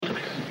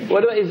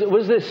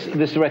Was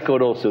this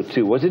record also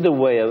too? Was it a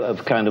way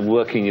of kind of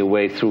working your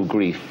way through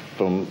grief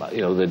from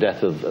the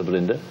death of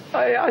Linda?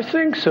 I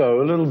think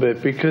so, a little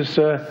bit, because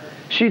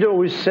she'd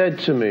always said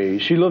to me,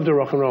 she loved her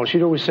rock and roll.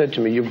 She'd always said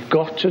to me, "You've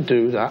got to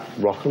do that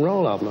rock and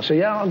roll album." I said,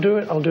 "Yeah, I'll do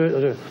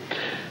it.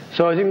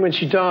 So I think when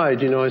she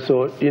died, I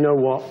thought, you know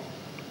what,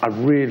 I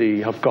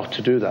really have got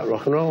to do that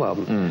rock and roll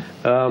album.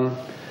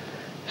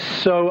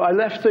 So I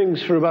left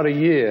things for about a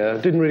year.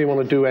 Didn't really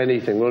want to do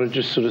anything. Wanted to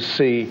just sort of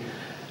see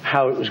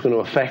how it was going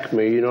to affect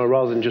me,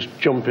 rather than just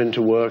jump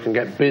into work and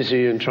get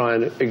busy and try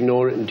and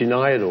ignore it and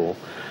deny it all.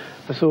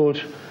 I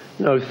thought,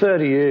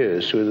 30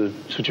 years with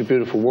such a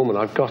beautiful woman,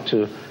 I've got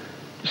to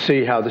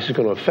see how this is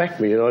going to affect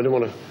me. I don't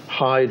want to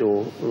hide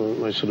all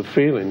my sort of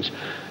feelings.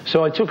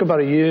 So I took about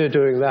a year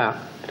doing that.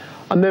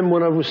 And then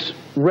when I was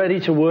ready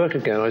to work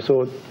again, I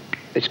thought,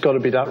 it's got to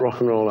be that rock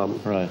and roll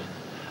album. Right.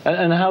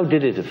 And how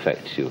did it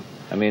affect you?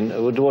 I mean,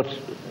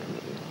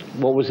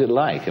 what was it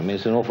like? I mean,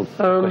 it's an awful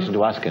question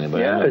to ask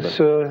anybody. Yeah,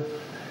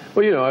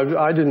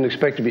 I didn't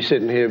expect to be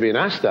sitting here being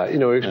asked that.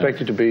 I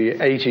expected to be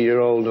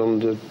 80-year-old on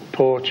the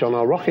porch on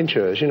our rocking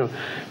chairs,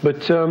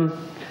 But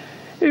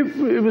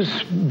it was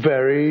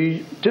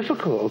very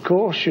difficult, of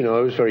course, It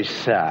was very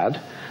sad,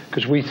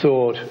 because we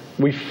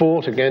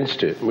fought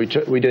against it. We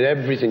did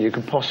everything you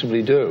could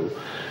possibly do.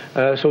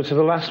 So to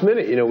the last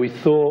minute, we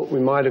thought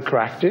we might have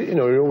cracked it.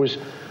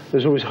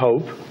 There's always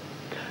hope.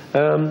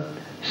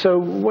 So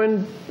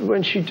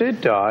when she did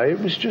die, it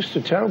was just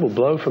a terrible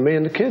blow for me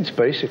and the kids,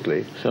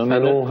 basically, and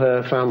all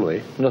her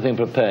family. Nothing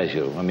prepares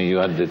you. I mean, you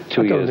had the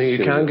 2 years. I don't think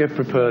you can get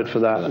prepared for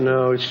that.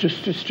 No, it's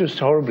just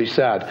horribly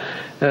sad.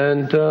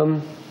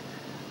 And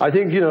I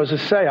think, as I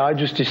say, I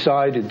just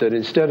decided that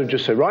instead of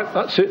just saying, right,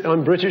 that's it,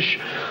 I'm British,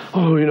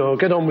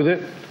 get on with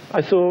it,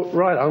 I thought,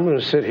 right, I'm going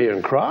to sit here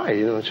and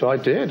cry, So I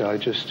did.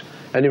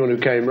 Anyone who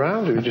came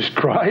round, who just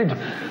cried,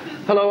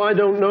 "Hello, I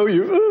don't know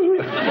you."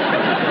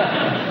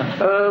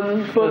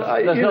 But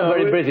that's not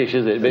very British,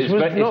 is it? But it's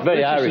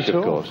very Irish,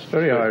 of course.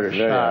 Very Irish.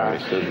 Very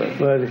Irish.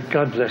 Well,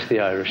 God bless the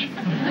Irish.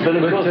 But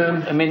of course,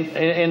 I mean,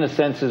 in a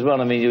sense as well.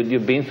 I mean,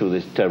 you've been through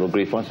this terrible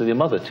grief once with your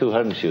mother too,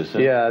 haven't you? So.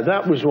 Yeah,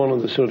 that was one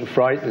of the sort of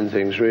frightening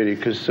things, really,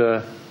 because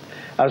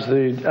as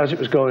it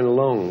was going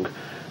along,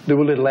 there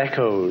were little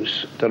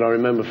echoes that I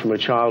remember from my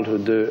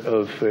childhood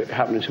of it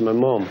happening to my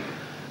mum.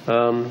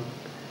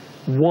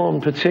 One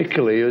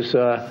particularly is,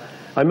 I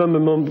remember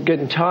Mum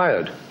getting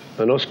tired,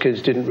 and us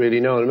kids didn't really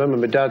know. I remember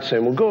my dad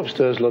saying, "Well, go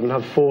upstairs, love, and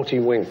have 40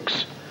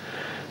 winks."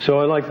 So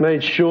I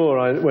made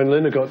sure, when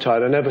Linda got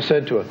tired, I never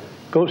said to her,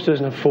 "Go upstairs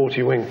and have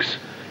 40 winks."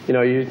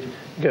 You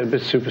get a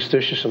bit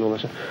superstitious and all that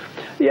stuff.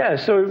 Yeah,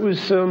 so it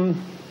was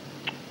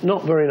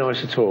not very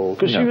nice at all,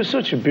 because she was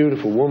such a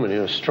beautiful woman,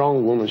 a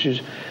strong woman. She's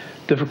a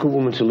difficult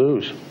woman to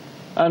lose.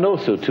 And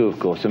also, too, of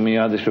course, I mean, you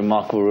had this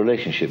remarkable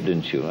relationship,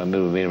 didn't you? I mean,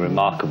 it would be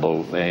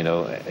remarkable,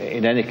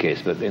 in any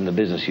case, but in the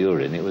business you were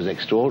in, it was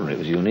extraordinary. It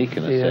was unique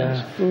in a sense.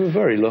 Yeah, we were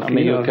very lucky. I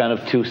mean, you were kind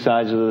of two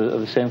sides of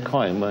the same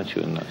coin, weren't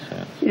you, in that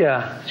sense?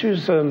 Yeah, she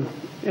was,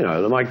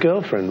 my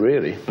girlfriend,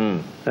 really.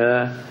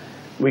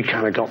 We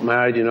kind of got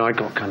married, I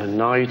got kind of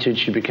knighted.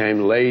 She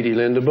became Lady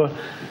Linda, but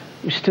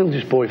we're still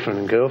just boyfriend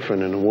and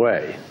girlfriend in a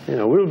way. We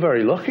were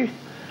very lucky.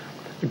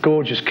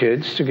 Gorgeous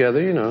kids together,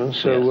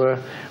 so yes.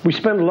 We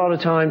spent a lot of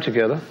time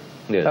together.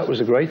 Yes. That was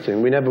a great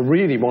thing. We never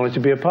really wanted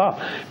to be apart.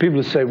 People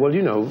would say, "Well,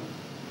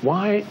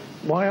 why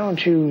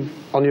aren't you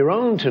on your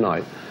own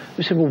tonight?"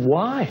 We said, "Well,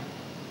 why?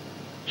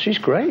 She's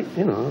great,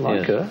 I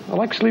like her. I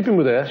like sleeping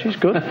with her. She's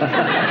good."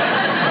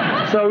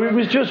 So it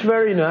was just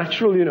very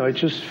natural, it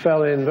just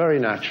fell in very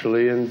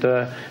naturally and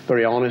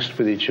very honest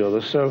with each other.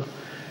 So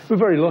we're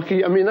very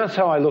lucky. I mean, that's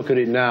how I look at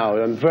it now.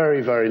 I'm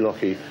very, very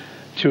lucky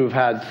to have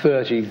had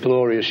 30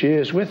 glorious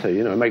years with her.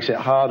 It makes it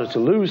harder to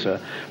lose her.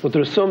 But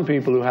there are some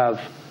people who have,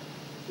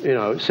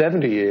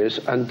 70 years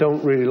and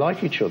don't really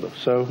like each other.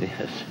 So,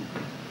 yes.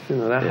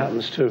 That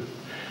happens too.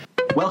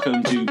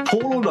 Welcome to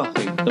Paul or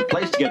Nothing, the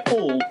place to get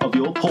all of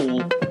your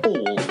Paul,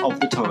 all of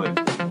the time.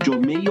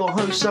 Join me, your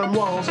host, Sam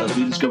Wiles, as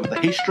we discover the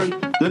history,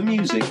 the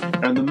music,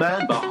 and the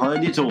man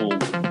behind it all,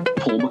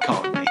 Paul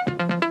McCartney.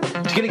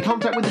 To get in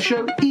contact with the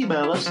show,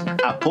 email us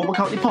at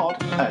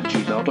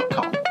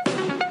paulmccartneypod@gmail.com.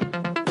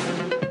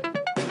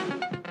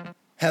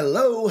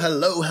 Hello,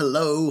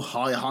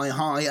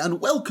 hi,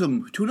 and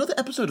welcome to another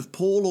episode of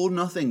Paul or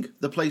Nothing,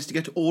 the place to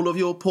get all of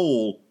your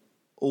Paul,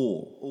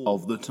 all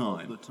of the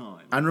time.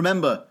 And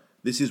remember,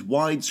 this is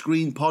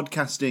widescreen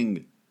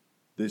podcasting.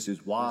 This is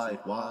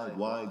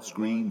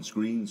widescreen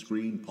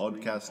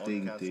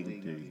podcasting.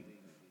 Ding.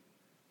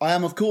 I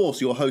am, of course,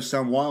 your host,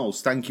 Sam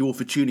Wiles. Thank you all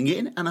for tuning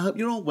in, and I hope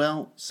you're all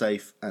well,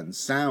 safe, and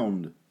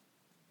sound.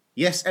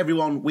 Yes,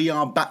 everyone, we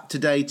are back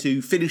today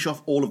to finish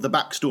off all of the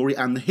backstory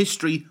and the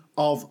history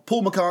of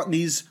Paul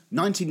McCartney's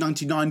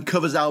 1999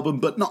 covers album,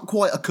 but not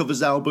quite a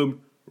covers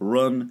album,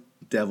 Run,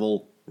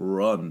 Devil,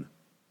 Run.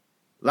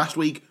 Last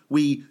week,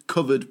 we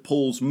covered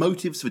Paul's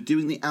motives for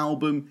doing the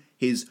album,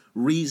 his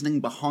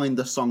reasoning behind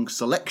the song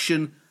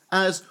selection,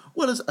 as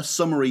well as a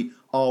summary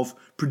of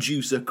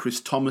producer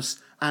Chris Thomas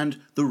and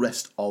the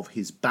rest of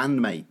his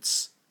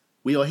bandmates.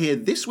 We are here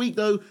this week,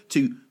 though,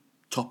 to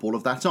top all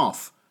of that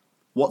off.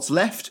 What's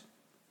left?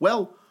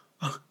 Well,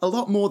 a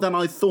lot more than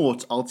I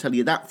thought, I'll tell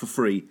you that for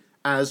free,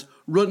 as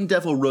Run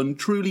Devil Run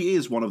truly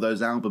is one of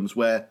those albums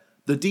where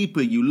the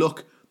deeper you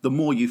look, the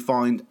more you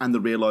find,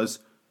 and realise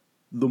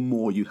the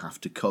more you have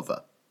to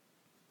cover.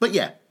 But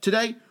yeah,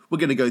 today we're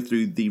going to go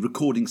through the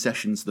recording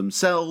sessions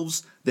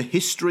themselves, the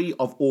history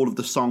of all of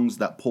the songs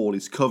that Paul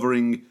is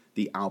covering,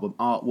 the album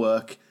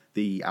artwork,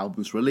 the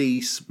album's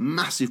release,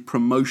 massive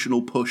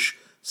promotional push,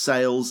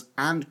 sales,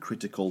 and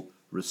critical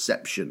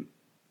reception.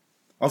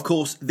 Of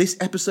course, this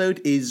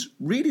episode is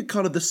really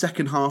kind of the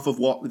second half of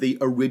what the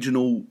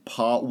original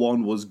part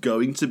 1 was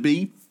going to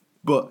be,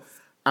 but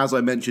as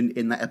I mentioned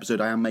in that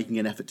episode, I am making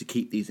an effort to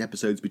keep these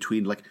episodes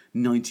between like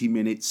 90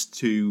 minutes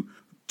to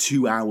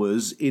 2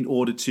 hours in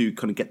order to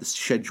kind of get the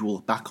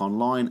schedule back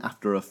online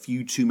after a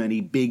few too many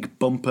big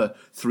bumper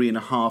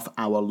 3.5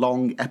 hour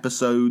long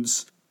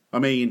episodes. I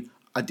mean,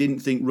 I didn't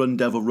think Run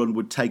Devil Run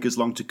would take as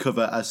long to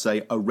cover as,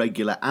 say, a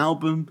regular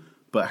album,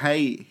 but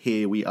hey,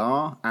 here we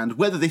are, and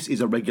whether this is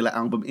a regular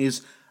album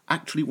is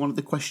actually one of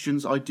the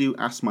questions I do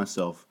ask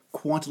myself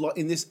quite a lot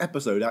in this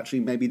episode.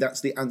 Actually, maybe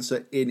that's the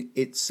answer in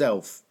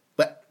itself.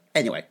 But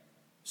anyway,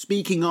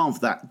 speaking of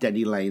that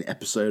Denny Laine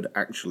episode,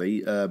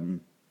 actually,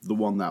 the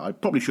one that I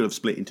probably should have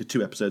split into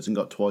 2 episodes and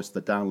got twice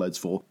the downloads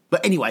for.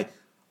 But anyway,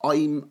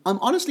 I'm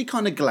honestly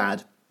kind of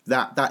glad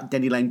that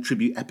Denny Laine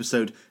tribute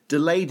episode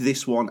delayed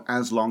this one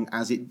as long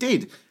as it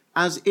did,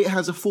 as it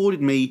has afforded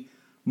me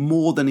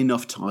more than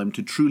enough time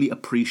to truly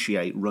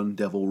appreciate Run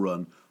Devil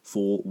Run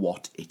for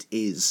what it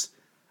is.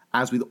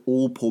 As with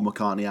all Paul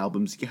McCartney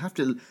albums, you have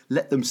to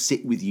let them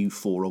sit with you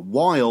for a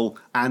while,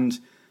 and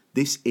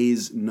this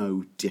is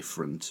no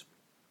different.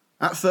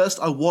 At first,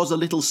 I was a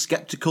little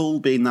sceptical,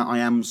 being that I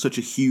am such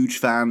a huge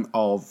fan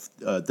of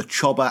the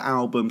Chobber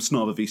album,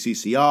 Snarver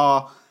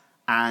VCCR,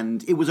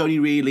 and it was only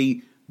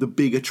really the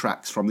bigger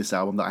tracks from this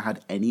album that I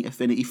had any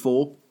affinity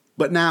for.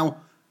 But now,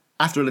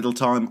 after a little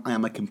time, I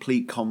am a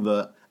complete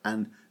convert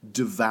and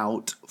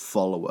devout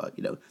follower,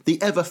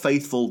 the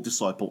ever-faithful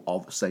disciple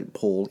of St.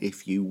 Paul,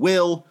 if you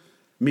will,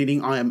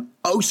 meaning I am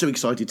oh so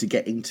excited to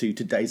get into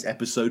today's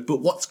episode. But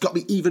what's got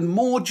me even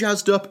more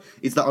jazzed up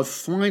is that I've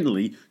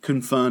finally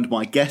confirmed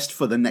my guest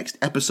for the next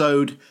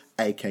episode,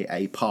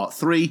 aka part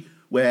 3,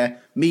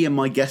 where me and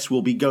my guest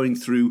will be going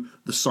through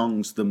the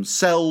songs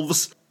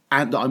themselves,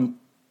 and I'm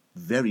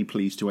very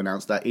pleased to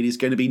announce that it is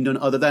going to be none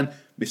other than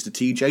Mr.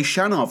 TJ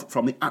Shanov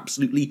from the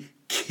absolutely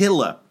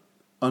killer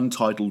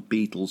Untitled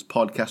Beatles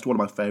podcast, one of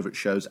my favourite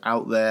shows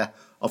out there.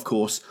 Of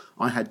course,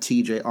 I had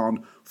TJ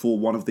on for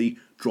one of the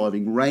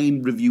Driving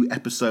Rain review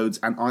episodes,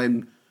 and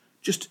I'm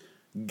just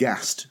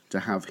gassed to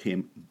have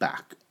him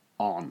back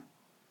on.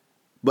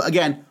 But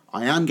again,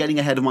 I am getting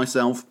ahead of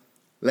myself.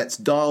 Let's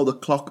dial the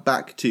clock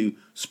back to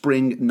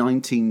spring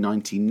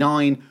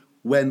 1999,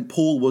 when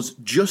Paul was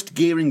just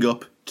gearing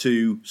up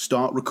to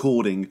start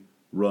recording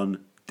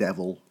Run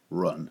Devil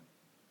Run.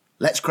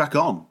 Let's crack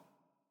on.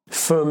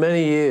 For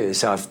many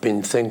years, I've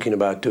been thinking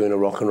about doing a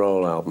rock and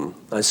roll album.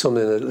 That's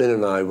something that Lynn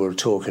and I were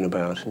talking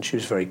about, and she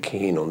was very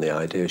keen on the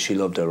idea. She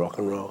loved her rock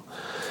and roll.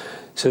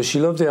 So she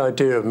loved the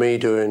idea of me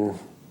doing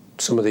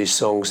some of these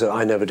songs that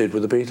I never did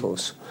with the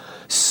Beatles.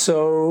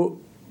 So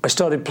I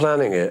started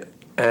planning it,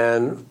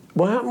 and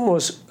what happened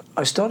was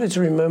I started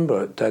to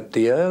remember that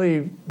the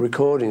early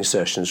recording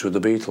sessions with the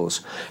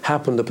Beatles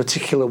happened a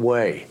particular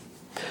way.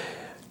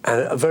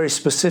 And a very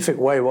specific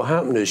way. What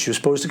happened is you were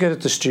supposed to get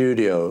at the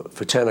studio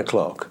for 10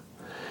 o'clock.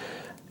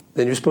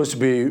 Then you were supposed to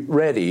be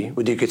ready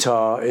with your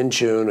guitar in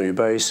tune or your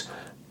bass,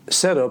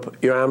 set up,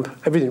 your amp,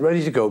 everything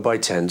ready to go by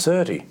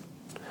 10:30.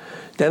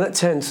 Then at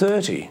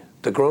 10:30,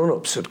 the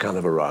grown-ups would kind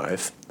of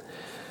arrive.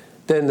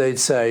 Then they'd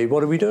say,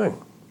 what are we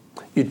doing?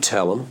 You'd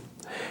tell them.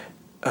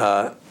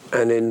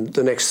 And in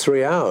the next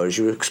 3 hours,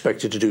 you were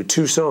expected to do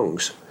 2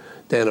 songs.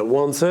 Then at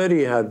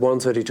 1:30, you had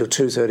 1:30 till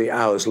 2:30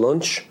 hours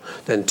lunch.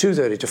 Then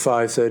 2:30 to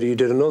 5:30, you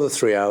did another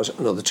 3 hours,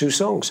 another 2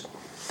 songs.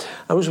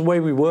 That was the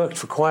way we worked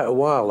for quite a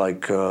while,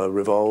 like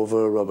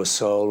Revolver, Rubber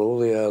Soul, all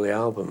the early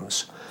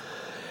albums.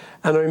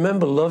 And I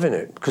remember loving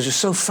it, because it was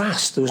so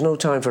fast. There was no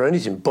time for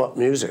anything but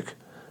music.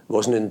 It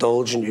wasn't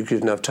indulgent, you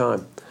couldn't have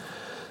time.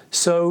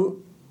 So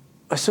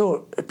I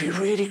thought it'd be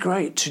really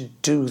great to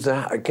do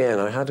that again.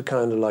 I had a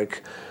kind of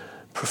like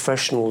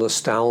professional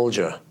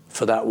nostalgia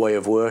for that way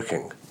of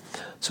working.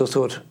 So I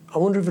thought, I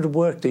wonder if it would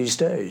work these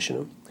days,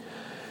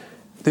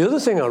 The other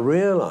thing I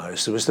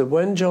realised was that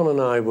when John and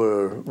I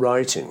were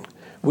writing,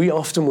 we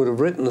often would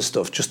have written the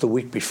stuff just the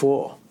week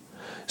before.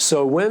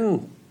 So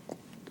when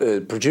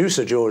the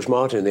producer, George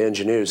Martin, and the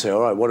engineer would say,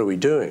 all right, what are we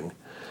doing?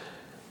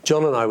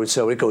 John and I would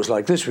say, well, it goes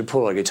like this. We'd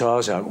pull our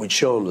guitars out and we'd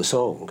show them the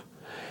song.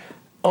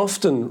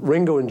 Often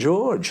Ringo and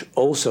George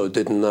also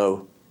didn't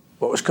know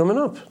what was coming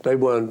up. They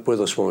weren't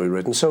with us when we were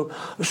written. So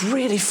it was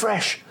really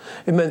fresh.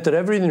 It meant that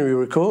everything we were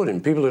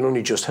recording, people had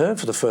only just heard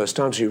for the first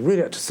time, so you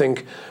really had to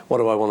think, what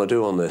do I want to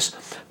do on this?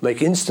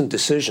 Make instant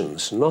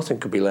decisions. Nothing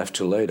could be left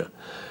till later.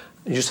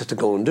 You just had to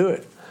go and do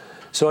it.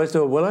 So I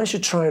thought, well, I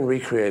should try and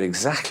recreate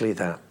exactly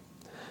that.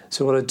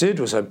 So what I did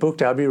was I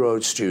booked Abbey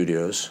Road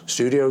Studios,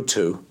 Studio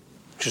 2,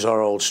 which is our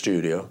old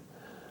studio,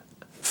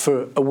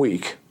 for a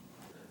week.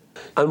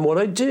 And what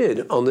I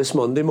did on this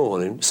Monday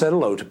morning, said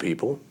hello to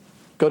people,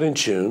 got in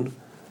tune,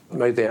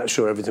 made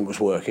sure everything was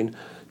working.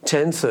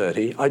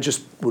 10:30, I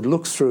just would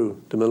look through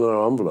the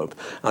Miller envelope.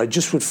 I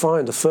just would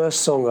find the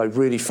first song I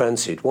really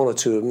fancied, one or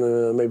two,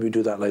 maybe we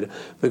do that later.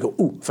 They go,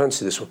 ooh,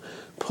 fancy this one.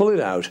 Pull it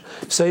out,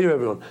 say to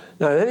everyone,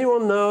 now,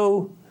 anyone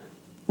know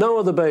No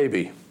Other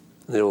Baby?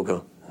 And they all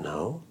go,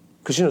 no.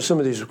 Because, some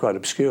of these were quite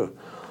obscure.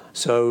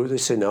 So they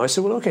say no. I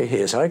said, well, okay,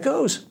 here's how it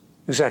goes.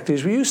 Exactly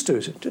as we used to.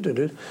 I said,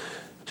 It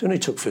only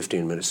took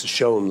 15 minutes to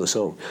show them the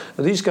song.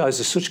 And these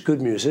guys are such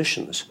good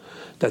musicians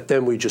that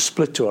then we just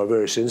split to our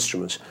various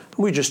instruments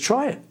and we just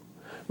try it.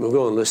 We'll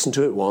go and listen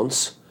to it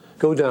once,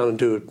 go down and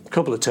do a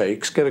couple of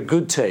takes, get a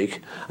good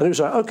take, and it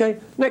was like, okay,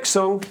 next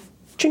song,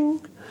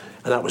 ching.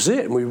 And that was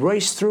it. And we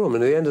raced through them.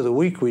 And at the end of the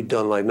week, we'd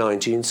done like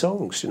 19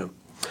 songs,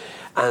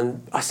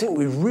 And I think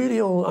we really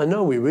all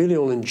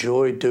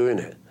enjoyed doing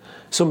it.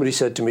 Somebody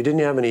said to me, didn't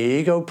you have any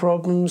ego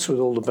problems with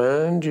all the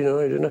band?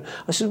 I didn't know.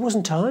 I said, it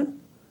wasn't time.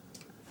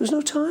 There was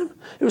no time.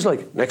 It was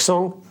like, next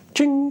song,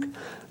 ching,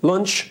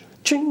 lunch,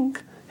 ching.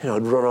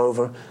 I'd run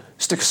over,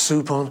 stick a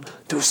soup on,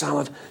 do a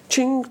salad,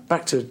 ching,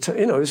 back to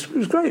it was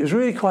great. It was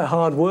really quite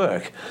hard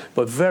work,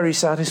 but very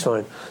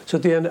satisfying. So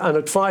at the end, and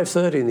at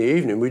 5:30 in the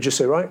evening, we'd just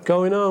say, right,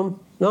 going home,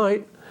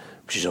 night,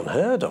 which is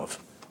unheard of.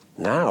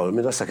 Now,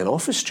 that's like an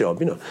office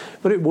job,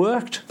 But it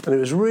worked, and it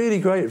was really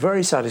great,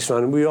 very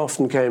satisfying, and we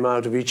often came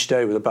out of each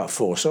day with about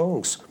 4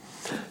 songs.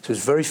 So it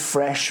was very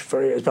fresh,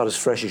 about as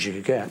fresh as you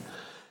could get.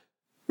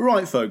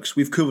 Right, folks,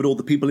 we've covered all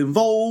the people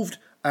involved,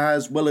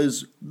 as well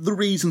as the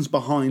reasons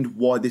behind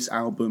why this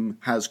album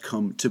has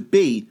come to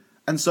be.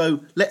 And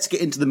so let's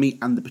get into the meat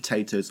and the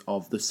potatoes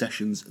of the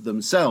sessions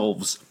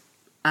themselves.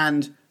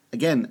 And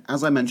again,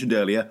 as I mentioned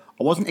earlier,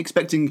 I wasn't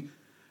expecting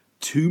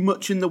too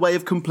much in the way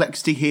of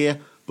complexity here,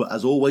 but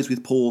as always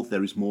with Paul,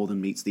 there is more than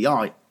meets the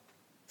eye.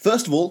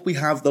 First of all, we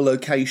have the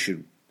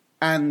location.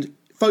 And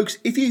folks,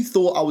 if you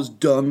thought I was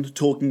done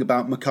talking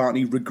about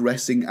McCartney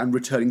regressing and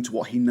returning to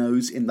what he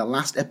knows in the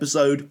last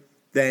episode,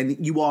 then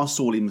you are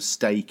sorely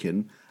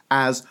mistaken,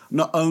 as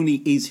not only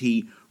is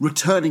he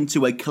returning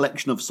to a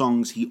collection of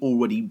songs he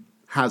already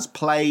has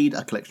played,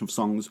 a collection of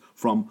songs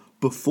from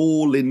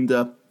before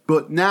Linda,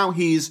 but now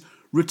he's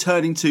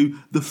returning to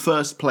the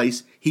first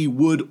place he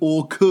would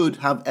or could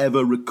have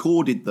ever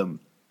recorded them.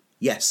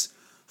 Yes,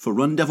 for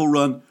Run Devil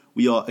Run,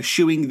 we are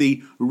eschewing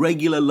the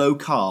regular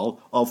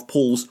locale of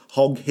Paul's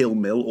Hog Hill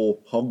Mill, or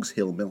Hogs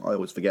Hill Mill, I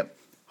always forget,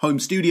 home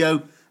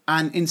studio,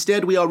 and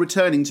instead we are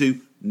returning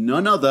to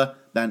none other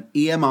than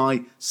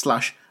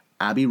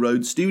EMI/Abbey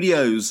Road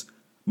Studios,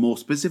 more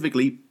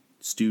specifically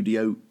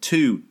Studio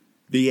 2,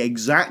 the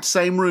exact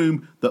same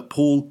room that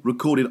Paul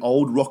recorded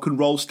old rock and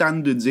roll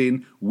standards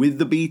in with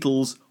the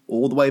Beatles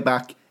all the way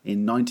back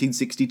in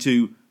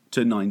 1962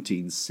 to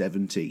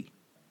 1970.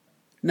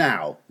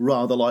 Now,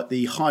 rather like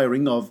the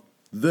hiring of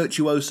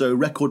virtuoso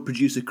record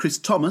producer Chris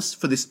Thomas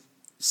for this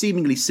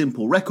seemingly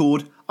simple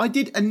record, I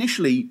did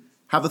initially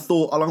have a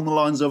thought along the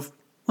lines of,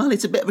 well,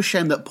 it's a bit of a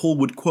shame that Paul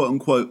would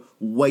quote-unquote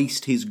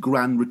waste his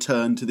grand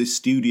return to this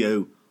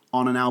studio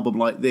on an album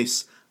like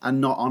this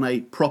and not on a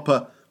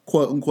proper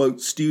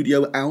quote-unquote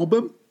studio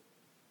album.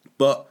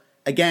 But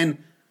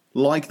again,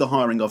 like the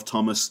hiring of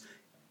Thomas,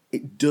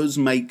 it does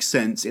make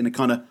sense in a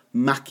kind of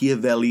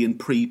Machiavellian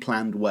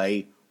pre-planned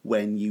way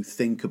when you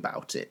think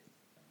about it.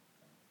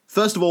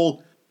 First of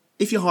all,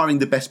 if you're hiring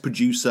the best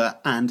producer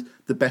and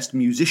the best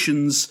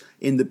musicians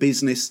in the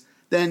business,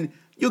 then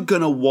you're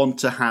going to want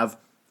to have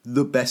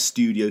the best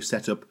studio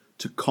setup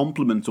to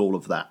complement all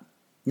of that.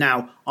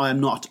 Now, I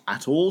am not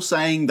at all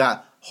saying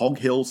that Hog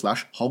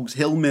Hill/Hogs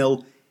Hill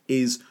Mill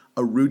is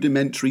a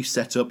rudimentary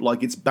setup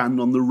like it's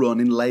Band on the Run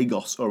in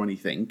Lagos or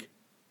anything.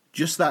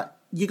 Just that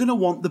you're going to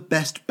want the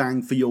best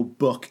bang for your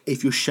buck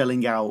if you're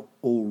shelling out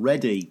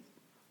already.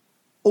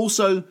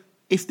 Also,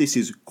 if this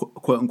is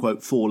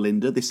quote-unquote for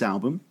Linda, this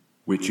album,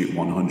 which it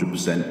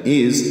 100%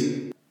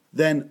 is,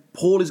 then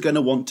Paul is going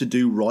to want to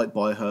do right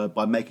by her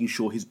by making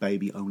sure his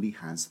baby only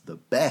has the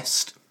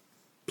best.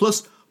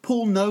 Plus,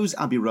 Paul knows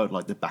Abbey Road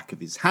like the back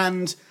of his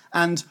hand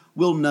and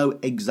will know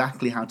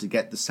exactly how to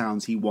get the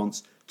sounds he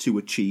wants to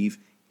achieve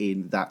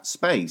in that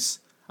space.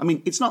 I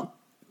mean, it's not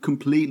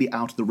completely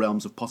out of the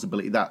realms of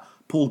possibility that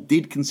Paul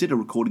did consider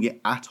recording it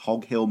at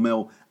Hog Hill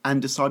Mill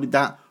and decided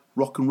that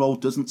rock and roll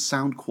doesn't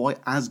sound quite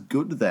as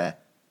good there.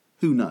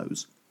 Who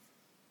knows?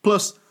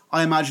 Plus,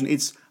 I imagine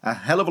it's a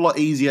hell of a lot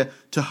easier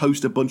to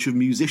host a bunch of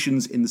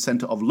musicians in the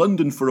centre of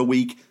London for a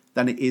week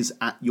than it is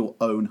at your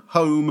own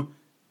home.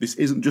 This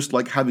isn't just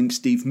like having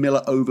Steve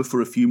Miller over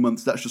for a few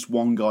months, that's just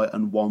one guy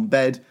and one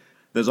bed.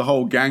 There's a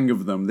whole gang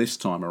of them this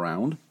time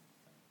around.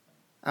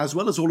 As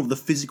well as all of the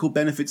physical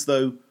benefits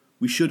though,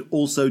 we should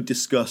also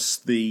discuss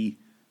the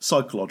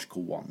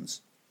psychological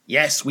ones.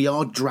 Yes, we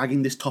are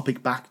dragging this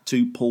topic back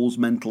to Paul's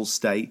mental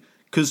state,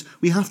 because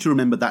we have to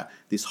remember that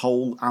this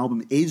whole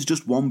album is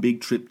just one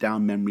big trip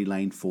down memory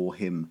lane for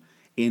him,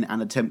 in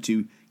an attempt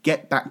to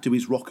get back to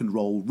his rock and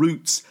roll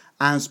roots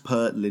as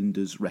per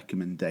Linda's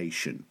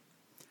recommendation.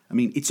 I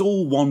mean, it's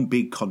all one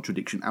big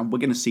contradiction, and we're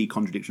going to see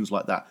contradictions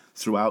like that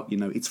throughout. You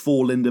know, it's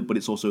for Linda, but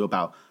it's also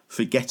about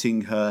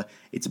forgetting her.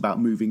 It's about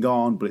moving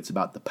on, but it's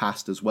about the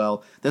past as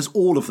well. There's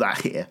all of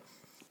that here.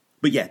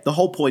 But yeah, the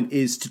whole point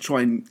is to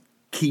try and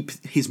keep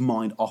his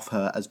mind off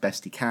her as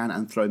best he can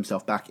and throw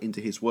himself back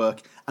into his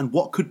work. And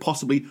what could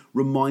possibly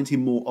remind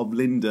him more of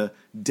Linda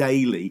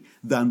daily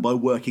than by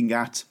working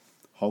at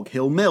Hogs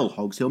Hill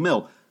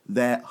Mill,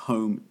 their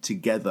home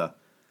together.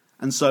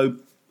 And so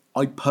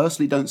I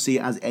personally don't see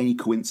it as any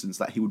coincidence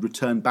that he would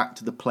return back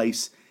to the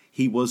place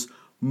he was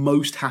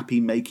most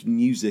happy making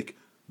music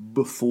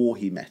before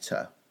he met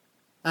her.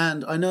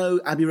 And I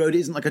know Abbey Road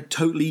isn't like a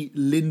totally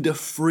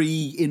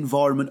Linda-free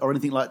environment or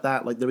anything like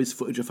that. Like, there is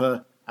footage of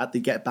her at the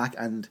Get Back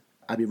and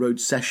Abbey Road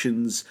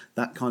sessions,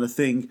 that kind of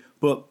thing.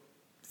 But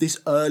this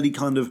early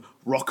kind of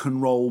rock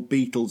and roll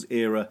Beatles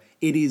era,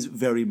 it is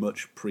very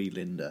much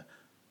pre-Linda.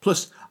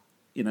 Plus,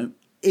 you know,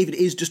 if it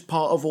is just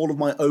part of all of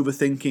my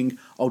overthinking,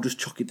 I'll just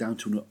chalk it down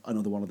to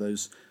another one of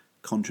those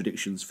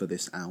contradictions for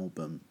this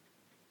album.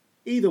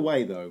 Either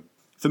way, though,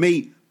 for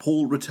me,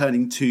 Paul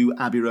returning to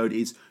Abbey Road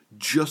is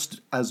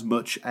just as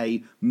much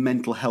a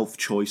mental health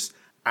choice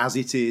as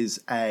it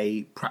is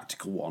a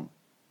practical one.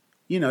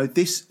 You know,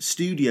 this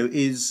studio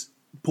is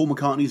Paul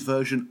McCartney's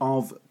version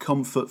of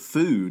comfort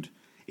food.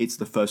 It's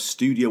the first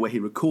studio where he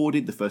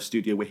recorded,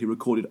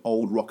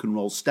 old rock and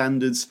roll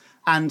standards,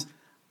 and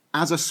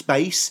as a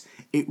space,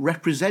 it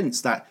represents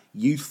that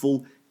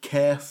youthful,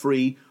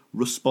 carefree,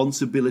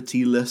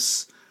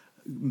 responsibility-less,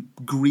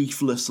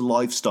 griefless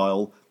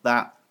lifestyle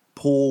that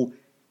Paul,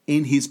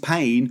 in his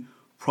pain,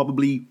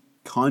 probably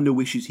kind of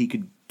wishes he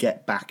could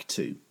get back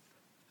to.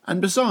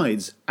 And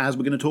besides, as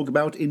we're going to talk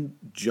about in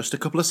just a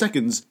couple of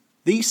seconds,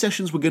 these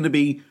sessions were going to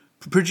be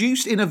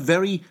produced in a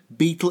very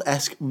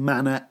Beatle-esque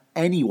manner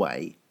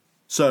anyway.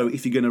 So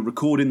if you're going to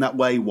record in that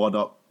way, why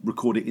not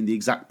record it in the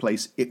exact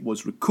place it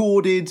was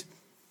recorded?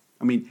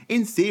 I mean,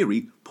 in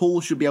theory,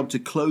 Paul should be able to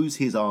close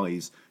his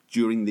eyes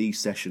during these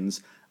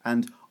sessions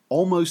and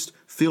almost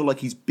feel like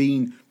he's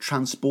been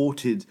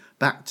transported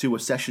back to a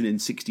session in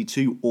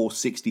 62 or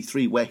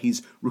 63 where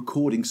he's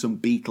recording some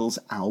Beatles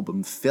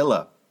album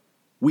filler.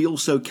 We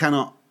also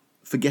cannot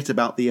forget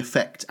about the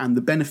effect and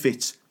the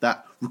benefit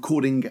that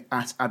recording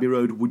at Abbey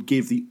Road would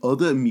give the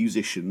other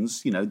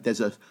musicians. You know, there's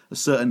a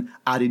certain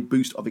added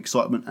boost of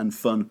excitement and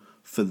fun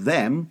for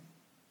them.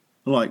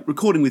 Like,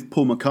 recording with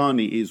Paul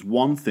McCartney is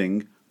one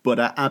thing, but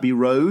at Abbey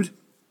Road,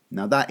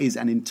 now that is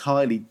an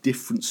entirely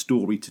different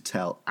story to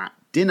tell at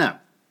dinner.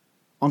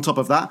 On top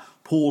of that,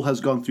 Paul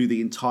has gone through the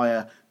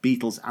entire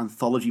Beatles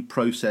anthology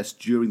process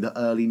during the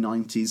early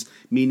 90s,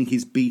 meaning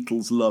his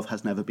Beatles love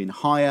has never been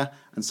higher,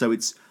 and so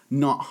it's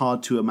not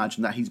hard to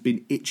imagine that he's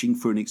been itching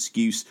for an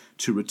excuse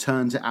to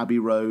return to Abbey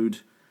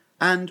Road.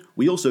 And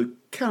we also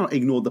cannot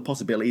ignore the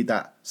possibility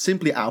that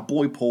simply our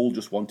boy Paul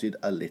just wanted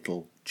a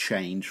little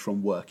change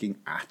from working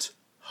at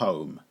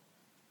home.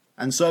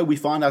 And so we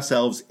find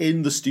ourselves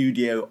in the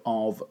studio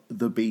of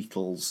the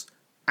Beatles.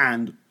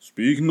 And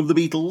speaking of the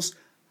Beatles,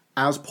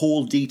 as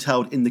Paul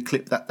detailed in the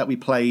clip that we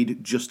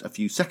played just a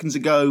few seconds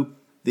ago,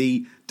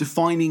 the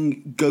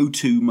defining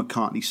go-to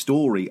McCartney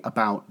story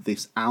about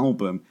this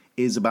album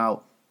is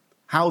about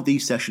how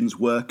these sessions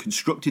were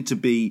constructed to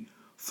be,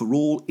 for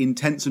all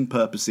intents and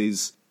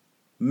purposes,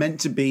 meant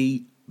to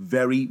be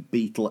very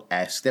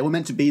Beatle-esque. They were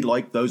meant to be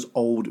like those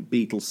old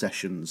Beatles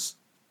sessions.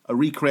 A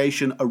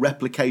recreation, a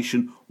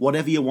replication,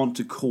 whatever you want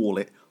to call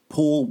it.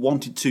 Paul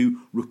wanted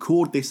to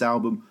record this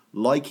album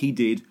like he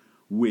did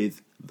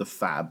with the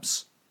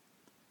Fabs.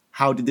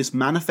 How did this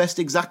manifest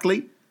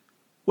exactly?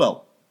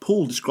 Well,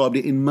 Paul described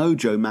it in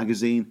Mojo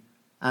magazine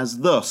as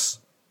thus.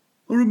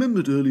 I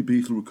remembered early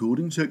Beatle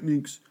recording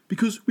techniques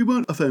because we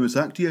weren't a famous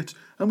act yet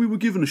and we were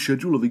given a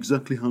schedule of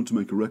exactly how to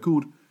make a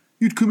record.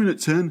 You'd come in at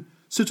 10,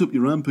 set up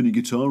your amp and your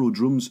guitar or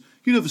drums,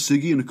 you'd have a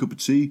ciggy and a cup of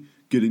tea,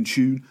 get in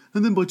tune,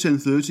 and then by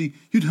 10:30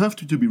 you'd have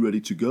to be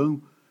ready to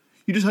go.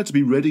 You just had to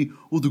be ready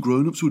or the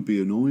grown-ups would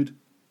be annoyed.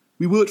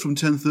 We worked from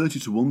 10:30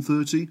 to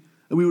 1:30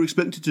 and we were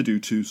expected to do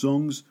 2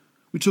 songs.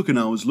 We took an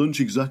hour's lunch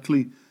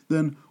exactly,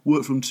 then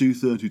worked from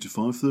 2:30 to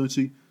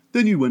 5:30.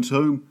 Then you went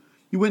home.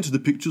 You went to the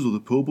pictures or the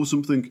pub or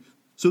something.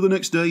 So the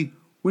next day,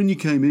 when you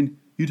came in,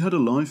 you'd had a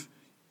life.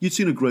 You'd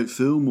seen a great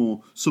film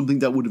or something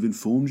that would have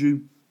informed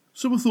you.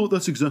 So I thought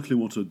that's exactly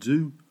what I'd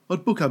do.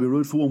 I'd book Abbey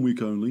Road for 1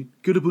 week only,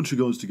 get a bunch of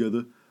guys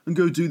together, and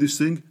go do this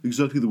thing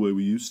exactly the way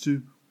we used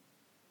to.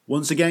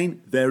 Once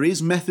again, there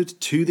is method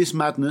to this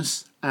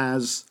madness,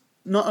 as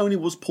not only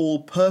was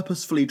Paul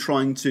purposefully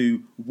trying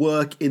to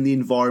work in the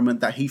environment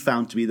that he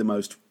found to be the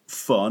most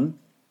fun,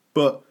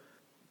 but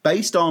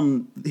based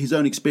on his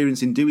own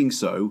experience in doing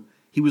so,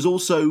 he was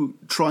also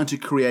trying to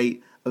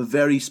create a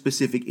very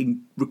specific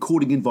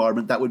recording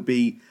environment that would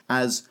be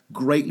as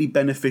greatly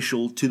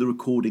beneficial to the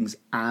recordings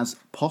as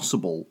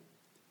possible.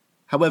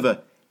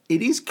 However,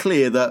 it is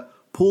clear that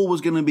Paul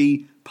was going to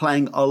be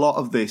playing a lot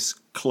of this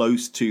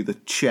close to the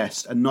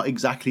chest and not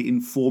exactly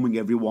informing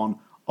everyone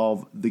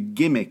of the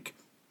gimmick,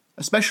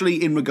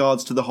 especially in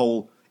regards to the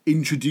whole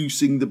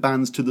introducing the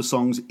bands to the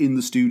songs in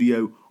the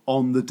studio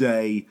on the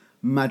day,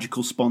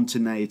 magical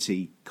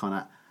spontaneity kind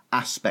of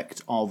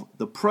aspect of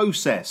the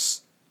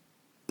process.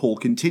 Paul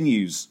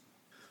continues.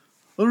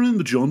 I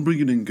remember John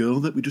bringing in Girl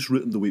that we just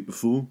written the week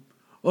before.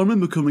 I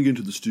remember coming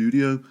into the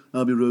studio,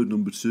 Abbey Road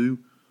number 2,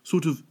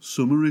 sort of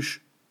summerish.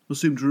 I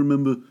seem to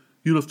remember,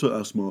 you'll have to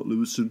ask Mark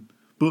Lewison,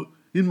 but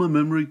in my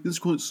memory it's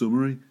quite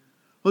summery.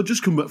 I'd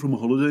just come back from a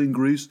holiday in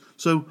Greece,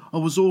 so I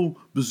was all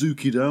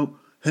bazookied out,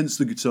 hence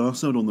the guitar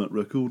sound on that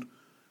record.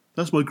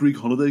 That's my Greek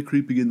holiday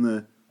creeping in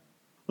there.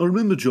 I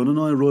remember John and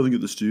I arriving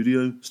at the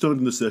studio,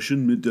 starting the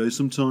session midday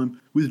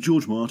sometime, with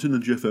George Martin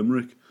and Jeff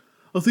Emerick.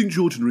 I think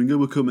George and Ringo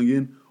were coming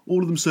in,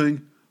 all of them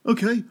saying,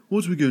 "OK,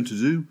 what are we going to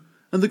do?"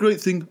 And the great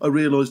thing, I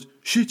realised,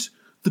 shit,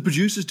 the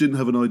producers didn't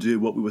have an idea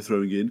what we were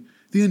throwing in.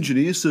 The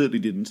engineer certainly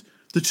didn't.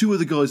 The 2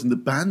 other guys in the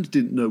band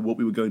didn't know what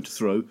we were going to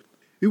throw.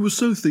 It was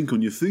so think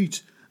on your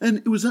feet, and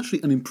it was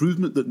actually an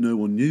improvement that no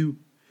one knew.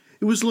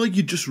 It was like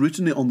you'd just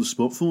written it on the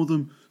spot for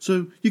them,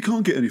 so you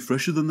can't get any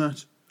fresher than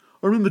that.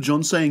 I remember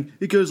John saying,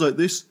 it goes like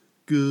this,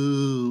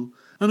 girl,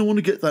 and I want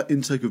to get that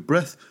intake of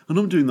breath, and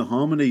I'm doing the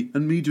harmony,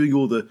 and me doing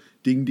all the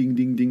ding, ding,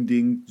 ding, ding,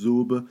 ding,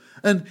 Zorba,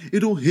 and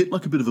it all hit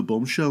like a bit of a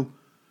bombshell.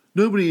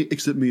 Nobody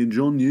except me and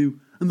John knew,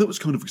 and that was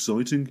kind of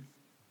exciting.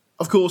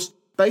 Of course,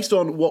 based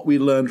on what we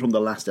learned from the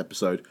last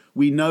episode,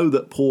 we know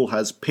that Paul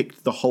has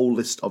picked the whole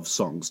list of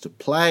songs to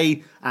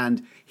play,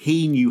 and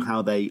he knew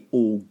how they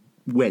all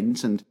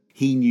went, and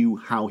he knew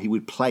how he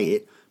would play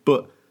it,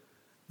 but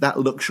that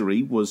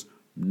luxury was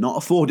not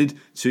afforded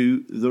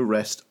to the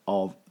rest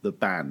of the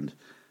band.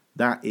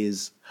 That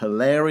is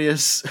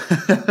hilarious.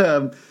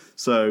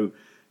 So,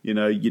 you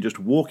know, you're just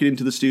walking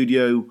into the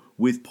studio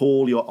with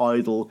Paul, your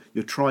idol,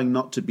 you're trying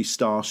not to be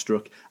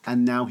starstruck,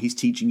 and now he's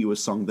teaching you a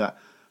song that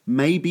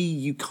maybe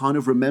you kind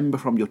of remember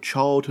from your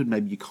childhood,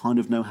 maybe you kind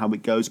of know how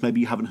it goes,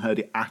 maybe you haven't heard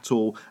it at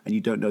all and you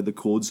don't know the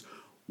chords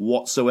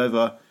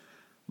whatsoever.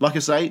 Like I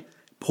say,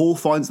 Paul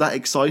finds that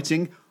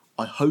exciting.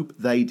 I hope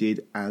they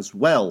did as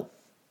well.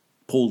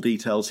 Paul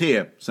details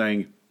here,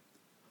 saying,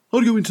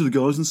 I'd go into the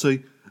guys and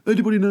say,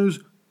 anybody knows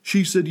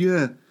She Said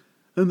Yeah?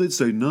 And they'd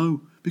say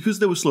no, because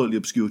they were slightly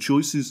obscure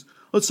choices.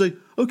 I'd say,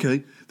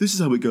 OK, this is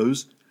how it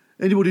goes.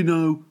 Anybody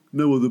know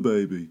No Other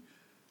Baby?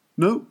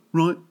 No?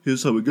 Right,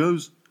 here's how it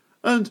goes.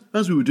 And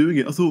as we were doing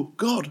it, I thought,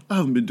 God, I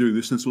haven't been doing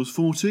this since I was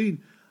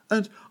 14.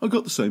 And I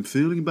got the same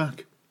feeling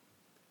back.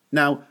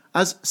 Now,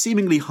 as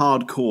seemingly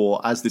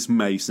hardcore as this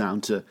may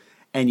sound to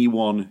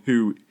anyone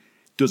who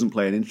doesn't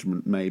play an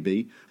instrument,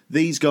 maybe,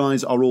 these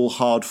guys are all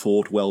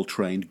hard-fought,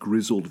 well-trained,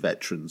 grizzled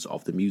veterans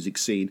of the music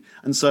scene,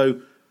 and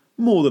so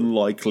more than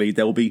likely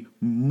they'll be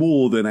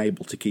more than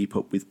able to keep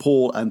up with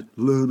Paul and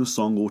learn a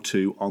song or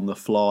two on the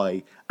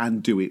fly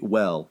and do it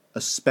well,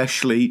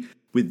 especially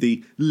with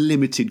the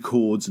limited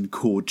chords and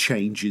chord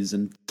changes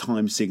and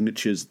time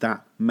signatures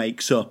that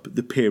makes up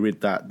the period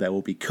that they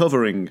will be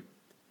covering.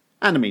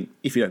 And I mean,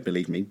 if you don't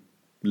believe me,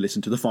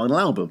 listen to the final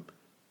album.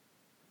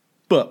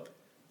 But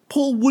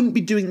Paul wouldn't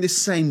be doing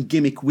this same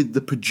gimmick with the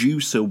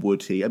producer,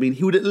 would he? I mean,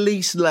 he would at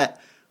least let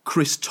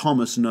Chris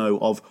Thomas know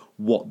of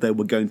what they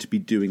were going to be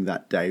doing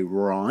that day,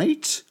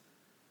 right?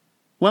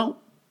 Well,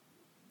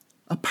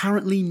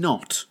 apparently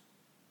not.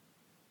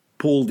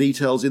 Paul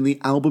details in the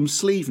album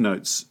sleeve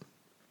notes.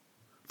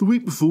 The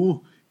week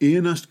before,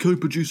 Ian asked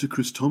co-producer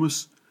Chris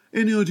Thomas,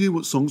 any idea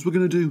what songs we're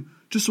going to do,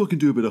 just so I can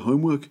do a bit of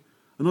homework?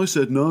 And I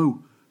said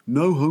no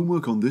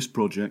homework on this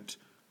project.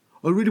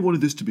 I really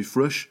wanted this to be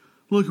fresh,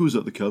 like I was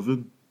at the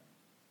Cavern.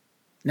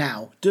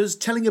 Now, does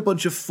telling a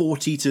bunch of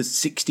 40 to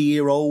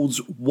 60-year-olds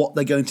what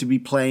they're going to be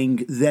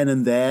playing then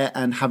and there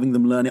and having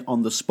them learn it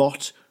on the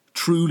spot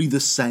truly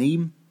the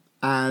same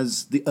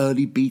as the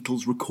early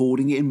Beatles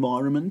recording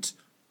environment?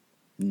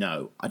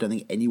 No, I don't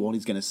think anyone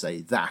is going to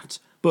say that.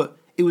 But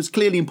it was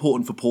clearly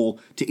important for Paul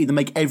to either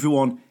make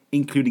everyone,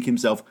 including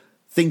himself,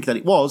 think that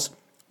it was,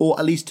 or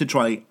at least to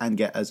try and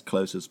get as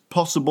close as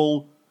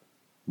possible.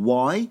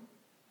 Why?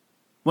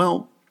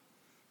 Well,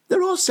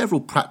 there are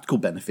several practical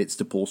benefits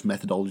to Paul's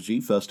methodology,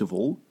 first of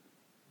all.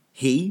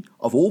 He,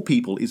 of all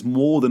people, is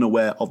more than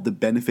aware of the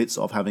benefits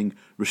of having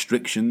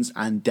restrictions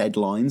and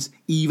deadlines,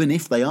 even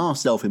if they are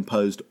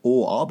self-imposed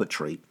or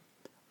arbitrary.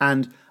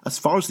 And as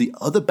far as the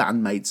other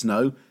bandmates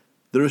know,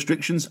 the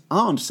restrictions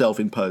aren't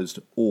self-imposed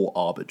or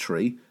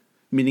arbitrary,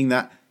 meaning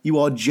that you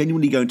are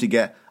genuinely going to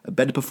get a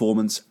better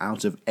performance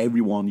out of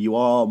everyone. You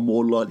are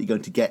more likely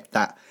going to get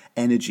that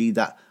energy,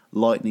 that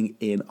lightning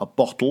in a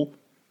bottle,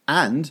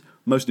 and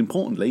most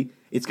importantly,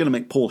 it's going to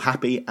make Paul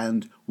happy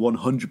and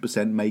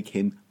 100% make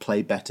him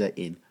play better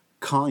in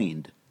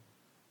kind.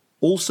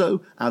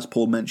 Also, as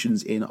Paul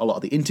mentions in a lot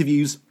of the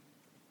interviews,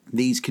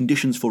 these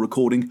conditions for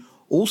recording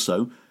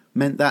also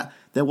meant that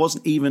there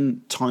wasn't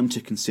even time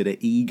to consider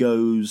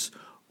egos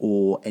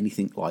or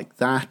anything like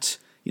that.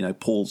 You know,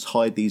 Paul's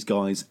hired these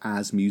guys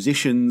as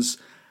musicians.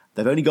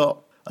 They've only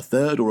got a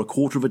third or a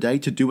quarter of a day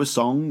to do a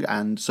song,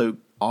 and so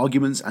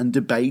arguments and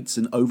debates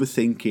and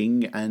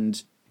overthinking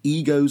and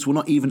egos were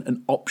not even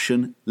an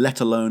option, let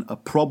alone a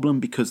problem,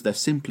 because there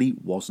simply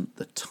wasn't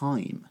the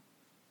time.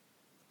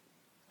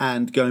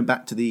 And going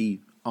back to the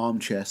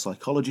armchair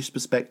psychologist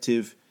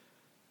perspective.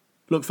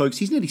 Look, folks,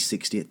 he's nearly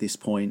 60 at this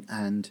point,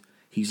 and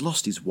he's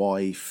lost his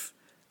wife.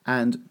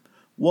 And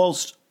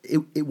whilst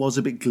it was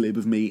a bit glib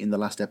of me in the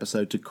last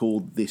episode to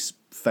call this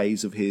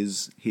phase of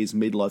his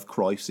midlife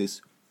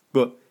crisis,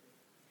 but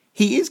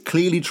he is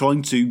clearly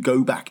trying to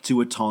go back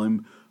to a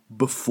time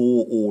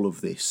before all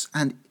of this,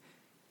 and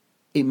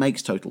it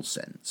makes total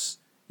sense.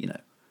 You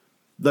know,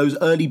 those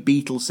early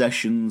Beatles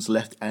sessions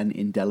left an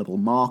indelible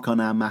mark on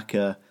our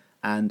Macca,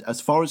 and as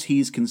far as he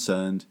is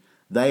concerned,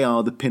 they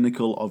are the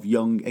pinnacle of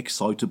young,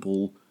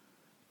 excitable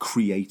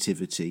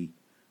creativity,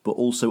 but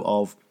also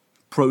of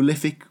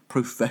prolific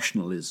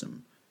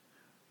professionalism.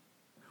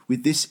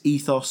 With this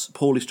ethos,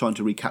 Paul is trying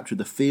to recapture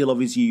the feel of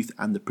his youth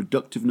and the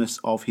productiveness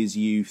of his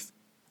youth,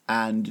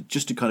 and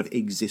just to kind of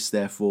exist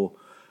there for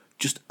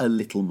just a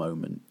little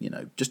moment, you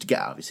know, just to get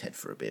out of his head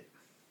for a bit.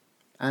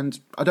 And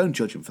I don't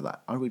judge him for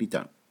that. I really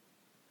don't.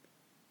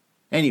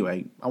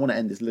 Anyway, I want to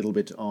end this little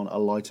bit on a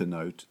lighter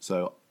note,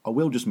 so I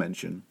will just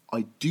mention,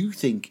 I do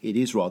think it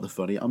is rather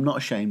funny, I'm not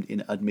ashamed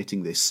in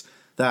admitting this,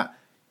 that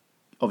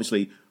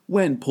obviously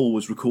when Paul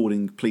was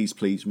recording Please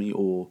Please Me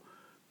or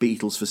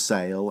Beatles for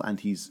Sale, and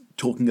he's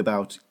talking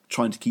about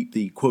trying to keep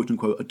the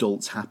quote-unquote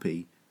adults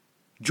happy,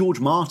 George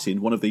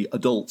Martin, one of the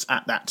adults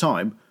at that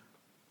time,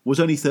 was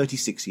only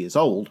 36 years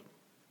old.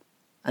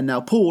 And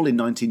now Paul, in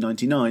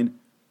 1999,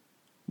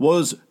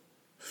 was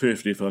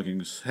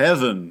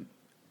 57.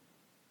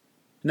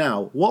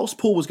 Now, whilst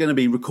Paul was going to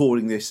be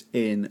recording this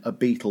in a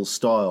Beatles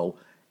style,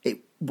 it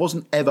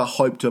wasn't ever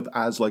hyped up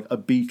as like a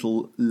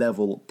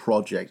Beatle-level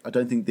project. I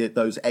don't think that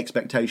those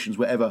expectations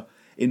were ever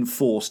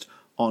enforced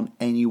on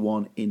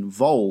anyone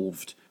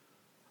involved.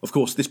 Of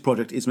course, this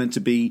project is meant to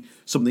be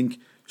something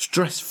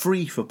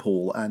stress-free for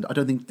Paul, and I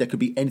don't think there could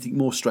be anything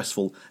more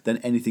stressful than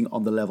anything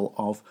on the level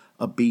of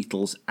a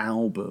Beatles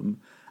album.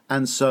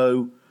 And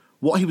so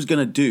what he was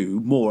going to do,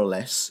 more or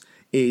less,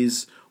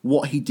 is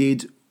what he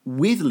did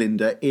with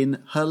Linda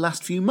in her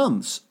last few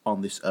months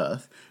on this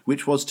earth,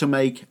 which was to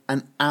make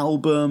an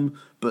album,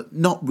 but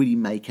not really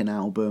make an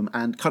album,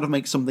 and kind of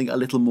make something a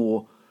little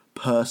more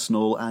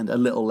personal and a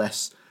little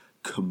less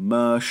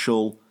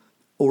commercial,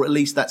 or at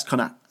least that's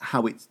kind of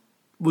how it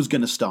was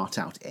going to start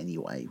out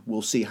anyway.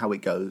 We'll see how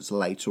it goes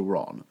later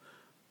on.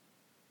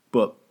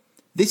 But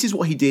this is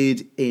what he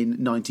did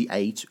in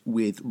 98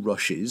 with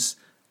Rushes,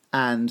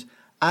 and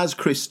as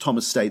Chris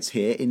Thomas states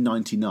here in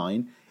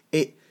 99,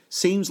 it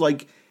seems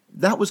like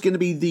that was going to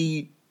be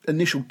the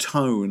initial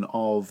tone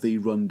of the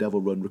Run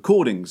Devil Run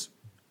recordings.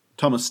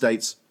 Thomas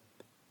states,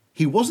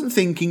 "He wasn't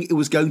thinking it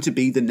was going to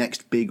be the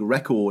next big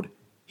record.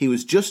 He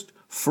was just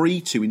free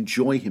to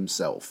enjoy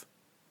himself."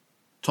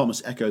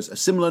 Thomas echoes a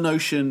similar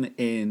notion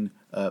in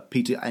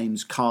Peter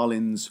Ames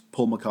Carlin's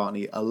Paul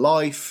McCartney A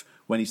Life,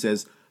 when he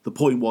says the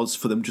point was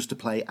for them just to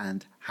play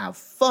and have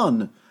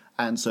fun.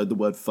 And so the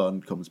word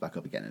fun comes back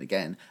up again and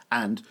again.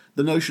 And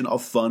the notion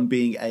of fun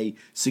being a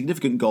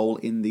significant goal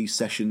in these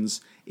sessions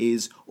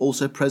is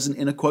also present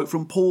in a quote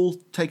from Paul,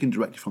 taken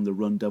directly from the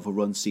Run Devil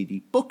Run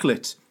CD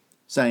booklet,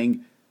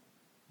 saying,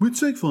 "We'd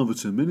take 5 or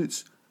 10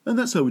 minutes, and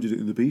that's how we did it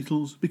in the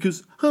Beatles,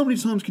 because how many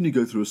times can you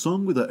go through a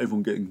song without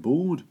everyone getting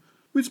bored?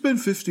 We'd spend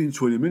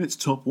 15-20 minutes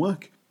top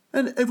whack,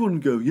 and everyone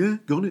would go, yeah,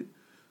 got it.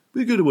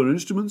 We'd go to our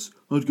instruments,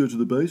 I'd go to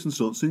the bass and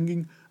start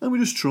singing, and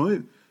we'd just try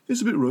it.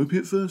 It's a bit ropey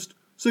at first.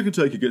 Second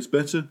take it gets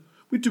better.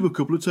 We'd do a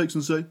couple of takes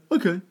and say,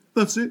 okay,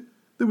 that's it.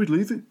 Then we'd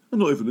leave it, and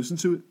not even listen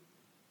to it."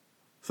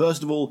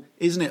 First of all,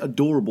 isn't it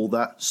adorable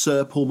that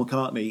Sir Paul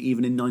McCartney,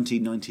 even in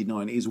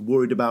 1999, is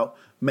worried about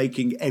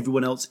making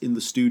everyone else in the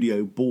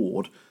studio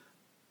bored?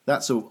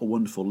 That's a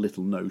wonderful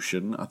little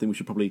notion. I think we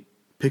should probably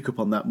pick up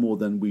on that more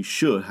than we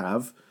should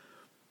have.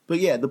 But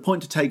yeah, the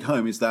point to take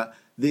home is that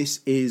this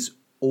is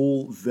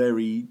all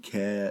very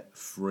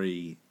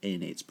carefree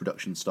in its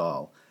production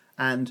style.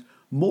 And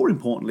more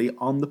importantly,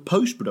 on the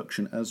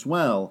post-production as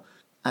well.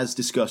 As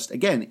discussed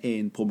again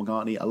in Paul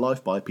McCartney A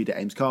Life by Peter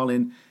Ames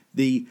Carlin,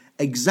 the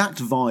exact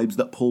vibes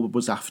that Paul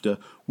was after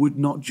would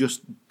not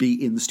just be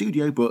in the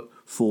studio, but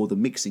for the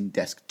mixing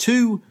desk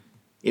too.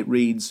 It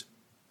reads,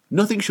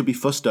 "Nothing should be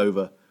fussed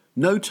over.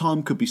 No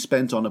time could be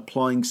spent on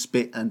applying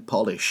spit and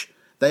polish.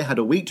 They had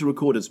a week to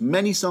record as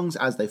many songs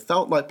as they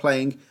felt like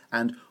playing,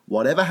 and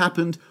whatever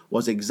happened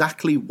was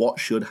exactly what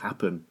should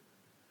happen.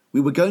 We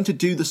were going to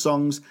do the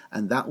songs,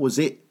 and that was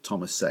it,"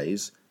 Thomas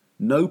says.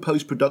 "No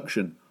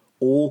post-production,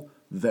 all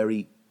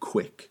very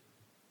quick."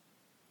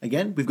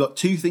 Again, we've got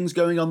two things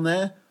going on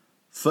there.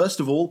 First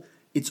of all,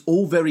 it's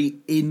all very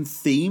in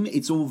theme.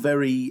 It's all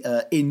very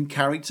in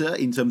character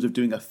in terms of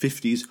doing a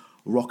 50s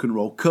rock and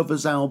roll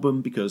covers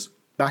album, because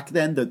back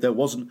then there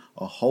wasn't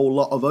a whole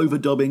lot of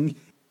overdubbing,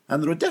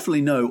 and there are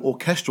definitely no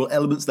orchestral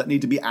elements that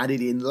need to be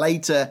added in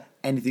later,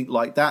 anything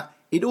like that.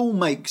 It all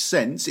makes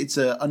sense. It's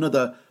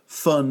another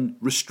fun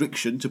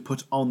restriction to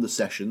put on the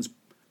sessions.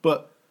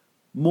 But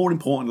more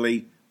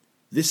importantly,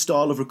 this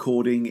style of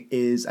recording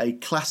is a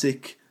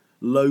classic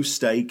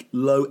low-stake,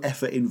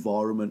 low-effort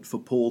environment for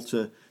Paul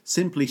to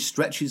simply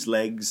stretch his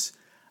legs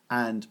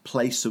and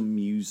play some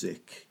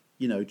music.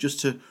 You know, just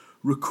to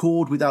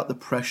record without the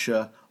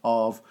pressure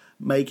of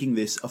making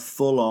this a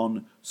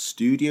full-on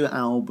studio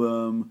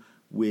album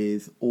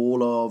with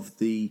all of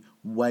the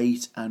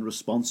weight and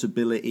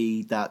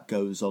responsibility that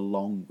goes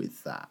along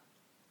with that.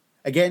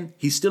 Again,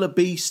 he's still a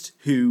beast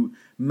who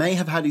may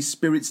have had his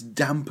spirits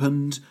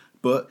dampened,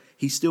 but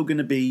he's still going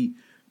to be,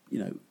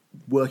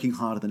 working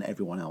harder than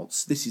everyone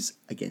else. This is,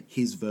 again,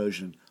 his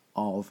version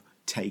of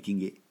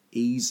taking it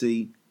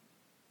easy.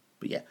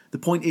 But yeah, the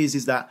point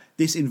is that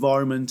this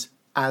environment,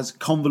 as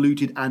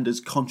convoluted and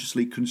as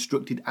consciously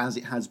constructed as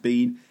it has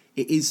been,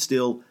 it is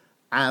still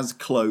as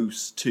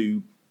close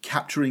to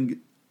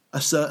capturing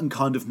a certain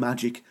kind of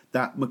magic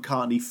that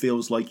McCartney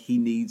feels like he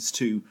needs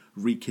to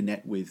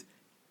reconnect with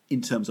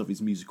in terms of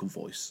his musical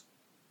voice.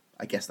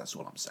 I guess that's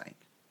all I'm saying.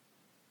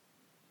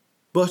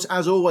 But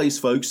as always,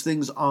 folks,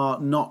 things are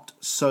not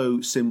so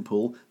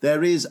simple.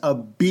 There is a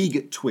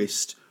big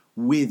twist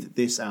with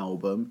this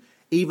album,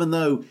 even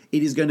though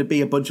it is going to be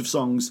a bunch of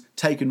songs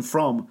taken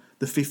from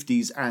the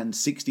 50s and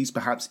 60s,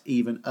 perhaps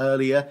even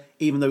earlier,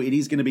 even though it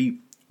is going to be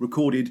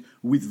recorded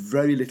with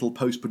very little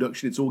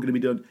post-production. It's all going to be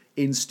done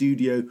in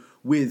studio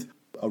with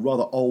a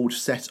rather old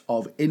set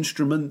of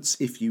instruments,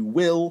 if you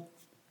will.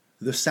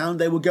 The sound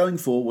they were going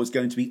for was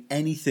going to be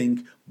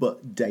anything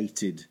but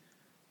dated.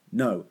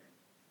 No.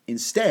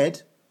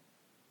 Instead,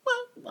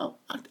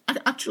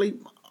 actually,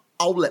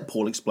 I'll let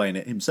Paul explain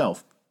it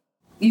himself.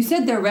 You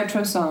said they're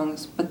retro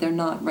songs, but they're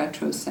not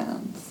retro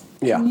sounds.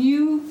 Yeah. Can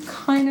you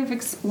kind of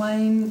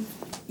explain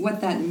what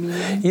that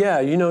means?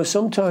 Yeah,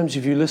 sometimes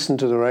if you listen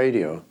to the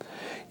radio,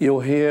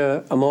 you'll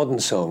hear a modern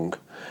song,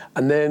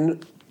 and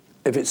then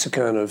if it's a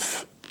kind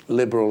of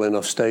liberal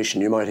enough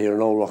station, you might hear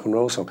an old rock and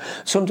roll song.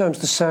 Sometimes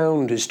the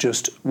sound is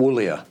just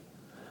woollier,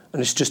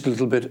 and it's just a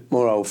little bit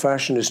more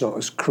old-fashioned. It's not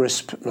as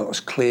crisp, not as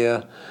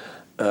clear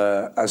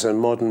as a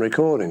modern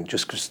recording,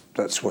 just because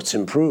that's what's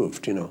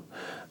improved,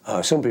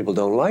 Some people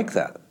don't like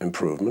that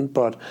improvement,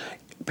 but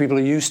people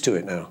are used to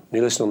it now.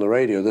 You listen on the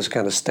radio, there's a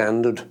kind of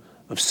standard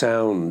of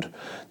sound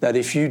that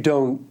if you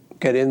don't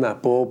get in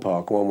that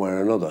ballpark one way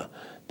or another,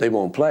 they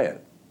won't play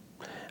it.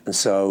 And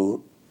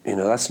so,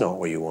 that's not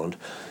what you want.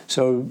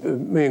 So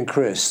me and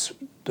Chris,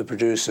 the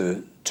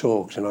producer,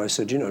 talked, and I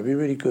said, it'd be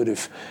really good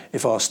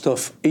if our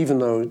stuff, even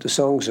though the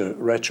songs are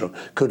retro,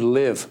 could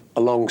live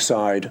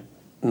alongside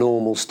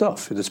normal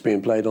stuff that's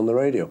being played on the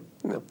radio.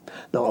 Not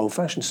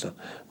old-fashioned stuff,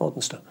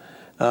 modern stuff.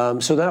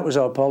 So that was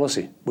our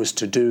policy, was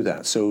to do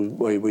that. So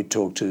we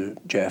talked to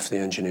Jeff, the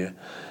engineer,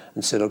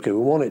 and said, okay, we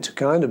want it to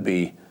kind of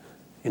be,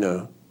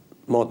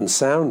 modern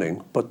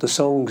sounding, but the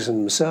songs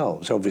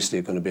themselves obviously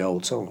are going to be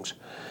old songs,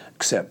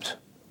 except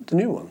the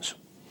new ones,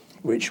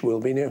 which will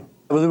be new.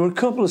 Well, there were a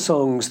couple of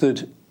songs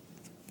that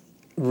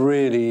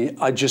really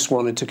I just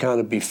wanted to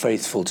kind of be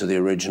faithful to the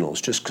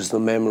originals, just because the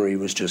memory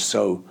was just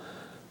so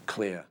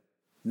clear.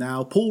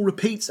 Now, Paul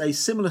repeats a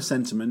similar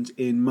sentiment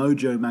in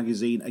Mojo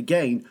magazine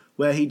again,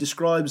 where he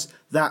describes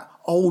that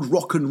old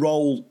rock and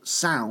roll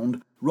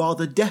sound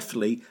rather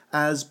deftly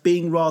as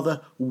being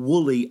rather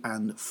woolly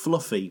and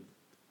fluffy.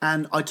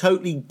 And I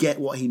totally get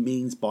what he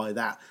means by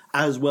that,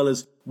 as well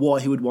as why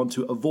he would want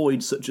to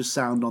avoid such a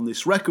sound on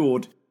this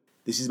record.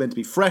 This is meant to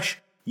be fresh,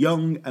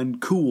 young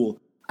and cool,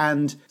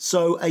 and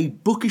so a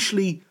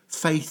bookishly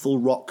faithful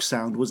rock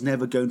sound was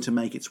never going to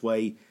make its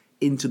way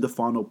into the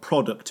final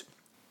product.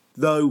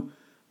 Though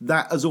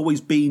that has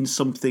always been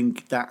something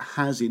that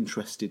has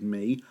interested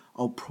me.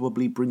 I'll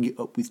probably bring it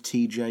up with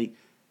TJ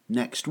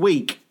next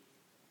week.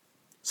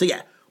 So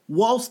yeah,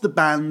 whilst the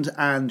band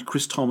and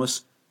Chris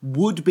Thomas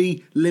would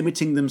be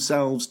limiting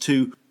themselves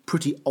to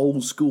pretty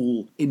old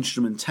school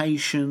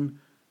instrumentation,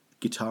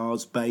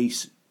 guitars,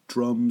 bass,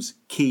 drums,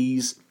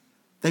 keys,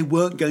 they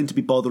weren't going to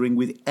be bothering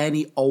with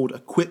any old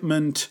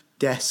equipment,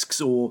 desks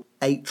or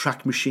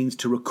 8-track machines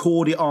to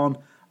record it on,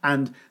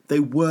 and they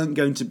weren't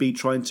going to be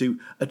trying to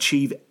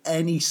achieve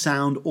any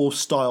sound or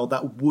style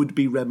that would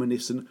be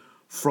reminiscent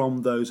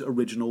from those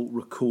original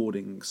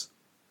recordings.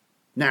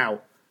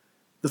 Now,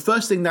 the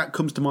first thing that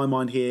comes to my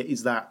mind here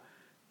is that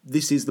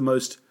this is the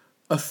most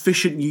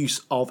efficient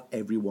use of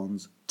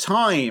everyone's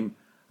time.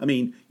 I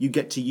mean, you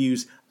get to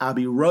use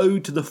Abbey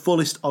Road to the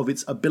fullest of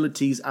its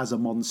abilities as a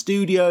modern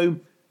studio.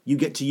 You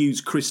get to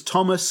use Chris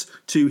Thomas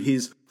to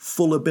his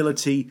full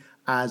ability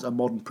as a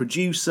modern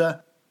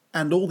producer.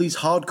 And all these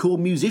hardcore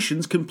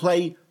musicians can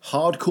play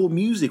hardcore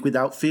music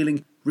without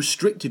feeling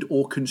restricted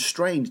or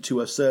constrained to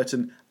a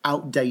certain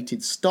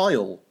outdated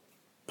style.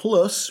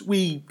 Plus,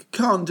 we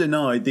can't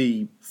deny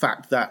the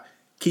fact that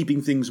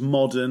keeping things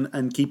modern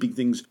and keeping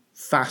things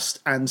fast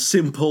and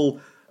simple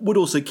would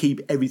also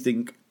keep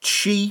everything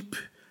cheap.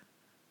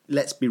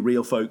 Let's be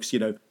real, folks,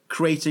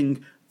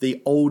 creating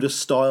the older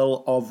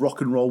style of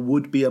rock and roll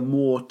would be a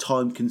more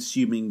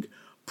time-consuming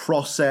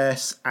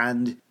process,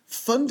 and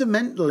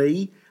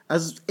fundamentally,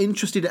 as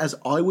interested as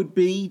I would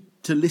be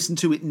to listen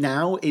to it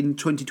now in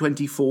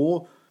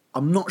 2024,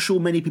 I'm not sure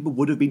many people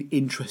would have been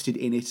interested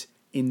in it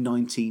in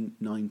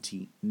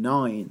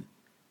 1999.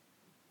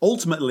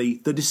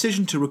 Ultimately, the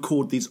decision to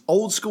record these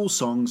old school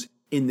songs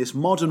in this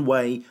modern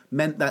way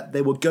meant that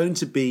they were going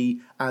to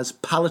be as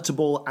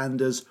palatable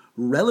and as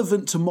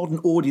relevant to modern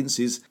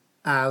audiences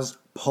as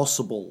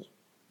possible.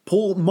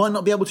 Paul might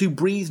not be able to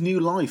breathe new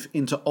life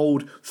into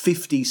old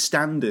 50s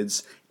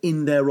standards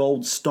in their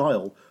old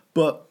style,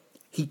 but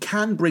he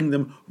can bring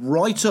them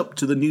right up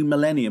to the new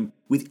millennium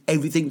with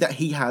everything that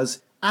he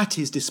has at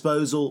his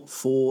disposal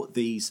for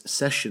these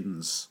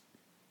sessions.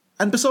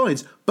 And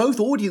besides, both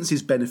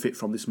audiences benefit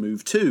from this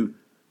move too.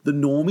 The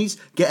normies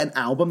get an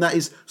album that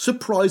is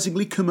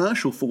surprisingly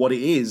commercial for what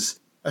it is,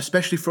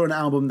 especially for an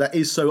album that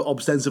is so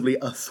ostensibly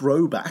a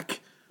throwback.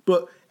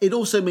 But it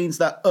also means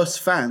that us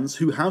fans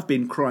who have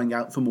been crying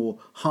out for more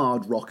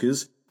hard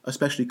rockers,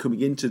 especially coming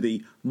into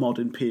the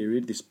modern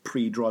period, this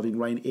pre-Driving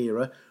Rain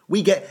era,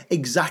 we get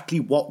exactly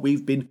what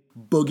we've been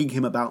bugging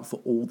him about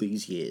for all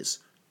these years.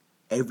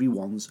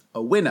 Everyone's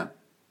a winner.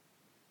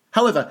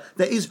 However,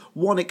 there is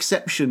one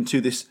exception to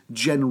this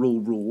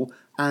general rule,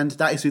 and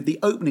that is with the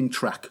opening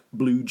track,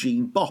 Blue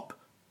Jean Bop.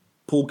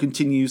 Paul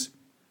continues,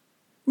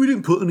 We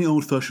didn't put any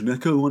old-fashioned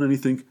echo on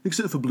anything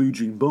except for Blue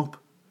Jean Bop.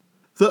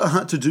 That I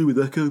had to do with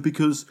echo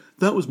because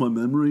that was my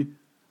memory.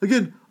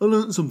 Again, I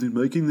learnt something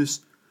making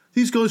this.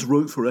 These guys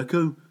wrote for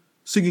echo,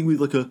 singing with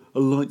like a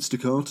light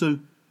staccato.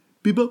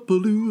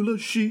 Be-bop-a-lula,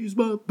 she's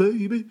my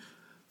baby.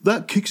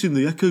 That kicks in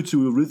the echo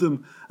to a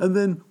rhythm, and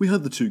then we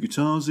had the two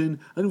guitars in,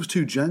 and it was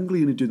too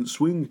jangly and it didn't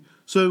swing.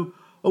 So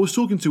I was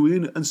talking to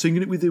Ian and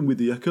singing it with him with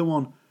the echo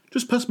on.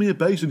 Just pass me a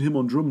bass and him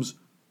on drums.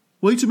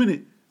 Wait a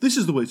minute, this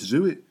is the way to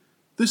do it.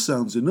 This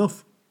sounds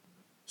enough.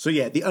 So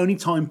yeah, the only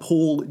time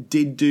Paul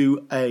did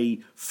do a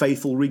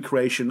faithful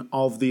recreation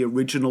of the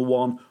original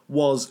one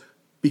was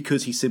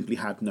because he simply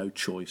had no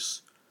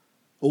choice.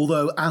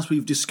 Although, as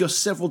we've discussed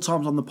several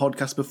times on the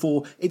podcast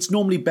before, it's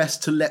normally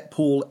best to let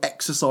Paul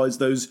exercise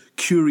those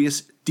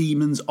curious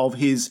demons of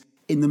his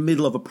in the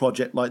middle of a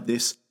project like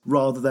this,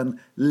 rather than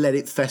let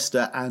it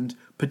fester and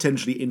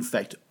potentially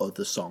infect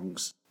other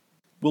songs.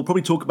 We'll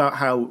probably talk about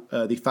how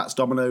the Fats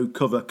Domino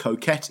cover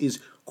Coquette is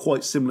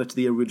quite similar to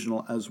the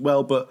original as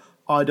well, but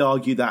I'd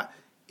argue that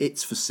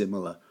it's for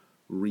similar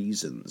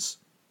reasons.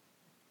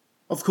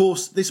 Of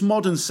course, this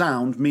modern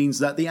sound means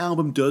that the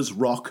album does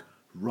rock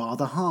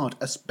rather hard,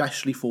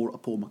 especially for a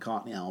Paul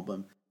McCartney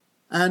album.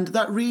 And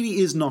that really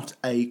is not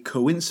a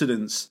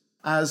coincidence,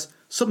 as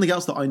something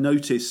else that I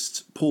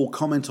noticed Paul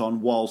comment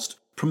on whilst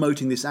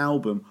promoting this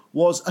album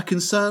was a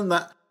concern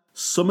that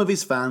some of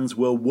his fans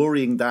were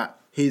worrying that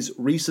his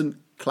recent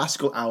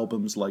classical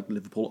albums like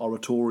Liverpool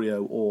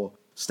Oratorio or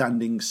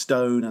Standing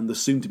Stone and the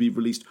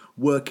soon-to-be-released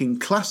Working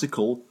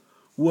Classical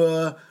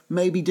were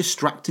maybe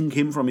distracting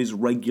him from his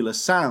regular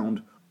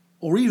sound,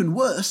 or even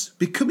worse,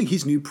 becoming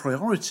his new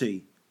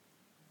priority.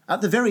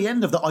 At the very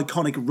end of the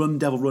iconic Run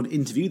Devil Run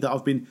interview that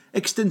I've been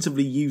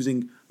extensively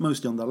using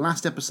mostly on the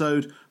last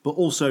episode, but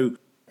also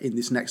in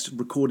this next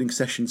recording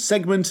session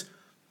segment,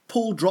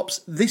 Paul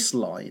drops this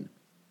line.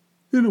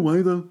 In a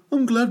way, though,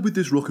 I'm glad with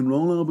this rock and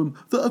roll album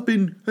that I've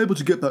been able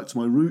to get back to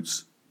my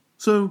roots.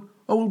 So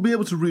I will be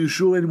able to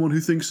reassure anyone who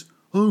thinks,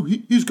 oh,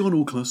 he's gone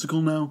all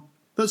classical now.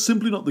 That's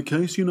simply not the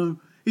case, you know.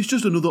 It's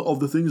just another of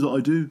the things that I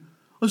do.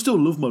 I still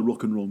love my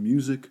rock and roll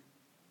music.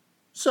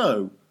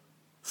 So,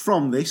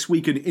 from this,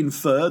 we can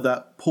infer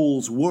that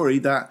Paul's worry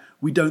that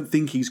we don't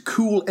think he's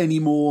cool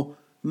anymore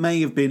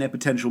may have been a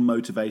potential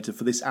motivator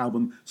for this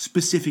album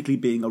specifically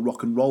being a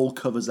rock and roll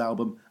covers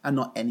album and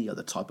not any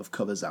other type of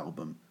covers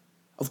album.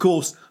 Of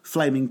course,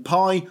 Flaming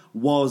Pie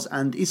was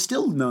and is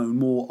still known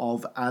more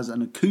of as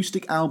an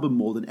acoustic album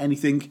more than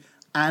anything,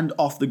 and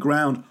Off the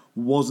Ground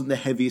wasn't the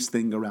heaviest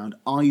thing around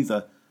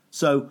either.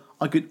 So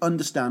I could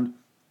understand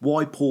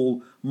why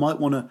Paul might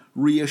want to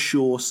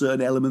reassure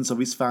certain elements of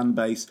his fan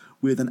base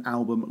with an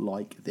album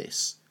like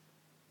this.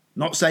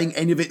 Not saying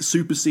any of it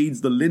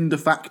supersedes the Linda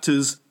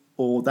factors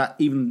or that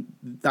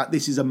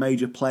this is a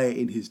major player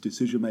in his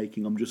decision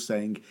making. I'm just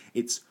saying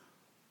it's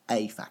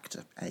a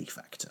factor.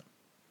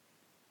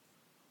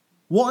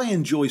 What I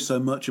enjoy so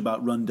much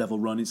about Run Devil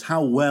Run is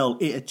how well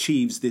it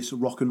achieves this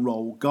rock and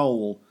roll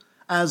goal,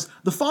 as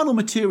the final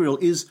material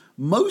is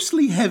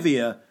mostly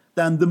heavier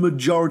than the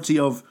majority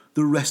of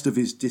the rest of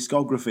his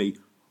discography,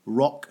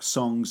 rock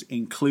songs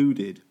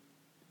included.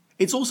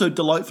 It's also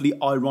delightfully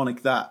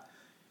ironic that,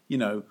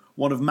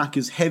 one of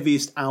Macca's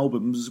heaviest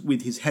albums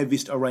with his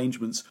heaviest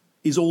arrangements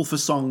is all for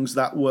songs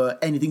that were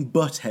anything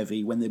but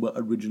heavy when they were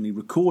originally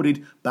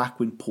recorded back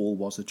when Paul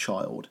was a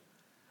child.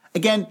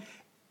 Again,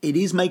 it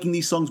is making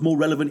these songs more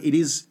relevant, it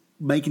is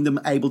making them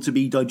able to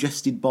be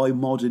digested by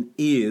modern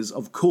ears,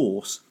 of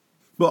course,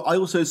 but I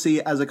also see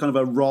it as a kind of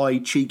a wry,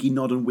 cheeky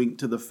nod and wink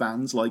to the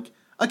fans, like,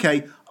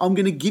 okay, I'm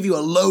going to give you a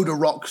load of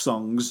rock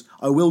songs,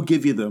 I will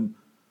give you them,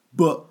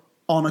 but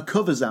on a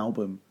covers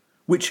album,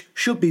 which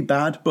should be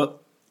bad,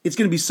 but it's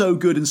going to be so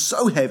good and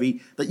so heavy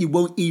that you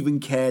won't even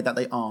care that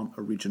they aren't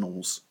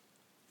originals.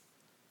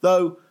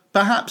 Though,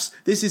 perhaps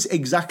this is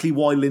exactly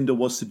why Linda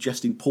was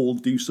suggesting Paul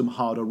do some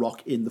harder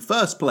rock in the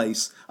first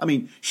place. I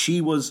mean, she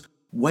was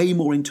way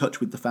more in touch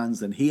with the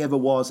fans than he ever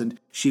was, and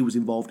she was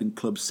involved in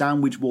Club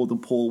Sandwich more than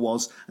Paul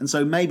was, and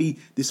so maybe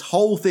this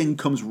whole thing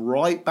comes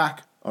right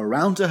back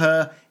around to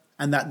her,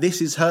 and that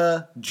this is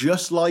her,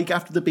 just like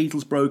after the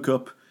Beatles broke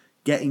up,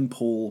 getting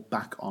Paul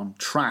back on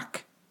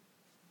track.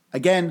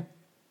 Again,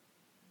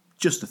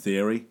 just a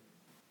theory.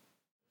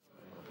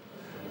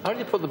 How do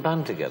you put the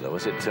band together?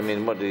 Was it? I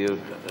mean, how do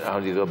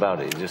you go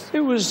about it? It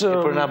was. You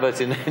put an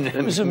advert in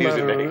It was music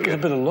it was maker. a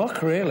bit of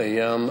luck,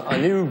 really.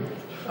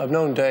 I've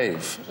known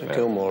Dave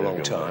Gilmore a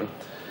long time.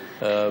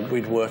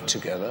 We'd worked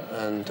together,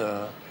 and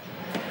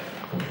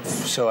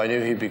so I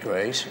knew he'd be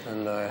great.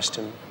 And I asked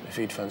him if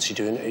he'd fancy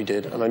doing it. He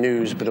did, and I knew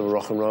he was a bit of a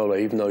rock and roller,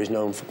 even though he's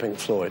known for Pink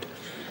Floyd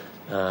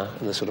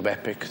and the sort of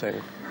epic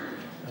thing.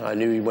 I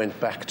knew he went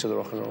back to the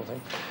rock and roll thing.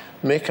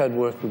 Mick I'd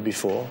worked with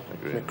before.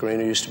 Mick Green,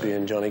 who used to be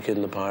in Johnny Kidd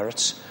and the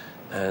Pirates,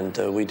 and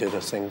we did a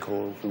thing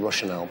called the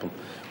Russian Album,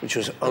 which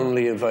was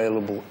only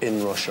available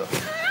in Russia.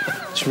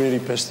 It's really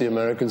pissed the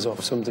Americans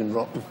off, something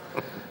rotten.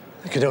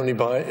 They could only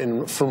buy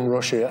it from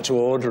Russia, you had to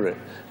order it.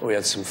 We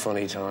had some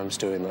funny times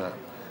doing that,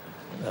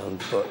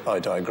 but I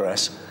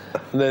digress.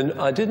 And then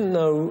I didn't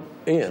know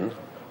Ian,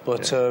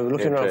 but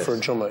looking Ian around Pace. for a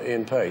drummer,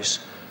 Ian Pace,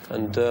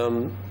 and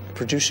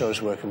producer I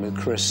was working with,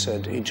 Chris,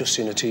 said he'd just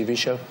seen a TV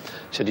show.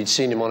 Said he'd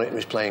seen him on it and he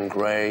was playing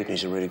great, and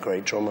he's a really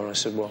great drummer. I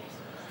said, well,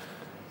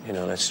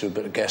 let's do a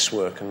bit of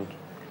guesswork. And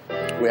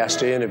we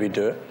asked Ian if he'd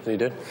do it, and he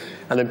did.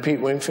 And then Pete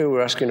Wingfield, we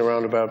were asking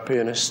around about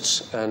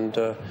pianists, and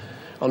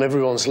on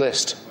everyone's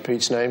list,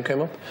 Pete's name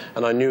came up,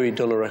 and I knew he'd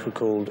done a record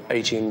called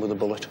 18 with a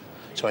Bullet.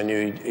 So I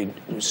knew he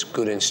was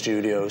good in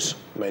studios,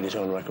 made his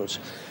own records.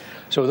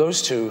 So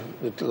those two,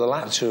 the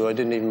latter two, I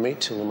didn't even meet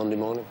till the Monday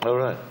morning. Oh,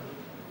 right.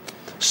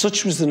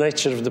 Such was the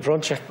nature of the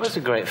project. Well, it's a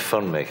great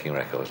fun making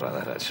records like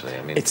that, actually.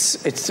 I mean, It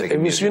was,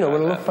 making music when I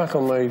like look that. back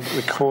on my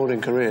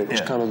recording career, it was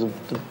kind of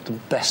the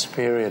best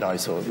period, I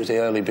thought. It was the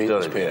early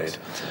Beatles Good, period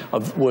yes.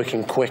 of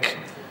working quick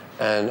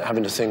and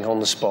having to think on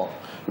the spot,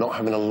 not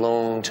having a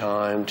long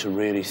time to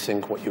really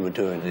think what you were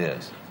doing.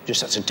 Yes.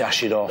 Just had to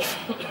dash it off.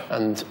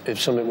 And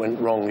if something went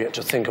wrong, you had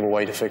to think of a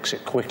way to fix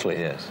it quickly.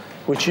 Yes.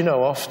 Which,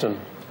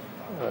 often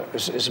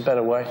is a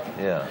better way.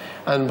 Yeah.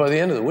 And by the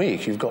end of the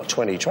week, you've got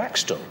 20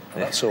 tracks done.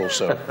 That's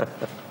also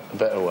a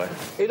better way.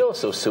 It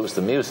also suits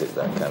the music,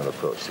 that kind of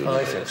approach.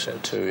 I think so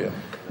too, yeah.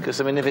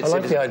 Because, I mean, if it's... I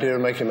like the idea of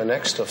making my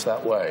next stuff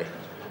that way.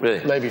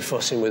 Really? Maybe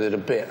fussing with it a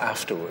bit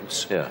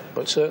afterwards. Yeah.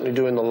 But certainly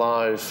doing the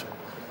live,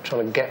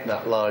 trying to get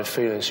that live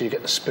feeling so you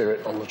get the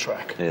spirit on the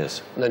track.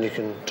 Yes. And then you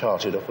can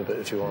tart it up a bit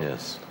if you want.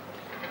 Yes.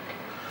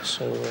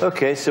 So,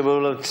 Okay, so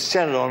we'll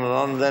chat it on and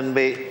on,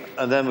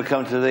 and then we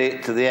come to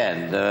the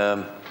end.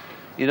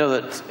 You know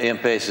that Ian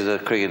Pace is a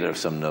cricketer of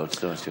some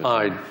notes, don't you?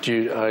 I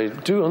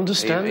do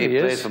understand. He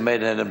yes. played for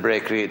Maidenhead and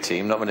Bray cricket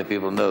team. Not many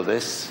people know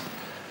this.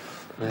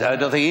 I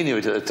don't think he knew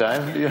it at the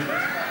time.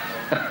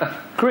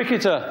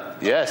 Cricketer.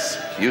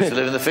 Yes, used to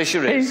live in the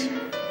fisheries.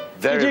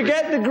 Did you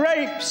get the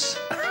grapes?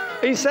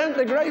 He sent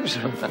the grapes.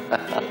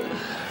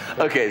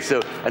 Okay,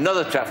 so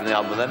another track from the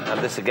album then, and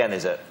this again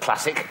is a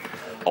classic.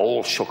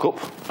 All Shook Up.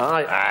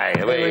 Aye.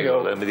 Here we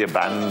go. Then with your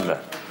band.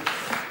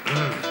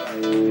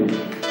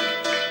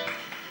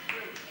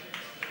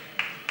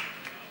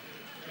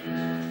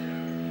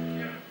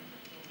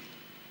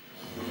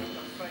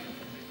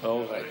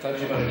 All right, thank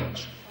you very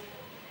much.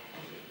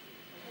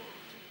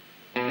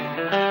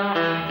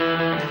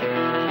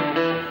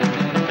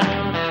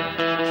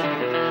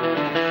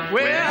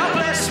 Well,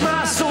 bless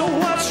my soul,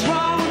 what's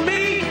wrong with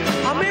me?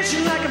 I'm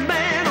itching like a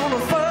man on a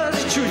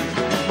fuzzy tree.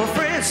 My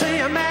friends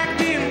say I'm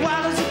acting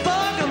wild as a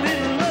bug. I'm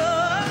in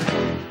love.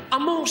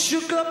 I'm all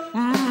shook up.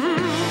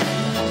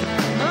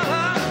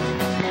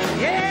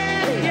 Yeah.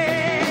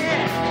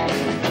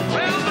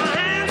 Well, my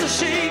hands are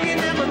shaking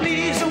and my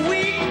knees are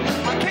weak.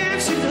 I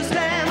can't seem to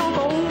stand on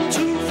my own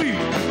 2 feet.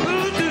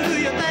 Who do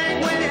you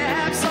think when you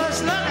have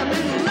such luck? I'm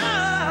in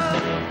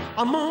love.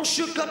 I'm all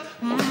shook up.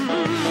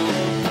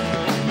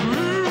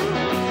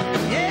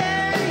 Yeah.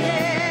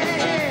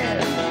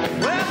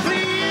 Well,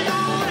 please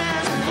don't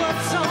ask me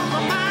what's on my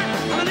mind.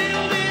 I'm a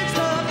little bit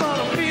stuck, but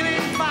I'm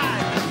feeling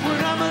fine. When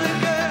I'm with a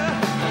girl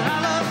that I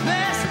love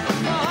best,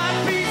 my heart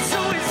beats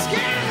so it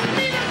scares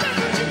me to look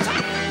at you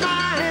touch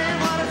my hand.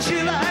 What a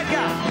chill I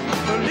got.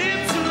 Her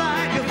lips are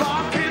like a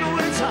volcano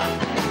when it's hot.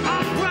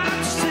 I'm proud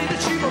to say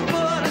that you're my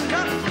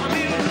buttercup. I'm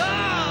in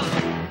love.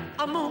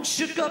 I'm all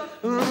shook up.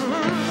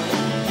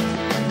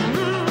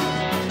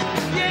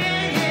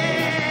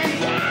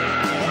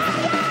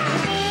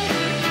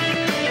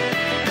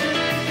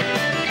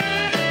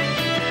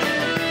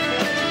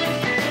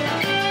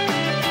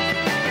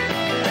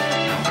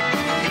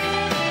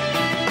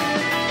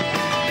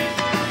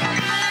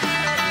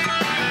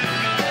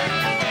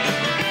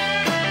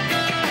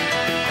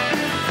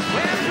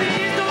 Well,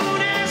 please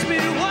don't ask me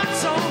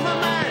what's on my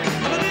mind.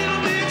 I'm a little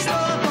mixed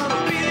up, but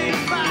I'm feeling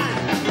fine.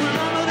 When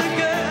I'm with a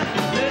girl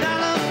that I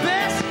love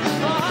best,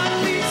 my heart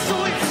beats so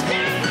it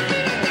scares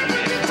me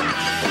to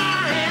touch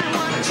my hand.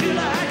 What a chill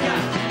I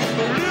got.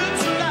 My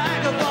lips are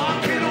like a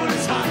volcano when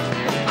it's hot.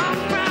 I'm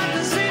proud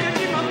to say that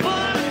you're my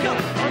buttercup.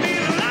 I'm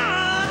in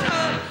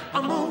love.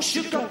 I'm all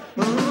shook up.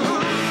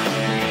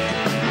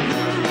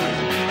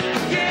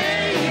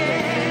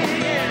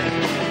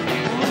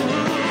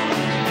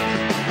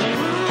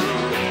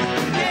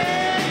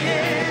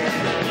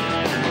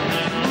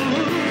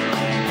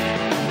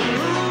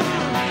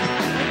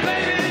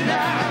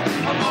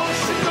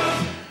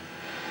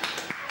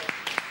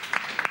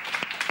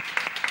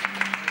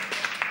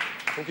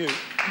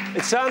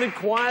 sounded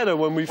quieter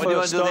when we When do you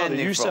want first to do the started.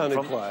 ending You from? sounded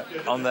From quiet.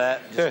 on there,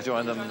 just Yeah.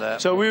 join them there.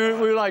 So we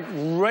were like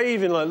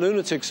raving like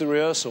lunatics at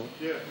rehearsal.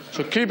 Yeah.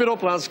 So keep it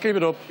up, lads, keep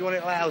it up. You want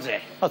it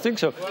louder? I think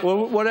so.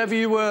 Well, whatever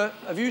you were,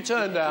 have you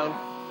turned down?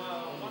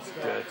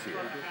 Dirty.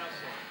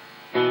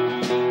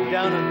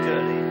 Down and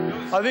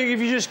dirty. I think if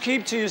you just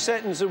keep to your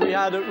settings that we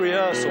had at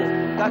rehearsal,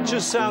 that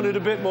just sounded a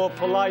bit more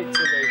polite to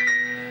me.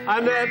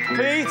 And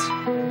Pete,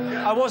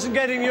 I wasn't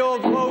getting your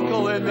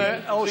vocal in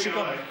there. Oh,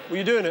 were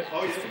you doing it?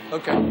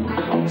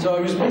 Okay. So I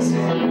was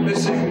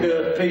missing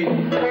Pete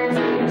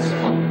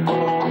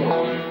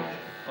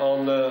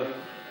on the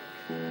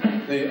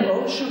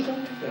oh sugar,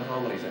 the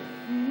harmony thing.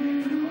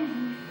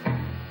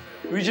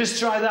 We just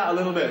try that a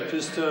little bit,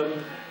 just do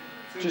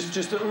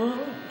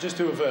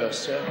a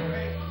verse, yeah.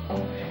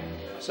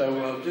 So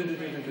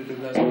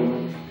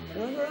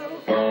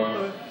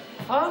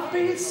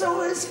heartbeat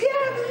so it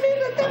scared me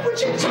that that when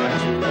she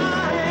touched my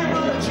hand,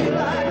 oh, she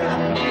like that.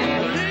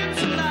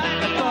 Lips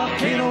like a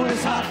volcano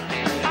is hot.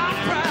 I'm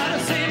proud to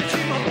say that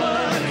she's my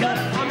buttercup.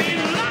 I'm in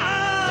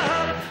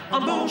love.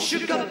 I'm gon'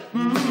 shook up.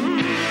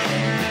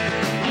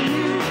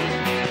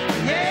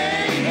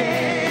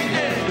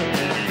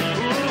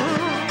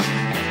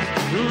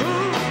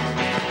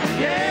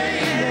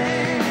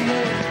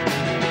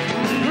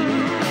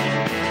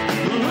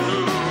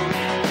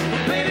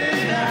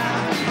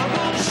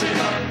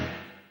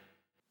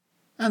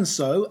 And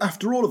so,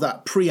 after all of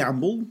that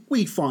preamble,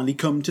 we finally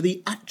come to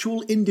the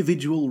actual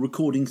individual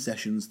recording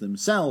sessions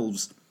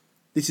themselves.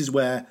 This is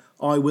where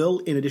I will,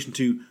 in addition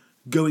to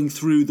going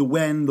through the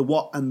when, the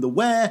what and the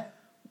where,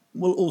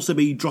 will also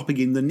be dropping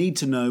in the need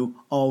to know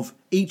of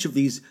each of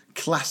these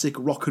classic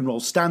rock and roll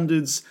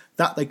standards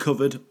that they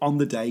covered on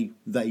the day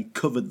they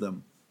covered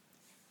them.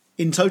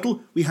 In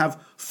total, we have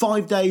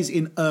 5 days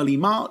in early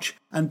March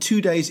and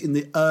 2 days in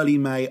the early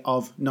May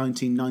of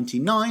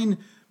 1999,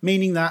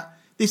 meaning that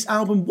this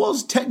album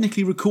was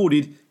technically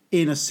recorded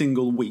in a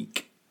single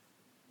week.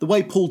 The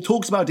way Paul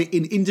talks about it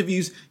in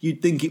interviews,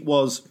 you'd think it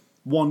was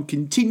one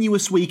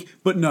continuous week,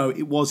 but no,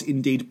 it was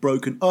indeed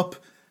broken up,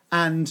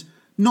 and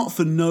not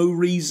for no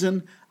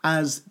reason,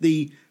 as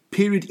the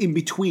period in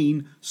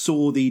between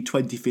saw the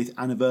 25th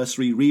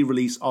anniversary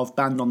re-release of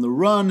Band on the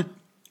Run,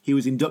 he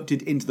was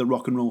inducted into the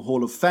Rock and Roll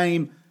Hall of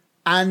Fame,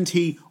 and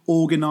he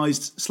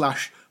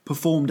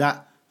organised/performed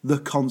at the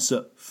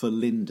Concert for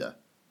Linda.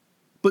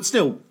 But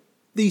still,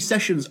 these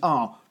sessions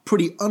are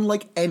pretty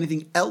unlike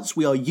anything else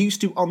we are used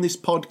to on this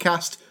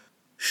podcast.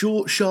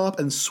 Short, sharp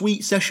and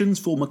sweet sessions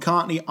for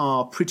McCartney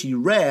are pretty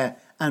rare,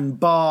 and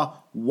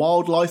bar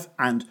Wildlife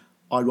and,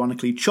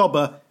 ironically,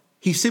 Chobber,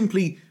 he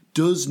simply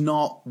does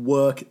not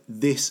work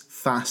this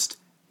fast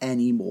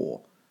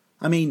anymore.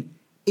 I mean,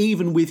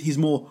 even with his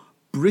more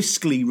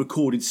briskly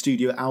recorded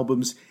studio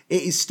albums,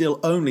 it is still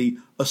only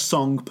a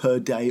song per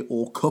day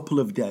or couple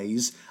of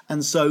days,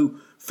 and so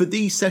for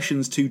these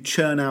sessions to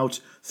churn out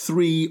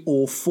 3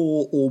 or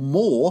 4 or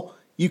more,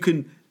 you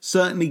can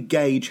certainly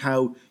gauge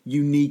how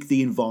unique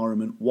the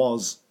environment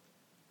was.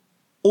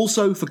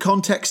 Also, for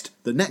context,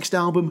 the next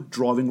album,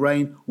 Driving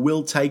Rain,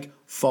 will take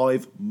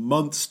 5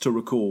 months to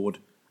record,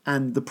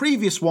 and the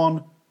previous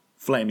one,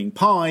 Flaming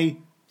Pie,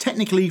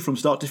 technically from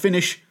start to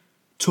finish,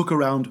 took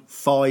around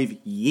 5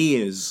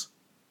 years.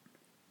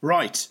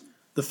 Right,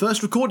 the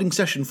first recording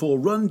session for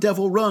Run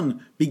Devil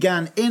Run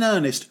began in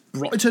earnest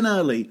bright and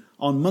early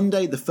on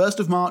Monday the 1st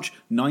of March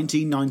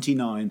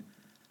 1999,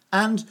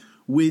 and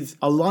with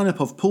a lineup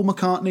of Paul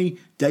McCartney,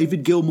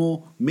 David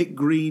Gilmour, Mick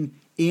Green,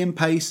 Ian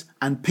Pace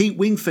and Pete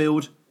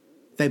Wingfield,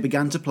 they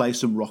began to play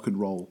some rock and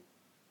roll.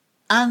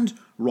 And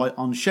right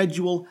on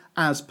schedule,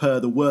 as per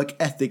the work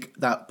ethic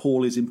that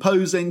Paul is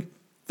imposing,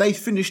 they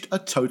finished a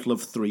total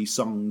of 3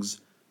 songs.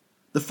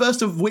 The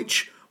first of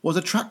which was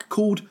a track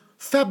called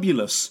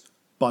Fabulous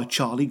by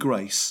Charlie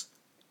Grace.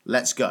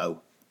 Let's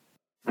go.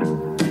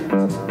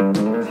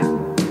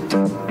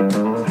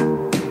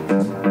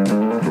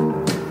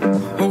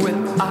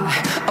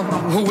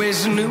 I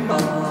always knew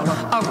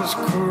I was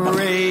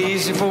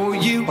crazy for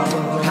you.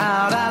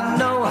 How'd I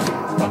know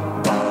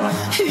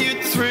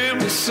you'd thrill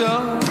me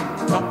so?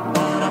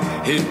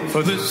 If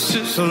this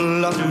is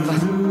love,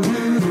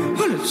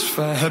 well, it's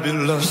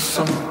fabulous.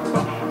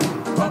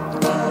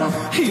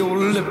 Your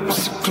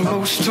lips are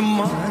close to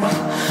mine,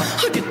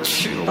 I get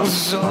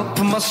chills up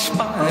my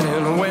spine,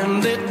 and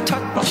when they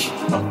touch,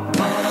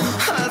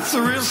 I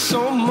thrill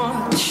so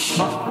much.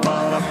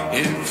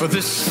 If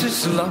this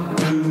is love,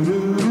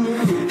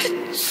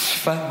 it's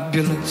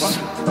fabulous.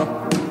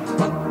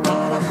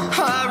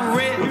 I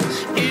read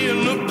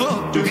in a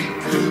book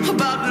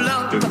about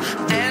love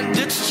and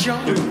its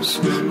charms,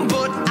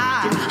 but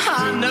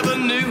I never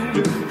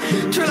knew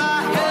till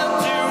I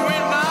held you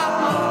in my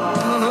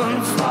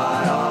arms.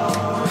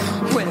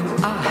 When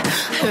I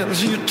held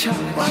you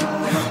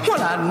tight,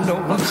 well, I know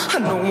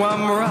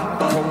I'm right,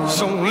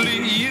 'cause only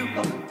you.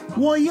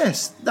 Why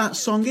yes, that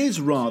song is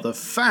rather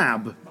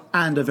fab,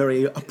 and a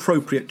very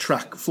appropriate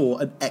track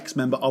for an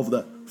ex-member of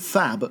the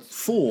Fab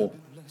Four.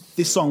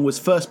 This song was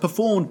first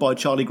performed by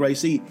Charlie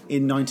Gracie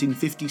in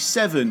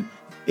 1957,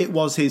 It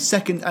was his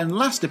second and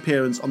last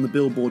appearance on the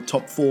Billboard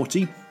Top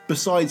 40,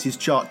 besides his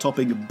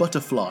chart-topping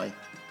Butterfly.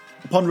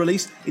 Upon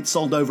release, it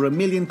sold over 1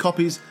 million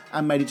copies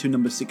and made it to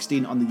number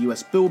 16 on the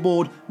US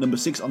Billboard, number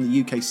 6 on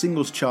the UK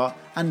Singles Chart,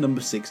 and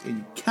number 6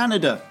 in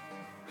Canada.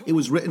 It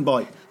was written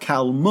by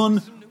Cal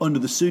Munn under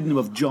the pseudonym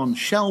of John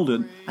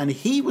Sheldon, and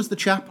he was the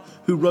chap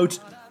who wrote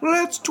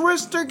 "Let's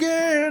Twist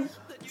Again"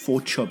 for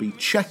Chubby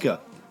Checker.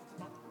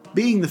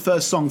 Being the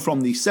first song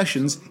from these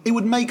sessions, it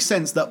would make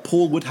sense that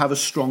Paul would have a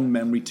strong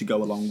memory to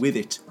go along with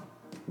it.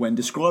 When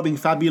describing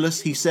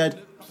Fabulous, he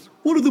said,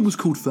 One of them was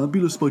called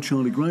Fabulous by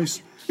Charlie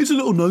Grace. It's a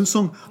little known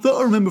song that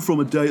I remember from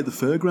a day at the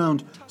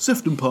fairground,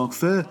 Sefton Park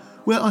Fair,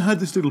 where I had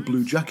this little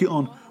blue jacket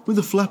on with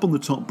a flap on the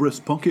top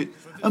breast pocket,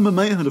 and my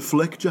mate had a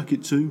fleck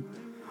jacket too.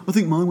 I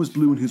think mine was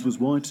blue and his was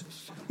white.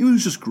 It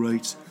was just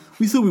great.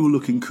 We thought we were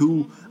looking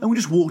cool, and we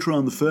just walked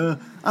around the fair,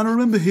 and I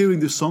remember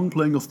hearing this song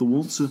playing off the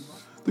waltzer.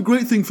 The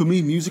great thing for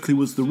me musically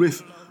was the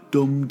riff,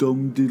 dum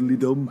dum diddly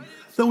dum.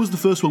 That was the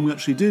first one we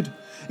actually did.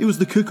 It was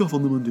the kick-off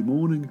on the Monday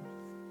morning.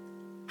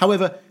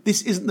 However,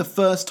 this isn't the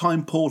first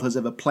time Paul has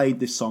ever played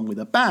this song with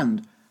a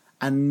band.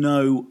 And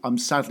no, I'm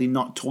sadly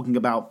not talking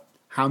about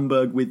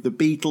Hamburg with the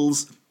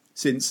Beatles,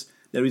 since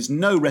there is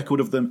no record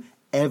of them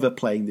ever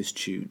playing this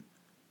tune.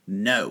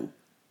 No.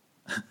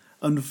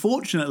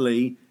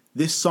 Unfortunately,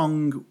 this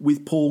song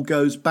with Paul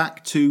goes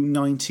back to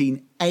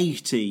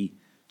 1980,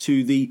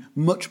 to the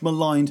much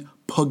maligned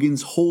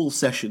Puggins Hall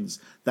sessions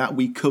that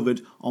we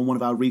covered on one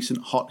of our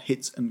recent Hot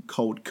Hits and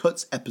Cold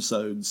Cuts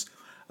episodes.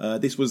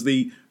 This was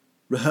the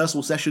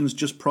rehearsal sessions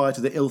just prior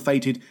to the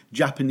ill-fated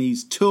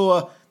Japanese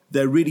tour.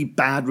 They're really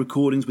bad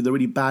recordings with a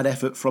really bad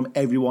effort from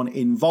everyone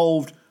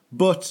involved,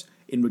 but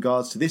in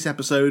regards to this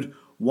episode,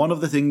 one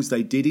of the things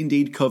they did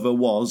indeed cover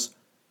was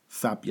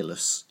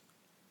Fabulous.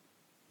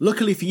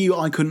 Luckily for you,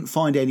 I couldn't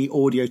find any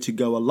audio to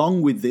go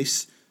along with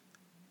this.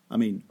 I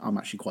mean, I'm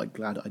actually quite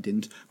glad I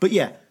didn't. But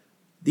yeah,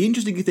 the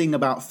interesting thing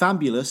about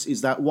Fabulous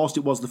is that whilst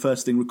it was the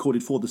first thing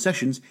recorded for the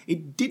sessions,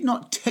 it did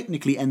not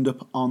technically end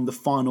up on the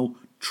final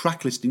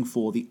track listing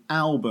for the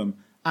album.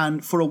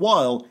 And for a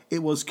while,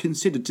 it was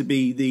considered to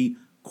be the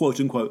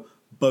quote-unquote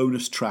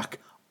bonus track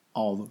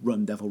of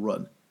Run Devil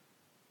Run.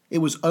 It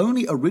was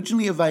only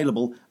originally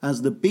available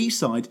as the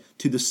B-side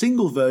to the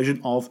single version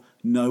of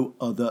No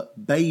Other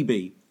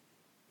Baby,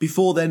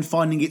 before then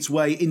finding its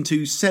way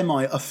into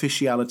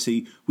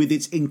semi-officiality with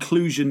its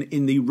inclusion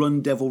in the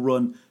Run Devil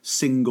Run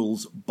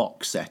singles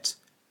box set.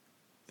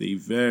 The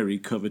very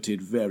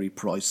coveted, very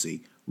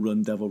pricey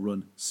Run Devil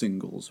Run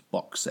singles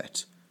box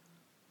set.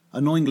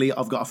 Annoyingly,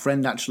 I've got a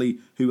friend actually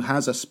who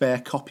has a spare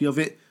copy of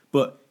it,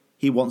 but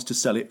he wants to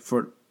sell it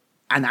for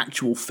an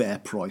actual fair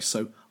price,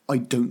 so I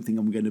don't think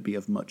I'm going to be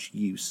of much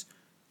use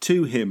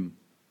to him.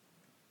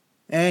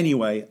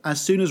 Anyway,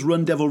 as soon as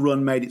Run Devil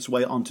Run made its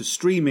way onto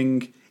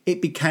streaming,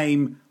 it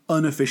became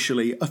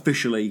officially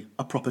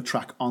a proper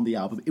track on the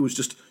album. It was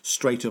just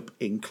straight up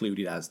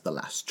included as the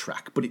last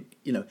track, but it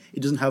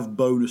doesn't have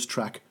bonus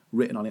track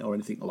written on it or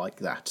anything like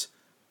that.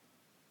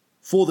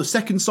 For the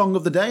second song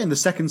of the day and the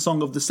second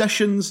song of the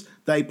sessions,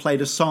 they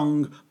played a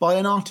song by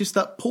an artist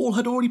that Paul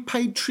had already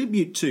paid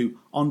tribute to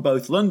on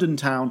both London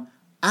Town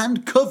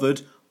and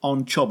covered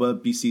on Chobber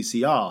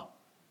BCCR.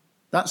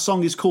 That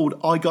song is called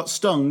I Got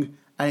Stung,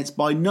 and it's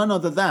by none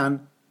other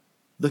than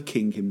the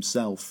King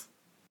himself.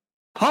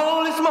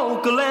 Holy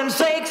smoke, land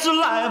sakes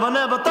alive, I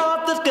never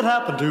thought this could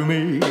happen to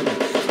me.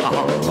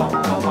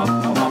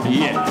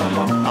 Yeah.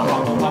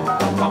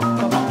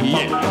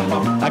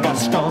 I got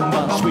stung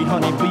by a sweet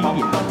honey bee.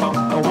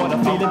 What a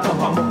feeling come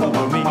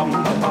over me.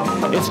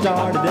 It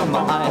started in my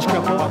eyes,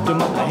 crept up to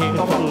my head,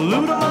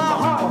 flew to my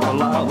heart.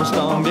 Well, I was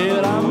stung, did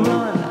I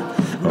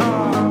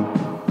run?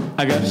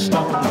 I got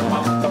stung.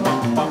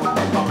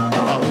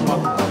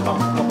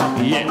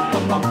 Yeah.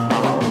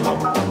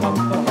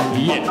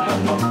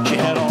 She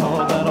had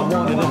all that I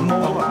wanted and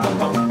more,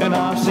 and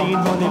I've seen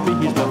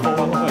honeybees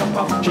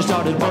before. She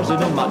started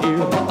buzzing in my ear,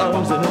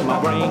 buzzing in my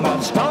brain,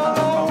 got stung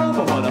all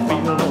over. What I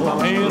feel, no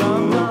pain,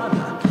 I'm not.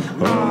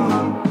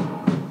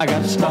 I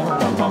got stung,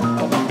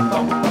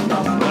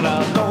 and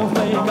I don't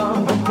think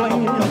I'm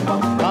complaining.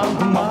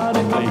 I'm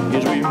mighty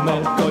pleased we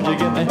met, 'cause you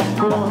give me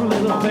one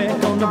little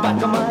peck on the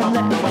back of my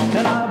neck,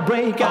 and I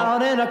break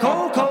out in a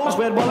cold, cold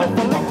sweat. Well, if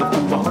I lick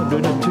the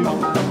 102,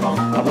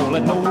 I won't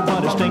let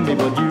nobody sting me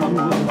but you.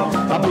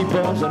 I'll be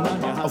buzzing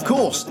on your house. Of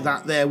course,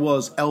 that there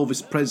was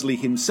Elvis Presley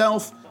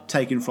himself,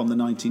 taken from the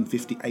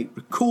 1958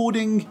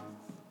 recording.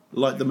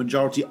 Like the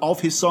majority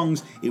of his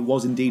songs, it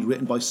was indeed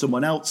written by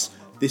someone else,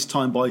 this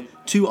time by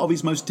two of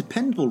his most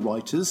dependable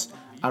writers,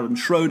 Aaron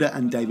Schroeder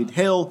and David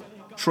Hill.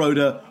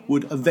 Schroeder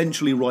would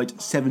eventually write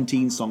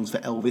 17 songs for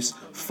Elvis,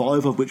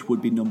 5 of which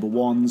would be number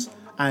ones,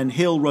 and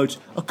Hill wrote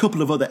a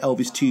couple of other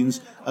Elvis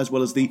tunes, as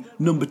well as the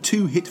number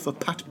 2 hit for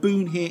Pat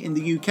Boone here in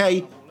the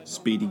UK,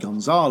 Speedy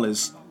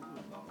Gonzales.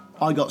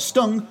 I Got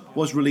Stung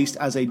was released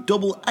as a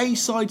double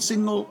A-side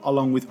single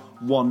along with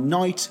One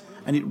Night,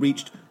 and it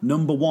reached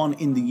number 1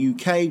 in the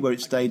UK, where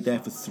it stayed there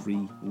for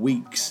 3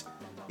 weeks.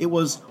 It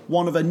was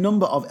one of a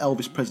number of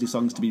Elvis Presley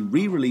songs to be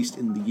re-released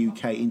in the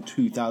UK in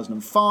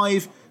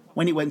 2005,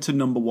 when it went to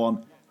number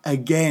 1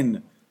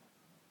 again.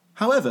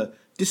 However,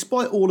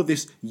 despite all of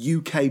this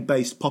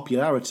UK-based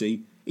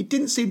popularity, it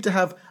didn't seem to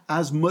have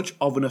as much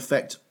of an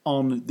effect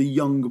on the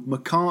young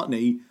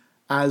McCartney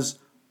as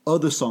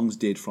other songs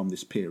did from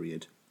this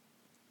period.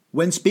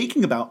 When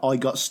speaking about I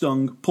Got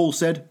Stung, Paul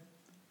said,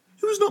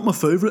 It was not my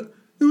favourite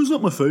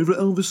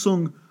Elvis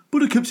song,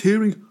 but I kept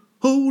hearing,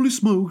 Holy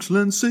smokes,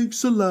 land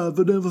sakes alive,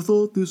 I never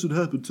thought this would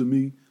happen to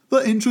me.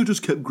 That intro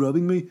just kept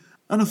grabbing me,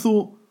 and I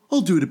thought,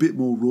 I'll do it a bit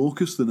more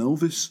raucous than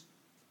Elvis.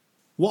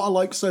 What I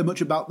like so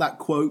much about that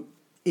quote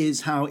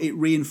is how it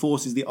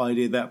reinforces the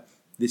idea that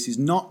this is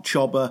not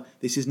Chobber,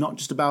 this is not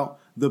just about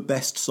the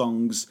best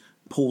songs,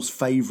 Paul's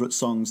favourite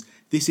songs.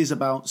 This is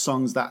about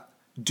songs that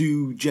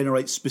do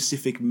generate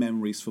specific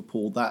memories for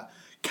Paul that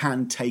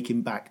can take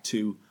him back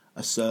to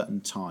a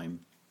certain time.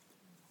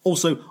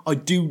 Also, I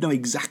do know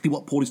exactly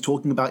what Paul is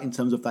talking about in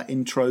terms of that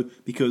intro,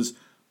 because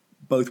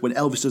both when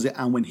Elvis does it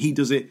and when he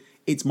does it,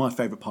 it's my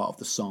favourite part of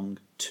the song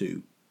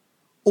too.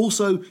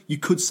 Also, you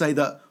could say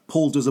that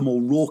Paul does a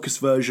more raucous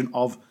version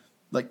of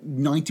like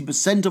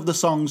 90% of the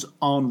songs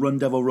on Run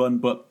Devil Run,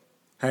 but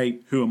hey,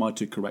 who am I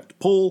to correct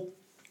Paul?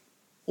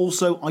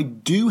 Also, I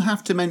do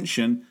have to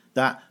mention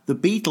that the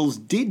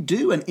Beatles did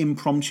do an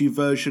impromptu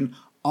version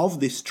of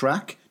this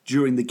track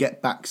during the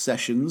Get Back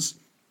sessions,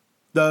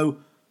 though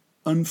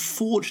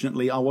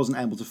unfortunately I wasn't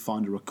able to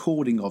find a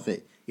recording of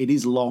it. It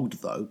is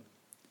logged though.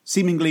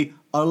 Seemingly,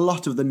 a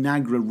lot of the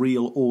Nagra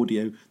reel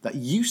audio that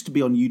used to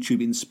be on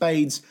YouTube in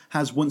spades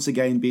has once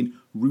again been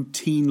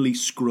routinely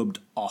scrubbed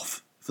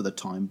off for the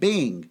time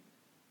being.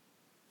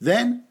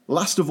 Then,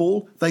 last of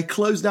all, they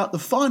closed out the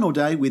final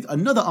day with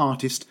another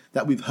artist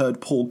that we've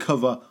heard Paul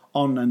cover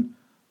on an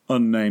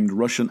unnamed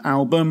Russian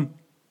album.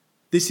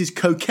 This is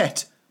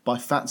Coquette by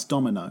Fats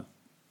Domino.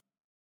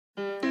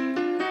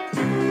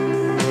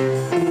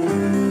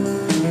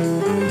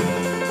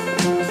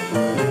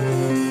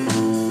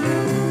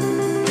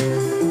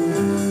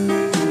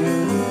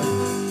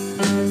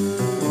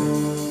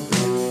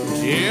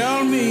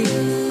 Tell me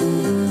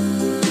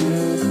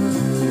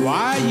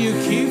why you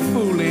keep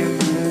fooling,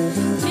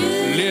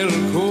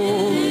 little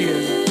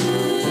coquette,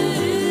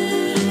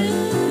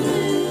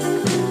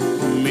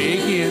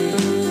 making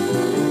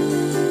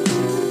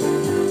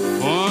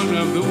fun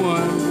of the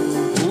one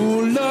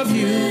who loves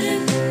you.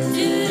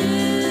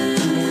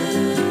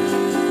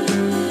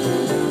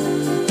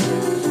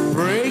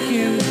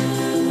 Breaking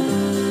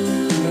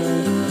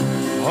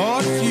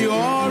hearts you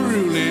are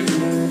ruling,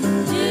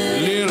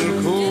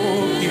 little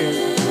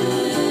coquette.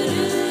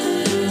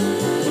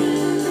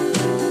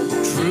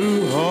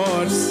 True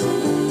hearts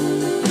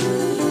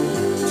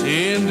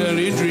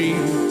tenderly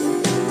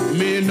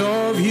dreaming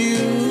of you.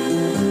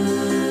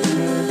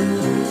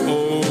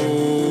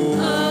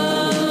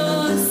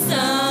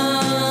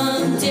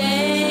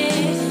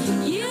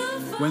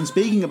 When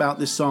speaking about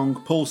this song,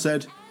 Paul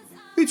said,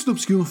 It's an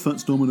obscure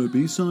Fats Domino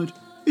B-side.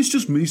 It's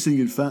just me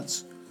singing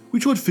Fats. We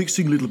tried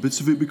fixing little bits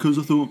of it because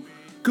I thought,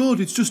 God,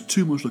 it's just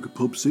too much like a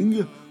pub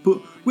singer.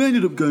 But we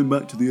ended up going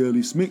back to the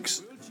early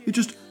Smicks. It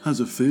just has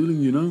a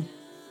feeling, you know.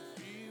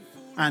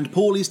 and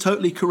Paul is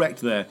totally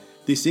correct there.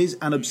 This is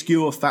an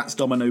obscure Fats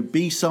Domino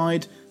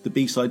B-side, the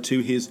B-side to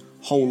his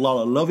Whole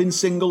Lotta Lovin'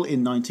 single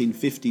in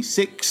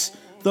 1956,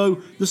 though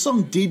the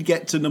song did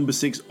get to number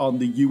 6 on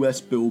the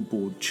US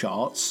Billboard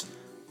charts.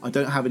 I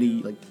don't have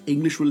any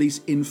English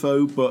release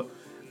info, but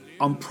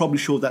I'm probably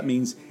sure that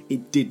means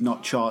it did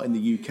not chart in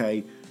the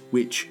UK,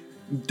 which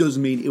does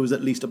mean it was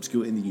at least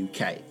obscure in the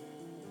UK.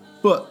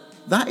 But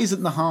that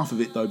isn't the half of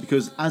it though,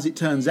 because as it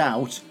turns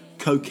out,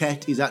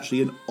 Coquette is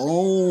actually an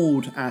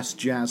old-ass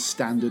jazz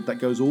standard that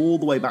goes all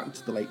the way back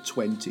to the late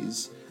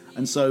 20s.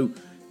 And so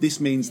this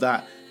means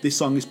that this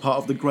song is part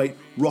of the great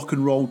rock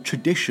and roll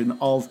tradition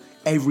of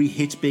every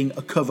hit being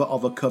a cover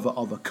of a cover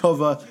of a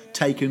cover,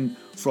 taken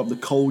from the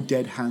cold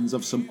dead hands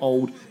of some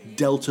old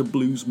Delta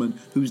bluesman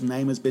whose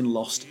name has been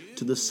lost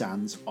to the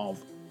sands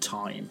of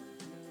time.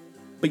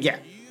 But yeah,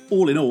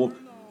 all in all,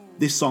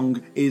 this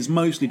song is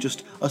mostly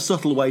just a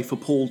subtle way for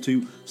Paul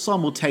to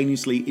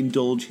simultaneously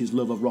indulge his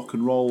love of rock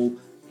and roll,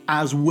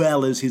 as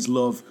well as his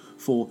love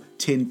for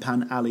Tin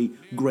Pan Alley,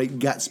 Great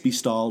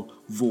Gatsby-style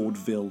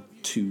vaudeville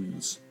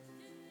tunes.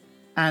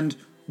 And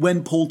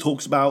when Paul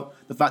talks about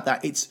the fact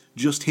that it's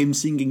just him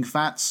singing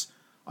Fats,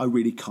 I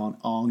really can't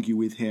argue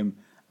with him,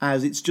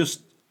 as it's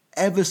just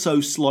ever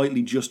so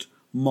slightly just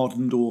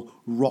moderned or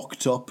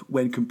rocked up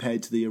when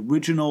compared to the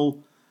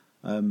original.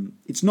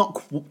 It's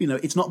not,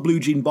 it's not Blue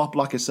Jean Bop,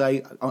 like I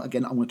say.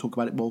 Again, I'm going to talk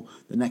about it more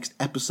the next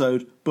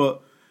episode.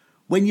 But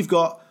when you've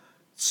got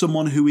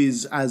someone who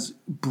is as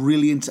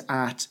brilliant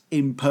at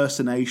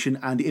impersonation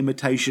and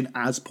imitation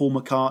as Paul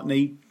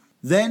McCartney,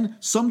 then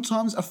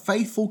sometimes a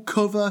faithful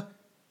cover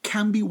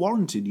can be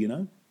warranted, you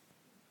know.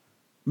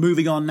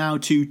 Moving on now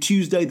to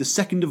Tuesday, the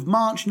 2nd of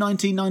March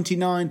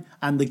 1999,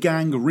 and the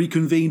gang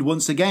reconvened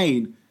once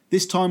again,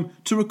 this time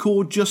to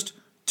record just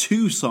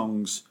 2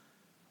 songs.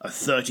 A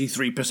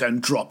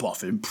 33%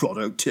 drop-off in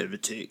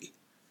productivity.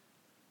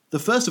 The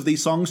first of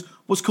these songs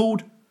was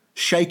called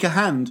Shake a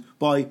Hand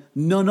by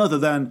none other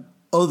than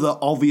Other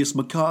obvious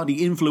McCartney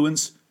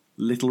influence,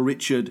 Little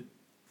Richard.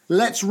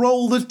 Let's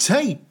roll the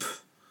tape!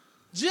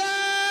 Just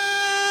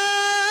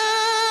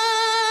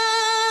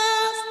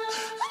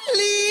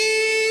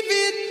leave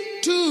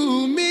it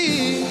to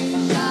me.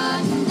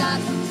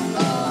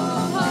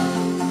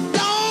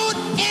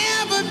 Don't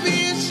ever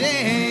be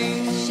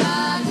ashamed.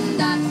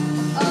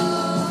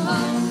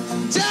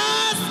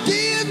 Just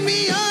give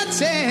me a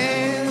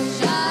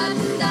chance.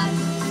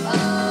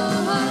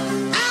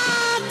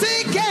 I'll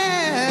take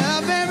care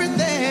of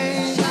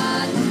everything.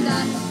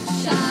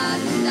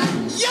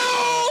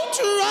 Your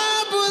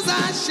troubles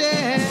I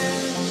share.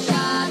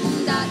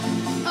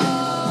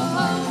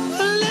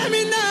 Let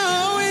me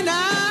know and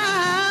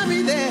I'll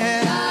be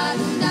there. I'll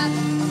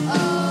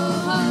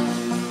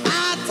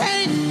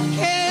take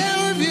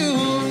care of you.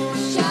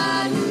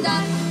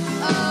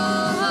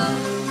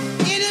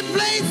 Any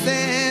place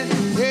and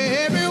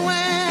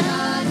everywhere.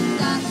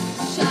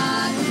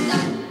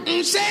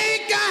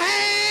 Shake a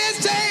hand,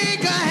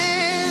 shake a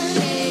hand.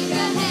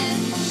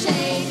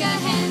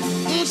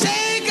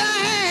 Shake a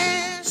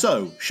hand.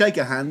 So, Shake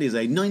a Hand is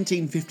a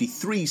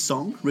 1953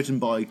 song written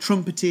by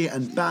trumpeter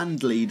and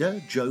band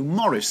leader Joe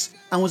Morris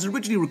and was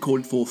originally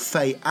recorded for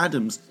Faye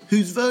Adams,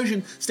 whose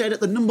version stayed at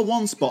the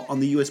 #1 spot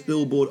on the US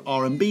Billboard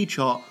R&B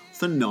chart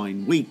for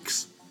 9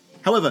 weeks.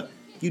 However,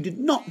 you did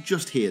not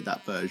just hear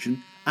that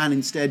version, and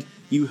instead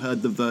you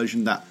heard the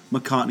version that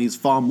McCartney is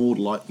far more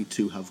likely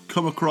to have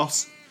come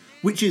across,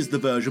 which is the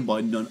version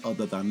by none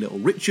other than Little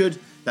Richard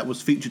that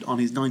was featured on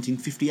his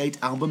 1958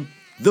 album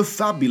The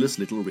Fabulous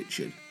Little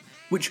Richard,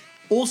 which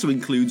also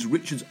includes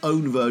Richard's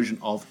own version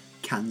of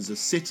Kansas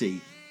City,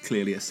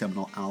 clearly a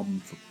seminal album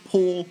for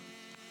Paul,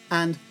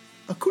 and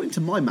according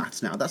to my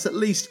maths now, that's at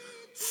least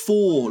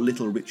 4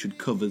 Little Richard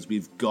covers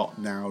we've got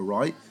now,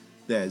 right?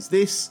 There's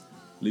this,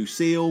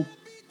 Lucille,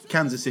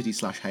 Kansas City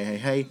 / Hey Hey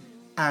Hey,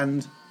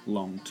 and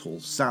Long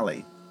Tall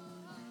Sally.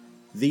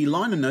 The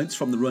liner notes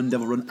from the Run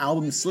Devil Run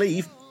album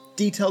sleeve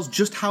details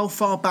just how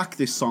far back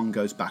this song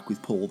goes back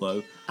with Paul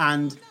though,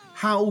 and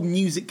how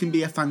music can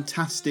be a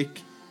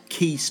fantastic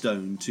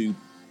keystone to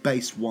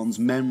base one's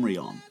memory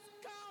on.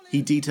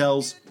 He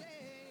details,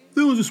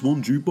 There was this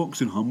one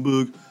jukebox in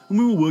Hamburg, and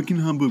we were working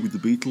in Hamburg with the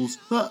Beatles,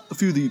 that a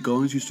few of the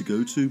guys used to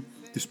go to,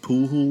 this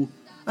pool hall,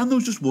 and there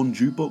was just one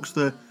jukebox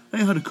there,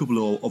 and it had a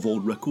couple of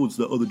old records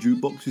that other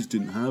jukeboxes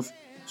didn't have.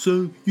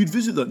 So you'd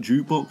visit that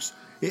jukebox,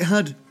 it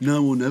had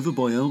Now or Never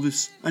by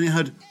Elvis, and it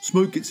had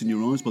Smoke Gets in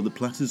Your Eyes by the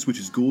Platters, which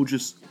is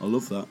gorgeous, I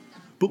love that.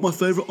 But my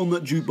favourite on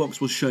that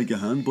jukebox was Shake a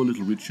Hand by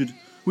Little Richard,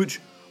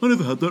 which I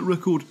never had that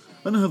record,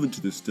 and I haven't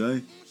to this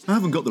day. I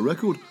haven't got the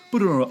record,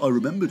 but I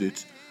remembered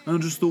it, and I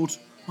just thought,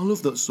 I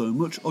love that so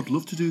much, I'd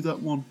love to do that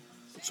one.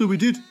 So we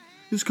did.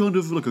 It's kind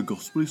of like a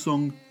gospel-y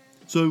song.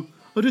 So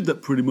I did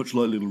that pretty much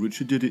like Little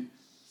Richard did it.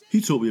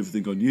 He taught me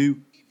everything I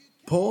knew.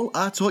 Paul,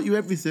 I taught you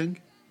everything.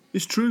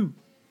 It's true.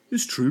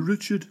 It's true,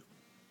 Richard.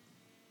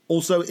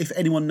 Also, if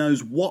anyone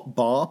knows what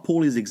bar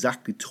Paul is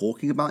exactly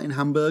talking about in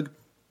Hamburg,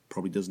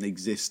 probably doesn't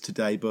exist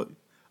today, but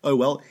oh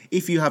well,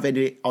 if you have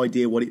any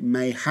idea what it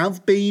may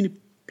have been,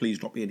 please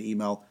drop me an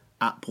email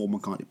at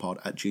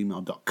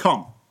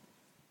paulmccartneypod@gmail.com.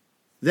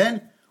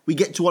 Then we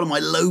get to one of my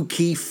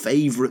low-key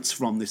favourites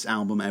from this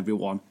album,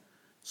 everyone.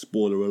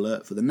 Spoiler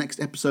alert for the next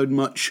episode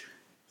much.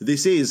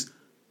 This is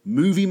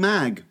Movie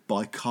Mag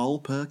by Carl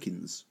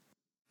Perkins.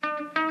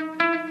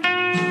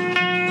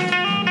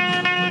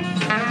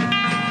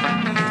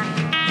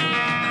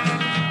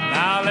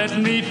 Now let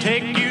me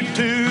take you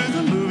to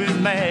the movie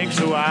mag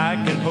so I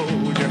can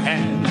hold your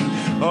hand.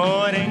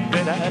 Oh, it ain't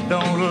that I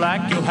don't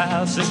like your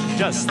house, it's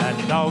just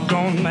that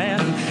doggone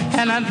man.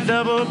 And that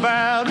double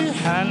barrel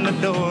behind the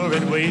door,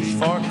 it waits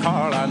for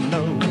Carl, I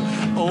know.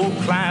 Oh,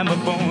 climb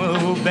up on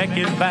old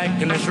Becky's back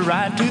and let's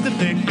ride to the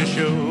picture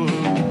show.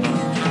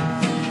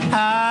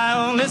 I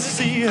only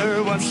see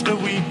her once a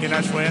week and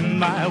that's when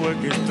my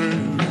work is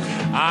through.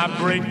 I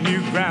break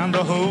new ground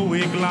the whole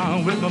week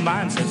long with my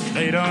mindset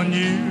stayed on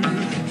you.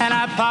 And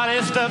I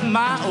polished up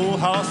my old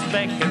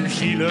horseback and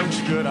she looks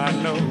good, I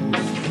know.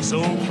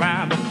 So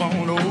climb up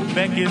on old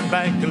Becky's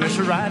back and let's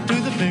ride to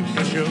the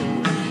picture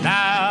show.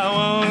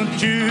 Now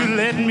won't you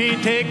let me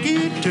take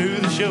you to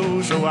the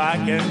show so I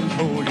can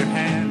hold your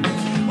hand.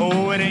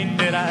 Oh, it ain't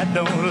that I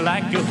don't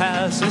like your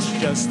house, it's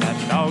just that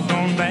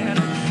doggone man.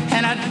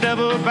 And that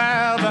double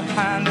barrel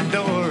behind the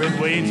door, it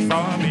waits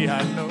for me,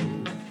 I know.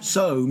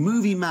 So,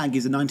 Movie Mag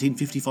is a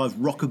 1955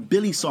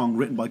 rockabilly song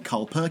written by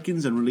Carl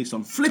Perkins and released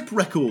on Flip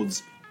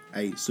Records,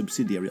 a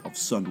subsidiary of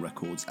Sun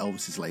Records,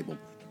 Elvis's label.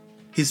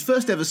 His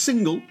first ever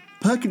single,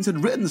 Perkins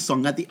had written the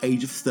song at the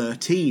age of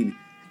 13.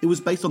 It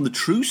was based on the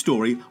true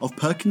story of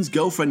Perkins'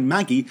 girlfriend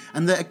Maggie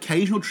and their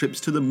occasional trips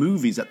to the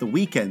movies at the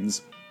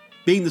weekends.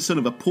 Being the son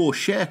of a poor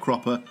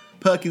sharecropper,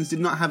 Perkins did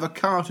not have a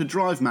car to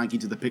drive Maggie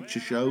to the picture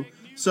show,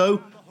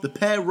 so the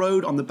pair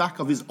rode on the back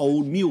of his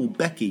old mule,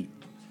 Becky.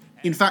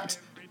 In fact,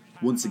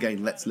 once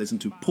again, let's listen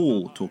to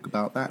Paul talk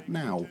about that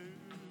now.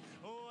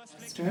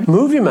 Dexter.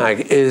 Movie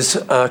Mag is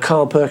a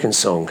Carl Perkins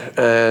song,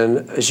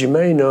 and as you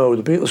may know,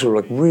 the Beatles were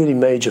like really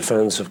major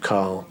fans of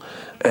Carl,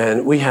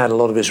 and we had a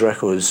lot of his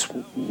records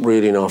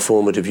really in our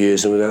formative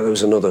years, and there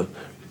was another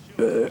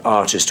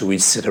artist who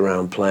we'd sit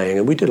around playing,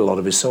 and we did a lot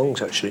of his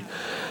songs actually.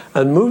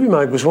 And Movie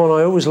Mag was one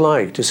I always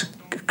liked. It's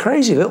a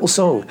crazy little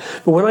song,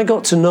 but when I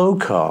got to know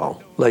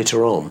Carl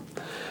later on,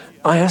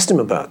 I asked him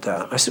about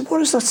that. I said,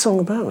 what is that song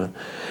about?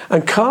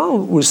 And Carl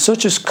was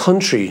such a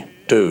country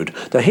dude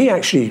that he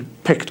actually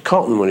picked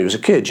cotton when he was a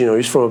kid. You know,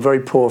 he's from a very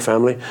poor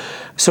family.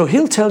 So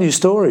he'll tell you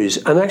stories.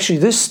 And actually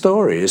this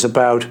story is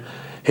about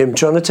him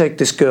trying to take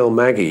this girl,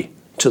 Maggie,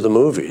 to the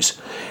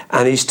movies.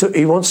 And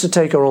he wants to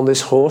take her on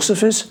this horse of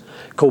his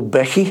called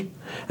Becky.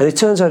 And it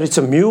turns out it's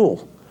a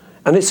mule.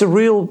 And it's a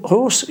real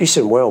horse. He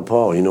said, well,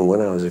 Paul, you know, when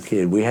I was a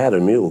kid, we had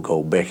a mule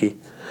called Becky.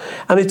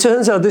 And it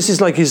turns out this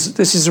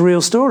is a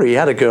real story. He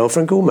had a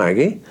girlfriend called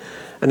Maggie,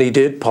 and he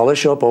did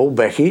polish up old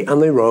Becky, and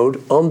they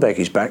rode on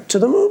Becky's back to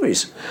the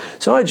movies.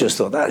 So I just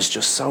thought, that's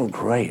just so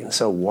great and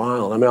so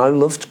wild. I mean, I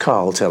loved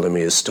Carl telling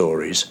me his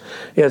stories.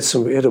 He had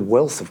a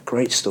wealth of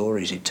great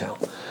stories he'd tell.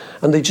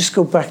 And they just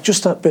go back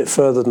just that bit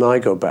further than I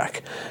go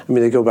back. I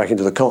mean, they go back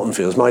into the cotton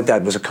fields. My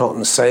dad was a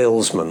cotton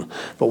salesman,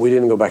 but we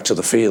didn't go back to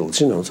the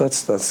fields, you know.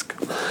 That's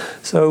cool.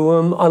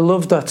 So I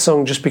loved that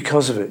song just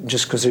because of it,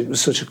 just because it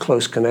was such a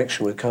close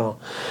connection with Carl.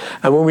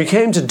 And when we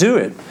came to do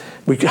it,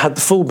 we had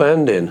the full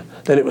band in.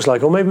 Then it was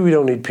like, oh, maybe we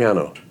don't need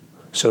piano.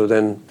 So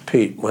then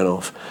Pete went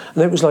off.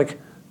 And it was like,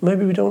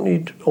 maybe we don't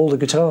need all the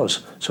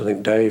guitars. So I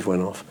think Dave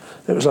went off.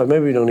 It was like,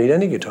 maybe we don't need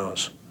any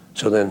guitars.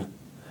 So then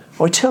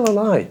I tell a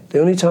lie. The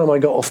only time I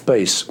got off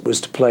bass was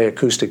to play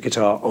acoustic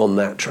guitar on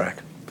that track.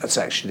 That's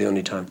actually the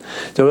only time.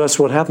 So that's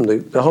what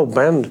happened. The whole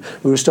band,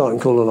 we were starting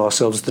calling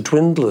ourselves the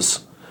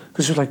Dwindlers,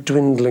 because it was like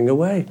dwindling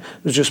away.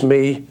 It was just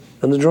me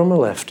and the drummer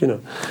left, you know.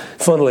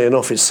 Funnily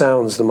enough, it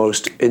sounds the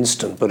most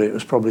instant, but it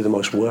was probably the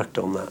most worked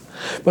on that.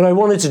 But I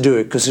wanted to do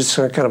it because it's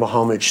kind of a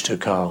homage to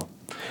Carl.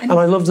 And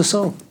I love the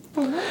song.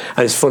 And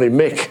it's funny,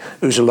 Mick,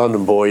 who's a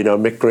London boy, you know,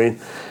 Mick Green,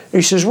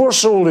 he says,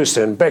 what's all this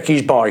then?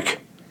 Becky's bike.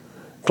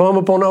 Climb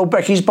up on old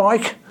Becky's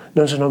bike?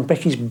 No, it's on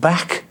Becky's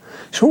back.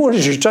 So what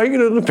is she taking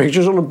the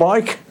pictures on a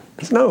bike?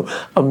 No,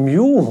 a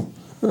mule.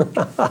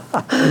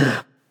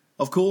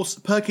 Of course,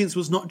 Perkins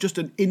was not just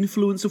an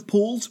influence of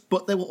Paul's,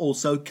 but they were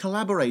also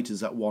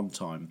collaborators at one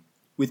time,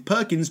 with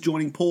Perkins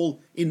joining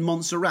Paul in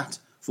Montserrat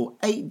for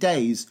 8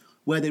 days,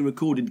 where they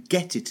recorded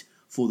Get It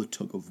for the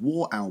Tug of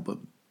War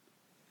album.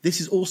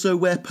 This is also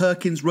where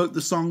Perkins wrote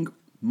the song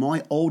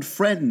My Old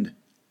Friend,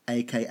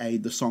 aka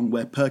the song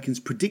where Perkins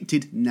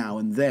predicted Now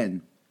and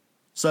Then.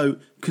 So,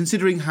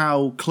 considering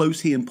how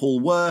close he and Paul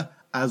were,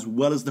 as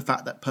well as the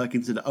fact that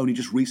Perkins had only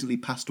just recently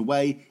passed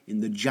away in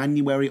the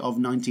January of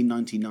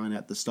 1999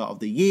 at the start of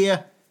the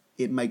year,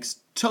 it makes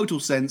total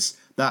sense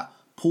that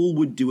Paul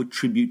would do a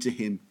tribute to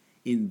him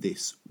in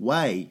this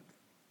way.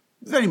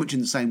 Very much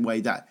in the same way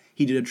that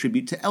he did a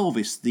tribute to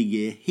Elvis the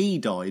year he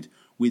died,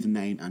 with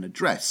name and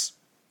address.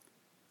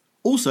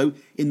 Also,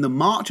 in the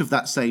March of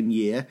that same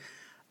year,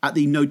 at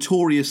the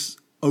notorious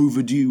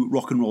overdue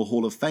Rock and Roll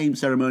Hall of Fame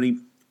ceremony,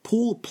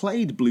 Paul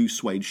played Blue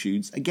Suede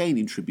Shoes, again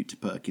in tribute to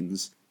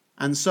Perkins.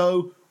 And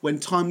so, when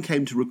time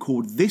came to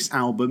record this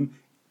album,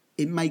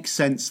 it makes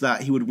sense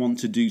that he would want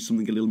to do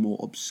something a little more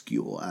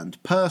obscure and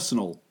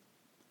personal.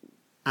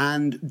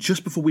 And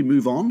just before we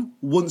move on,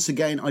 once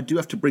again, I do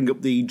have to bring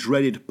up the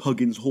dreaded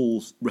Puggins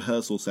Hall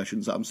rehearsal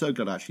sessions that I'm so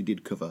glad I actually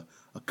did cover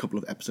a couple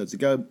of episodes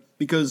ago,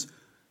 because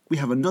we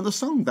have another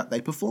song that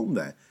they performed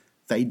there.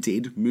 They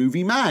did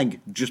Movie Mag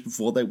just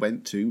before they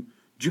went to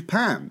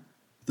Japan.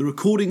 The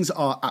recordings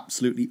are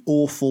absolutely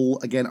awful.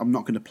 Again, I'm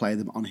not going to play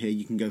them on here.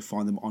 You can go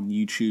find them on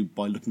YouTube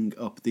by looking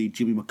up the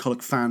Jimmy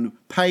McCulloch fan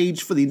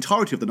page for the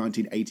entirety of the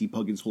 1980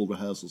 Puggins Hall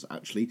rehearsals,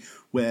 actually,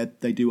 where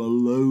they do a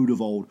load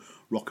of old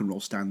rock and roll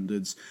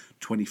standards,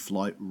 20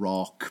 Flight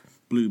Rock,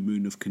 Blue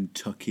Moon of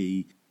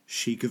Kentucky,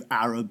 Sheik of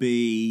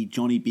Araby,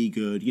 Johnny B.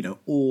 Good, you know,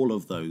 all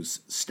of those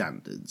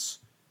standards.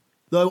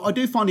 Though I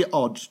do find it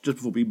odd, just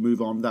before we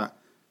move on, that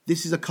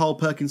this is a Carl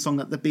Perkins song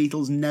that the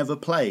Beatles never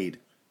played.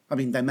 I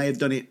mean, they may have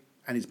done it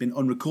and it's been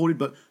unrecorded,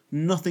 but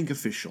nothing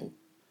official.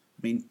 I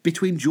mean,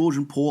 between George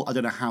and Paul, I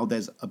don't know how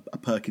there's a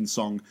Perkins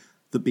song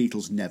the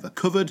Beatles never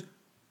covered,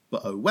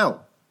 but oh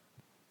well.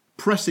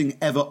 Pressing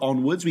ever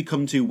onwards, we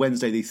come to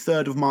Wednesday the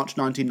 3rd of March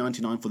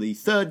 1999 for the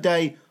third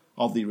day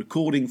of the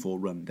recording for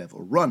Run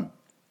Devil Run.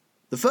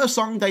 The first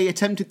song they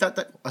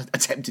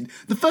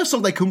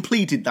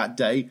completed that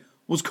day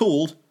was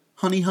called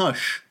Honey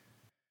Hush.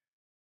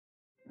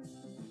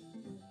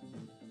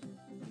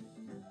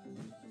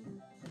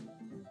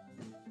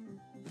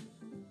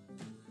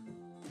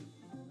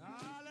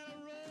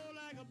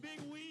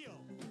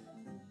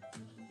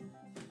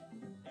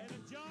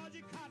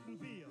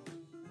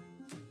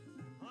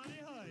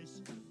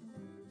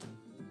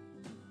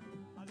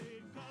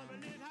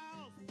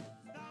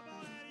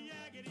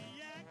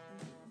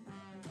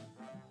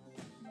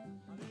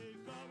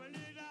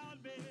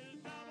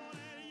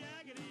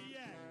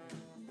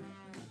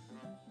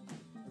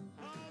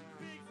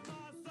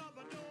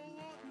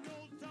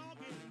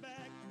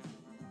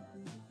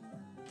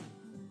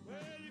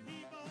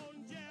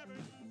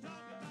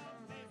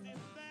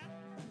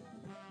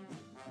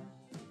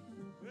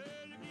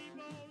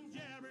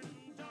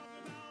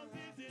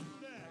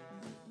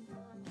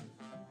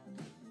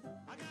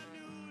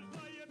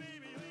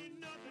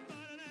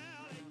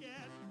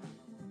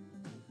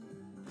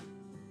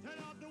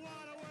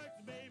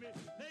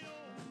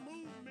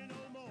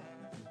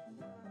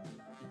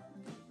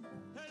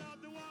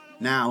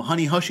 Now,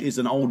 Honey Hush is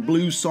an old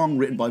blues song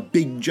written by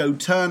Big Joe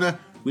Turner,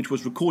 which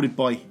was recorded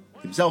by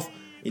himself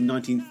in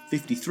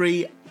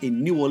 1953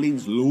 in New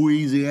Orleans,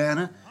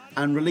 Louisiana,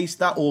 and released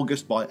that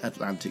August by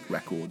Atlantic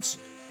Records.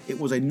 It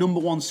was a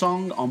 #1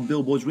 song on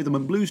Billboard's Rhythm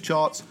and Blues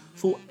charts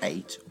for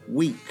 8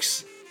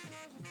 weeks.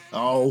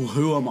 Oh,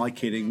 who am I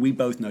kidding? We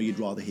both know you'd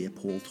rather hear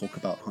Paul talk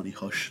about Honey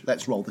Hush.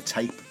 Let's roll the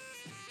tape.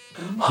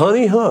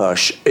 Honey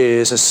Hush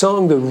is a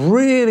song that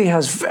really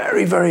has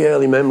very, very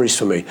early memories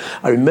for me.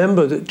 I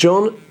remember that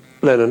John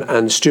Lennon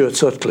and Stuart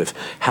Sutcliffe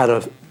had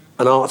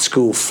an art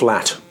school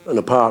flat, an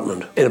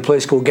apartment, in a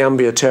place called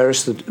Gambier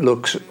Terrace that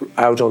looks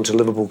out onto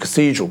Liverpool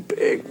Cathedral.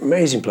 Big,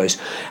 amazing place.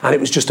 And it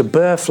was just a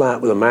bare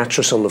flat with a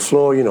mattress on the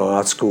floor, you know,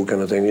 art school kind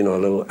of thing, you know, a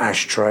little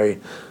ashtray.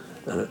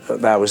 And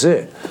that was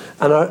it.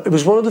 And it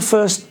was one of the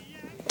first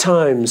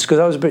times, because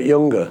I was a bit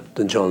younger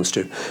than John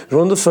Stu, it was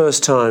one of the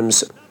first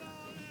times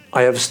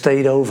I ever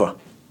stayed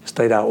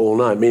out all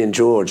night, me and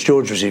George.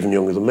 George was even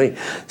younger than me,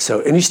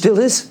 and he still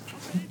is.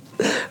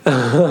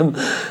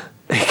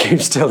 He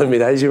keeps telling me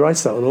that. He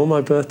writes that on all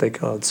my birthday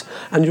cards.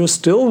 And you're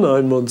still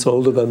 9 months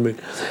older than me.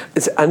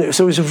 So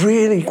it was a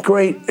really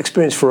great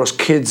experience for us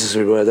kids, as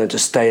we were then, to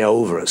stay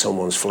over at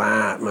someone's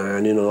flat,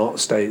 man, you know, not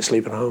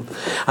sleep at home.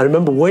 I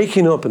remember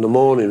waking up in the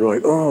morning,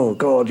 like, oh,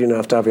 God, you know,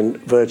 after having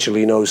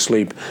virtually no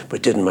sleep.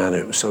 But it didn't matter.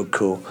 It was so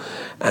cool.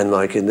 And,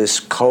 like, in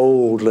this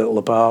cold little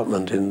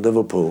apartment in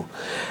Liverpool.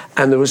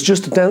 And there was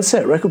just a dance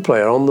set record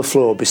player on the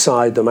floor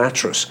beside the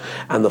mattress.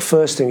 And the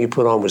first thing he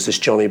put on was this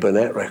Johnny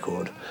Burnett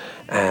record.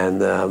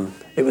 And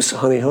it was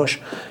Honey Hush.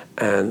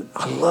 And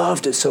I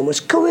loved it so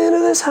much. Come into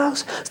this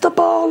house, it's the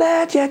ball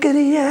that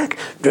yakety yak.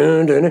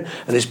 Dun, dun, dun.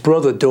 And his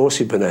brother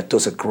Dorsey Burnett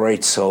does a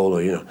great solo,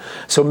 you know.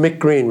 So Mick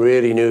Green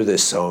really knew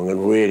this song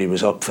and really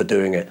was up for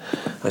doing it.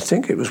 I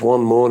think it was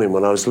one morning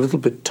when I was a little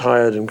bit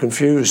tired and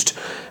confused.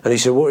 And he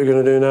said, what are you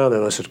going to do now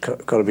then? I said,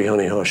 got to be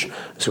Honey Hush.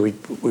 So we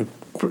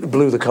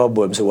blew the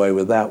cobwebs away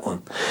with that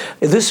one.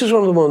 This was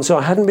one of the ones, so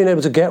I hadn't been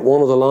able to get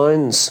one of the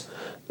lines,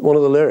 one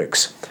of the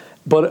lyrics.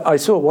 But I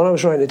thought, when I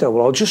was writing it down,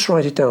 well, I'll just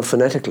write it down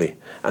phonetically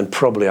and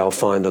probably I'll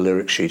find a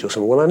lyric sheet or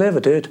something. Well, I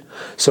never did.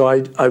 So I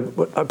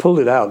pulled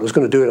it out. I was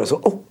going to do it. I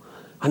thought, oh,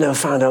 I never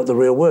found out the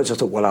real words. I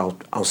thought, well,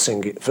 I'll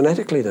sing it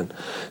phonetically then.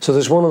 So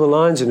there's one of the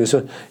lines in it.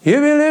 So, you be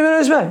living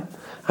this way.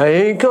 I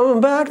ain't coming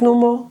back no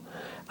more.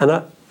 And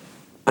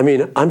I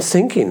mean, I'm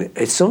thinking,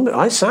 I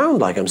sound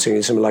like I'm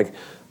singing something like,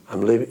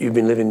 you've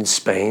been living in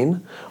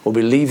Spain, or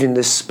be leaving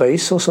this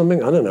space or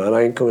something. I don't know, and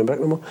I ain't coming back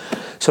no more.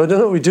 So I don't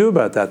know what we do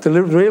about that. The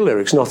real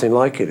lyric's nothing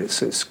like it.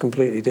 It's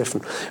completely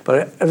different.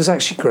 But it was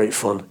actually great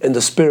fun, in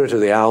the spirit of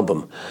the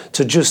album,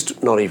 to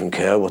just not even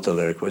care what the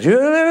lyric was.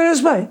 You're living in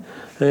Spain,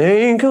 I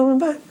ain't coming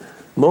back.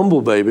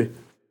 Mumble, baby.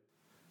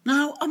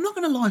 Now, I'm not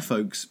going to lie,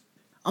 folks.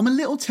 I'm a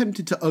little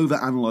tempted to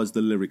overanalyze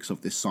the lyrics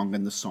of this song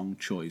and the song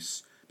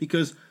choice,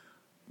 because,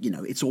 you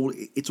know, it's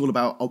all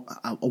about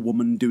a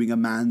woman doing a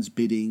man's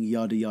bidding,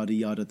 yada, yada,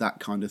 yada,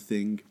 that kind of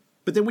thing.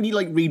 But then when you,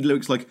 like, read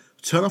lyrics like,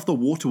 turn off the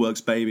waterworks,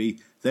 baby,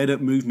 they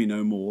don't move me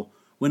no more.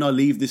 When I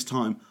leave this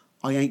time,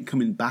 I ain't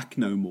coming back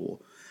no more.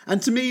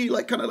 And to me,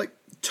 like, kind of like,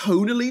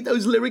 tonally,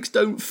 those lyrics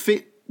don't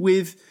fit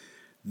with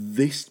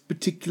this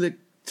particular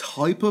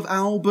type of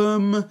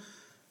album.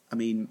 I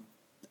mean,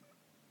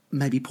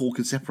 maybe Paul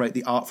could separate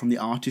the art from the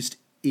artist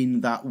in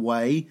that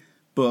way,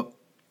 but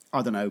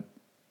I don't know.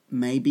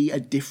 Maybe a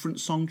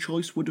different song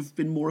choice would have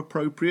been more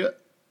appropriate.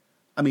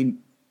 I mean,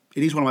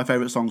 it is one of my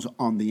favourite songs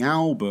on the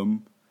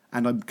album,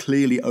 and I'm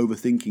clearly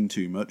overthinking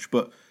too much,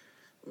 but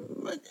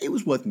it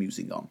was worth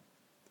musing on.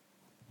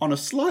 On a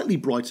slightly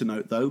brighter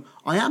note, though,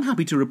 I am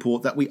happy to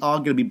report that we are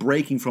going to be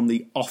breaking from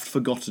the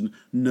oft-forgotten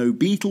no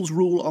Beatles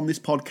rule on this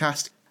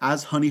podcast,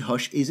 as Honey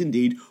Hush is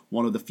indeed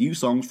one of the few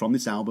songs from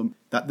this album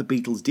that the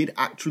Beatles did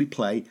actually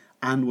play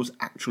and was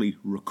actually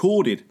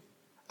recorded.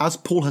 As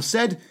Paul has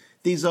said,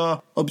 these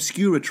are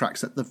obscure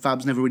tracks that the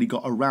Fabs never really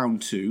got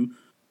around to,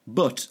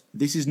 but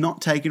this is not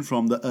taken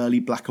from the early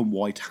black and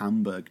white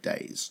Hamburg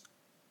days.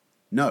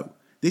 No,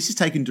 this is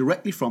taken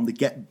directly from the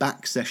Get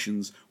Back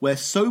sessions, where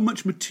so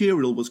much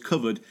material was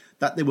covered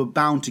that they were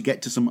bound to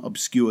get to some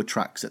obscure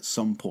tracks at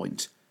some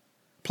point.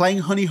 Playing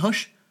Honey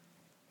Hush,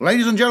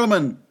 ladies and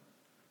gentlemen,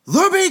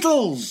 The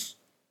Beatles!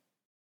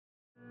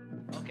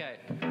 Okay.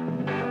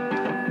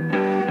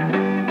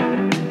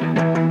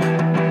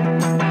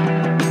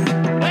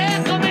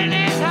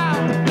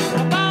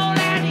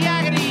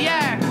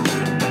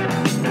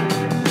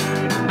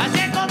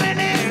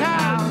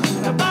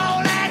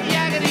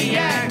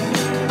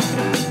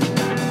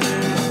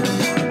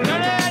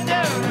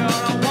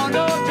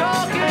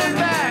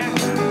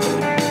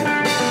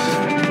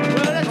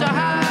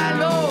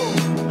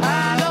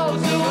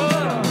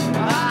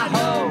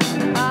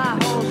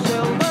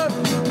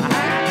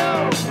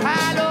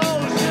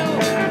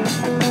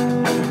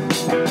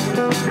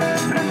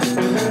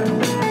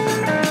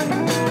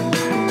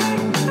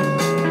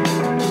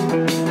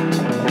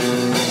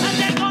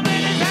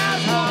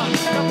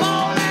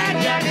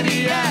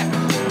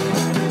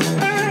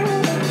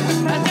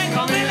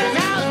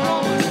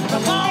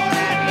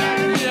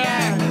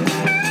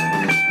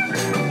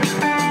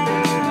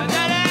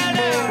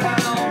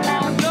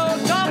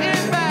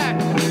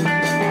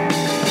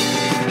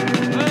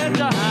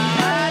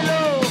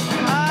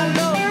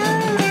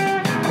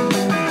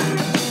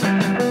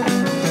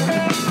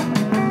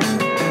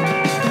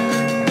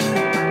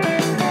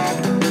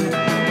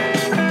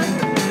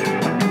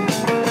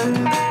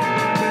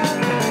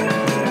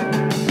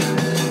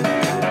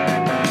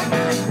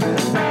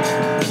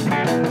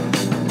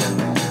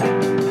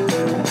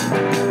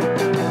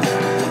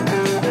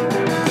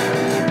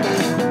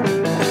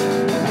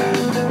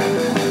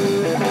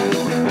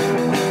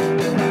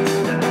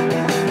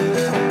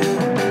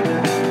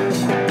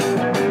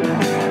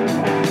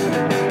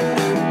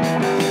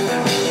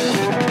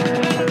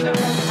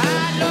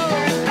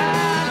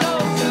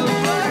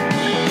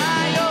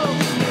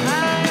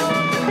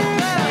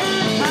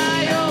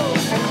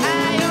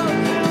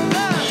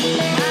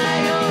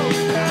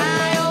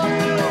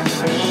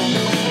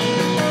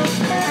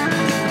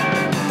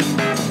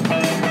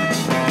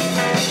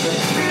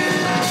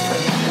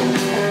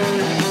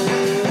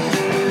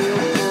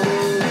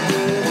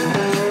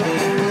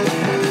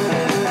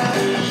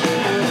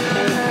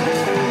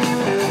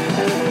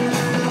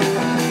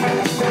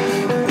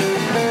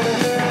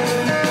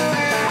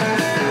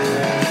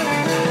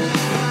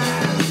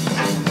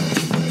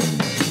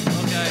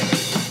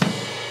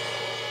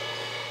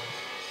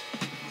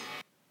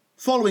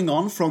 following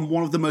on from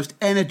one of the most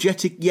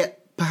energetic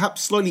yet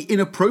perhaps slightly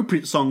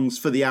inappropriate songs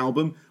for the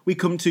album, we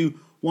come to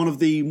one of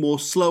the more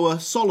slower,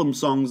 solemn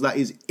songs that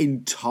is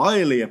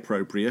entirely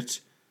appropriate.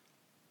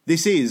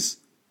 This is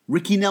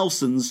Ricky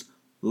Nelson's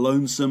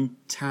Lonesome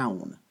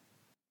Town.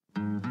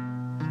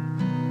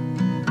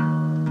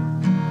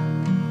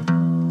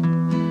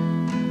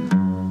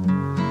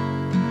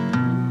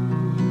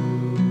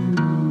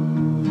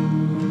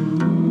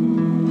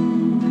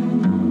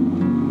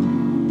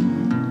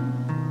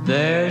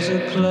 There's a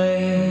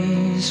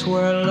place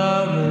where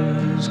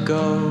lovers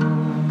go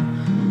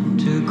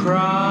to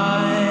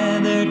cry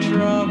their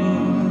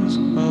troubles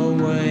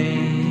away,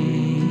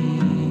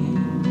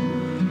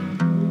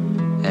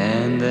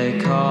 and they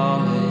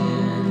call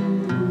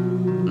it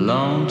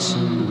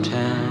Lonesome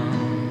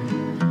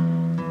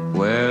Town,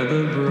 where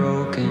the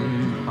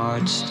broken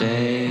hearts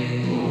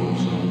stay.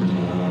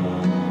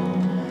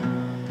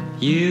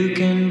 You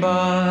can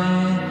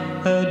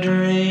buy a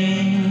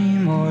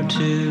dream or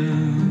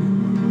two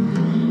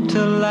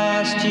to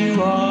last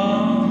you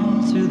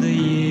all through the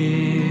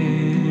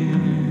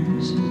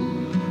years,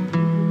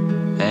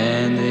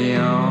 and the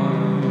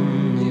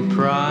only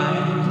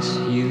price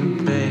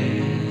you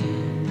pay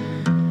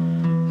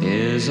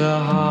is a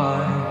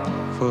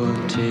heart full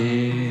of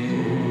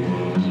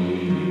tears.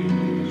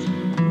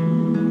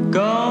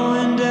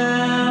 Going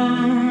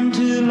down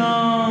to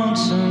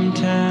Lonesome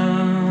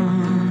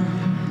Town,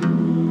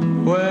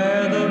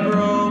 where the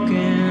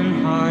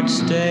broken hearts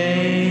stay.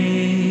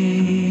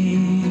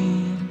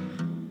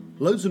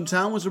 Lonesome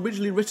Town was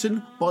originally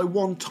written by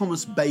one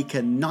Thomas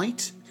Baker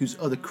Knight, whose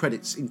other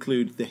credits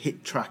include the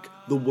hit track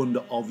The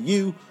Wonder of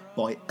You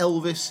by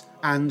Elvis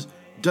and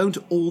Don't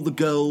All the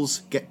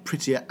Girls Get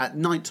Prettier at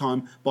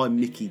Nighttime by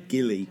Mickey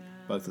Gilley.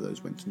 Both of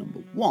those went to number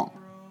 1.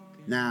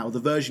 Now, the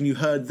version you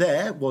heard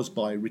there was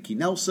by Ricky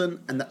Nelson,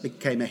 and that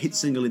became a hit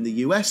single in the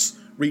US,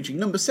 reaching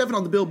number 7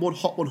 on the Billboard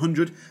Hot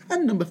 100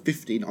 and number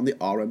 15 on the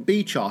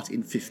R&B chart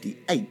in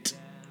 '58.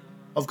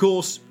 Of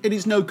course, it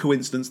is no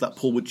coincidence that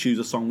Paul would choose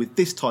a song with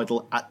this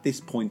title at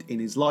this point in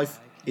his life,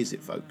 is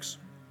it, folks?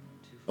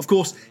 Of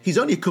course, he's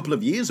only a couple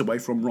of years away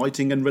from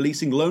writing and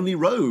releasing Lonely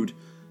Road.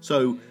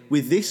 So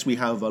with this, we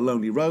have a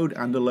Lonely Road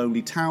and a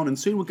Lonely Town, and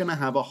soon we're going to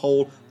have a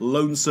whole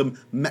lonesome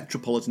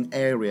metropolitan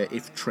area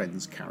if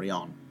trends carry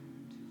on.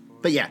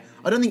 But yeah,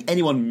 I don't think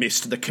anyone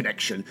missed the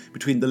connection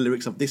between the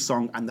lyrics of this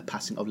song and the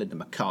passing of Linda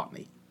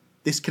McCartney.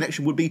 This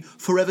connection would be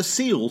forever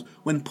sealed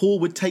when Paul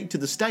would take to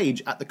the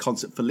stage at the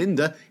Concert for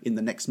Linda in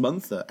the next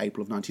month,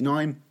 April of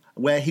 '99,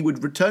 where he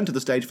would return to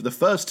the stage for the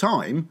first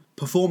time,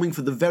 performing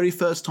for the very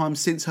first time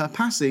since her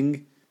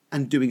passing,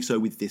 and doing so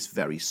with this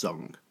very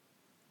song.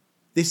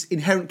 This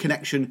inherent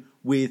connection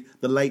with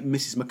the late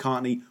Mrs.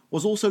 McCartney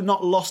was also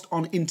not lost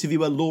on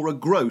interviewer Laura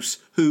Gross,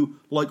 who,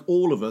 like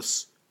all of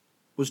us,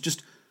 was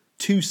just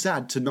too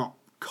sad to not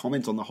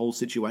comment on the whole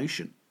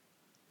situation.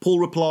 Paul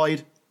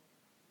replied,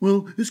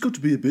 "Well, it's got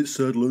to be a bit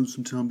sad,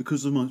 Lonesome Town,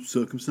 because of my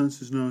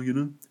circumstances now, you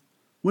know.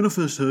 When I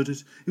first heard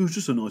it, it was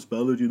just a nice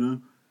ballad, you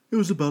know. It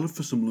was a ballad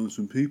for some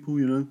lonesome people,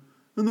 you know,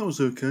 and that was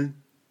okay.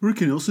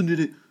 Ricky Nelson did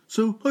it,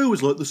 so I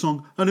always liked the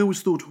song, and I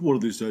always thought, one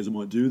of these days I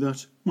might do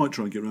that. Might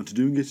try and get around to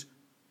doing it.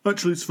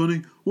 Actually, it's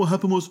funny. What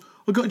happened was,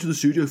 I got into the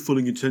studio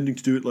fully intending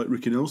to do it like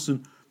Ricky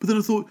Nelson, but then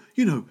I thought,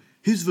 you know,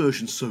 his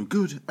version's so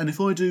good, and if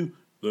I do,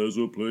 there's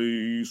a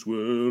place where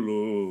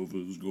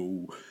lovers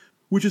go,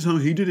 which is how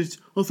he did it,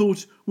 I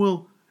thought,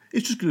 well,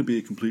 it's just going to be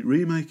a complete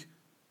remake.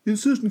 In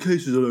certain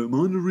cases, I don't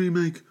mind a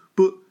remake,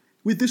 but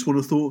with this one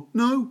I thought,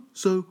 no,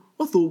 so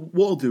I thought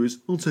what I'll do is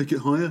I'll take it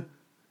higher.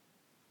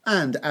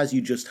 And as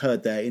you just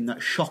heard there in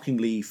that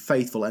shockingly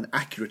faithful and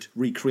accurate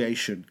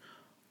recreation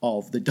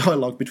of the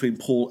dialogue between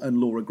Paul and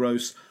Laura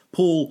Gross,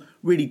 Paul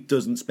really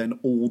doesn't spend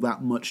all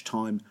that much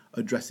time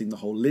addressing the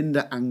whole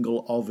Linda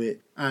angle of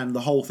it, and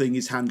the whole thing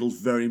is handled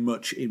very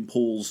much in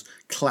Paul's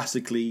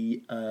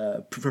classically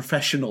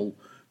professional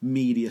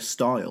media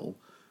style.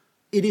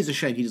 It is a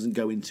shame he doesn't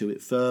go into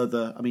it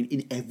further. I mean,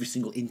 in every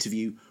single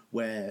interview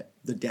where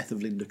the death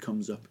of Linda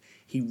comes up,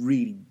 he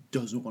really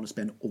doesn't want to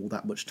spend all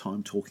that much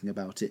time talking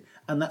about it.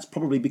 And that's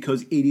probably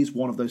because it is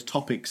one of those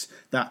topics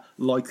that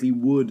likely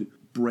would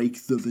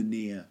break the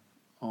veneer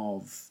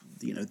of,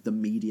 you know, the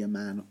media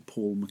man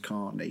Paul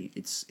McCartney.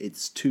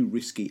 It's too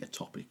risky a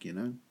topic, you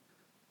know.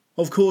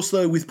 Of course,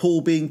 though, with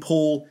Paul being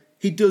Paul,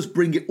 he does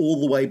bring it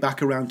all the way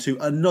back around to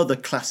another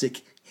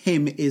classic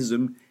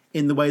him-ism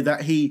in the way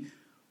that he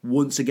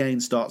once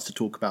again starts to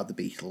talk about the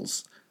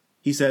Beatles.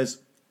 He says,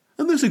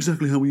 "And that's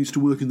exactly how we used to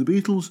work in the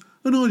Beatles.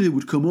 An idea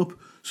would come up,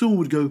 someone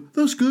would go,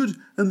 that's good,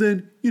 and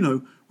then, you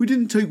know, we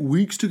didn't take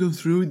weeks to go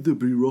through the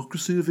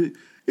bureaucracy of it.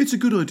 It's a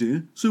good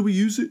idea, so we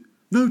use it.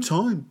 No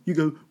time. You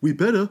go, we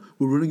better,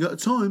 we're running out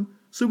of time,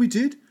 so we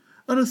did.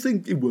 And I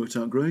think it worked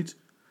out great.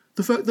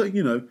 The fact that,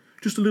 you know,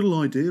 just a little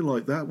idea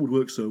like that would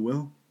work so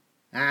well."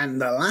 And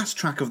the last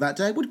track of that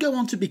day would go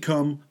on to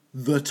become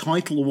the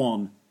title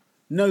one.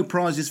 No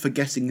prizes for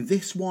guessing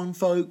this one,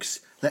 folks.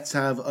 Let's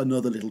have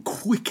another little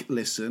quick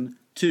listen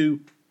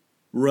to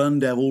Run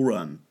Devil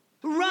Run.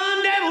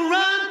 Run, devil,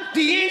 run.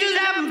 The angels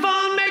having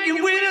fun,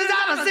 making winners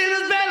out of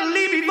sinners. Better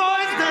leave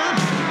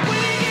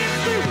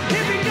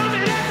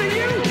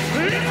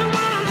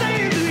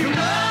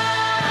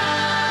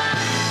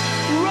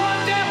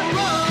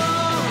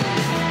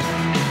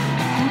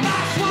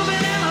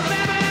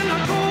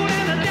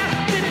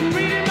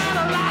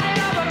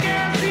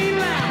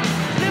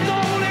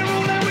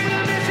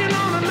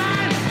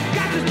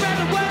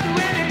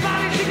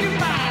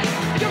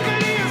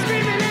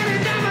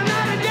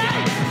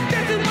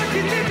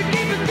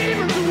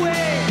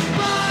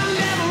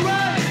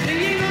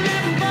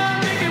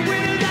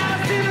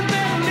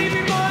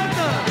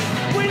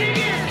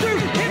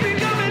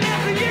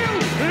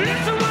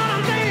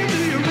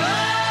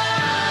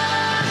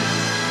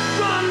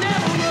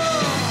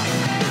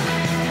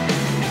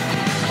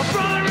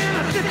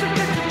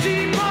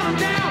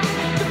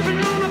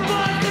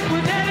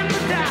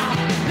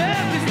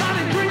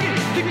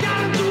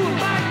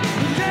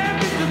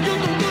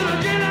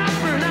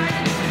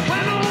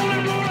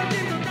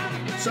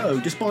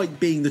despite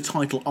being the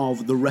title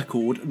of the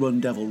record, Run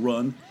Devil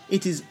Run,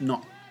 it is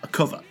not a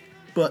cover,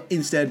 but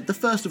instead the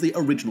first of the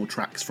original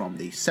tracks from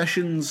the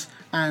sessions,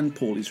 and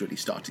Paul is really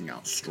starting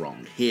out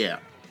strong here.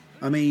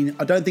 I mean,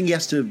 I don't think he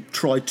has to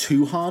try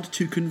too hard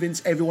to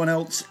convince everyone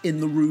else in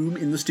the room,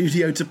 in the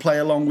studio, to play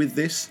along with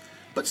this,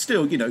 but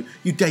still, you know,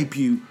 you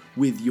debut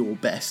with your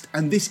best,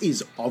 and this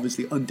is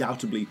obviously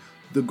undoubtedly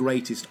the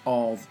greatest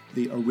of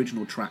the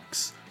original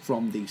tracks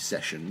from these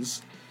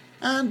sessions.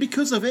 And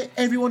because of it,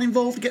 everyone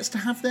involved gets to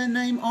have their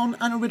name on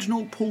an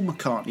original Paul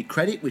McCartney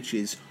credit, which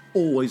is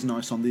always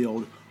nice on the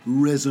old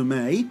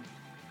resume.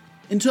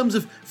 In terms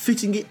of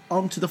fitting it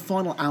onto the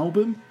final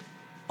album,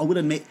 I will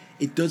admit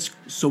it does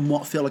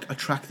somewhat feel like a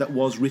track that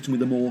was written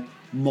with a more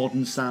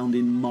modern sound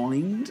in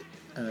mind,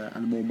 and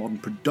a more modern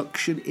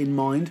production in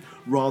mind,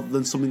 rather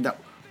than something that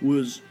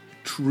was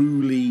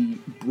truly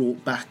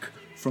brought back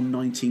from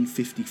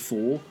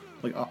 1954.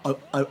 Like,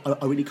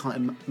 I really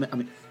can't.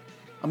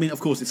 I mean,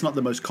 of course, it's not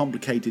the most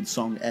complicated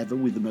song ever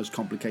with the most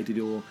complicated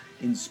or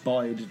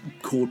inspired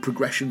chord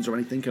progressions or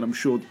anything, and I'm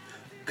sure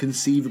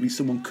conceivably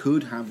someone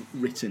could have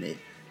written it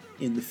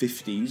in the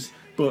 50s,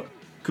 but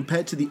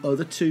compared to the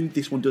other two,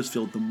 this one does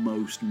feel the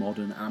most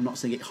modern, and I'm not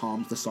saying it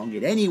harms the song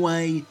in any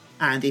way,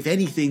 and if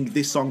anything,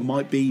 this song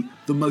might be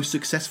the most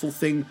successful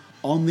thing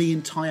on the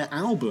entire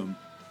album.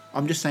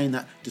 I'm just saying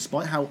that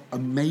despite how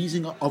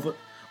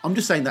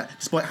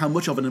despite how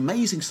much of an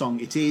amazing song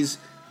it is,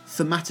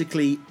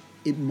 thematically,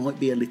 it might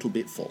be a little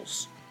bit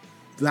false.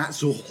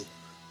 That's all.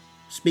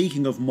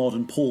 Speaking of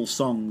modern Paul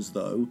songs,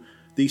 though,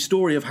 the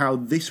story of how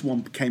this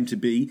one came to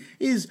be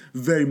is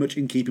very much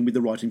in keeping with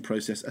the writing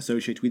process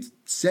associated with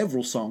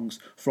several songs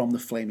from the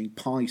Flaming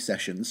Pie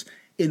sessions,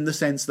 in the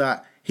sense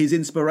that his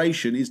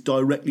inspiration is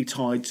directly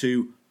tied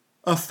to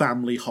a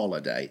family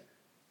holiday.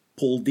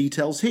 Paul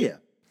details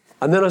here.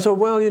 And then I thought,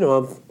 well, you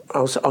know,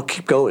 I'll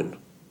keep going,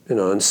 you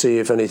know, and see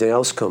if anything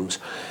else comes.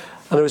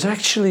 And I was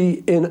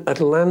actually in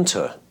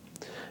Atlanta.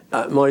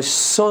 My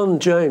son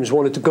James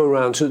wanted to go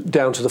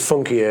down to the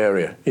funky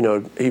area. You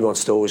know, he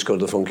wants to always go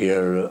to the funky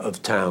area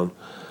of town.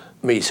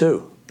 Me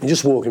too. And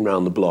just walking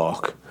around the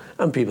block,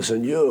 and people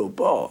saying, "Yo,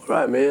 Paul,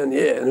 right, man,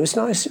 yeah." And it was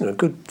nice, you know,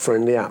 good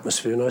friendly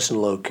atmosphere, nice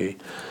and low key.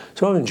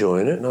 So I'm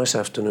enjoying it. Nice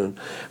afternoon.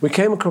 We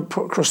came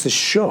across this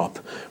shop,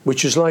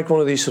 which is like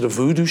one of these sort of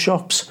voodoo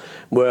shops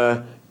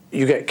where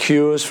you get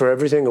cures for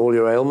everything, all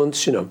your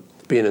ailments. You know,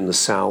 being in the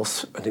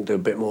South, I think they're a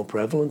bit more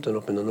prevalent than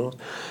up in the North.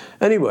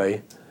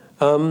 Anyway.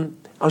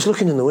 I was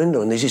looking in the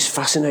window, and there's these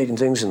fascinating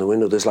things in the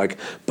window. There's like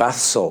bath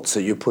salts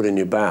that you put in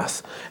your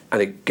bath,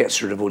 and it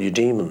gets rid of all your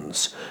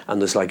demons.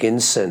 And there's like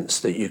incense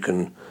that you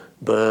can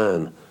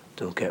burn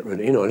that'll get rid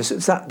of, you know. And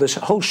it's that the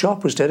whole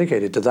shop was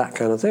dedicated to that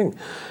kind of thing.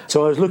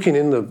 So I was looking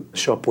in the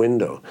shop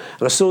window,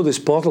 and I saw this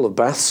bottle of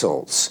bath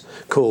salts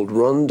called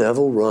Run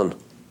Devil Run.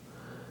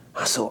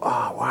 I thought,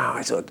 oh wow!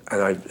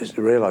 And I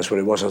realised what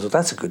it was. I thought,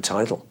 that's a good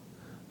title.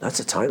 That's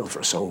a title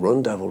for a song,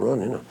 Run Devil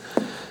Run, you know.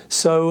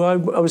 So I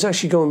was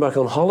actually going back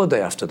on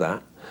holiday after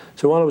that.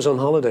 So while I was on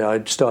holiday,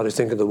 I started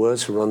thinking of the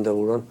words for Run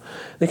Devil Run.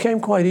 They came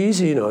quite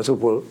easy, you know. I thought,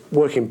 well,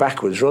 working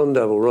backwards, Run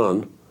Devil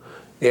Run.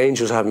 The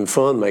angel's having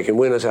fun, making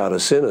winners out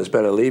of sinners.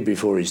 Better leave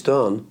before he's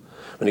done.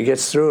 When he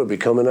gets through, he'll be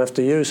coming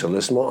after you. So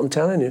listen to what I'm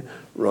telling you.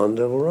 Run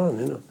Devil Run,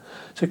 you know.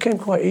 So it came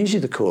quite easy,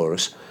 the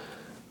chorus.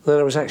 Then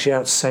I was actually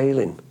out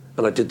sailing,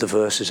 and I did the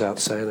verses out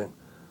sailing.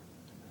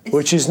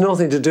 Which is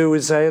nothing to do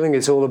with sailing.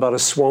 It's all about a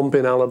swamp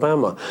in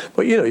Alabama.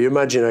 But, you know, your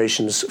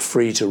imagination's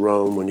free to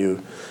roam when you're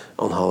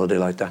on holiday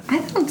like that. I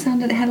thought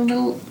it had a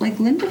little, like,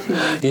 Linda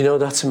feel. You know,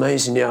 that's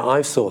amazing. Yeah,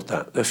 I've thought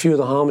that. A few of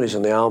the harmonies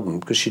on the album,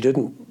 because she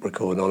didn't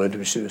record on it,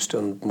 it was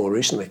done more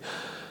recently,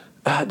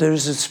 there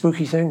is a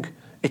spooky thing.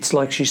 It's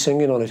like she's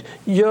singing on it.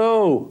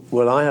 Yo!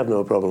 Well, I have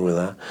no problem with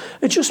that.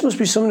 It just must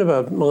be something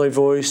about my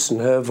voice and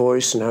her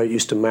voice and how it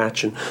used to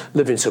match, and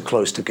living so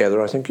close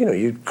together. I think, you know,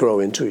 you grow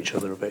into each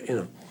other a bit, you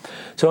know.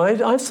 So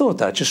I thought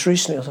that just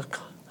recently. I thought,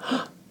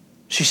 God,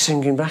 she's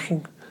singing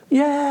backing.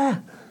 Yeah!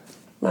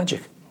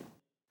 Magic.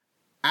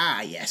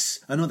 Ah, yes.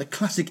 Another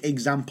classic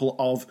example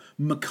of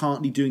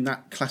McCartney doing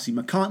that classy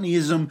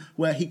McCartneyism,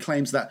 where he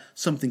claims that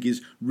something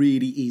is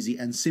really easy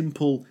and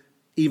simple,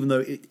 even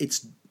though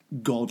it's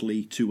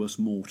godly to us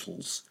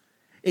mortals.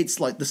 It's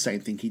like the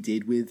same thing he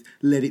did with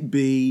Let It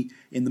Be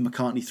in the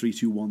McCartney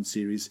 3-2-1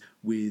 series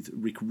with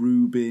Rick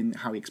Rubin,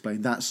 how he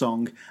explained that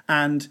song.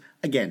 And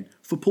again,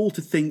 for Paul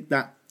to think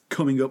that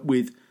coming up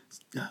with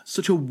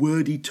such a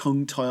wordy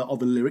tongue-tire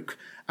of a lyric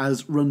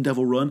as Run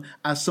Devil Run,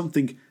 as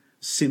something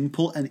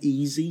simple and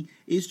easy,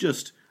 is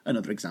just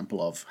another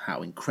example of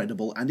how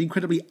incredible and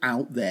incredibly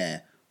out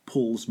there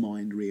Paul's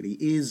mind really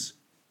is.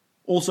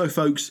 Also,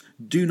 folks,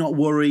 do not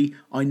worry.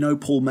 I know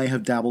Paul may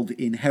have dabbled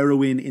in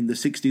heroin in the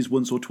 60s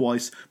once or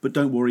twice, but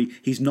don't worry,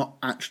 he's not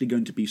actually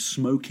going to be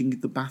smoking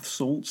the bath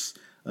salts.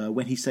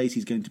 When he says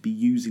he's going to be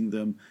using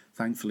them,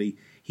 thankfully,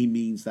 he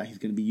means that he's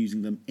going to be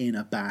using them in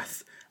a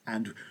bath,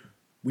 and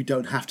we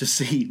don't have to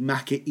see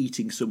Macca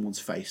eating someone's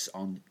face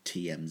on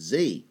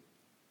TMZ.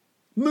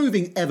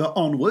 Moving ever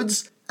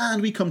onwards,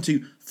 and we come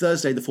to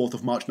Thursday the 4th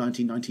of March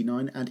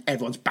 1999, and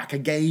everyone's back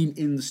again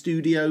in the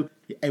studio.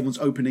 Everyone's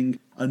opening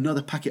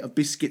another packet of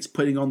biscuits,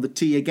 putting on the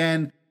tea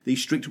again. The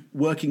strict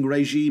working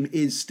regime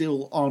is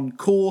still on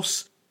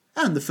course,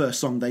 and the first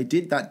song they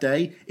did that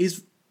day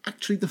is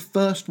actually the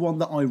first one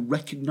that I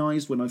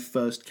recognised when I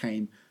first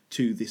came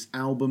to this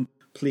album.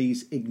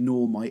 Please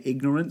ignore my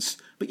ignorance.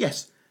 But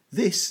yes,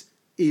 this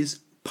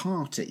is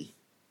Party.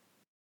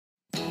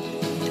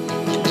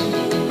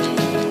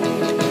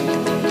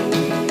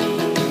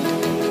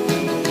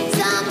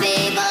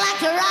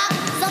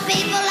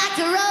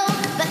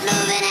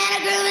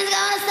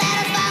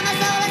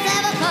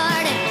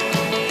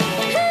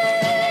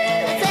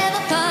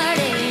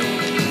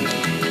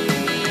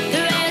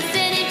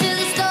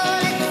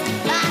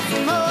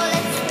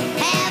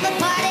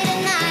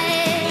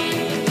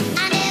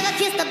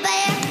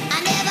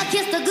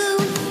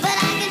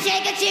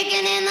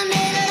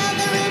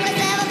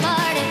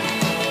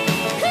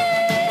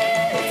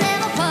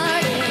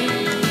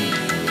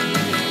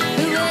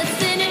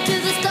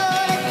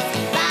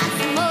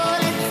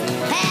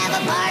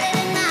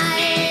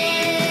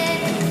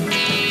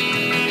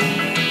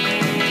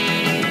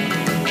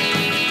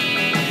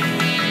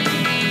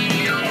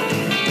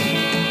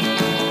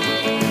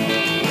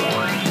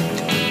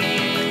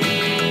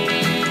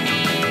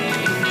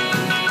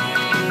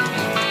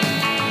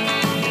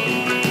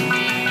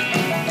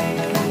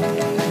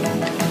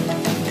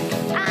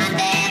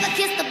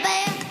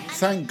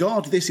 Thank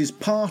God this is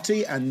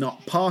Party and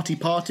not Party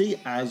Party,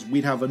 as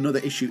we'd have another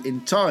issue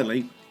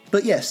entirely.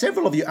 But yeah,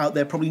 several of you out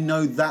there probably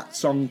know that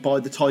song by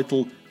the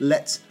title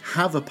Let's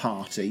Have a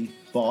Party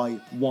by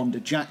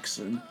Wanda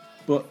Jackson.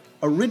 But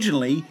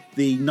originally,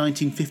 the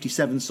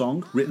 1957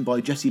 song, written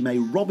by Jessie Mae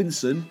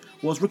Robinson,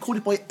 was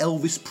recorded by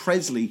Elvis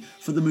Presley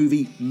for the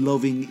movie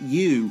Loving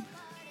You.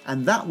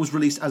 And that was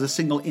released as a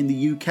single in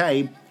the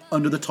UK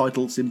under the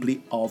title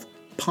simply of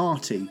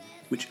Party,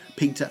 which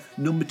peaked at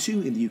number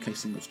 2 in the UK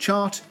singles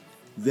chart.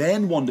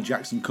 Then Wanda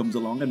Jackson comes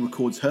along and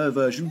records her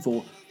version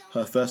for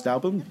her first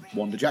album,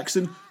 Wanda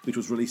Jackson, which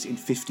was released in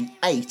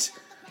 '58.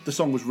 The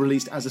song was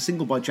released as a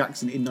single by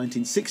Jackson in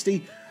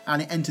 1960,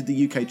 and it entered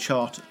the UK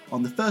chart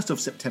on the 1st of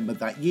September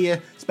that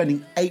year,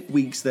 spending 8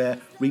 weeks there,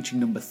 reaching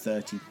number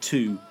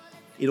 32.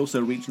 It also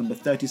reached number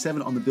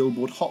 37 on the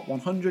Billboard Hot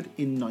 100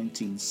 in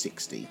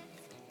 1960.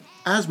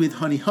 As with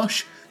Honey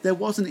Hush, there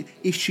was an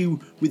issue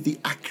with the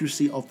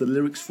accuracy of the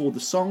lyrics for the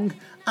song,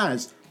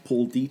 as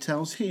Paul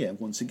details here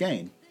once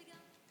again.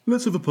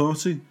 Let's Have a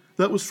Party.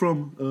 That was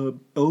from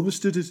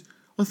Elvis did it,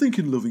 I think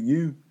in Loving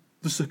You,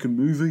 the second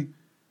movie.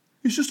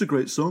 It's just a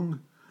great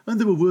song. And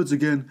there were words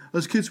again.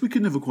 As kids, we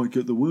could never quite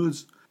get the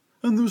words.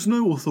 And there was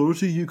no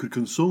authority you could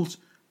consult.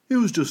 It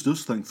was just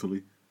us,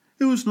 thankfully.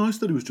 It was nice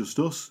that it was just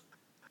us.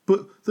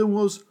 But there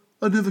was,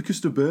 I never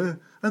kissed a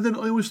bear. And then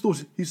I always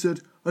thought he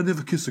said, I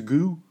never kiss a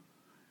goo.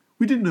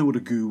 We didn't know what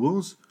a goo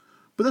was,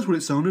 but that's what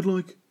it sounded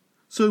like.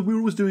 So we were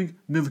always doing,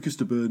 never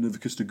kissed a bear, never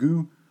kissed a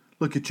goo.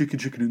 Like a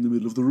chicken in the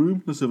middle of the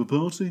room, let's have a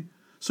party.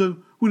 So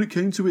when it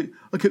came to it,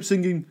 I kept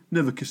singing,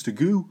 never kissed a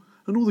goo,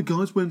 and all the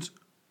guys went,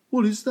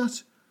 what is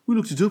that? We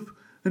looked it up,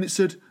 and it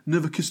said,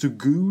 never kissed a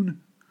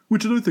goon,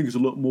 which I don't think is a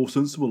lot more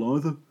sensible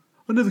either.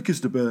 I never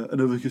kissed a bear, I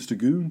never kissed a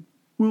goon.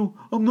 Well,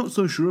 I'm not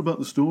so sure about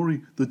the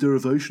story, the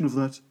derivation of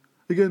that.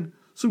 Again,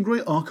 some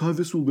great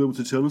archivists will be able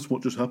to tell us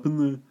what just happened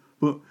there,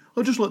 but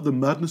I just like the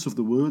madness of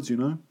the words, you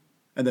know?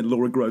 And then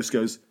Laura Gross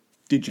goes,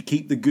 did you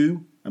keep the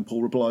goo? And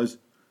Paul replies,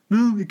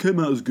 no, it came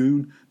out as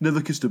goon,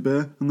 never kissed a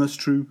bear, and that's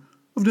true.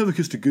 I've never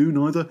kissed a goon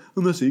either,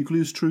 and that's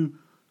equally as true.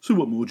 So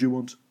what more do you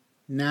want?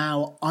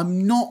 Now,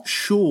 I'm not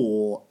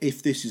sure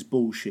if this is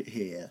bullshit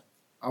here.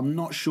 I'm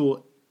not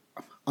sure.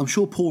 I'm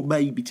sure Paul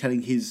may be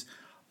telling his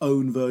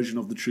own version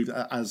of the truth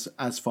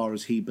as far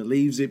as he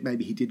believes it.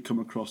 Maybe he did come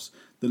across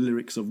the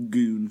lyrics of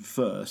Goon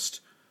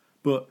first.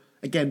 But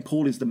again,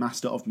 Paul is the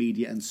master of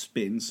media and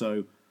spin,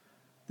 so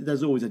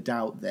there's always a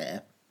doubt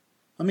there.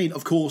 I mean,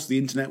 of course, the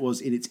internet was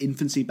in its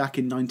infancy back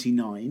in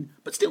 1999,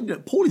 but still,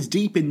 Paul is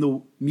deep in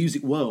the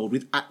music world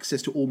with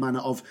access to all manner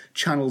of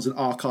channels and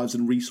archives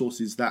and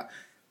resources that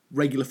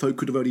regular folk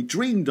could have only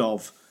dreamed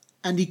of,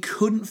 and he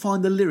couldn't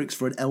find the lyrics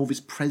for an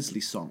Elvis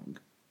Presley song.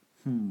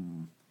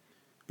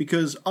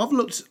 Because I've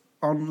looked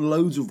on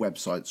loads of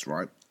websites,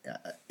 right,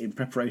 in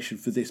preparation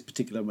for this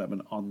particular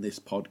moment on this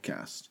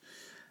podcast,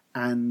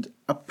 and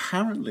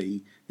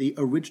apparently the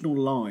original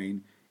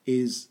line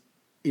is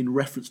in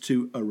reference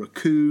to a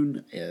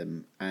raccoon,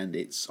 and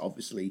it's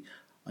obviously,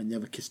 I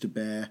never kissed a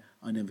bear,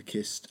 I never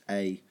kissed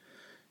a...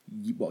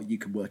 Well, you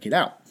can work it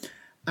out.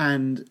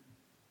 And,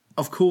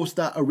 of course,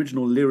 that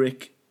original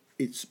lyric,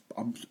 it's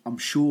I'm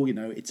sure, you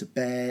know, it's a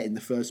bear in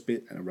the first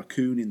bit and a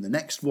raccoon in the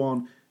next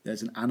one.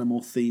 There's an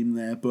animal theme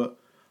there, but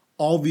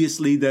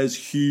obviously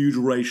there's huge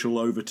racial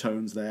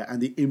overtones there,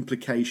 and the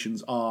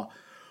implications are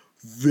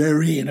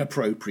very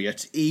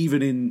inappropriate,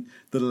 even in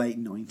the late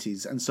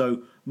 90s. And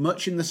so,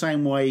 much in the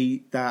same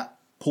way that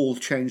Paul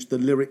changed the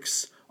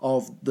lyrics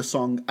of the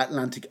song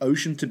Atlantic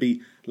Ocean to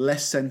be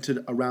less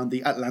centred around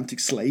the Atlantic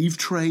slave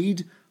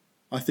trade,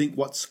 I think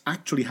what's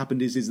actually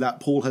happened is that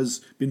Paul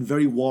has been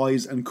very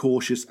wise and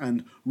cautious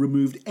and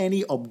removed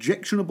any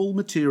objectionable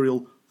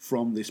material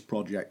from this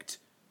project.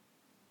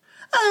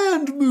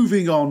 And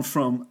moving on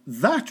from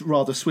that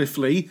rather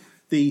swiftly,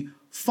 the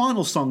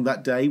final song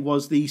that day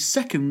was the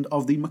second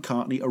of the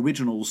McCartney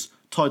originals,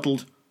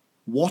 titled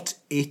What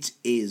It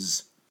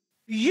Is.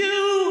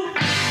 You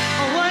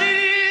are what it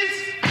is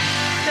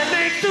that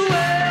makes the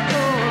world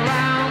go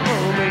around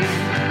for me.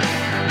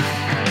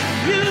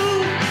 You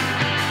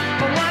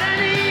are what I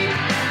need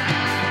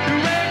to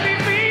make me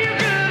feel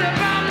good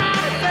about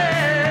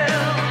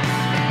myself.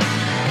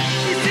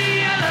 You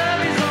see, I love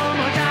you so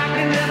much I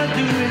can never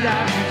do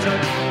without you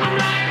touch. I'm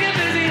like a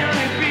busy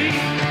honeybee.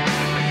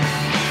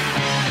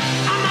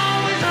 I'm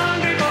always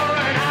hungry for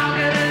it. How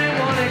can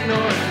anyone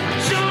ignore it?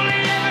 Surely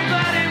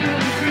everybody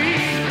will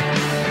agree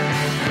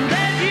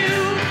that you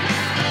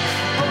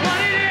are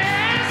what it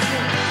is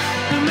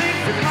that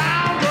makes the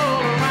cloud go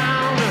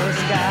around the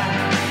sky.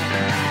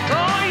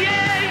 Oh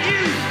yeah,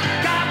 you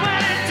got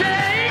what it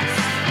takes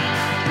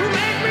to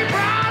make me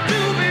proud to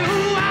be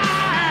who I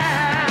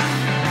am.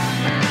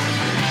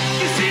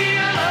 You see,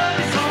 I love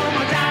you so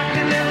much I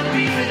can never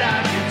be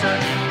without your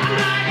touch. I'm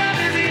like a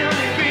busy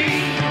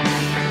honeybee.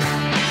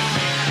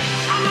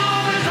 I'm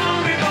always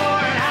hungry for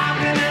it. How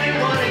can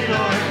anyone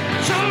ignore it?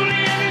 Surely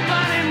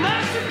everybody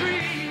must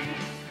agree.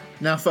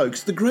 Now,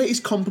 folks, the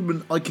greatest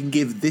compliment I can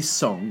give this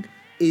song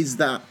is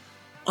that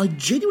I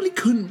genuinely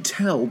couldn't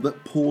tell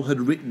that Paul had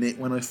written it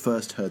when I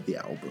first heard the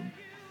album.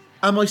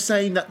 Am I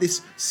saying that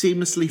this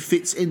seamlessly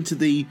fits into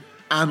the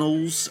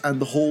annals and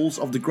the halls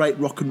of the great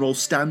rock and roll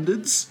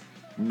standards?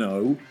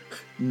 No,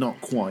 not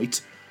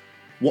quite.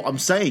 What I'm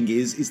saying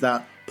is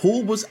that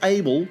Paul was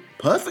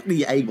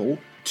perfectly able,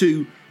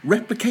 to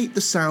replicate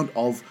the sound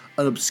of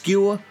an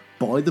obscure,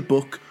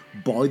 by-the-book,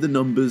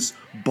 by-the-numbers,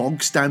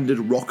 bog-standard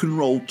rock and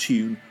roll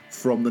tune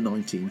from the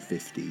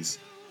 1950s.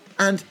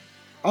 And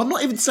I'm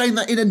not even saying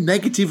that in a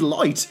negative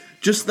light,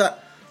 just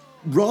that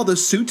rather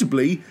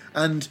suitably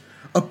and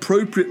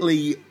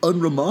appropriately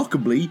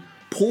unremarkably,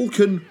 Paul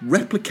can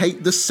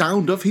replicate the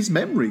sound of his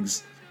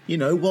memories. You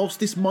know, whilst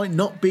this might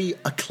not be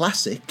a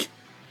classic,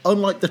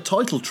 unlike the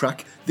title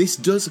track, this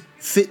does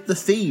fit the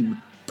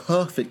theme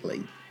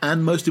perfectly,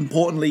 and most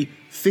importantly,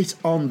 fit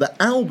on the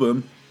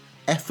album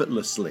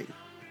effortlessly.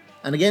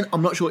 And again,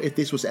 I'm not sure if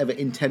this was ever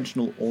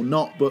intentional or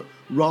not, but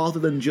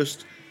rather than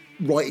just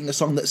writing a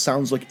song that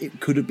sounds like it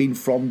could have been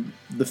from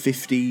the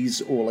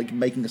 50s, or like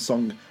making a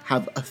song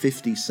have a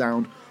 50s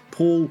sound,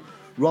 Paul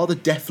rather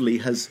deftly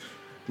has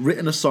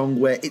written a song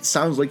where it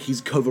sounds like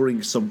he's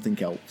covering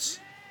something else.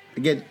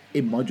 Again,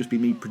 it might just be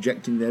me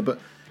projecting there, but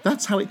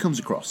that's how it comes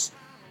across.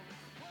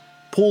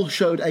 Paul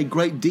showed a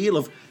great deal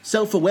of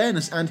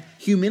self-awareness and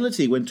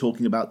humility when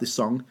talking about this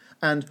song,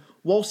 and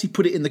whilst he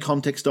put it in the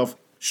context of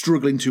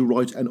struggling to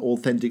write an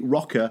authentic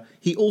rocker,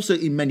 he also,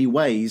 in many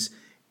ways,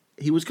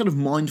 he was kind of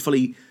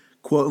mindfully,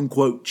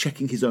 quote-unquote,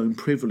 checking his own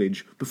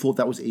privilege before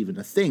that was even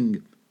a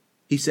thing.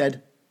 He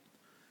said,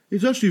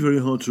 It's actually very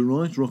hard to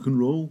write rock and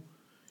roll.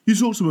 You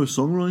talk to most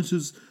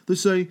songwriters, they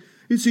say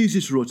it's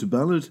easier to write a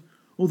ballad,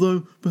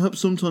 although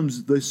perhaps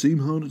sometimes they seem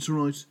harder to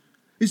write.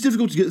 It's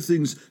difficult to get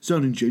things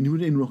sounding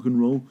genuine in rock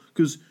and roll,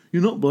 because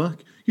you're not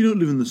black, you don't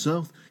live in the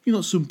South, you're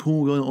not some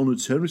poor guy on a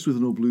terrace with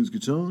an old blues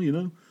guitar, you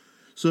know?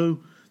 So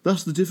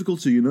that's the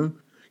difficulty, you know?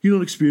 You're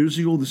not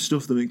experiencing all this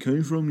stuff that it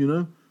came from, you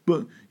know?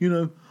 But, you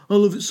know, I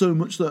love it so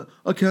much that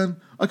I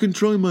can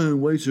try my own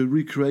way to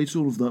recreate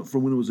all of that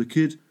from when I was a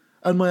kid,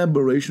 and my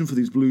admiration for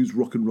these blues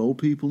rock and roll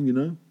people, you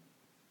know?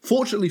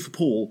 Fortunately for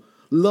Paul,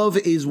 love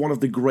is one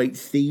of the great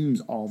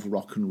themes of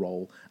rock and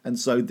roll, and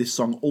so this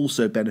song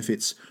also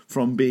benefits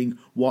from being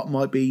what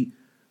might be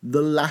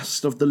the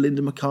last of the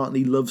Linda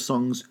McCartney love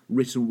songs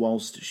written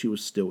whilst she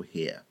was still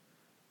here.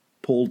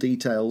 Paul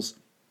details,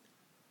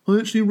 I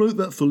actually wrote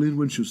that for Lynn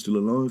when she was still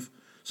alive,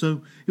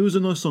 so it was a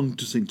nice song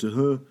to sing to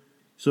her.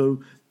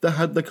 So that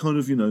had that kind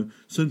of, you know,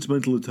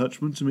 sentimental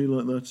attachment to me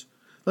like that.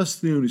 That's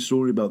the only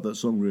story about that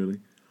song,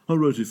 really. I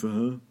wrote it for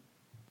her.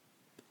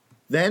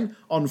 Then,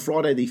 on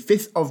Friday the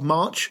 5th of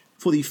March,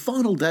 for the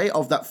final day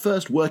of that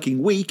first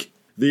working week,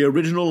 the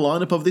original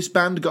lineup of this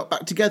band got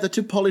back together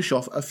to polish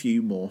off a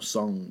few more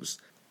songs.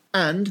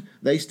 And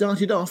they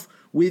started off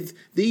with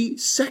the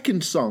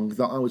second song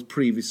that I was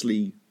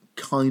previously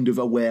kind of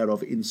aware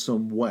of in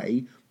some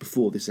way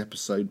before this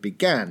episode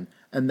began,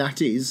 and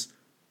that is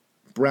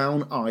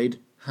Brown-Eyed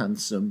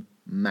Handsome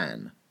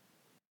Man.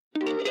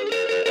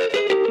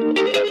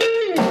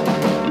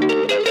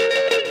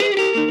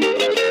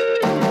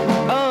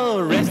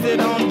 Arrested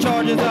on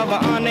charges of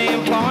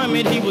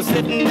unemployment, he was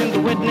sitting in the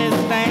witness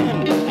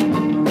stand.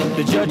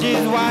 The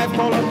judge's wife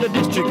called up the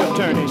district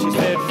attorney. She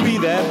said, free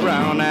that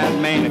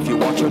brown-eyed man. If you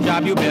want your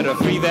job, you better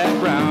free that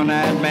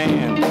brown-eyed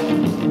man.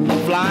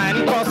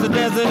 Flying across the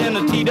desert in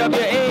a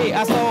TWA,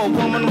 I saw a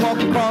woman walk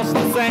across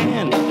the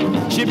sand.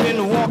 She'd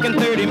been walking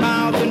 30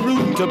 miles en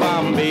route to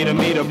Bombay to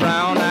meet a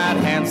brown-eyed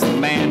handsome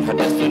man. Her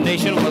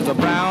destination was a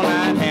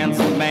brown-eyed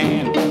handsome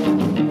man.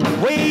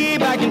 Way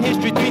back in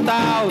history,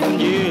 3,000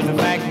 years, in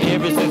fact,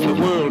 ever since the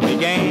world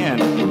began,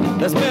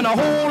 there's been a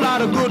whole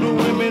lot of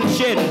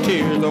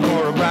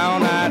trouble for a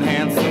brown-eyed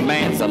handsome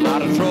man. It's a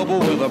lot of trouble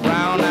with a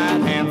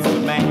brown-eyed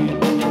handsome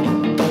man.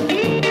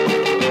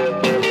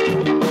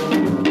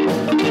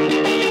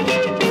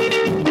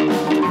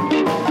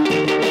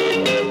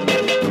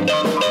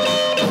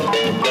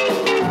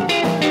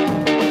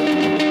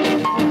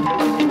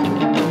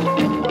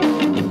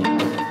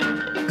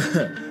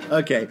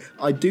 Okay,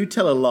 I do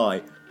tell a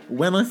lie.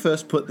 When I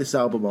first put this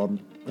album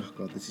on, oh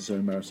god, this is so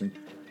embarrassing.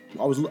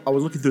 I was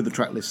looking through the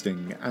track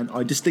listing, and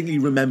I distinctly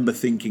remember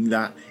thinking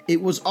that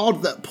it was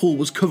odd that Paul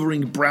was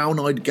covering "Brown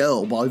Eyed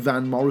Girl" by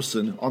Van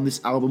Morrison on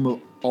this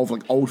album of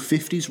like old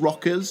 50s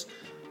rockers.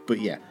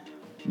 But yeah,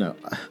 no,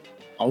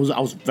 I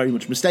was very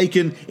much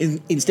mistaken.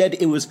 Instead,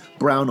 it was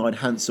 "Brown Eyed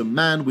Handsome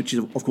Man," which is,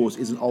 of course,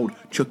 is an old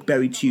Chuck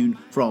Berry tune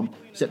from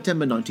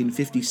September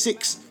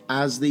 1956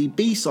 as the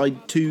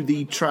B-side to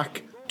the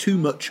track "Too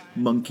Much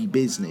Monkey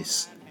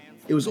Business."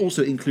 It was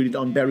also included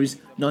on Berry's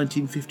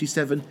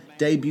 1957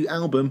 debut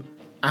album,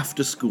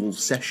 After School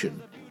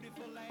Session.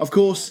 Of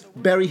course,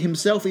 Berry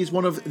himself is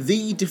one of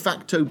the de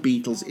facto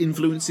Beatles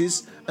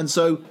influences, and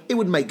so it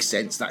would make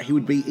sense that he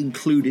would be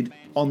included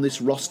on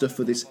this roster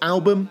for this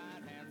album.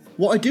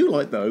 What I do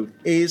like, though,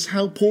 is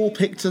how Paul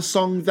picked a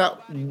song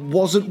that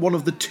wasn't one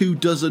of the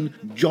 24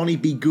 Johnny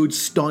B. Good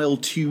style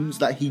tunes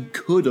that he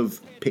could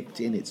have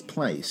picked in its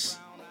place.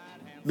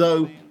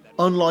 Though,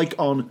 unlike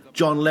on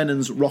John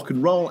Lennon's rock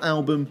and roll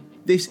album,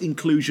 this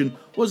inclusion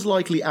was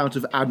likely out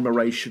of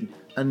admiration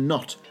and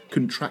not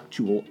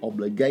contractual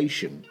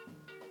obligation.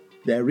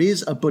 There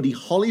is a Buddy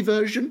Holly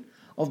version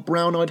of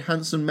Brown Eyed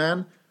Handsome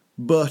Man,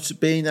 but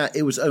being that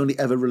it was only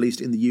ever released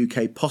in the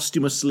UK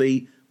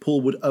posthumously, Paul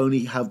would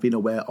only have been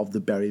aware of the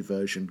Berry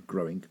version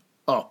growing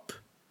up.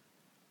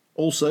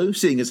 Also,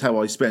 seeing as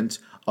how I spent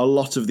a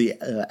lot of the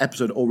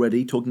episode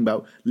already talking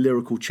about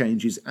lyrical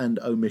changes and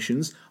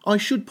omissions, I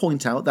should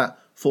point out that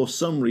for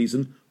some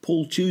reason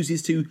Paul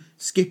chooses to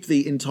skip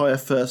the entire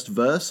first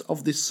verse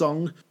of this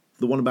song,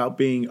 the one about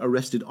being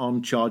arrested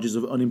on charges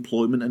of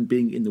unemployment and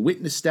being in the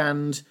witness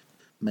stand.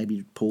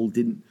 Maybe Paul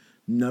didn't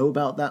know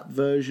about that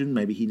version,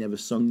 maybe he never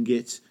sung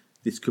it.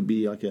 This could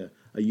be like a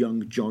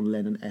young John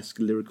Lennon-esque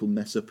lyrical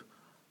mess-up,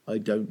 I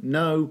don't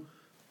know.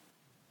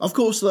 Of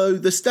course, though,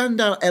 the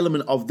standout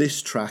element of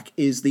this track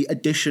is the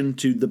addition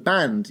to the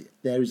band.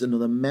 There is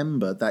another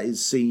member that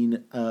is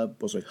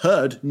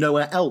heard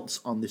nowhere else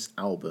on this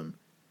album.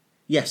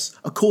 Yes,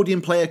 accordion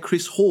player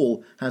Chris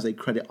Hall has a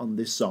credit on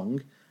this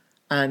song,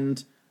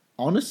 and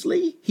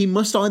honestly, he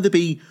must either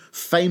be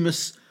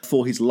famous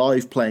for his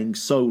live playing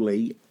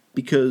solely,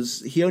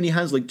 because he only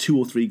has like 2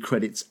 or 3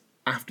 credits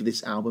after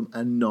this album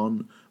and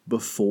none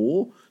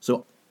before.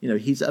 So,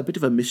 he's a bit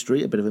of a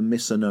mystery, a bit of a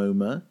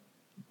misnomer.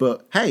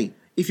 But hey,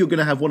 if you're going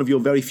to have one of your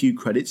very few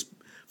credits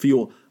for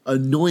your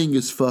annoying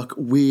as fuck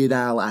Weird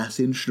Al-ass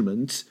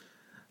instrument,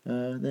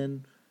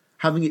 then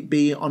having it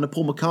be on a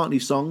Paul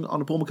McCartney song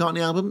on a Paul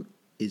McCartney album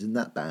isn't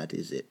that bad,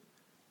 is it?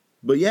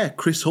 But yeah,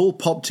 Chris Hall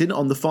popped in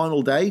on the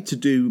final day to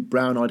do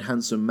Brown Eyed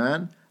Handsome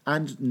Man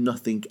and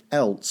nothing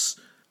else.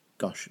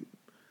 Gosh,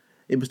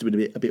 it must have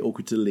been a bit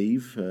awkward to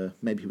leave.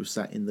 Maybe he was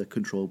sat in the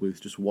control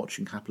booth just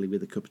watching happily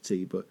with a cup of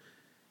tea, but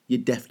you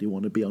definitely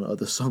want to be on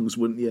other songs,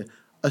 wouldn't you?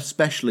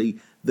 Especially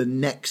the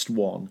next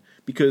one,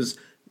 because,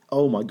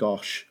 oh my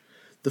gosh,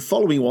 the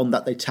following one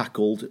that they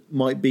tackled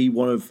might be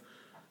one of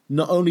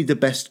not only the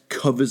best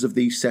covers of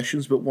these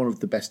sessions, but one of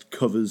the best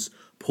covers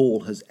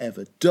Paul has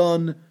ever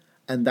done,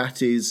 and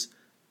that is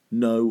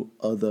No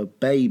Other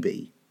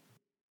Baby.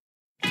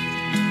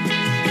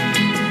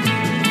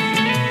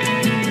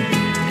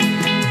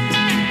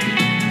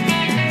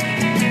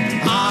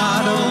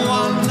 I don't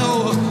want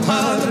no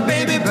other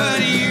baby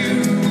but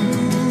you.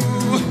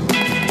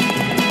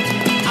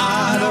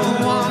 I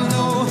don't want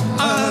no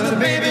other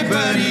baby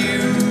but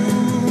you.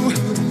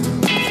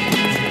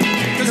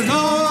 'Cause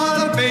no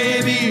other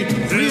baby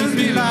thrills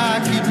me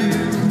like you do.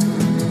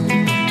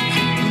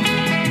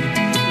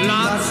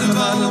 Lots of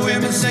other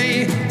women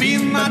say, be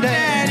my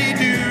daddy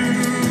do.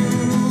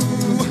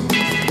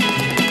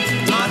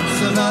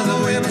 Lots of other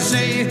women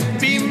say,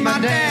 be my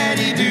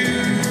daddy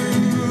do.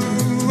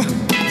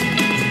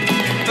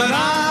 But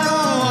I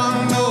don't want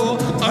no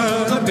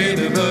other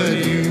baby but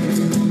you.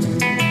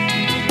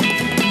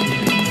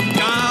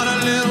 Got a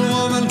little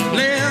woman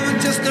living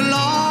just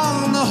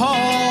along the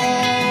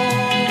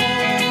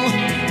hall.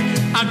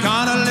 I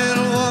got a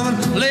little woman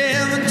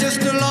living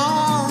just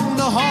along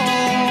the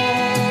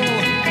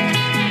hall.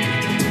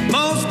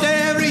 Most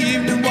every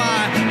evening,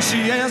 why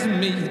she asks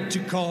me to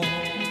call.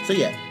 So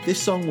yeah,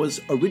 this song was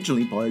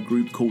originally by a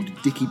group called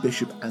Dickie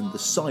Bishop and the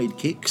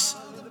Sidekicks,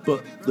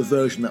 but the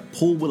version that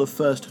Paul will have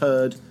first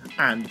heard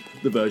and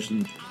the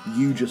version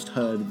you just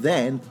heard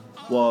then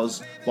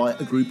was by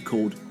a group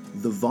called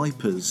The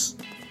Vipers.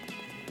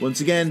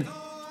 Once again,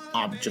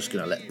 I'm just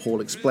going to let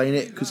Paul explain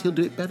it because he'll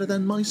do it better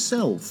than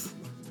myself.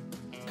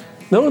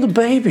 No Other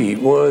Baby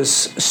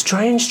was a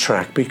strange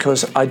track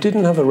because I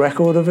didn't have a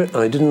record of it.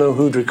 I didn't know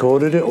who'd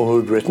recorded it or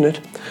who'd written it,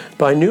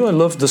 but I knew I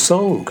loved the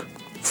song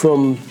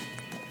from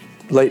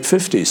late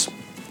 50s.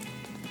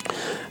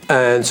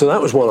 And so that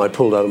was one I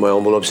pulled out of my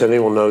envelope, said,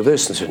 anyone know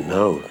this? And I said,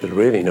 no, but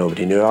really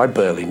nobody knew it. I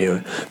barely knew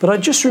it. But I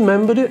just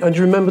remembered it. I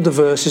remembered the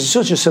verses. It's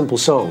such a simple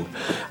song.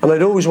 And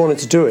I'd always wanted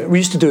to do it. We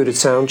used to do it at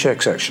sound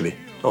checks, actually,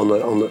 on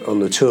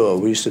the tour.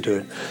 We used to do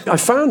it. I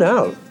found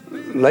out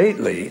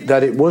lately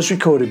that it was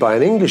recorded by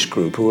an English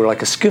group who were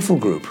like a skiffle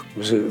group. It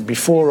was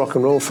before rock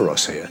and roll for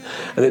us here.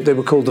 And they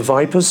were called the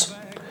Vipers.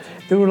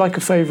 They were like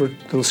a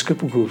favourite little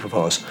skiffle group of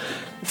ours.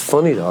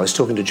 Funny though, I was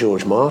talking to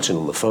George Martin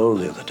on the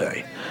phone the other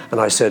day, and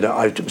I said,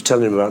 I was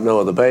telling him about No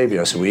Other Baby.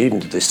 I said, we even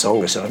did this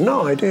song. I said, I've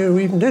no idea who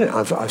even did it.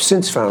 I've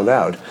since found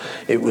out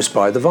it was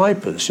by the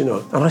Vipers, you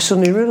know. And I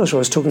suddenly realised when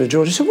I was talking to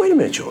George, I said, wait a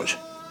minute, George,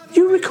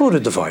 you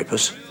recorded the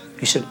Vipers?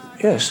 He said,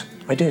 yes,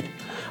 I did.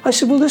 I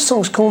said, well, this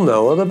song's called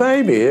No Other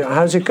Baby.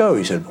 How's it go?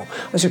 He said, well,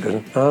 I said, I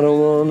don't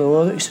want no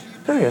other. He said,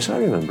 oh, yes, I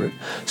remember it.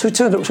 So it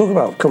turned out, talk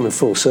about coming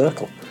full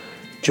circle.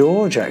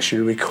 George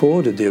actually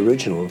recorded the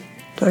original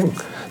thing.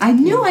 I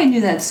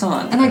knew that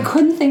song, and I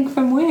couldn't think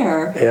from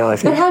where. Yeah, I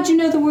think. But how'd you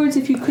know the words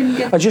if you couldn't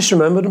get? I just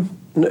remembered them.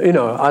 You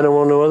know, I don't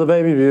want no other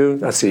baby view.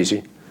 That's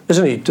easy. There's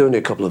only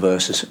a couple of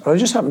verses. I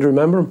just happened to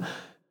remember them.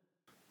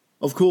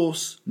 Of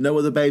course, No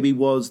Other Baby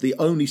was the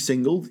only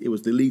single. It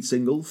was the lead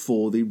single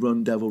for the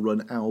Run Devil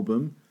Run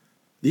album.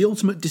 The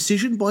ultimate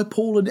decision by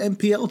Paul and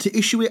MPL to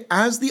issue it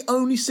as the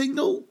only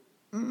single.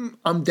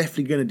 I'm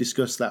definitely going to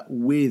discuss that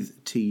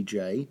with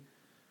TJ.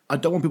 I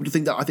don't want people to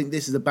think that I think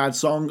this is a bad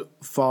song.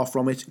 Far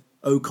from it.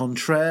 Au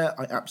contraire,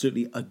 I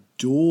absolutely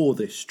adore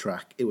this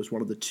track. It was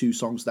one of the 2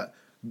 songs that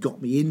got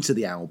me into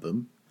the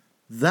album.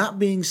 That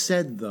being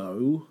said,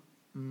 though,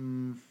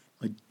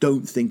 I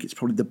don't think it's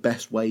probably the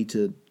best way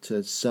to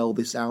sell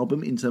this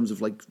album in terms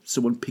of like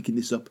someone picking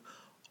this up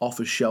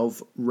off a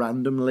shelf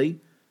randomly.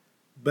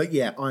 But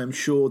yeah, I am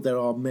sure there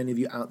are many of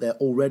you out there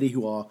already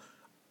who are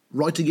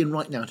writing in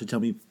right now to tell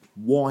me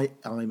why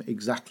I'm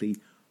exactly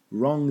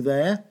wrong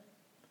there.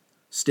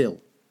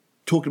 Still,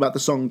 talking about the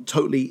song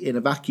totally in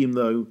a vacuum,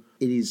 though,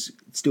 it is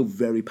still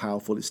very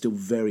powerful. It's still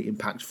very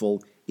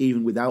impactful,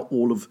 even without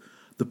all of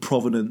the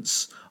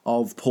provenance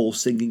of Paul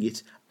singing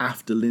it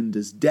after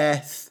Linda's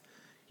death.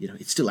 You know,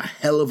 it's still a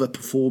hell of a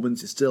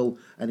performance. It's still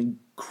an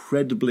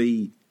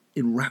incredibly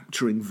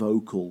enrapturing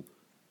vocal.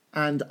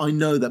 And I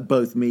know that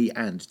both me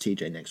and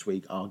TJ next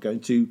week are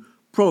going to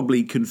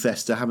probably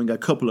confess to having a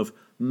couple of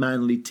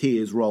manly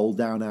tears roll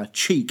down our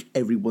cheek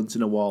every once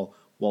in a while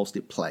whilst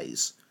it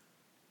plays.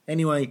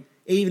 Anyway,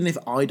 even if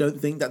I don't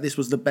think that this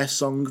was the best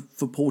song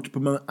for Paul to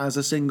promote as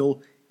a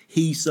single,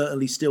 he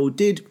certainly still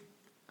did.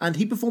 And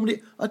he performed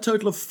it a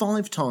total of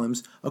 5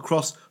 times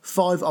across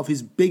 5 of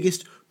his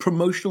biggest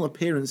promotional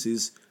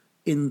appearances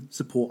in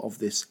support of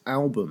this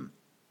album.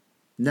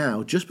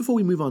 Now, just before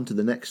we move on to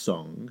the next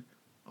song,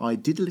 I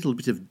did a little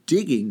bit of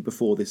digging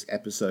before this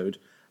episode,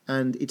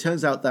 and it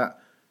turns out that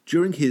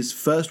during his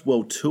first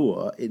world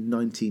tour in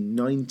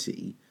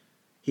 1990,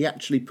 he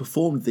actually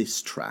performed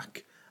this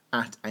track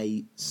at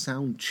a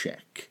sound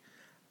check.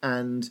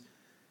 And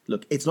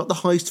look, it's not the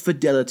highest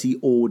fidelity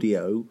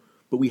audio,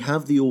 but we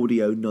have the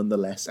audio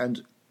nonetheless.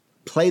 And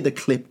play the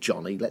clip,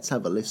 Johnny. Let's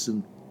have a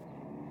listen.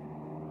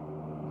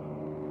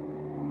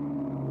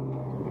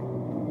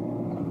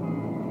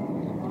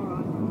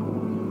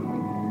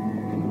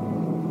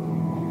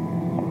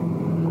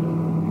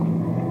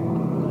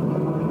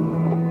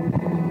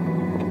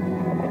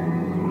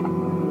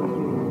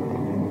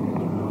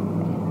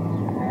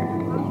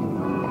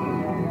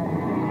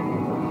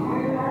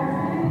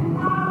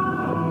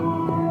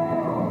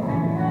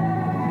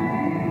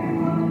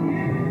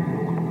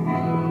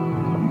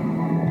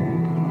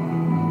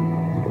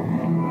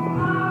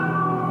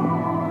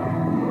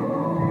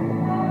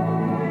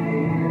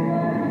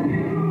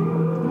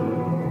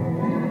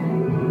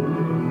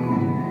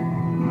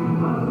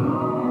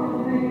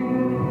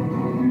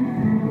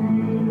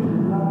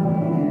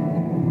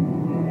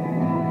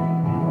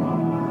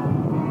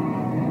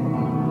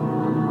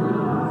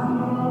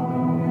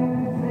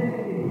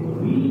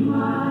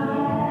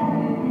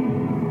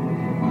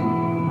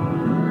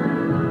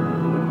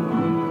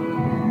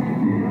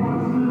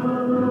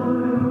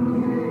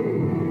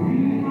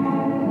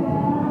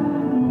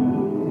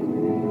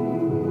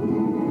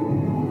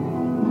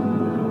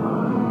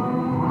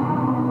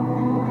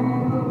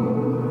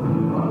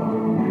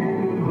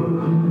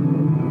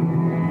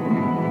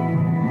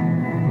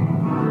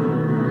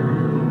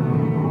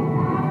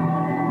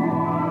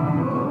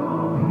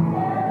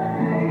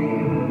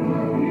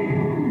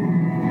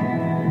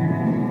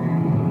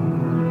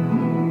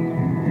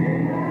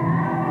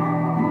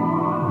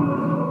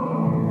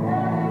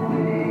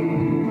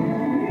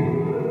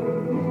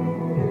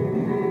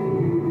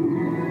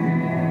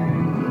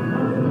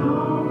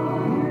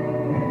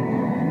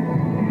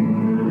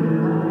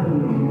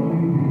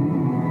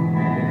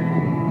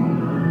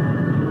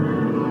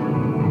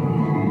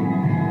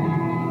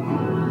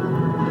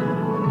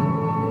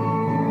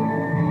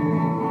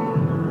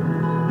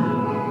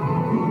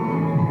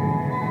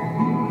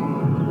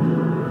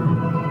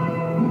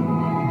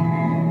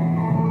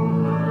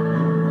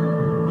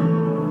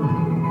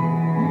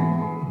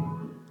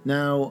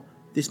 Now,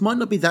 this might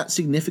not be that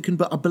significant,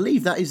 but I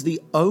believe that is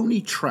the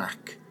only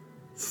track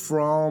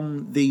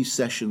from these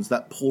sessions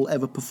that Paul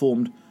ever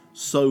performed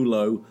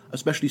solo,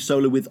 especially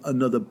solo with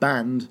another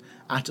band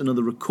at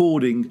another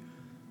recording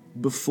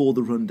before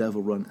the Run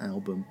Devil Run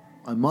album.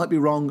 I might be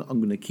wrong, I'm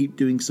going to keep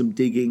doing some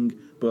digging,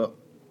 but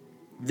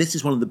this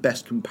is one of the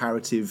best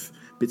comparative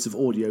bits of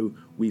audio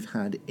we've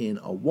had in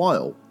a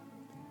while.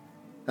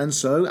 And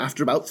so,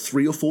 after about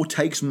 3 or 4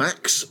 takes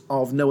max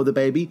of No Other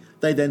Baby,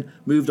 they then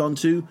moved on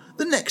to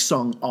the next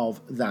song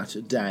of that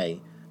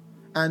day.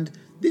 And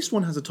this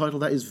one has a title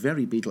that is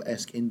very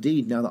Beatle-esque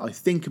indeed. Now that I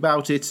think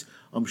about it,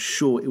 I'm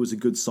sure it was a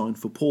good sign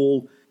for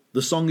Paul.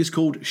 The song is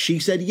called She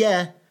Said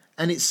Yeah,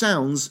 and it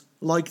sounds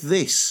like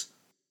this.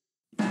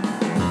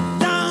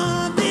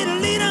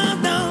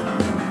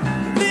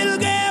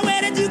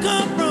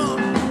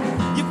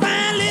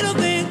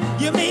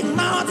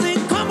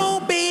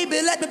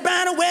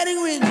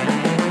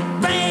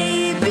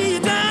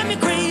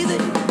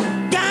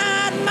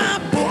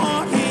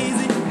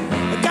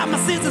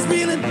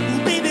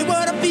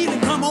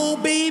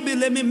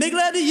 Let me make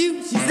love to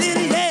you. She said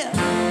yeah.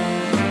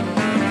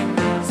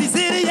 She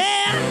said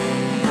yeah.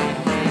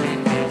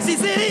 She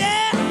said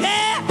yeah,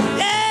 yeah,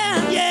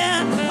 yeah,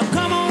 yeah. Oh,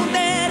 come on,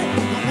 daddy.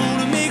 I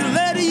wanna make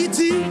love to you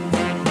too.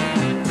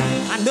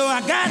 I know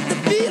I got the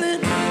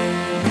feeling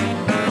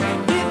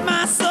in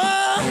my soul.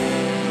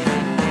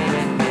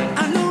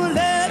 I know I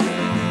love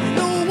you.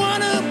 No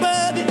one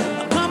above you.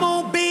 Oh, come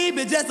on,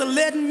 baby, just to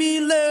let me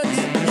love you.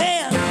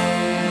 Yeah.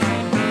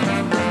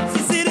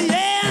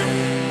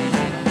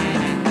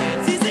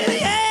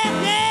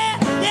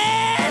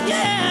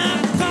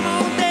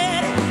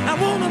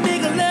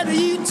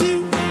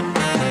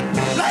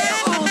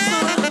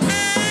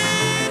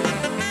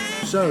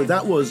 So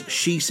that was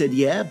She Said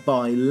Yeah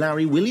by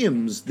Larry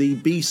Williams, the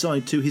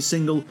B-side to his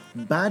single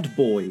Bad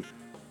Boy.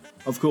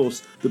 Of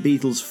course, the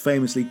Beatles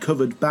famously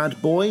covered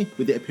Bad Boy,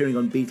 with it appearing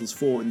on Beatles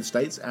 4 in the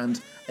States and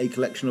a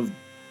collection of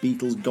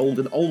Beatles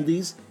golden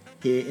oldies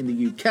here in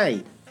the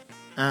UK.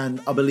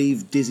 And I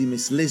believe Dizzy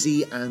Miss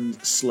Lizzy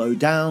and Slow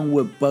Down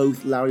were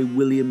both Larry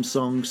Williams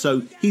songs,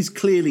 so he's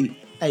clearly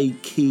a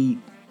key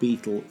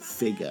Beatle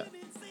figure.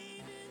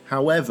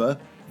 However,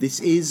 this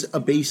is a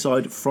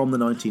B-side from the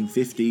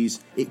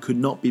 1950s. It could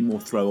not be more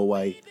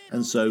throwaway,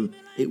 and so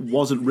it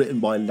wasn't written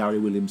by Larry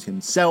Williams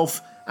himself,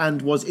 and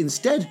was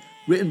instead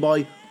written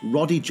by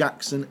Roddy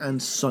Jackson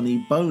and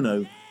Sonny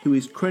Bono, who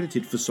is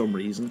credited for some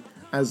reason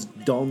as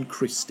Don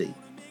Christie.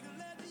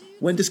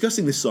 When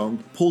discussing this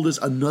song, Paul does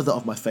another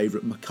of my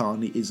favourite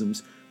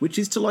McCartney-isms, which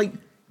is to,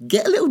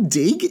 get a little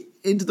dig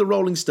into the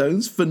Rolling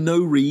Stones for no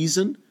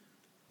reason.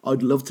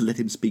 I'd love to let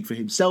him speak for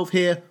himself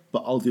here,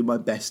 but I'll do my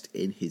best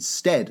in his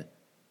stead.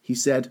 He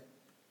said,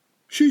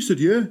 She Said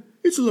Yeah,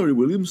 it's a Larry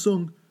Williams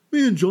song.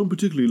 Me and John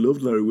particularly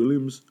loved Larry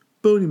Williams.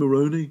 Bernie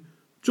Maroney.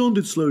 John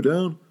did Slow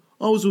Down.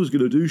 I was always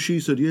going to do She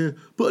Said Yeah,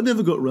 but I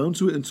never got around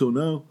to it until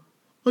now.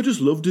 I just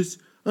loved it,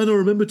 and I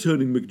remember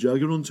turning Mick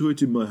Jagger onto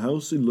it in my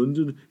house in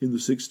London in the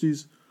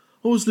 60s.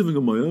 I was living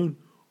on my own.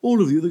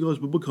 All of the other guys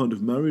were kind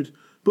of married,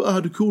 but I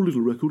had a cool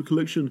little record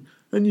collection,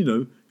 and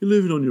you're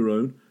living on your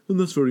own, and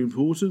that's very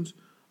important.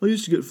 I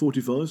used to get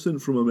 45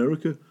 cents from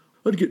America.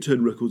 I'd get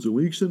 10 records a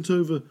week sent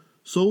over.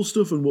 Soul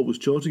stuff and what was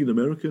charting in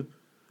America.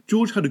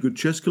 George had a good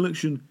chess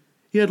collection.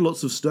 He had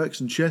lots of stacks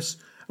and chess,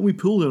 and we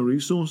pooled our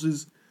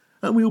resources,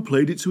 and we all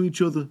played it to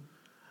each other.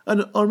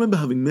 And I remember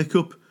having Mick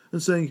up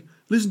and saying,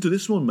 listen to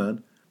this one,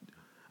 man.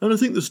 And I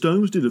think the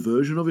Stones did a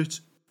version of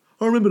it.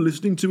 I remember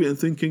listening to it and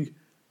thinking,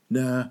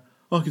 nah,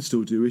 I can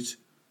still do it.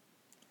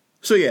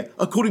 So yeah,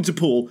 according to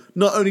Paul,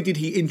 not only did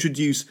he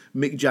introduce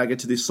Mick Jagger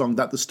to this song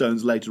that the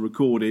Stones later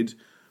recorded,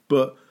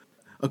 but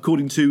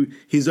according to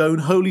his own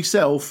holy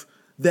self,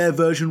 their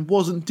version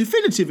wasn't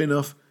definitive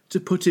enough to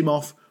put him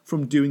off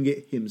from doing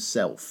it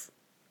himself.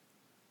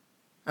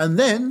 And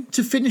then,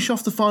 to finish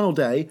off the final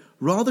day,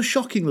 rather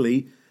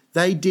shockingly,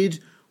 they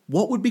did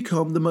what would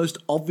become the most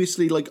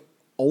obviously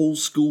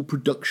old-school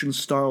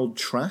production-styled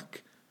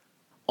track.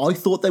 I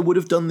thought they would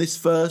have done this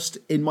first.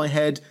 In my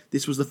head,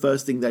 this was the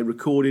first thing they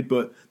recorded,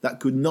 but that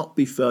could not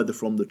be further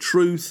from the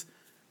truth.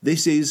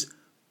 This is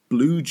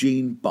Blue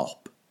Jean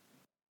Bop.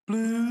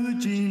 Blue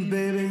jean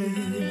baby,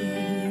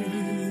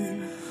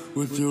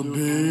 with your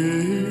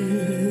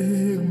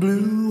big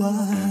blue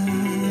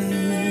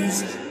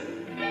eyes,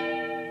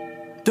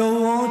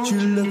 don't want you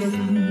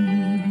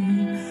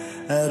looking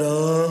at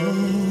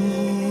other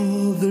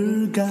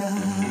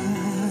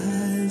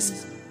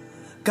guys.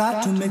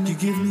 Got to make you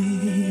give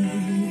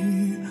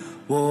me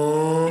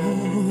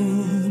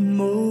one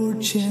more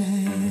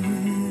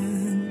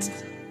chance.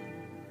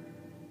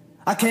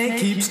 I can't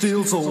keep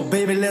still, so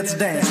baby, let's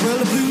dance. Well,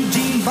 the blue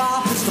jean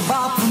bop, it's the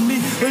bop for me.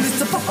 Well, it's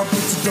the bop,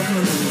 it's the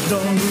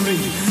dungaree.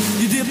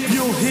 You dip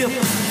your hip,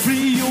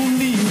 free your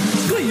knee,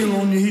 squeal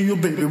on your heel,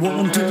 baby,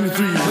 1, 2,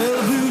 3.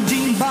 Well, the blue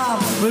jean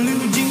bop, baby,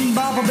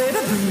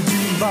 blue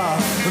jean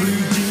bop, blue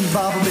jean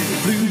bop, baby,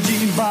 blue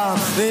jean bop,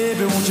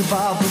 baby, won't you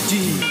bop with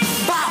jean?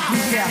 Bop,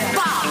 yeah,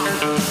 bop.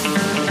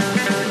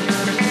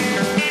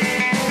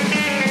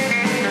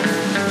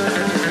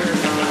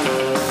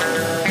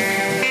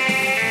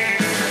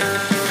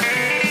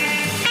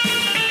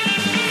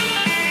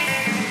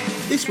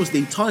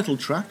 the title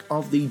track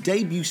of the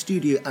debut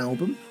studio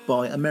album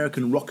by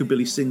American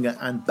rockabilly singer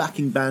and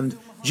backing band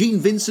Gene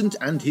Vincent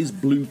and his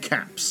Blue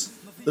Caps.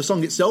 The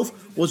song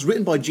itself was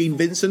written by Gene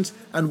Vincent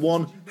and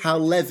one Hal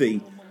Levy.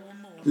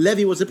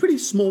 Levy was a pretty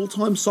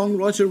small-time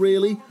songwriter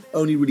really,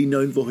 only really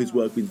known for his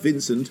work with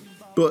Vincent,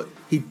 but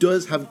he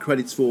does have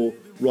credits for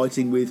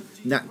writing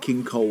with Nat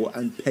King Cole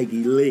and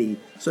Peggy Lee,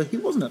 so he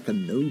wasn't like a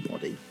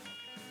nobody.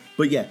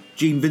 But yeah,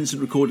 Gene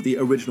Vincent recorded the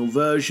original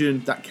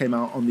version that came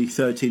out on the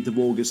 13th of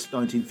August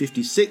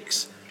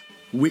 1956,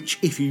 which,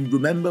 if you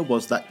remember,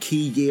 was that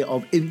key year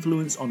of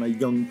influence on a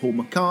young Paul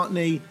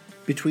McCartney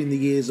between the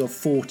years of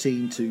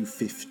 14 to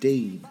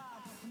 15.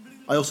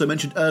 I also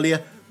mentioned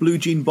earlier, Blue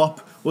Jean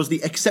Bop was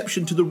the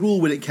exception to the rule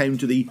when it came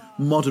to the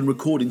modern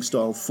recording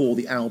style for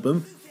the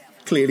album.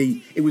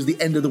 Clearly, it was the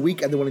end of the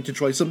week and they wanted to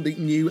try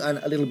something new and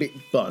a little bit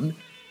fun.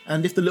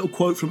 And if the little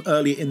quote from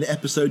earlier in the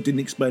episode didn't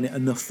explain it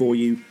enough for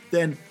you,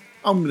 then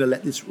I'm going to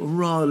let this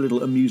rather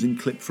little amusing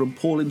clip from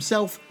Paul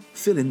himself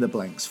fill in the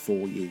blanks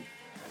for you.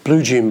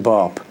 Blue Jean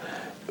Bop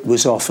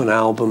was off an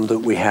album that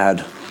we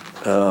had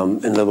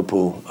in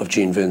Liverpool of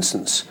Gene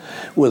Vincent's,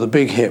 where the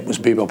big hit was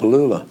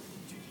Bebop-A-Lula.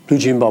 Blue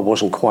Jean Bop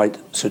wasn't quite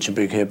such a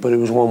big hit, but it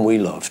was one we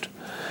loved.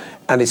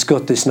 And it's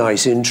got this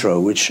nice intro,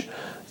 which,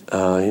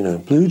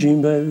 Blue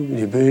Jean baby, with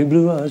your big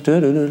blue eyes,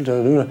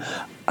 da-da-da-da-da.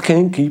 I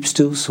can't keep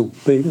still, so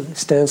baby,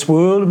 let's dance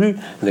world of blue.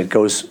 And it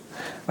goes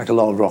like a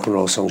lot of rock and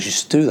roll songs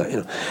used to do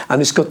that,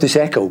 And it's got this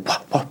echo,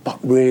 pop, pop, pop,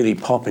 really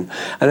popping.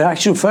 And in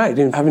actual fact,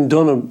 having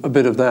done a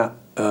bit of that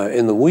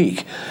in the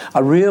week, I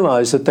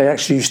realised that they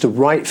actually used to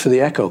write for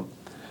the echo.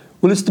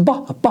 Well, it's the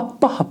bop, bop,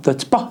 bop,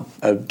 that's bop,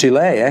 a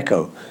delay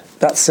echo.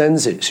 That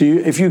sends it. So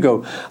if you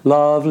go,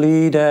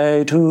 lovely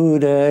day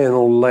today, and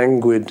all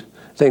languid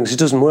things, it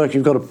doesn't work.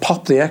 You've got to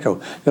pop the echo.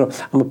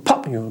 I'm a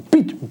pop, you a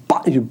beat,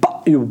 bop, you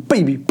bop, you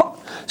baby, bop.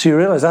 So you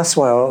realise that's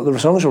why the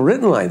songs were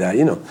written like that,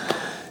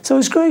 So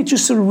it's great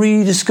just sort of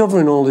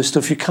rediscovering all this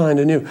stuff you kind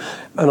of knew.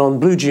 And on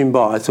Blue Jean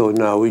Bop, I thought,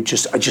 no, I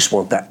just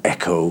want that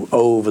echo,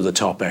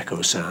 over-the-top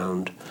echo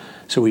sound.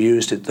 So we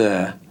used it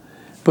there.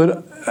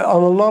 But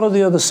on a lot of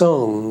the other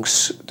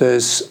songs,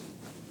 there's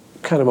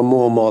kind of a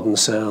more modern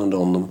sound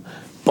on them,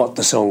 but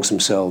the songs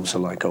themselves are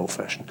like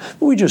old-fashioned.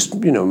 We just,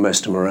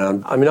 messed them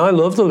around. I mean, I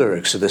love the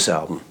lyrics of this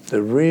album.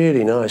 They're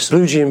really nice.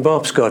 Blue Jean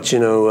Bop's got,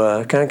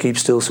 can't keep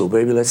still, so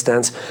baby, let's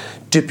dance.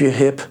 Dip your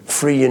hip,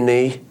 free your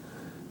knee.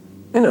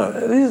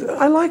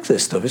 I like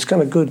this stuff. It's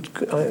kind of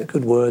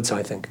good words,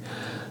 I think.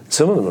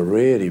 Some of them are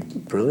really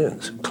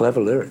brilliant,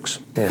 clever lyrics.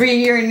 Yeah.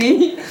 Free your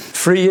knee.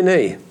 Free your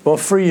knee. What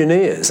free your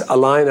knee is, a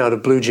line out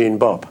of Blue Jean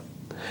Bop.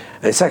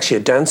 And it's actually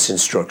a dance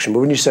instruction, but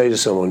when you say to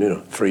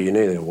someone, free your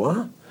knee, they go,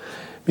 what?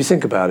 If you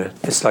think about it,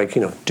 it's like,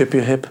 dip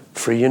your hip,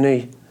 free your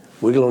knee,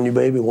 wiggle on your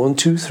baby, 1,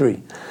 2,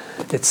 3.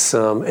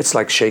 It's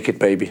like shake it,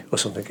 baby, or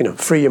something,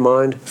 free your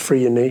mind,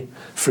 free your knee,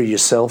 free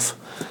yourself.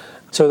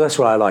 So that's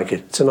why I like it.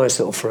 It's a nice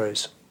little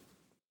phrase.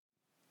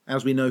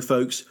 As we know,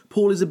 folks,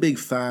 Paul is a big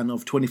fan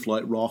of 20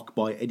 Flight Rock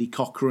by Eddie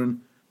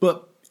Cochran,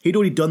 but he'd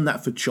already done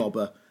that for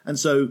Chopper, and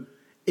so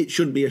it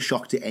shouldn't be a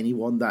shock to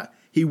anyone that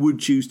he would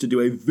choose to do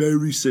a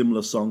very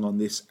similar song on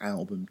this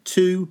album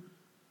too.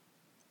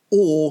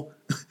 Or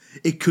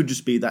it could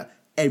just be that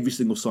every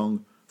single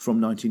song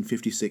from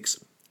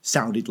 1956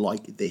 sounded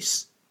like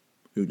this.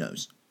 Who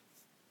knows?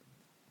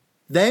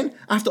 Then,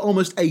 after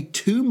almost a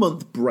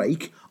 2-month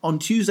break, on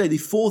Tuesday the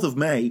 4th of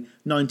May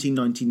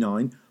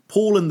 1999,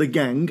 Paul and the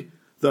gang,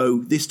 though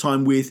this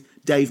time with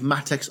Dave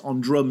Mattex on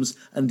drums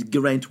and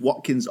Geraint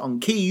Watkins on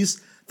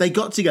keys, they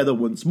got together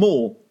once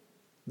more.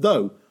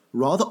 Though,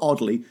 rather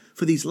oddly,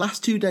 for these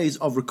last 2 days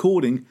of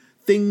recording,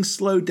 things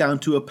slowed down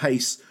to a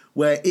pace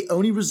where it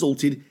only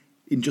resulted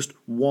in just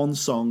one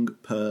song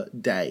per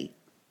day.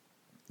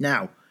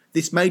 Now,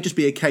 this may just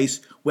be a case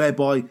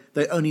whereby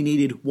they only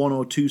needed 1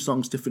 or 2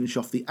 songs to finish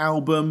off the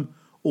album,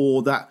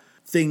 or that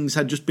things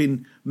had just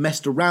been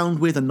messed around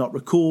with and not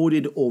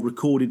recorded, or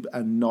recorded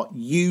and not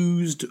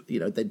used.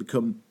 They'd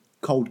become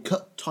cold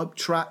cut type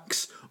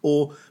tracks,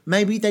 or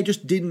maybe they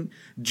just didn't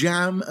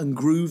jam and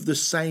groove the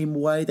same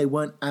way. They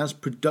weren't as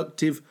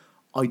productive.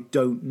 I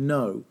don't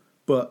know.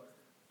 But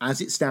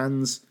as it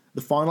stands,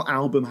 the final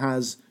album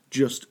has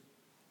just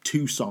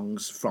 2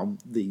 songs from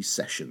these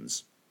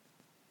sessions.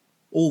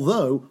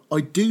 Although I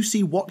do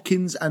see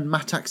Watkins and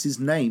Mattax's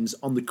names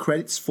on the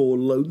credits for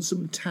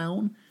Lonesome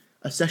Town,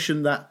 a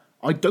session that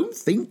I don't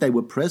think they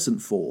were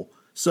present for.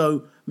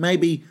 So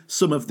maybe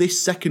some of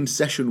this second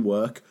session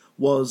work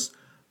was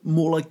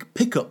more like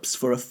pickups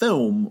for a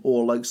film,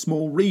 or like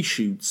small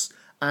reshoots,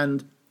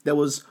 and there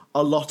was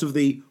a lot of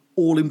the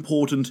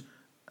all-important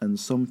and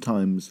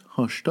sometimes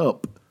hushed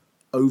up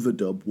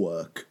overdub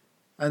work.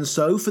 And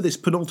so for this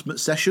penultimate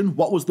session,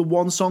 what was the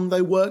one song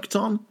they worked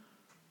on?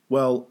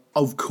 Well,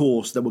 of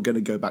course they were going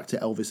to go back to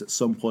Elvis at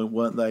some point,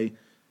 weren't they?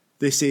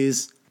 This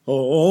is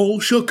All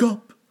Shook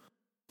Up.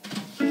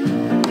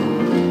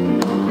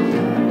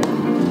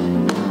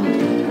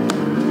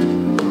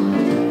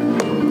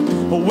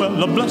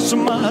 Well, bless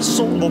my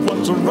soul,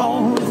 what's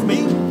wrong with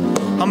me?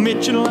 I'm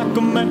itching like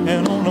a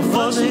man on a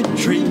fuzzy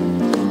tree.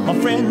 My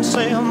friends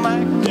say I'm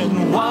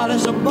acting wild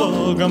as a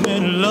bug. I'm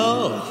in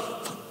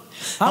love.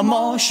 I'm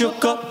all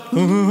shook up.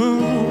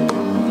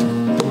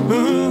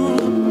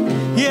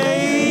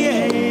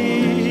 Yeah,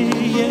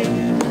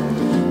 yeah.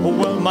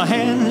 Well, my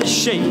hands are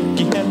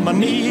shaky and my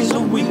knees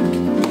are weak.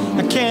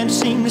 I can't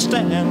seem to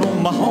stand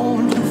on my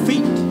own 2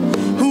 feet.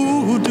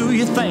 Who do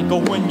you think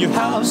of when you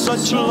have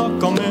such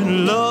luck? I'm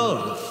in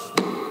love.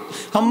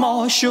 I'm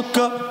all shook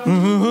up.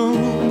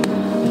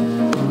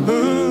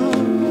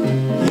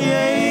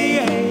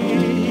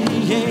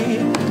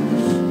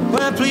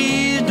 Well,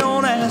 please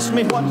don't ask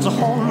me what's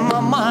on my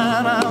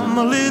mind. I'm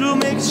a little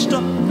mixed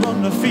up, but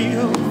I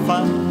feel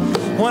fine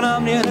when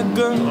I'm near the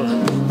girl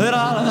that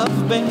I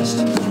love best.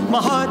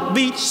 My heart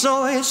beats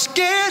so it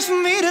scares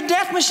me to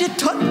death when she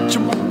touches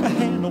my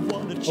hand.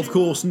 Of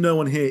course, no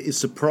one here is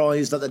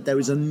surprised that there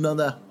is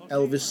another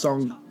Elvis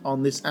song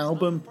on this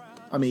album.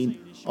 I mean,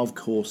 of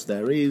course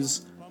there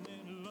is.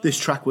 This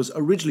track was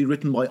originally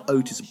written by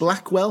Otis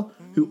Blackwell,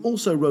 who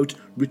also wrote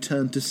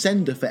Return to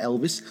Sender for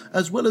Elvis,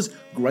 as well as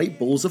Great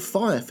Balls of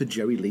Fire for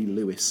Jerry Lee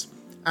Lewis.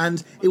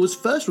 And it was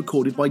first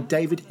recorded by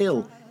David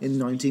Hill in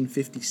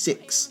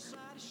 1956.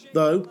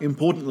 Though,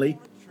 importantly,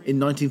 in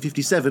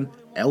 1957,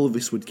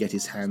 Elvis would get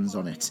his hands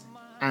on it.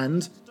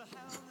 And,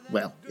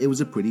 well, it was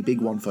a pretty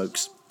big one,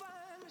 folks.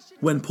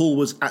 When Paul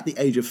was at the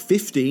age of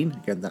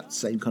 15, again, that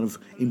same kind of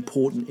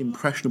important,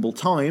 impressionable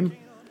time,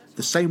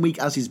 the same week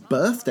as his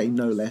birthday,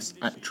 no less,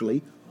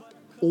 actually,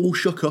 All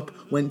Shook Up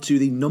went to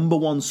the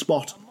 #1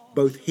 spot,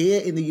 both here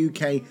in the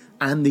UK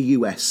and the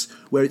US,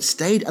 where it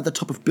stayed at the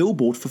top of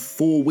Billboard for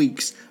 4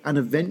 weeks and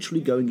eventually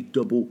going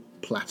double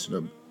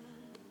platinum.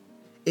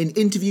 In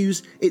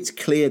interviews, it's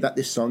clear that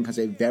this song has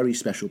a very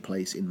special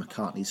place in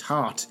McCartney's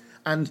heart,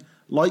 and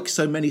like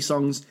so many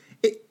songs,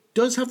 it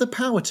does have the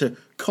power to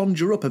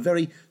conjure up a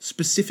very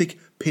specific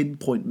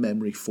pinpoint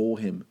memory for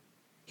him.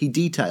 He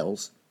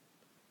details,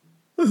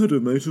 I had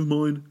a mate of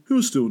mine, who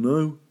I still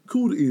know,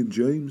 called Ian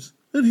James,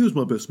 and he was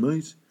my best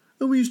mate,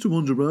 and we used to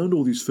wander around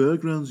all these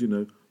fairgrounds,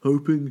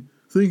 hoping,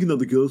 thinking that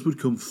the girls would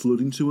come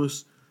flooding to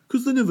us,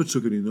 because they never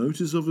took any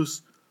notice of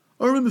us.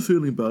 I remember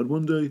feeling bad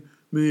one day,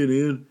 me and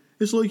Ian.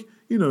 It's like,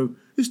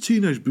 it's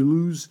teenage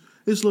blues.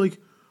 It's like,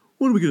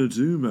 what are we going to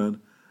do, man?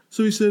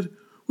 So he said,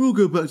 we'll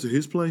go back to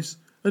his place,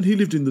 and he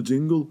lived in the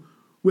Dingle,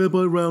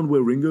 whereby round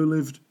where Ringo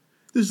lived.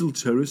 This little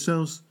terrace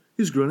house,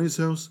 his granny's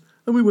house,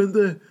 and we went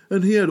there,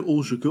 and he had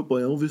All Shook Up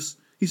by Elvis.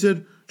 He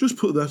said, just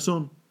put that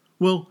on.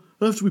 Well,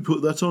 after we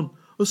put that on,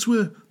 I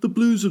swear, the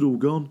blues had all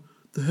gone,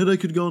 the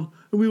headache had gone,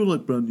 and we were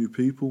like brand new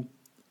people.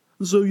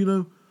 And so,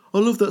 I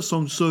love that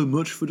song so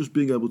much for just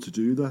being able to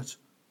do that.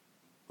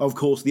 Of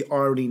course, the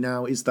irony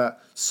now is that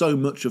so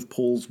much of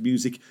Paul's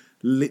music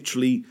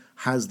literally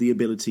has the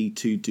ability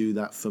to do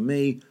that for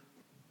me.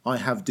 I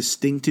have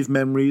distinctive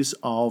memories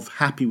of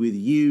Happy With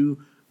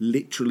You,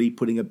 literally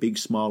putting a big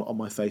smile on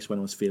my face when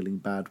I was feeling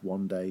bad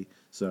one day.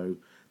 So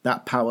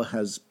that power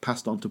has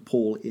passed on to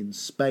Paul in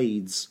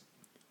spades.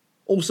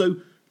 Also,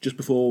 just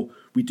before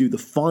we do the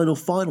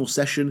final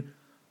session,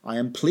 I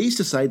am pleased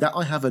to say that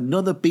I have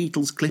another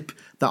Beatles clip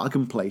that I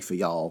can play for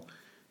y'all.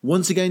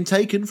 Once again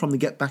taken from the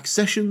Get Back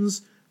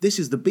sessions, this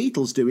is the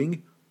Beatles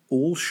doing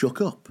All Shook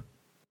Up.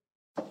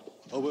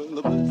 Oh, well,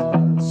 the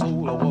best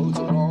soul, what's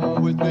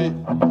wrong with me?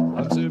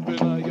 I'm sipping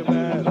like a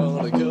man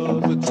on a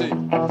cup of tea.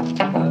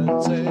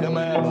 I'd say I'm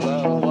out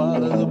loud,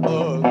 wild as a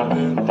bug. I'm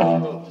in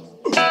love.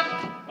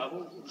 I'm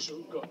all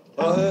shook up.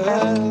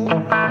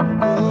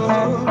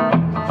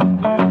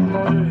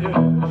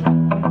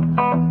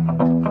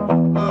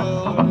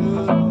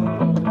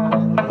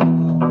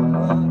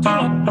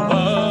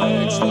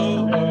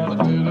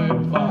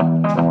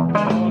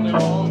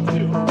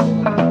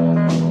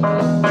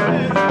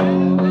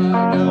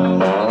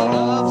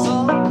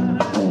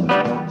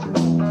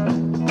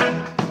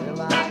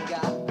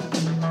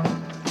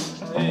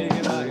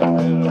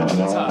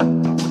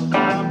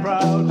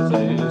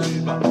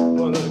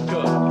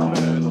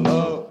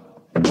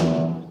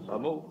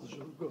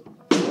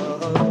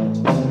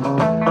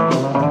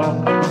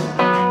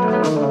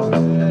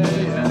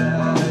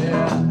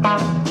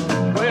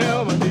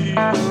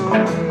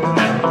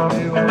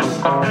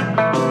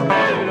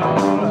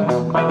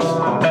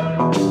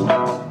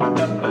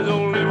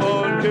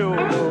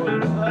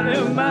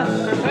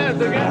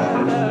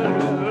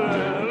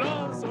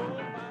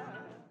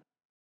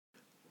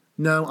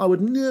 Now, I would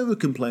never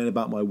complain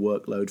about my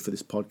workload for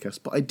this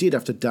podcast, but I did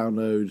have to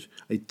download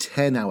a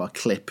 10-hour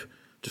clip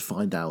to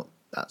find out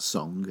that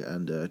song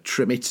and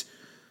trim it.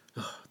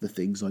 The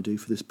things I do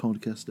for this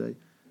podcast, eh?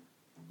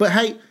 But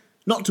hey,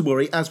 not to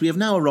worry, as we have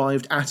now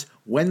arrived at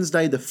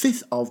Wednesday the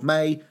 5th of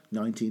May,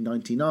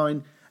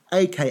 1999,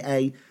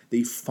 aka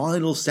the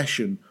final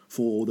session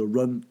for the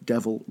Run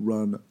Devil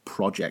Run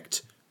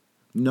project.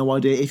 No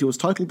idea if it was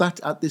titled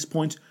that at this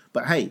point,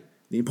 but hey,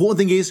 the important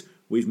thing is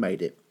we've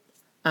made it.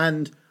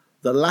 And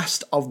the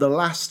last of the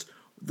last,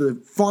 the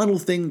final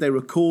thing they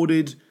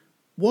recorded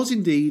was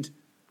indeed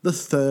the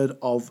third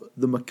of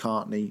the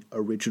McCartney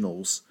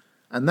originals.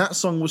 And that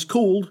song was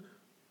called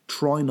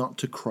Try Not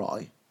to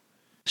Cry.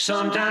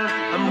 Sometimes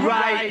I'm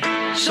right,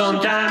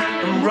 sometimes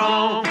I'm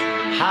wrong.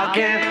 How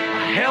can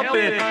I help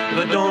it if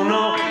I don't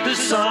know the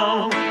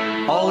song?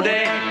 All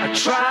day I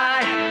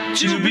try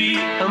to be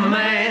a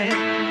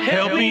man.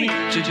 Help me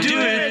to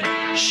do it,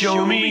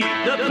 show me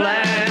the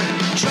plan.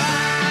 Try.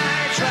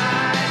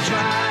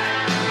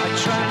 I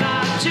try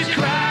not to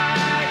cry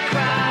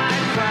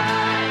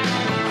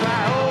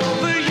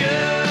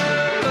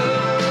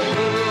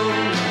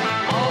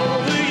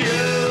over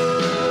you.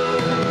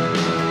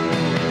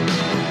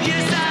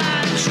 Yes, I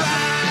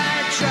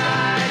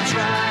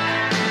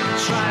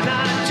try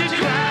not to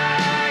cry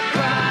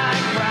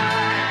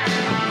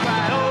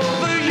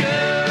over you.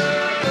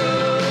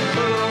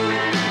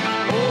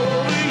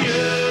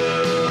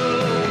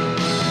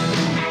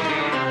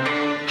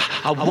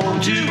 I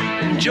want to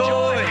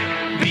enjoy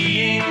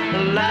being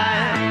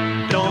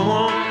alive. Don't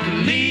want to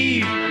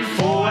leave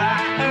before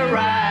I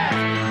arrive.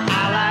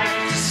 I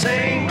like to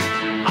sing,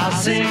 I'll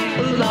sing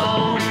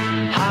along.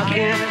 How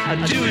can I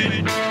do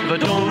it if I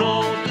don't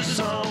know the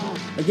song?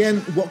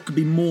 Again, what could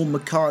be more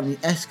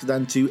McCartney-esque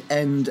than to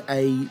end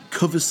a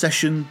cover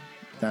session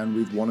than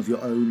with one of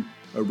your own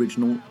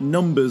original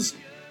numbers?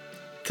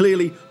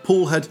 Clearly,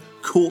 Paul had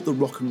caught the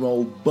rock and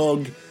roll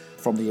bug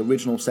from the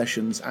original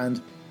sessions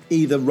and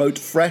either wrote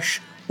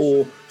fresh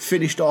or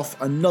finished off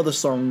another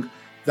song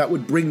that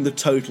would bring the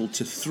total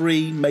to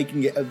 3,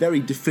 making it a very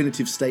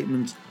definitive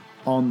statement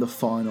on the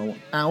final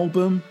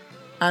album.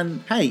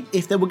 And hey,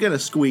 if they were going to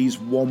squeeze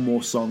one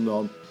more song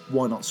on,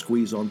 why not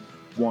squeeze on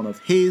one of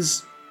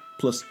his?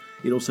 Plus,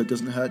 it also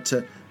doesn't hurt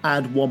to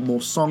add one more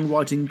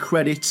songwriting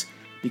credit,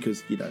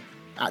 because, you know,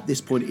 at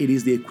this point it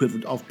is the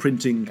equivalent of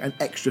printing an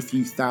extra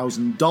few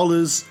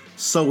 $1,000s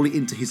solely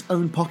into his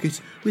own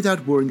pocket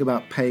without worrying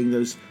about paying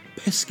those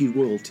pesky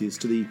royalties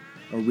to the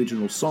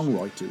original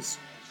songwriters.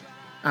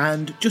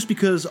 And just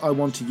because I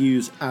want to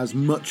use as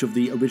much of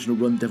the original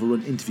Run Devil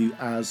Run interview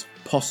as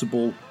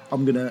possible,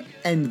 I'm going to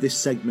end this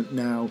segment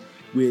now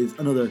with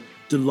another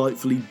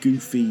delightfully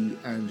goofy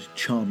and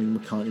charming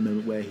McCartney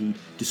moment where he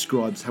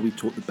describes how he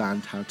taught the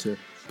band how to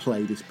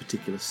play this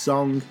particular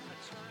song.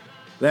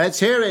 Let's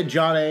hear it,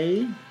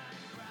 Johnny!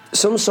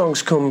 Some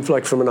songs come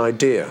like from an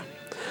idea.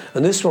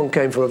 And this one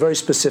came from a very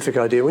specific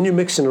idea. When you're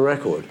mixing a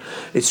record,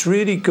 it's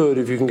really good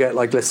if you can get,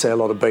 like, let's say, a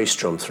lot of bass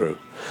drum through.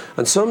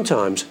 And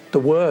sometimes the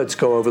words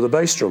go over the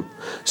bass drum.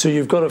 So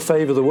you've got to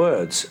favour the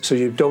words so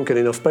you don't get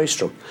enough bass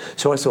drum.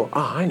 So I thought,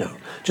 I know.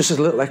 Just as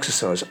a little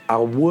exercise,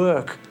 I'll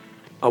work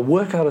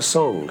out a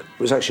song. It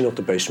was actually not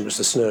the bass drum, it was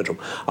the snare drum.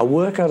 I'll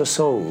work out a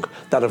song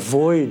that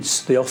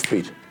avoids the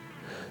offbeat.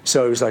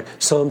 So it was like,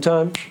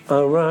 sometime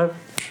I'm right,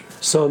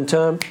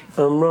 sometime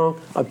I'm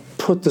wrong. I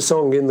put the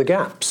song in the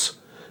gaps.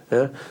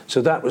 Yeah?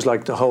 So that was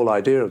like the whole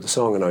idea of the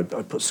song, and I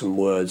put some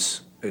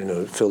words, you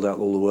know, filled out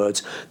all the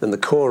words. Then the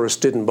chorus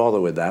didn't bother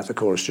with that. The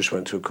chorus just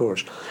went to a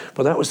chorus.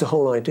 But that was the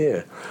whole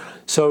idea.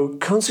 So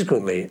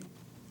consequently,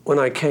 when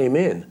I came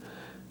in,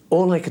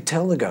 all I could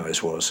tell the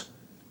guys was,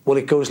 well,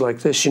 it goes like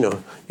this, you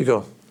know. You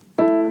go,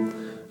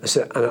 I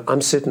said, and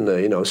I'm sitting there,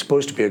 you know,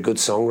 supposed to be a good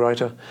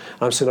songwriter.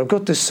 I'm saying, I've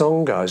got this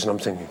song, guys, and I'm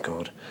thinking,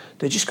 God,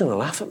 they're just going to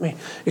laugh at me.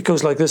 It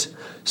goes like this.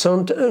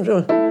 Sometime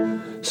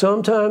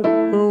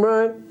I'm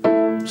right,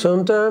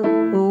 sometime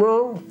I'm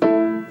wrong.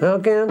 How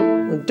can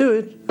I do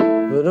it if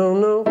I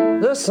don't know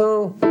the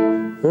song?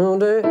 One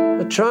day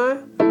I try,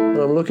 and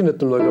I'm looking at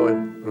them, they're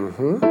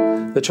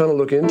going, They're trying to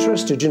look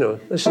interested, you know.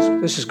 This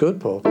is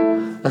good, Paul.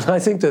 And I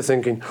think they're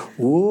thinking,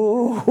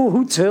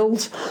 whoa,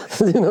 tilt,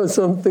 you know,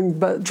 something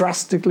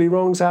drastically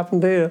wrong's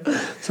happened here.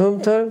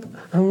 Sometimes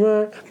I'm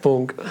right,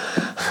 bunk.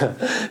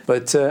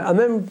 But, and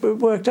then it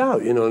worked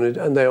out, you know,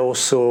 and they all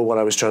saw what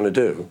I was trying to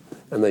do,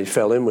 and they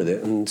fell in with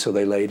it, and so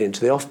they laid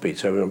into the offbeat.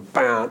 So everyone,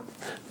 bat,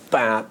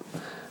 bat.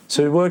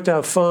 So it worked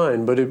out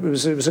fine, but it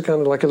was a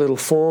kind of like a little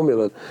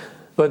formula.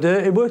 But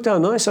it worked out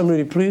nice. I'm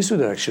really pleased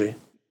with it, actually.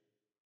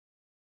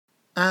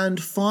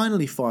 And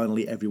finally,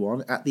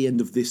 everyone, at the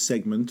end of this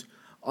segment,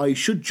 I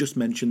should just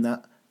mention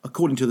that,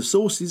 according to the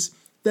sources,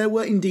 there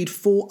were indeed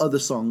 4 other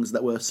songs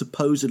that were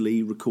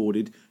supposedly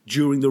recorded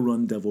during the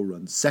Run Devil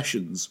Run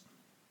sessions.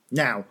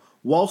 Now,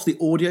 whilst the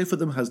audio for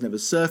them has never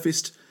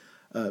surfaced,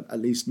 at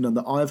least none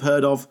that I've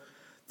heard of,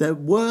 there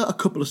were a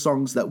couple of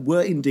songs that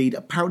were indeed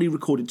apparently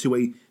recorded to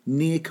a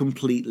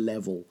near-complete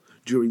level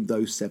during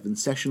those 7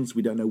 sessions.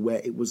 We don't know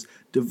where it was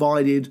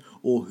divided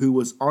or who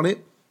was on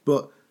it,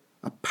 but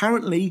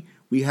apparently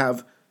we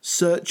have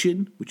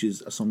Searchin', which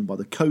is a song by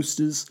the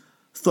Coasters,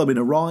 Thumb in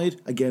a Ride,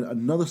 again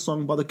another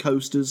song by the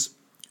Coasters,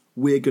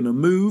 We're Gonna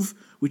Move,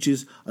 which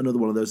is another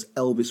one of those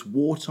Elvis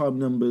wartime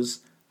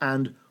numbers,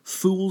 and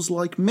Fools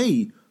Like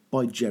Me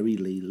by Jerry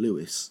Lee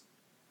Lewis.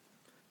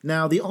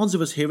 Now, the odds of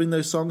us hearing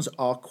those songs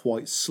are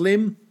quite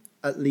slim,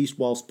 at least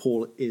whilst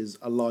Paul is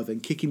alive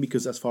and kicking,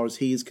 because as far as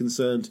he is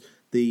concerned,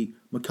 the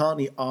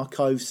McCartney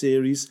Archive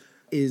series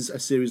is a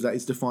series that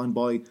is defined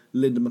by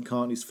Linda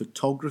McCartney's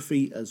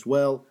photography as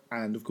well,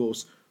 and of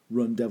course,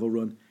 Run Devil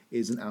Run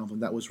is an album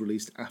that was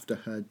released after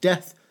her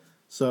death.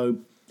 So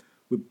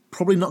we're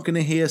probably not going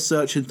to hear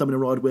Searchin', Thumb in a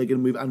Ride, We're Gonna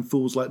Move, and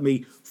Fools Like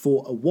Me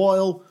for a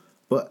while.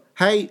 But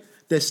hey,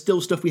 there's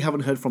still stuff we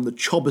haven't heard from the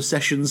Chobber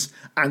sessions,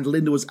 and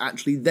Linda was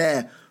actually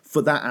there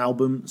for that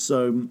album,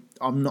 so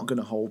I'm not going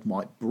to hold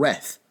my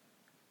breath.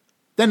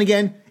 Then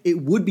again,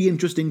 it would be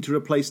interesting to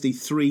replace the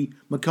 3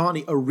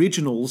 McCartney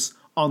originals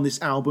on this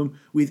album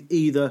with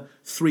either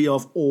 3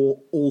 of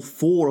or all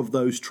 4 of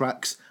those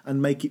tracks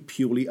and make it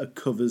purely a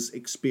covers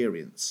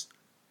experience.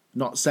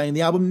 Not saying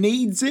the album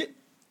needs it,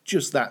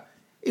 just that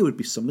it would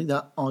be something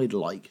that I'd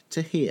like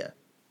to hear.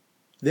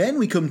 Then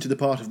we come to the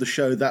part of the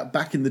show that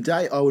back in the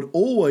day I would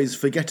always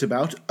forget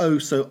about oh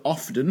so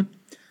often.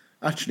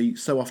 Actually,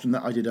 so often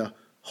that I did a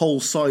whole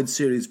side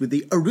series with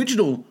the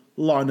original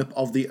lineup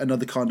of the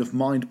Another Kind of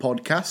Mind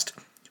podcast,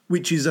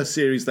 which is a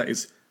series that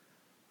is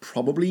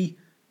probably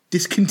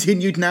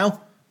discontinued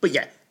now. But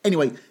yeah,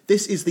 anyway,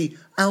 this is the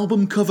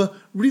album cover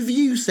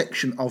review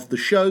section of the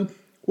show,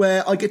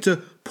 where I get to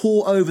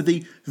pore over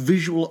the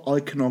visual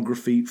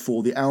iconography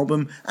for the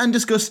album and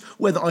discuss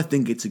whether I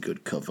think it's a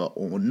good cover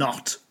or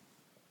not.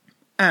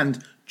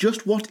 And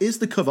just what is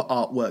the cover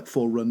artwork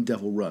for Run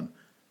Devil Run?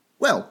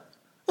 Well,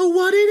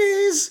 what it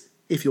is,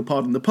 if you'll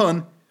pardon the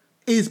pun,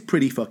 is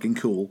pretty fucking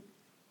cool.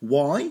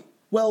 Why?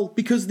 Well,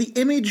 because the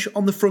image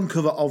on the front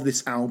cover of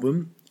this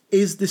album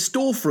is the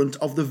storefront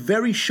of the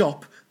very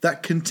shop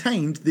that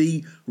contained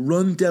the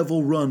Run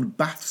Devil Run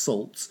bath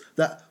salts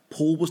that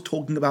Paul was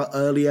talking about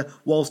earlier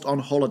whilst on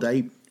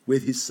holiday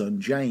with his son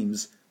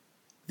James.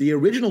 The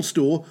original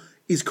store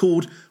is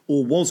called,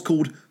 or was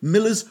called,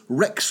 Miller's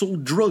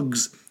Rexall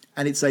Drugs,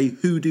 and it's a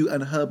hoodoo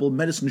and herbal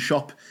medicine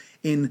shop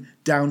in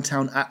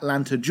downtown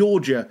Atlanta,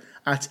 Georgia,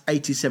 at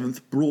 87th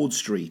Broad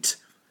Street.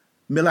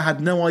 Miller had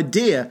no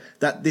idea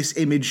that this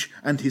image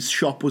and his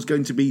shop was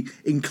going to be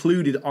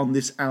included on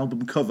this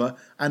album cover,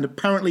 and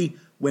apparently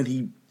when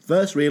he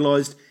first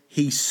realised,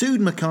 he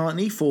sued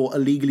McCartney for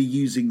illegally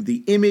using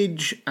the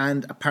image,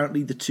 and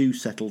apparently the two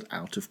settled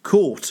out of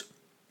court.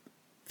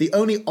 The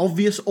only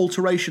obvious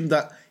alteration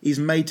that is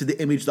made to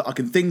the image that I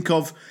can think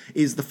of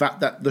is the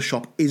fact that the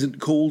shop isn't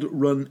called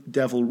Run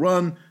Devil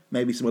Run.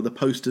 Maybe some other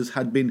posters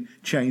had been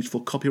changed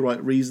for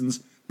copyright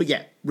reasons. But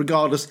yeah,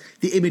 regardless,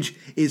 the image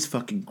is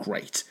fucking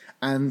great.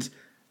 And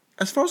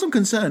as far as I'm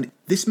concerned,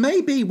 this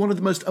may be one of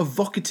the most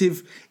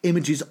evocative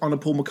images on a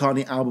Paul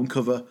McCartney album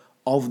cover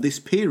of this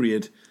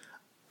period,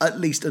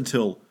 at least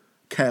until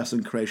Chaos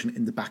and Creation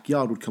in the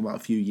Backyard would come out a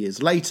few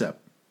years later.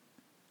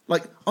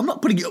 Like, I'm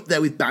not putting it up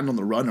there with Band on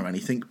the Run or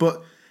anything,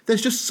 but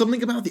there's just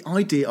something about the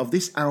idea of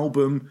this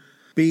album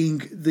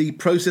being the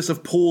process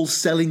of Paul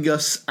selling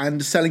us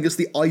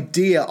the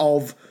idea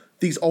of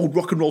these old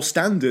rock and roll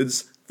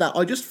standards that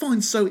I just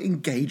find so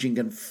engaging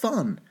and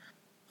fun.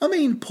 I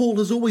mean, Paul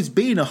has always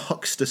been a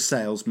huckster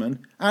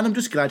salesman, and I'm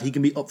just glad he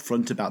can be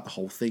upfront about the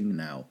whole thing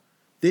now.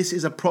 This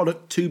is a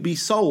product to be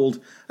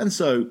sold, and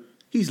so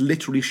he's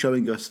literally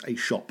showing us a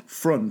shop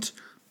front.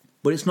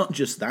 But it's not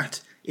just that,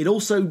 it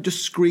also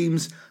just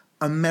screams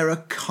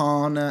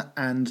Americana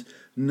and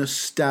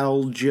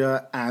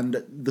nostalgia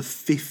and the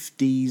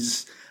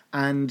 50s,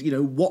 and, you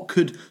know, what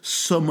could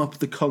sum up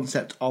the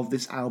concept of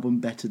this album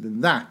better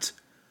than that?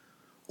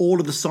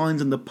 All of the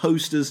signs and the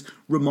posters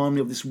remind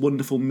me of this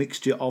wonderful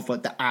mixture of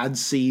like the ad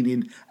scene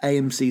in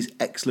AMC's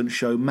excellent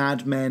show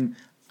Mad Men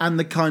and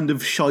the kind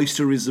of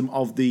shysterism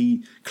of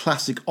the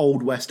classic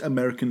Old West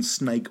American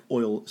snake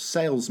oil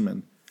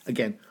salesman.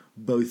 Again,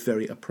 both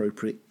very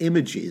appropriate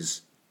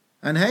images.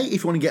 And hey,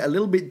 if you want to get a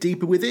little bit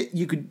deeper with it,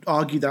 you could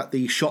argue that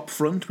the shop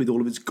front, with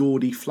all of its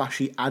gaudy,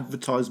 flashy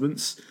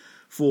advertisements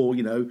for,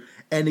 you know,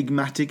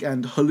 enigmatic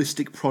and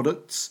holistic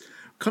products,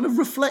 kind of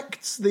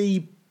reflects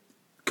the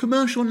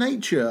commercial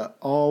nature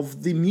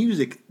of the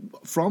music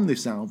from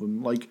this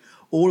album. Like,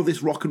 all of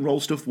this rock and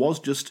roll stuff was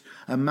just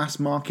a mass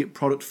market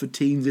product for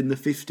teens in the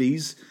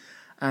 50s,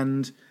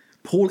 and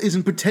Paul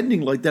isn't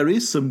pretending like there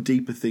is some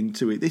deeper thing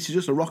to it. This is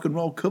just a rock and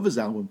roll covers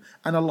album,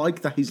 and I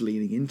like that he's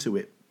leaning into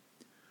it.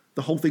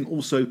 The whole thing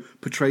also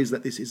portrays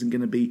that this isn't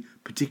going to be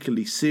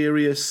particularly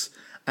serious,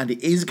 and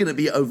it is going to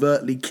be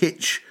overtly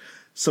kitsch,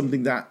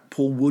 something that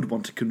Paul would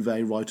want to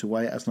convey right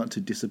away as not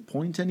to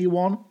disappoint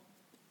anyone.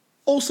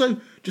 Also,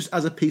 just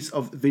as a piece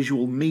of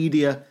visual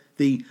media,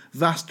 the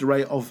vast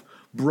array of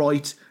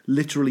bright,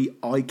 literally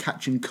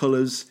eye-catching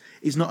colours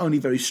is not only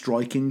very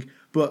striking,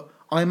 but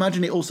I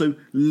imagine it also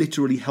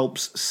literally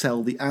helps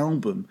sell the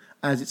album,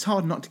 as it's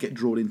hard not to get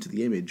drawn into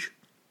the image.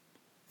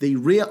 The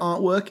rear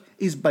artwork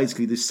is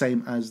basically the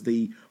same as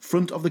the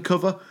front of the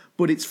cover,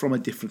 but it's from a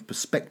different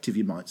perspective,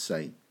 you might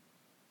say.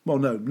 Well,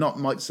 no, not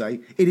might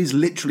say. It is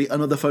literally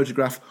another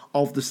photograph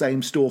of the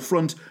same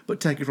storefront, but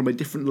taken from a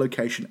different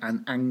location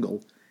and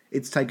angle.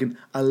 It's taken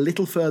a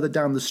little further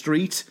down the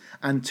street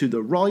and to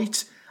the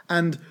right,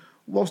 and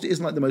whilst it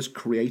isn't like the most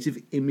creative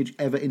image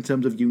ever in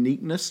terms of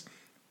uniqueness,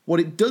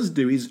 what it does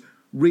do is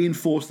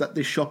reinforce that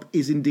this shop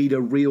is indeed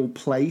a real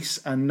place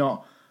and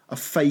not a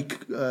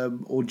fake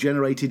or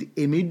generated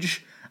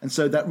image, and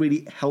so that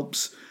really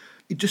helps.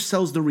 It just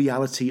sells the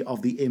reality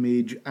of the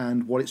image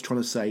and what it's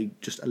trying to say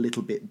just a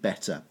little bit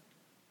better.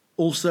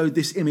 Also,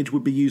 this image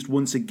would be used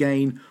once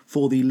again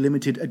for the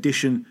limited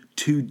edition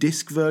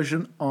 2-disc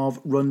version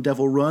of Run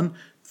Devil Run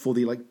for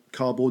the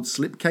cardboard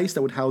slipcase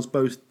that would house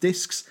both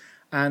discs,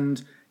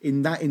 and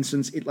in that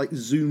instance it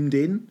zoomed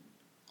in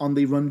on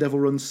the Run Devil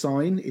Run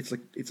sign.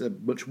 It's a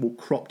much more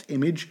cropped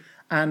image,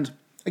 and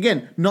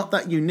again, not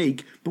that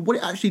unique, but what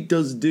it actually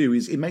does do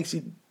is it makes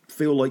it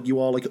feel like you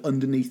are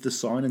underneath the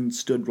sign and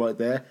stood right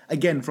there,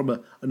 again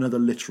from another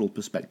literal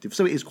perspective,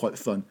 so it is quite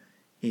fun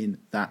in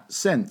that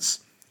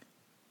sense.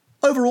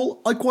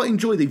 Overall, I quite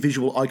enjoy the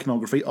visual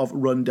iconography of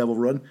Run Devil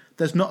Run.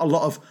 There's not a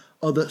lot of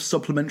other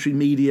supplementary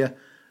media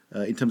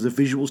in terms of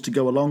visuals to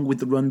go along with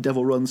the Run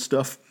Devil Run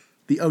stuff.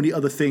 The only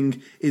other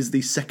thing is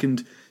the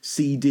second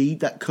CD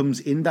that comes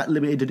in that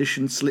limited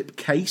edition slip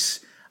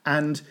case,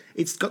 and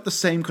it's got the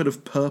same kind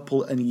of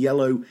purple and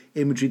yellow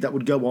imagery that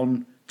would go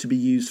on to be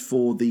used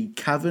for the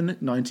Cavern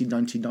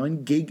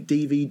 1999 gig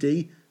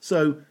DVD.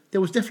 So there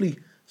was definitely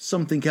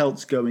something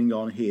else going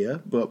on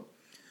here, but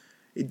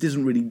it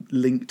doesn't really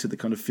link to the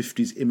kind of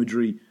 50s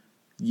imagery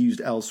used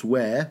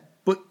elsewhere.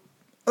 But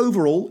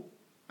overall,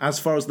 as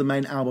far as the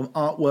main album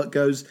artwork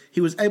goes,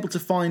 he was able to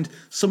find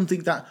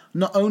something that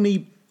not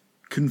only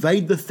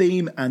conveyed the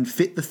theme and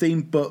fit the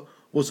theme, but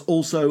was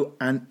also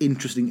an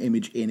interesting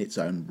image in its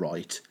own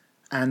right.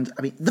 And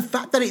I mean, the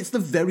fact that it's the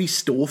very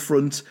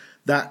storefront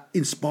that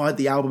inspired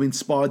the album,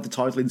 inspired the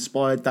title,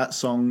 inspired that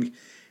song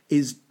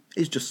is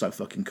just so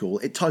fucking cool.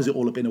 It ties it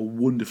all up in a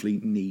wonderfully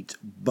neat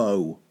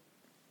bow.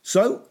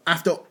 So,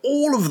 after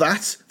all of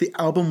that, the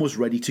album was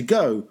ready to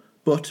go.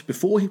 But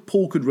before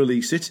Paul could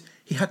release it,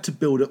 he had to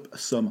build up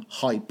some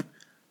hype.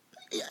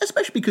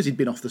 Especially because he'd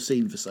been off the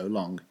scene for so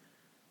long.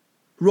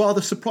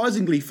 Rather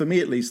surprisingly, for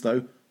me at least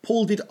though,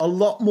 Paul did a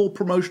lot more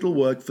promotional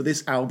work for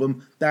this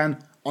album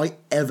than I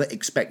ever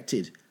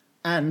expected.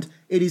 And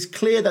it is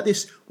clear that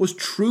this was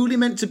truly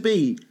meant to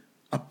be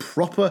a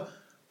proper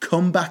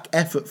comeback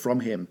effort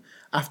from him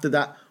after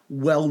that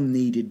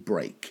well-needed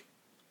break.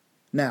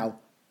 Now,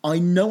 I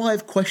know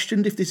I've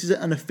questioned if this is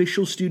an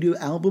official studio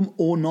album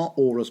or not,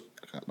 or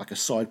a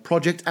side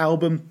project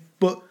album,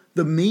 but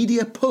the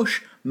media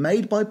push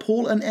made by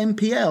Paul and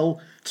MPL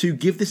to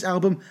give this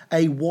album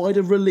a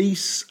wider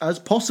release as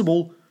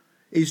possible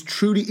is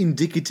truly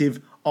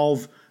indicative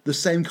of the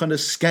same kind of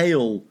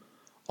scale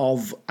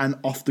of an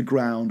Off the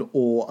Ground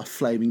or a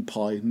Flaming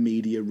Pie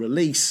media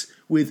release,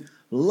 with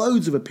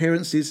loads of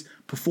appearances,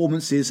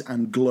 performances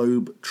and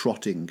globe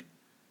trotting.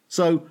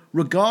 So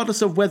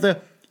regardless of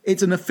whether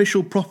it's an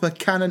official proper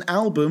canon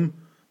album,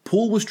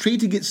 Paul was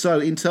treating it so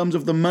in terms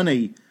of the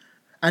money,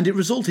 and it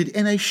resulted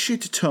in a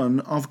shit ton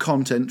of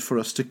content for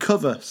us to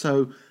cover,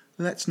 so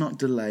let's not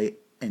delay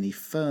any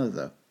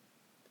further.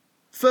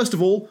 First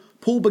of all,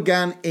 Paul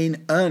began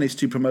in earnest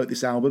to promote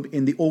this album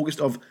in the August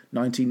of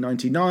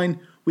 1999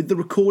 with the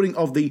recording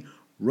of the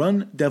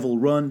Run Devil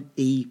Run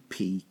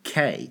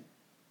EPK.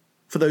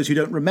 For those who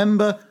don't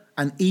remember,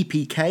 an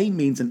EPK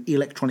means an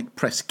electronic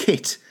press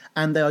kit,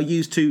 and they are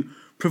used to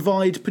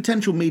provide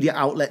potential media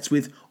outlets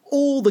with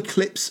all the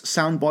clips,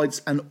 sound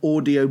bites and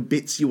audio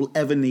bits you will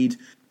ever need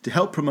to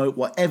help promote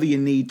whatever you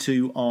need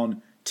to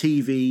on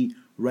TV,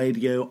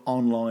 radio,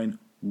 online,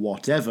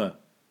 whatever.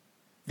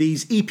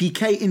 These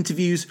EPK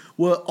interviews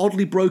were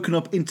oddly broken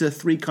up into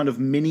 3 kind of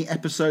mini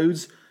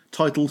episodes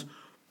titled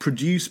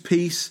Produce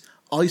Piece,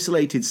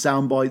 Isolated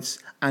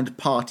Soundbites and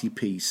Party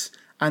Piece,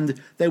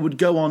 and they would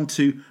go on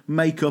to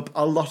make up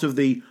a lot of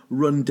the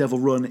Run Devil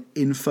Run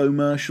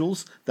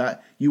infomercials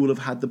that you will have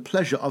had the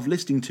pleasure of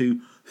listening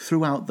to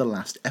throughout the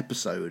last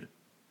episode.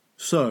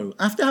 So,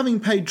 after having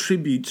paid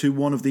tribute to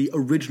one of the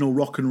original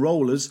rock and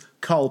rollers,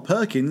 Carl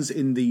Perkins,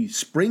 in the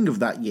spring of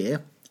that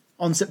year,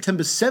 on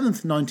September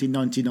 7th,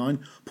 1999,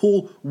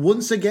 Paul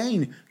once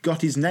again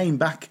got his name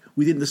back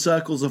within the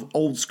circles of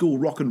old school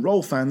rock and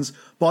roll fans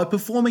by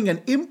performing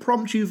an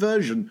impromptu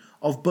version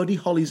of Buddy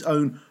Holly's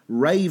own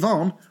Rave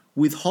On,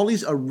 with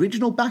Holly's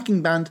original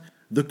backing band,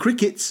 The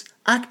Crickets,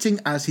 acting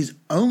as his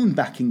own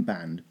backing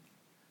band.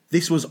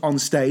 This was on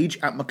stage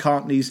at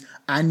McCartney's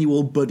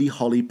annual Buddy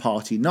Holly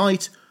Party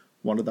Night,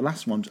 one of the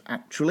last ones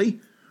actually,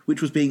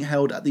 which was being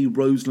held at the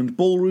Roseland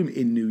Ballroom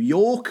in New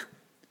York.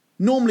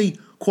 Normally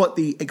quite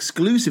the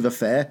exclusive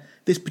affair,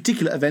 this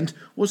particular event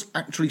was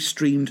actually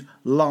streamed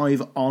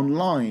live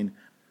online,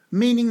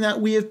 meaning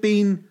that we have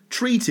been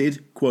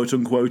treated, quote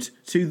unquote,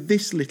 to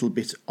this little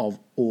bit of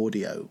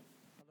audio.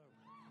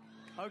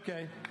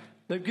 Okay,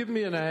 they've given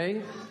me an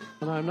A,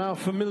 and I'm now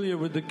familiar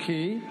with the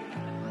key.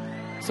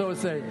 So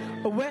it's a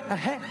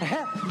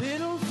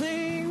little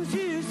things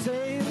you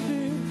say and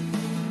do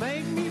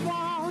make me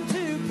want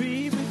to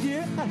be with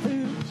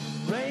you.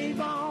 Rave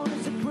on,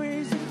 it's a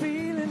crazy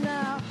feeling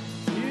now.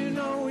 You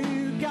know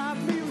you got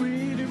me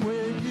reading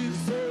when you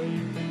say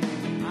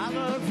I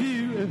love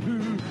you.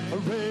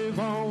 Rave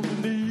on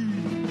me.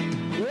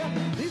 Well,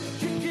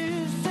 if you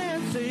kiss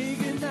and say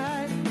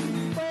goodnight,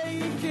 well,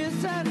 you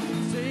kiss and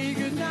say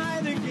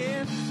goodnight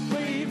again.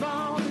 Rave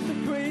on, it's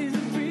a crazy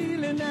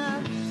feeling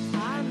now.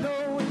 I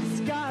know it's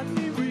got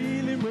me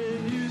reeling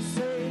when you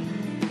say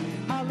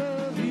I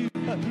love you.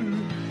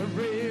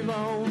 Rave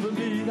on to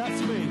me,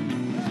 that's me.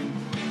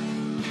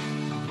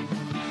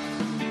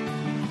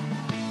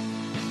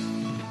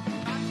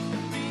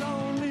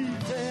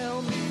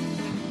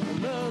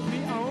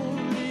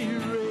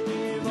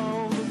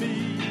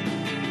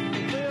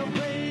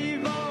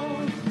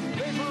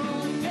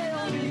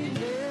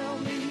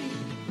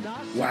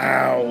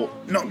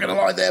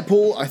 right there,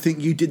 Paul. I think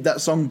you did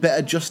that song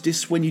better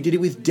justice when you did it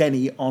with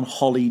Denny on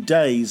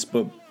Holidays,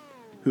 but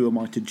who am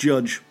I to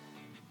judge?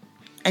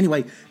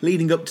 Anyway,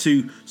 leading up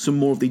to some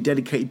more of the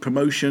dedicated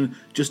promotion,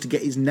 just to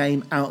get his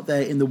name out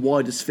there in the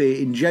wider sphere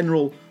in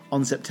general,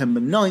 on September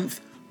 9th,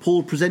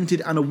 Paul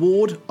presented an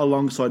award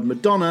alongside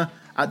Madonna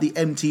at the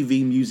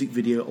MTV Music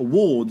Video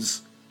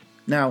Awards.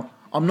 Now,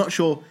 I'm not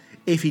sure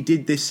if he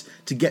did this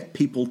to get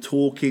people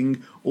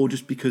talking or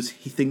just because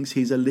he thinks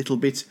he's a little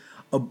bit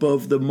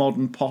above the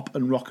modern pop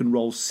and rock and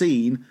roll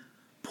scene.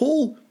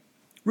 Paul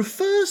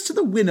refers to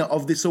the winner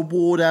of this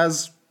award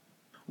as,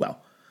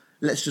 well,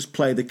 let's just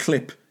play the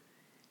clip.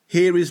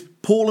 Here is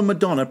Paul and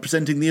Madonna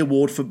presenting the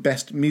award for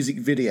Best Music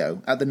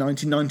Video at the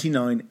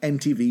 1999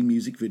 MTV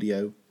Music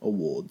Video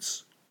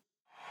Awards.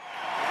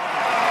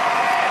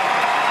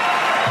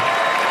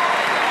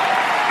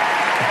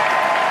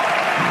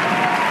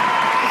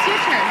 It's your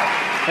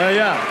turn.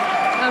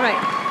 Yeah. All right.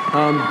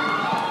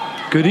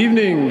 Good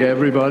evening,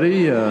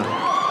 everybody. He's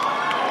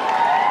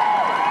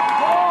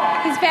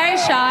very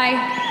shy.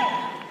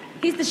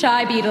 He's the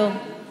shy beetle.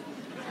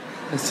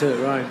 That's it,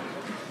 right.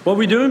 What are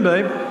we doing,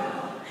 babe?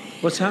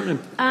 What's happening?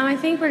 I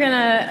think we're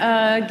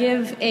gonna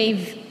give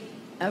a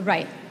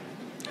right.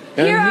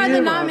 And Here are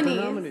the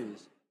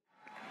nominees.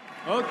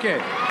 Okay.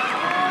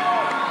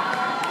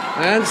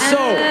 And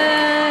so,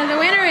 the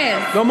winner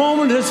is the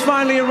moment has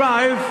finally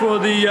arrived for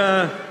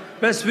the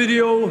best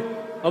video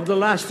of the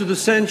last of the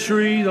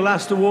century, the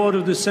last award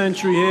of the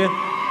century here.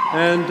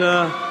 And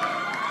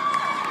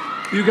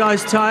you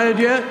guys tired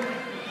yet?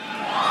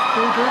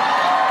 Feeling good?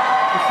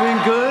 You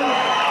feeling good?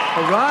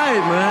 All right,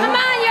 man. Come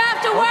on, you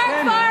have to work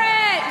for it.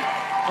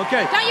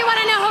 Okay. Don't you want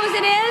to know whose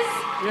it is?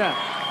 Yeah.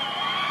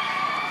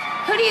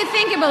 Who do you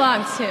think it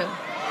belongs to?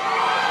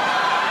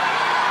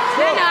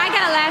 No, I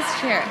got it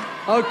last year.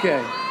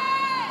 Okay.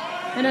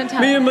 I don't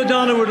tell Me you. and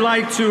Madonna would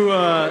like to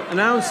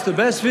announce the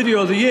best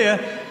video of the year,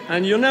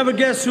 and you'll never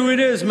guess who it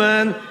is,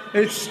 man.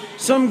 It's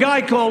some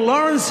guy called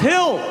Lawrence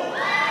Hill. I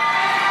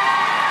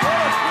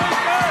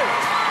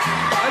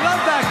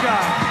love that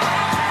guy.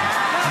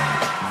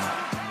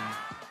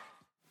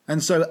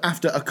 And so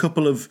after a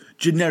couple of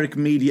generic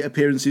media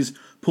appearances,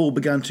 Paul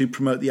began to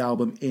promote the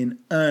album in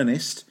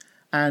earnest,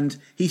 and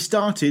he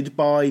started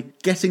by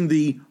getting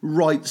the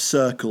right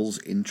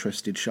circles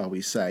interested, shall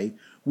we say,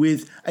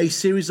 with a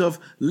series of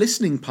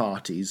listening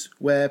parties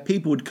where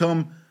people would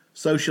come,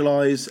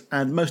 socialise,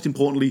 and most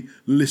importantly,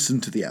 listen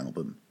to the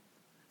album.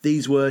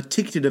 These were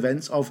ticketed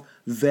events of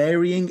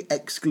varying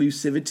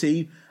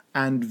exclusivity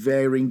and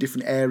varying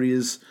different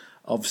areas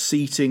of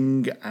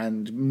seating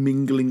and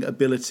mingling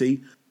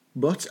ability,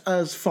 but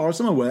as far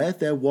as I'm aware,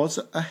 there was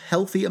a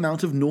healthy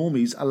amount of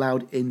normies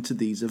allowed into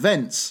these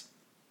events.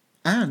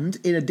 And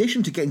in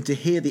addition to getting to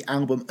hear the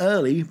album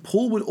early,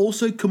 Paul would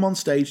also come on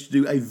stage to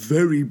do a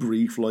very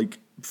brief,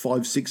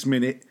 5-6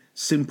 minute,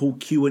 simple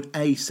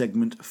Q&A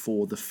segment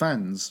for the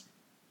fans.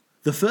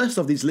 The first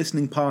of these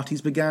listening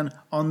parties began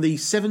on the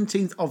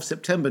 17th of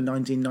September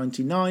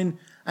 1999,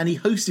 and he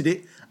hosted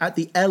it at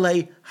the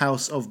LA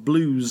House of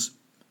Blues.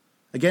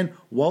 Again,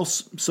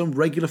 whilst some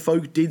regular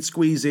folk did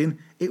squeeze in,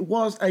 it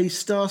was a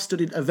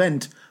star-studded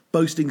event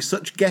boasting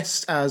such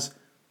guests as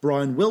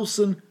Brian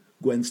Wilson,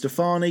 Gwen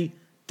Stefani,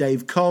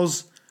 Dave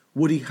Koz,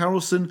 Woody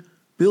Harrelson,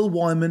 Bill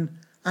Wyman,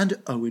 and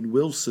Owen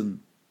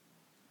Wilson.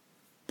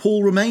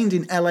 Paul remained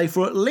in LA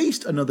for at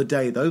least another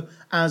day though,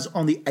 as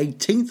on the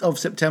 18th of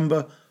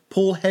September,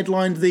 Paul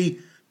headlined the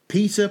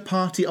Peter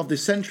Party of the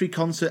Century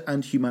Concert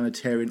and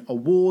Humanitarian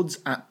Awards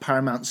at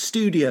Paramount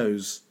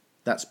Studios.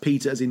 That's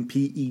Peter as in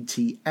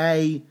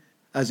P-E-T-A,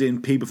 as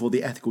in P before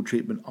the ethical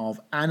treatment of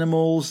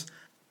animals.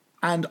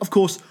 And of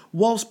course,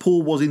 whilst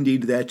Paul was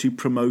indeed there to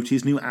promote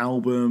his new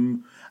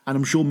album, and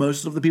I'm sure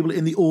most of the people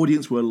in the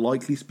audience were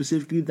likely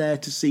specifically there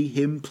to see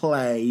him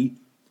play,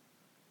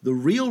 the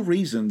real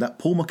reason that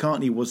Paul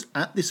McCartney was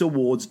at this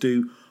awards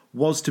do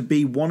was to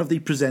be one of the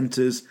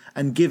presenters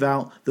and give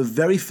out the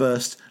very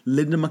first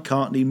Linda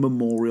McCartney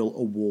Memorial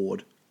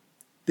Award.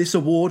 This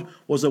award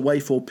was a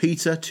way for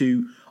Peter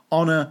to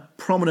honour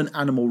prominent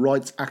animal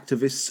rights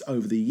activists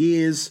over the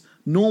years,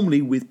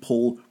 normally with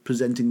Paul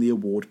presenting the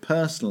award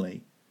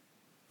personally.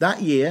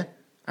 That year,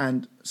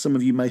 and some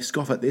of you may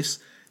scoff at this,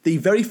 the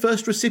very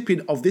first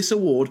recipient of this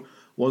award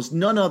was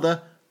none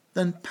other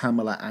than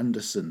Pamela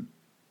Anderson.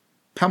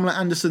 Pamela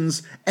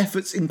Anderson's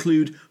efforts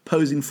include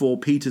posing for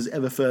Peter's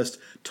ever first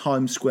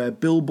Times Square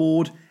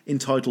billboard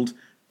entitled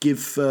Give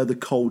Fur the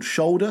Cold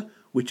Shoulder,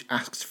 which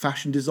asks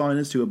fashion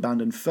designers to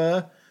abandon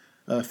fur,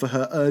 for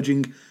her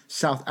urging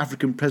South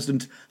African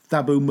President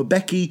Thabo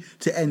Mbeki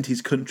to end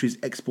his country's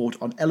export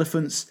on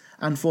elephants,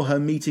 and for her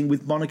meeting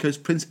with Monaco's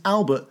Prince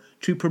Albert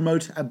to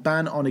promote a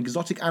ban on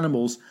exotic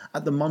animals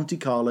at the Monte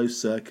Carlo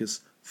Circus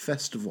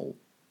Festival.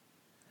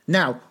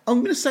 Now,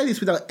 I'm going to say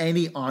this without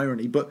any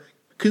irony, but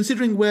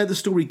considering where the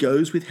story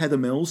goes with Heather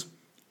Mills,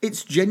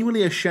 it's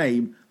genuinely a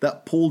shame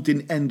that Paul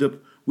didn't end up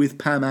with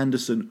Pam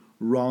Anderson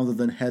rather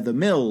than Heather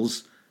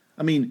Mills.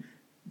 I mean,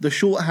 the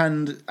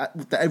shorthand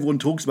that everyone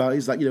talks about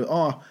is like,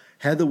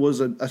 Heather was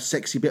a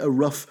sexy bit of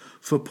rough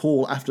for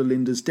Paul after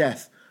Linda's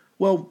death.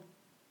 Well,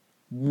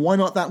 Why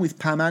not that with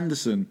Pam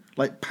Anderson?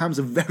 Like, Pam's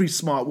a very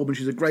smart woman.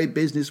 She's a great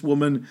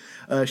businesswoman.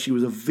 She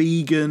was a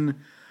vegan.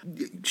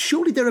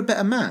 Surely they're a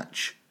better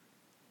match.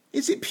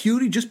 Is it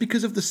purely just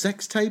because of the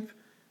sex tape?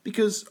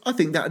 Because I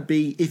think that would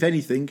be, if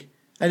anything,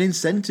 an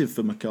incentive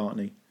for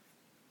McCartney.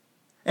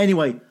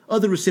 Anyway,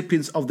 other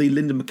recipients of the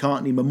Linda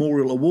McCartney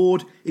Memorial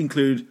Award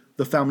include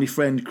the family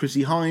friend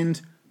Chrissie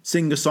Hynde,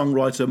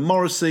 singer-songwriter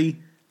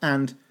Morrissey,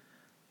 and,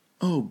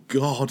 oh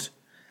God,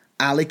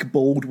 Alec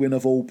Baldwin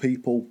of all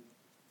people.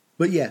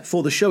 But yeah,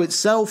 for the show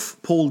itself,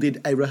 Paul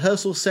did a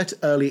rehearsal set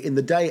early in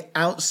the day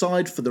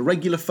outside for the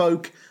regular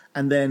folk,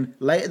 and then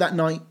later that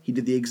night he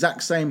did the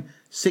exact same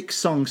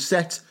 6-song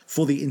set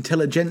for the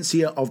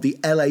intelligentsia of the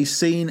LA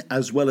scene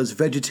as well as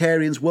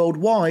vegetarians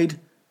worldwide,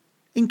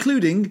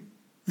 including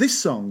this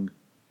song.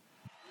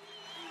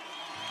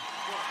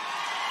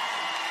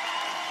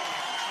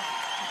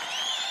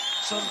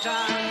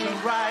 Sometimes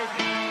I'm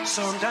right,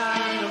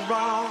 sometimes I'm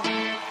wrong.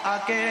 I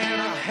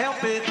cannot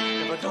help it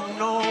if I don't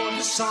know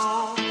the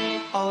song.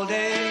 All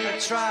day I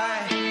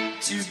try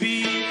to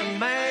be a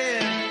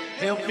man.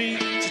 Help me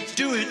to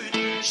do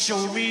it,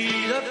 show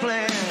me the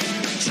plan.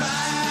 Try,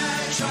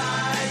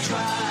 try,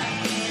 try.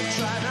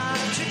 Try not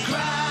to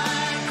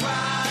cry,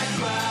 cry,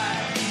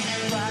 cry.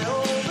 Cry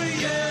over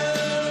you,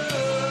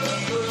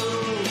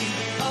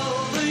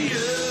 over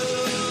you.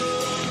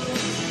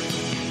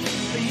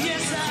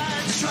 Yes, I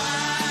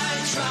try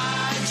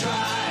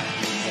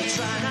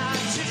not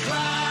to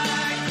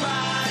cry,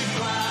 cry,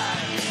 cry.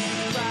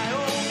 Cry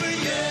over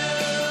you.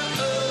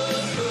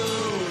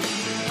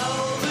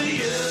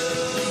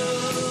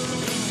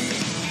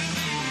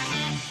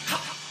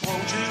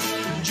 Want to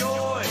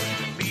enjoy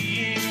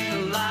being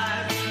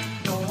alive.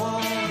 Don't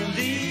want to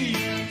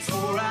leave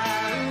before I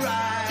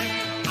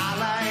arrive. I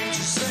like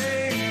to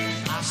sing,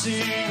 I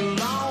sing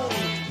along.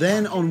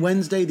 Then on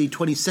Wednesday, the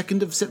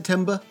 22nd of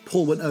September,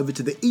 Paul went over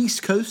to the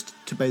East Coast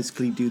to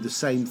basically do the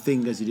same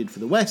thing as he did for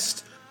the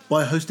West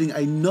by hosting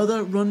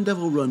another Run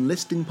Devil Run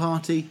listening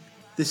party,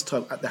 this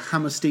time at the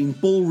Hammerstein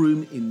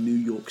Ballroom in New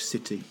York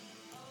City.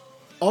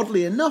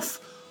 Oddly enough,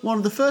 one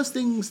of the first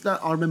things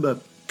that I remember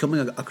coming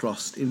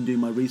across in doing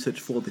my research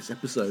for this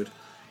episode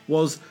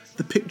was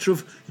the picture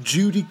of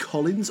Judy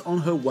Collins on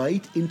her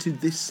way into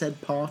this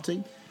said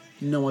party.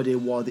 No idea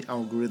why the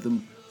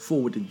algorithm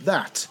forwarded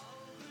that.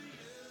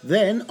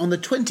 Then, on the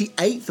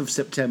 28th of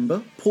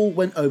September, Paul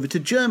went over to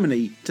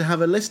Germany to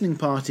have a listening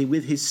party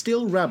with his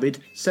still rabid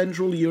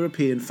Central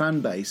European fan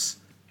base.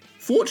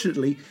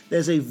 Fortunately,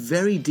 there's a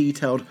very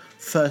detailed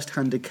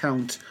first-hand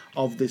account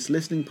of this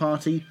listening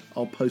party.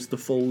 I'll post the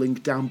full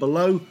link down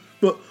below.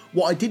 But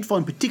what I did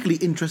find particularly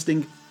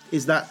interesting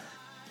is that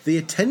the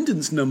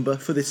attendance number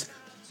for this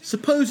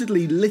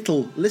supposedly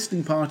little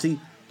listening party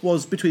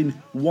was between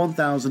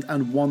 1,000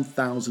 and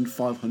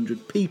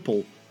 1,500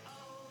 people.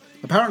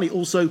 Apparently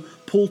also,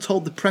 Paul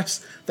told the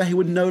press that he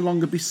would no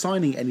longer be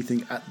signing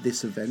anything at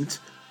this event.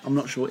 I'm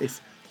not sure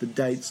if the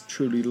dates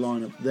truly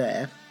line up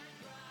there.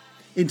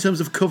 In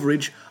terms of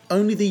coverage,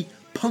 only the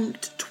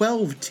Punk'd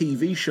 12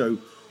 TV show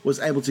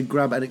was able to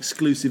grab an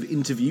exclusive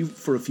interview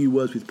for a few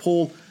words with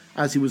Paul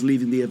as he was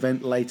leaving the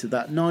event later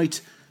that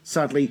night.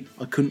 Sadly,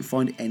 I couldn't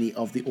find any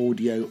of the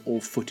audio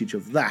or footage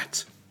of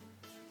that.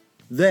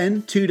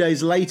 Then, 2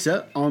 days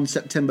later, on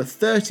September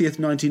 30th,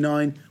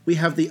 1999, we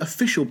have the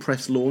official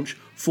press launch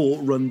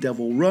for Run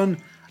Devil Run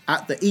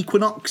at the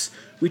Equinox,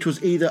 which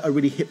was either a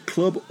really hip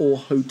club or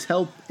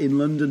hotel in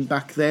London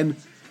back then.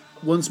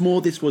 Once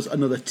more, this was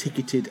another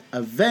ticketed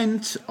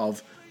event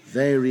of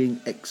varying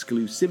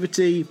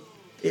exclusivity.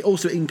 It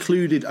also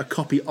included a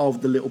copy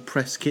of the little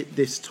press kit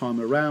this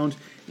time around,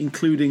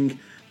 including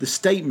the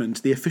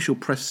statement, the official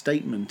press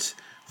statement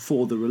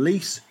for the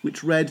release,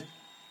 which read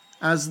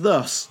as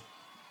thus: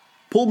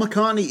 Paul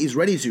McCartney is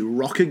ready to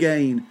rock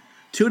again.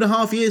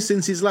 2.5 years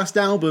since his last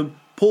album,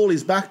 Paul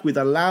is back with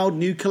a loud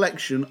new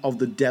collection of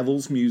the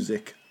devil's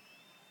music.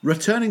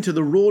 Returning to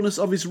the rawness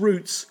of his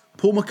roots,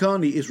 Paul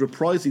McCartney is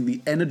reprising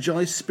the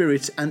energised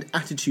spirit and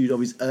attitude of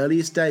his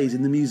earliest days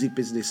in the music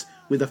business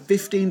with a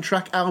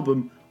 15-track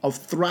album of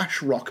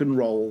thrash rock and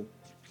roll.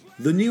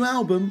 The new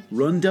album,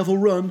 Run Devil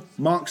Run,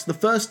 marks the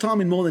first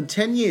time in more than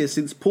 10 years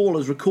since Paul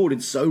has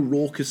recorded so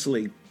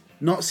raucously.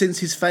 Not since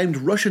his famed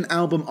Russian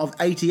album of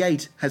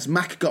 '88 has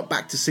Mac got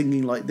back to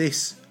singing like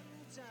this.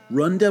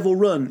 Run Devil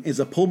Run is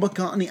a Paul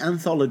McCartney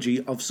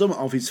anthology of some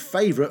of his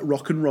favourite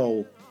rock and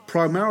roll,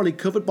 primarily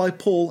covered by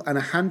Paul and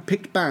a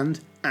hand-picked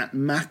band at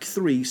Mach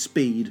 3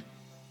 speed.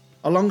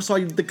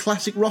 Alongside the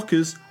classic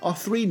rockers are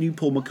 3 new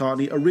Paul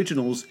McCartney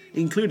originals,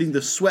 including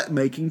the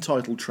sweat-making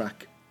title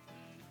track.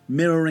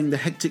 Mirroring the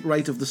hectic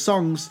rate of the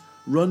songs,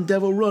 Run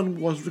Devil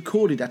Run was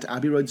recorded at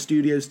Abbey Road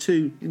Studios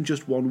 2 in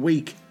just 1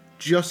 week,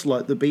 just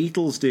like the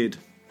Beatles did.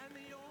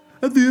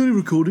 At the early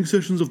recording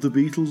sessions of the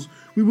Beatles,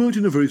 we worked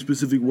in a very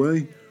specific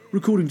way,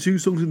 recording 2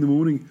 songs in the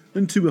morning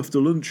and 2 after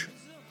lunch.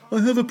 I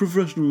have a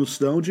professional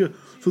nostalgia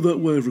for that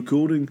way of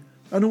recording,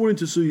 and I wanted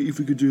to see if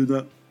we could do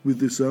that with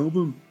this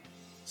album,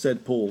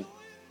 said Paul.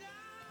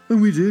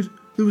 And we did.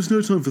 There was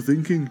no time for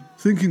thinking.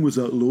 Thinking was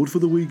outlawed for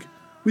the week.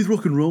 With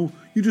rock and roll,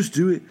 you just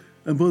do it,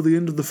 and by the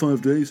end of the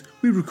 5 days,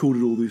 we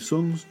recorded all these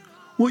songs.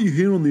 What you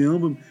hear on the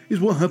album is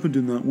what happened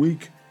in that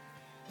week.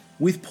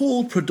 With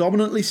Paul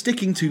predominantly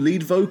sticking to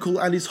lead vocal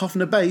and his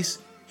Hofner bass,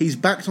 he's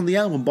backed on the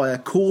album by a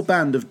core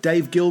band of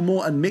Dave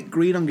Gilmour and Mick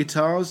Green on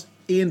guitars,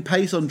 Ian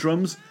Pace on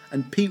drums,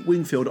 and Pete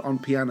Wingfield on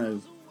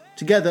piano.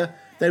 Together,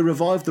 they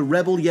revived the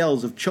rebel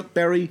yells of Chuck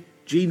Berry,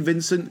 Gene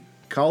Vincent,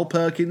 Carl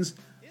Perkins,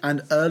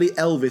 and early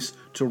Elvis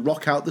to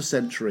rock out the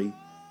century.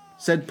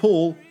 Said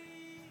Paul,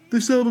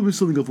 "This album is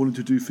something I've wanted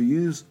to do for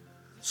years.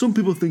 Some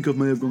people think I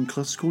may have gone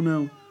classical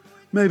now.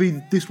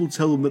 Maybe this will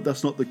tell them that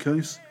that's not the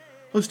case.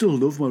 I still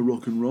love my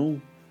rock and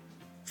roll."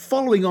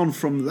 Following on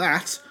from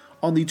that,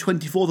 on the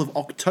 24th of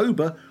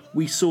October,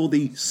 we saw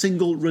the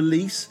single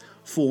release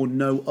for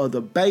No Other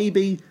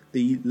Baby,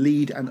 the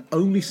lead and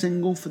only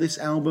single for this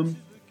album.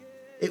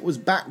 It was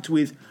backed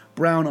with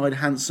Brown Eyed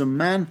Handsome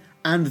Man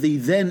and the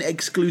then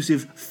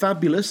exclusive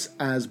Fabulous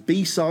as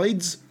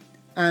B-sides,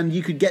 and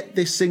you could get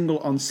this single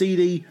on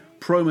CD,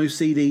 promo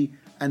CD,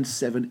 and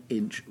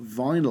 7-inch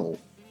vinyl.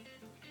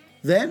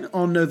 Then,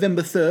 on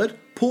November 3rd,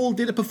 Paul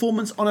did a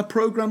performance on a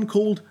programme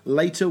called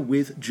Later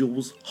with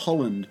Jools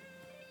Holland.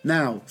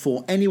 Now,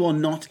 for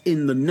anyone not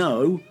in the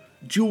know,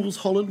 Jools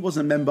Holland was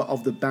a member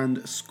of the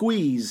band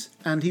Squeeze,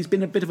 and he's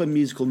been a bit of a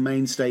musical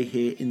mainstay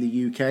here in the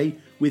UK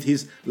with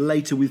his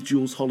Later with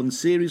Jools Holland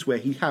series, where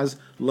he has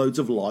loads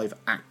of live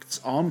acts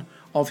on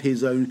of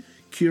his own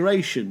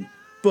curation.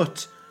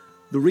 But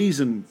the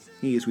reason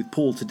he is with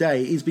Paul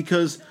today is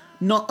because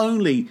not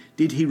only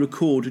did he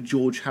record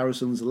George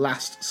Harrison's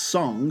last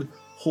song,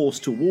 Horse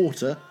to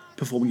Water,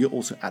 performing it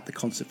also at the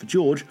Concert for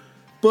George,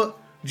 but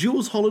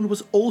Jools Holland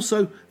was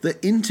also the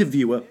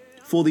interviewer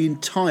for the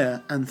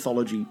entire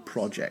anthology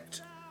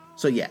project.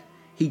 So yeah,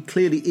 he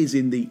clearly is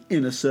in the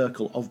inner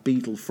circle of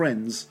Beatle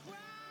friends.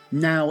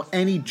 Now,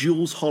 any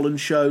Jools Holland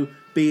show,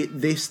 be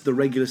it this, the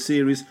regular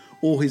series,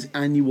 or his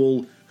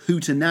annual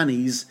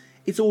Hootenannies,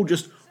 it's all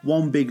just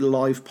one big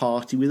live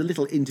party with a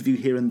little interview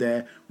here and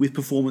there with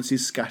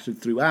performances scattered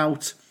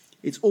throughout.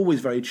 It's always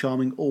very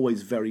charming,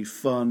 always very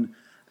fun,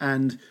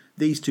 and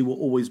these two were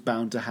always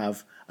bound to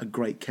have a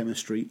great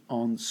chemistry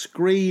on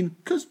screen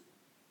because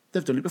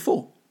they've done it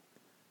before.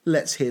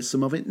 Let's hear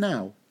some of it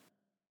now.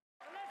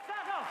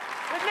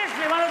 With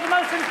literally one of the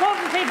most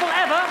important people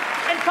ever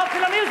in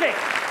popular music,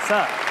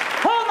 Sir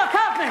Paul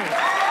McCartney.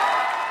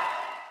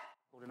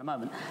 In a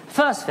moment.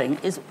 First thing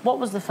is, what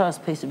was the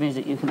first piece of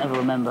music you can ever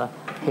remember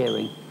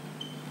hearing?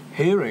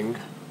 Hearing?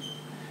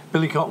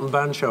 Billy Cotton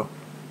Band Show.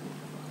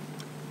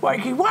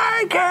 Wakey,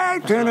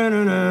 wakey!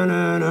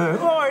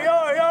 Oi,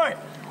 oi, oi!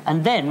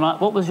 And then, right,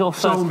 what was your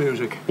first... Soul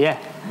music. Yeah,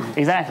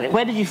 exactly.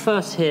 Where did you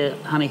first hear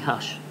Honey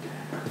Hush?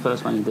 The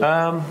first one you did?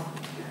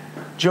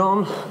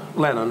 John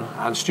Lennon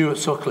and Stuart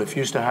Sutcliffe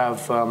used to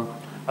have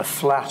a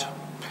flat.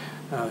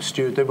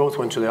 Stuart, they both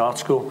went to the art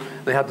school.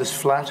 They had this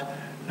flat,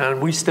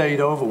 and we stayed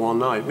over one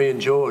night, me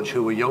and George,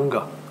 who were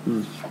younger.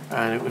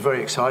 And it was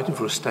very exciting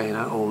for us staying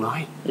out all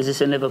night. Is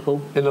this in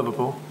Liverpool? In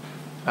Liverpool.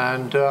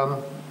 And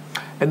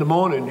in the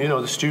morning, you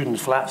know, the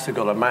students' flats, they've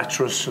got a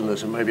mattress and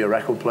there's maybe a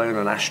record player and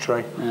an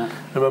ashtray. Yeah.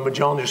 I remember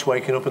John just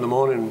waking up in the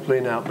morning,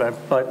 leaning out bed,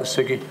 lighting a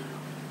ciggy,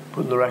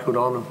 putting the record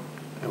on, and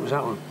it was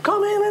that one.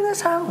 Come in this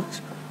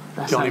house.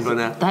 Johnny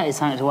Burnett. That is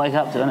something to wake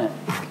up to, isn't it?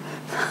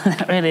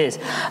 It really is.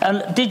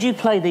 Did you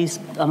play these,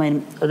 I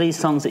mean, are these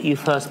songs that you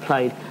first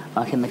played,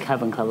 like in the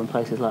Cavern Club and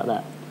places like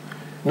that?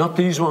 Not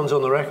these ones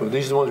on the record.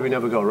 These are the ones we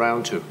never got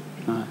around to.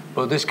 Right.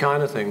 But this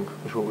kind of thing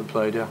was what we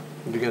played, yeah,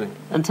 in the beginning.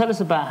 And tell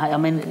us about how, I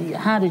mean,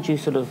 how did you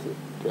sort of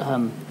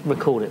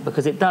record it?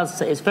 Because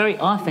it's very,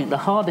 I think the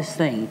hardest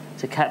thing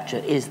to capture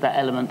is that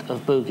element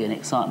of boogie and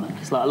excitement.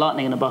 It's like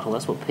lightning in a bottle,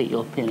 that's what Pete,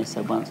 your pianist,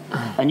 said once.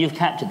 And you've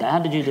captured that. How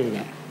did you do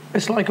that?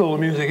 It's like all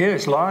the music here,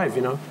 it's live,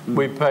 you know.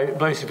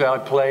 Basically, I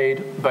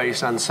played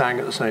bass and sang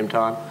at the same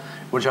time,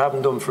 which I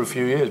haven't done for a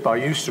few years, but I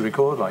used to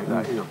record like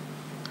that, you know.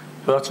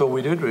 So that's all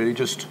we did, really,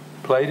 just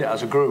played it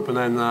as a group and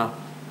then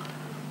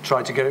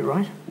tried to get it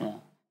right. Yeah.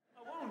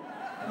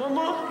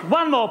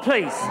 One more,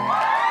 please.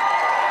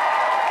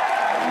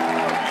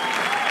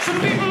 Some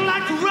people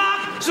like to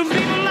rock, some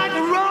people like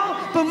to roll,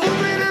 but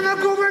moving and a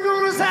grooving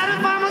gonna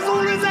satisfy my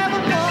soul. Let's have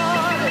a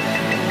party.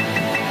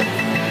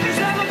 Let's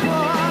have a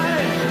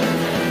party.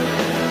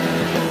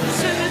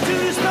 Send it to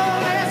the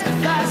stories,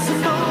 that's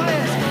some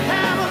noise.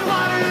 Have a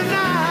party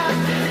tonight.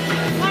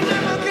 I'll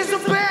never kiss a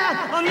bear,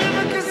 I'll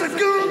never kiss a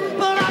goon,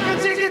 but I can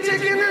take it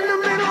chicken in the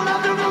middle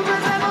of the room.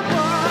 Let's have a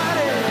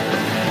party.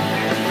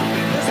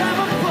 Let's have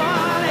a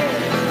party.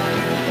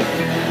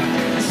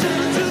 Send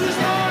it to the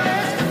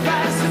stories,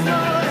 that's some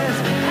noise.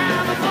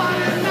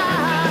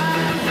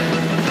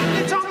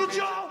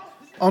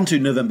 On to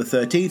November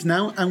 13th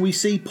now, and we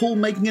see Paul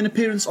making an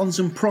appearance on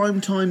some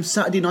primetime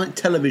Saturday night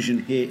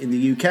television here in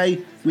the UK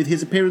with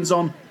his appearance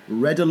on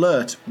Red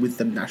Alert with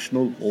the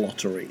National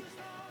Lottery.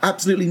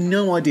 Absolutely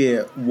no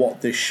idea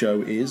what this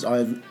show is. I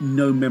have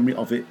no memory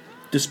of it,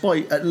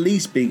 despite at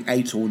least being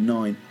 8 or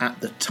 9 at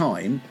the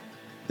time.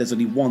 There's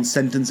only one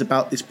sentence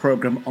about this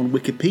programme on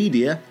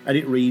Wikipedia, and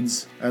it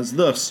reads as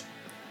thus: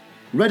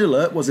 Red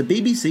Alert was a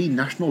BBC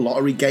National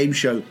Lottery game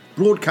show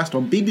broadcast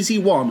on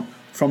BBC One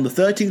from the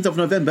 13th of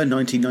November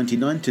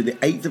 1999 to the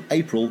 8th of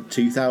April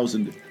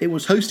 2000. It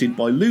was hosted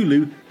by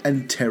Lulu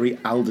and Terry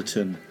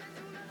Alderton.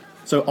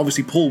 So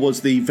obviously Paul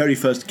was the very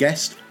first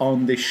guest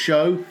on this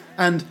show,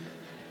 and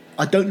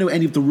I don't know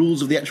any of the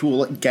rules of the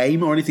actual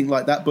game or anything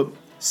like that, but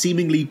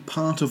seemingly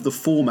part of the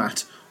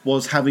format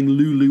was having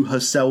Lulu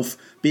herself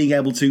being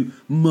able to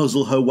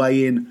muzzle her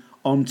way in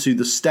onto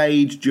the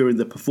stage during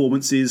the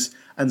performances.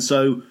 And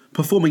so,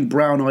 performing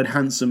Brown-Eyed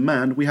Handsome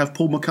Man, we have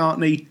Paul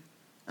McCartney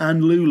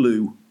and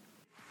Lulu.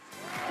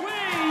 We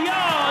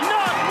are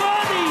not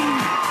worthy!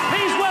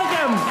 Please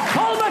welcome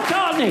Paul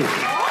McCartney!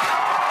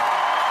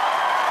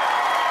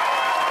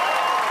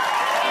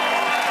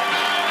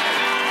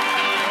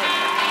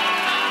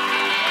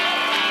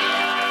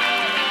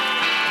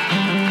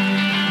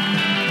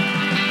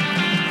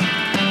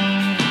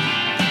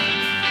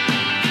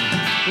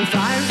 If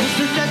I was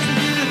suggested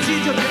to the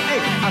TWA,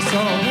 I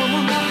saw a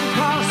woman walking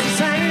across the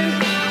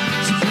sand.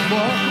 She was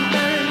walking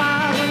 30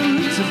 miles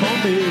and roots of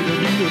Bombay to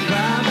be a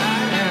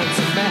brown-eyed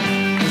handsome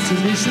man. His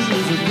initials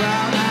was a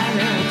brown-eyed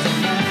handsome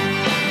man.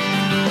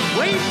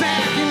 Way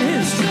back in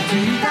history,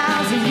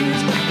 3,000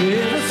 years,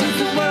 ever since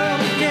the world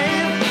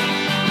began,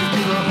 there's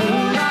been a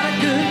whole lot of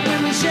good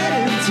women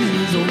shedding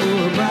tears over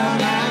a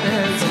brown-eyed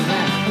handsome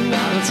man. A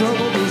lot of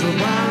trouble was a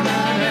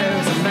brown-eyed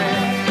handsome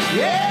man.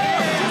 Yeah!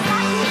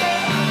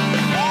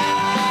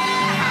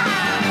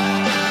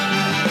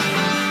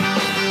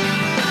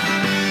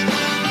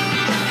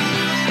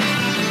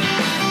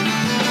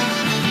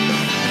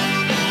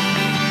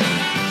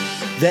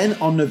 Then,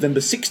 on November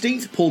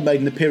 16th, Paul made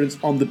an appearance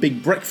on The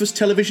Big Breakfast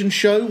television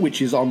show,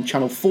 which is on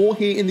Channel 4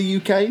 here in the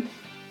UK.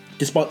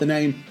 Despite the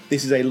name,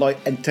 this is a light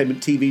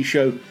entertainment TV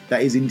show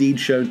that is indeed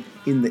shown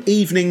in the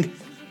evening.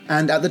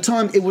 And at the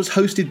time, it was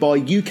hosted by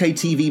UK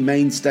TV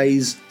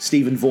mainstays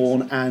Stephen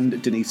Vaughan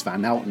and Denise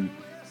Van Outen.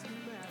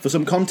 For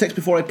some context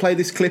before I play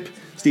this clip,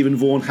 Stephen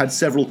Vaughan had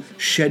several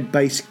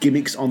shed-based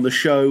gimmicks on the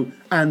show,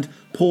 and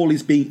Paul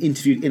is being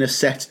interviewed in a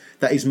set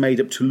that is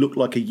made up to look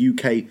like a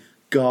UK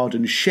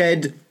garden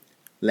shed.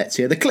 Let's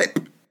hear the clip.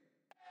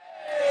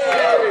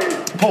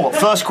 Paul,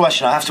 first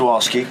question I have to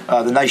ask you.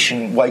 The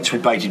nation waits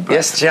with bated breath.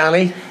 Yes,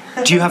 Johnny?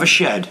 Do you have a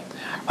shed?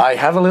 I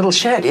have a little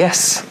shed,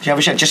 yes. Do you have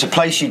a shed? Just a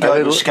place you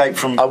go to escape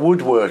from... A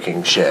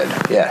woodworking shed,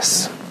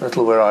 yes. A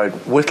little where I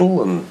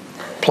whittle and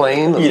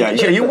plane. And Yeah,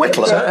 you're a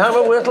whittler. I'm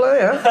a whittler,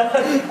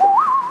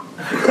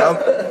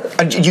 yeah.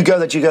 And you go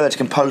there? Do you go there to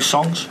compose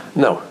songs?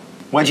 No.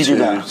 Where do you do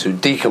that? To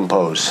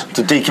decompose.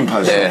 To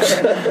decompose. Yes.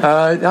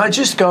 I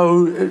just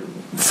go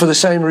for the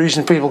same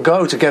reason people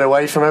go, to get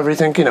away from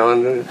everything, you know,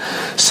 and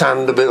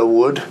sand a bit of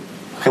wood.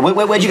 Okay,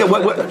 where'd you go?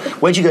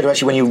 Where'd you go to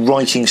actually when you're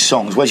writing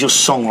songs? Where's your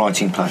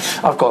songwriting place?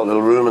 I've got a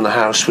little room in the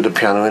house with a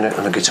piano in it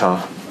and a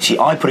guitar. See,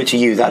 I put it to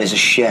you, that is a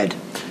shed.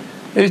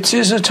 It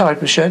is a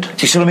type of shed. Do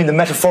you see what I mean? The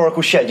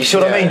metaphorical shed. Do you see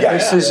what I mean,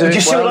 Gav? Do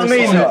you see what I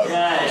mean,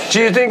 though?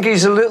 Do you think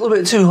he's a little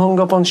bit too hung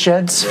up on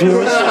sheds,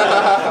 viewers?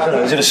 I don't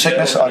know. Is it a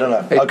sickness? I don't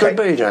know. It could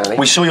be, Johnny.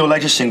 We saw your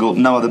latest single,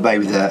 No Other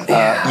Baby,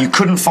 there. You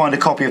couldn't find a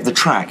copy of the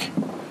track.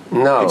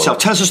 No. So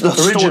tell us the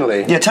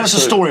Originally, story. Yeah, tell us the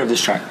story of this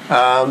track.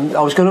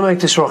 I was going to make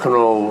this rock and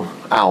roll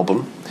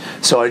album,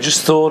 so I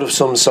just thought of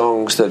some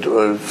songs that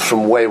were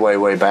from way, way,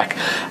 way back,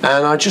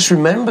 and I just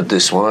remembered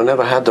this one. I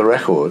never had the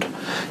record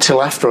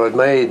till after I'd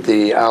made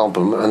the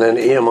album, and then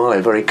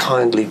EMI very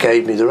kindly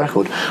gave me the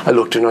record. I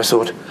looked and I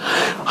thought,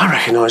 I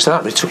recognise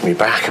that. It took me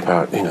back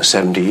about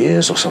 70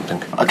 years or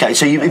something. Okay,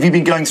 so have you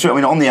been going through? I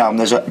mean, on the album,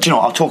 there's a. Do you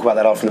know? I'll talk about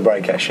that after the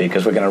break, actually,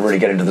 because we're going to really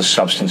get into the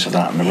substance of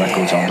that and the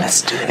records on.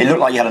 Let's do it. It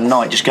looked like you had a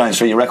night just going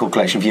through your record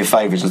collection for your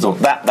favourites and thought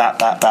that,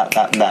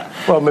 and that.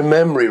 Well, my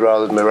memory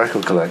rather than my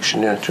record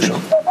collection, yeah. Just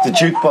the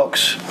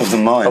jukebox of the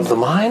mind. Of the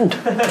mind.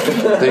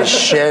 The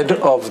shed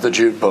of the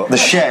jukebox. The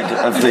shed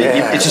of the.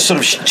 Yeah. It's a sort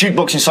of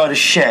jukebox inside a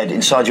shed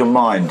inside your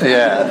mind.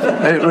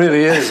 Yeah, it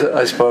really is.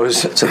 I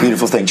suppose it's a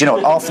beautiful thing. Do you know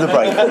what? After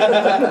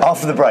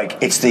the break,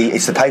 it's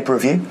the paper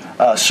review.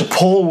 Sir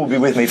Paul will be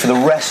with me for the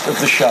rest of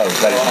the show.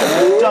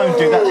 Don't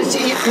do that.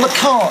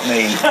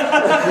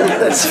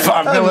 McCartney. It's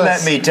fabulous. Don't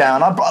let me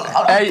down. I'll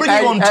bring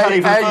you on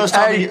telly for the first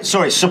time.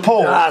 Sorry, Sir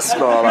Paul. That's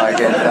more like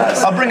it.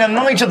 I'll bring a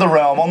Knight of the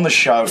Realm on the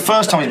show.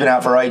 First time he's been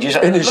out for ages.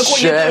 In his Look what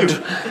shed. You do.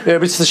 Yeah,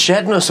 but it's the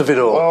shedness of it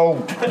all. Well,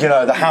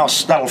 the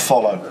house, that'll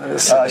follow.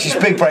 This is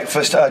Big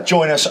Breakfast.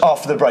 Join us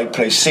after the break,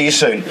 please. See you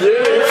soon.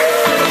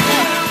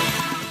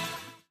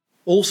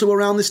 Also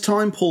around this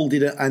time, Paul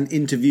did an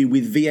interview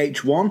with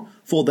VH1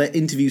 for their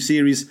interview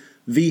series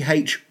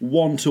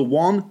VH1 to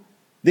 1.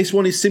 This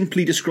one is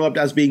simply described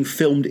as being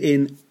filmed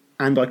in,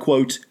 and I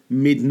quote,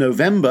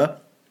 mid-November,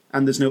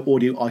 and there's no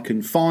audio I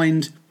can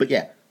find. But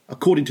yeah,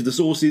 according to the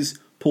sources,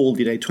 Paul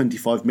did a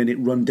 25-minute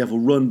Run Devil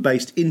Run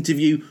based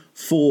interview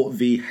for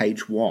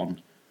VH1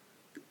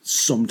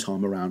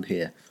 sometime around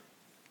here.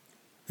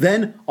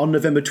 Then, on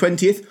November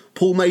 20th,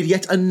 Paul made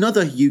yet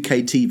another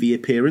UK TV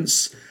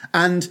appearance,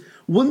 and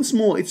once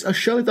more, it's a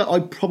show that I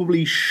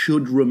probably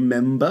should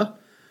remember,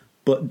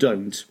 but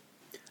don't.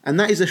 And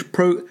that is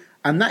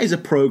a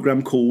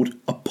program called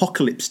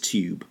Apocalypse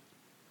Tube.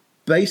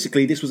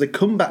 Basically, this was a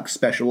comeback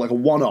special, like a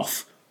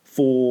one-off,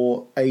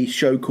 for a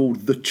show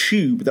called The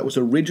Tube that was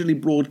originally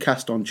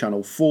broadcast on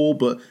Channel 4,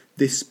 but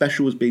this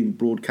special was being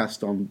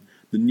broadcast on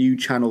the new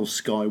channel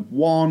Sky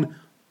One.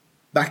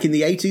 Back in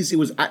the 80s, it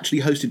was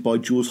actually hosted by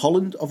Jules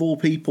Holland, of all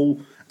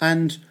people,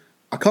 and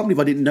I can't believe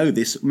I didn't know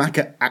this.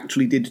 Macca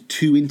actually did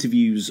 2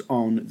 interviews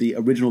on the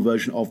original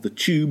version of The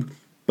Tube,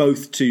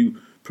 both to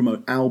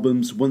promote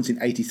albums, once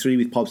in 83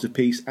 with Pipes of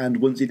Peace, and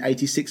once in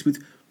 86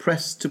 with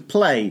Press to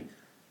Play.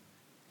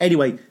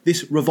 Anyway,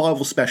 this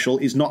revival special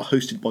is not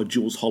hosted by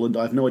Jules Holland.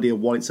 I have no idea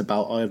what it's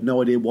about. I have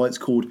no idea why it's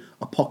called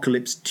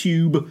Apocalypse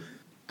Tube.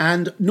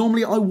 And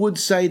normally I would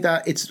say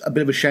that it's a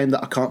bit of a shame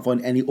that I can't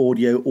find any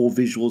audio or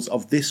visuals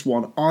of this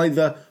one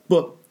either.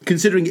 But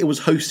considering it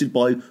was hosted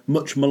by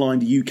much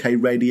maligned UK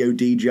radio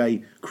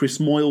DJ Chris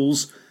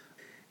Moyles,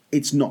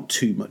 it's not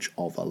too much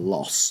of a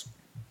loss.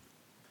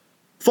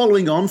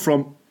 Following on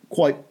from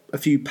quite a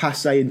few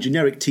passé and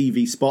generic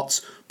TV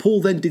spots,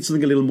 Paul then did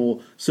something a little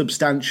more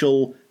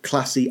substantial,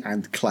 classy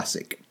and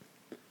classic.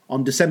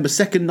 On December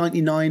 2nd,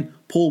 1999,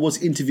 Paul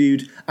was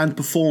interviewed and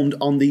performed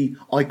on the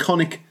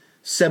iconic,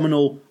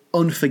 seminal,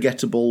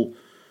 unforgettable,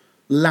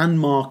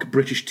 landmark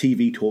British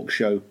TV talk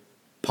show,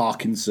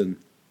 Parkinson.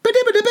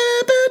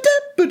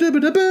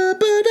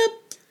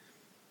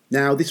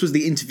 Now, this was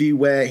the interview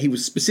where he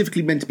was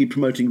specifically meant to be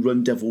promoting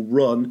Run Devil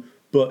Run,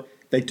 but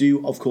they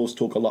do, of course,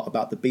 talk a lot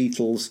about the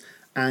Beatles,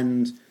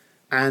 and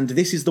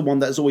this is the one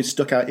that has always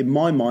stuck out in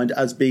my mind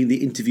as being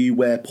the interview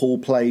where Paul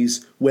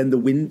plays When the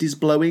Wind is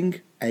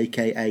Blowing,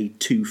 aka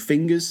Two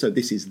Fingers. So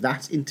this is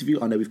that interview.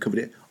 I know we've covered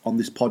it on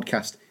this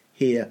podcast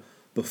here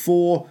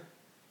before.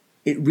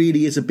 It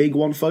really is a big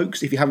one,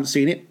 folks. If you haven't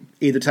seen it,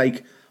 either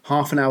take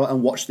half an hour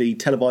and watch the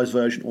televised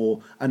version,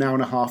 or an hour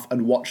and a half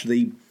and watch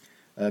the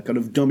kind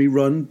of dummy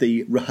run,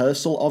 the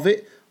rehearsal of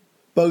it.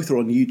 Both are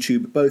on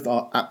YouTube. Both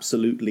are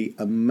absolutely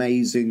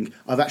amazing.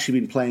 I've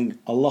actually been playing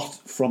a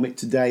lot from it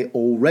today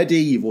already.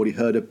 You've already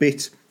heard a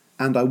bit.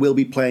 And I will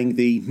be playing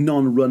the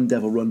non-Run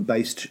Devil Run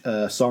based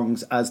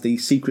songs as the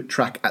secret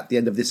track at the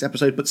end of this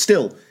episode. But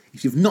still,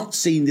 if you've not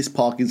seen this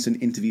Parkinson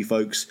interview,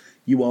 folks,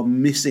 you are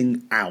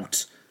missing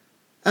out.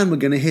 And we're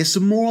going to hear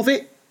some more of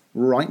it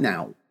right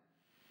now.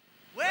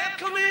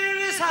 Welcome in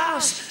this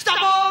house.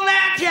 Stop all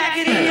that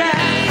yakety yak.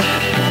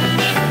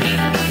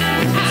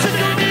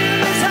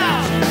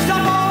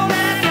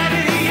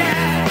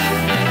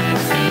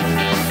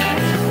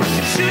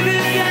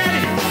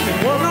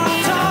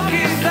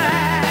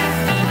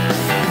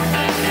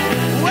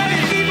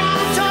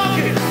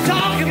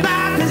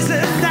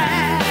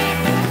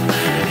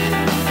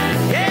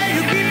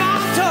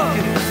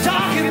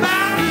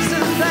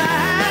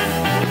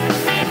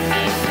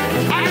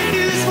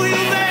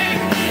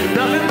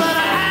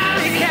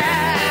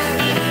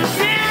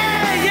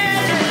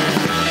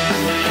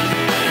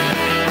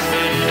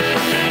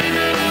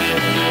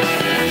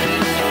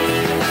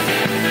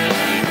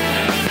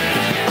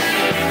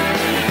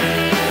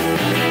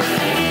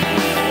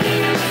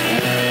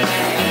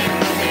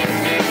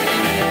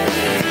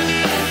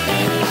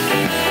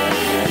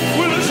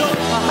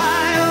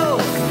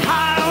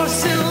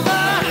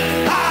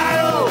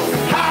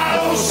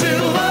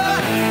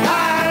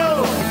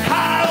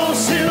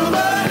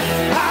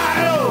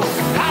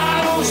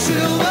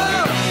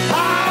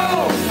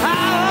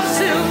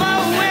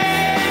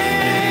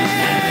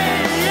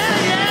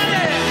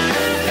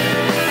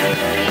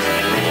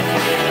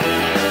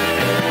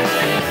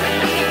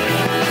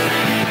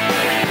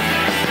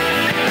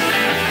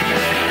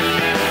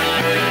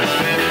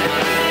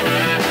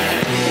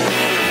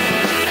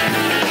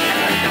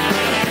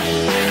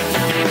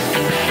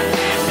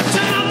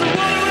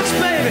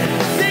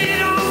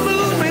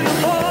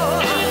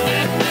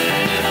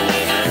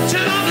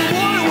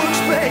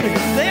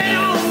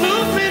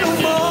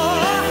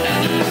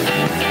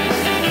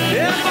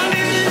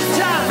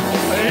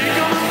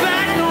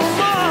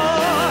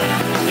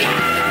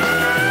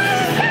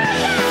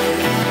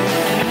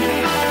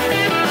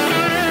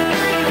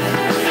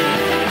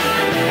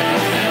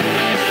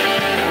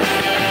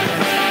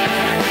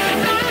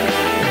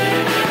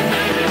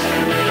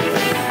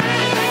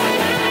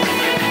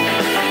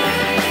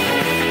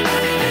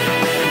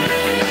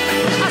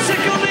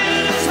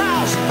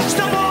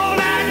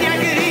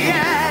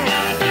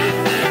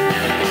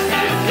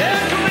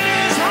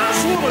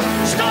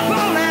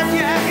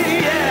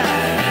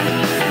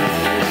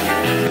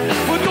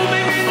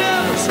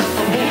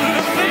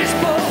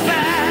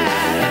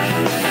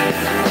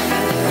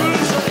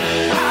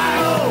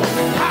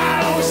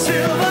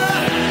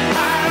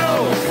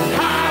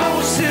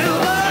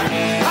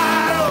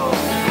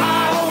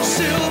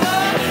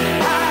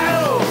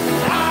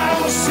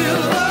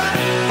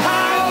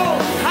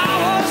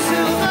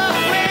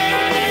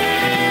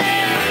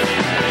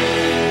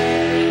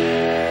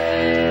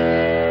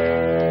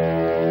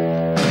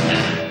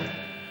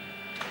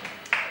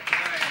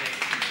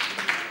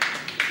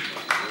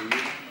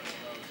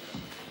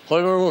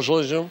 Thank you very much,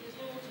 ladies and gentlemen.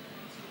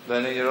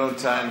 Then in your own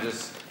time,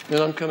 just...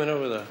 Then I'm coming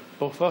over there.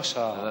 Both us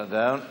are. Put that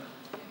down.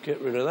 Get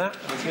rid of that.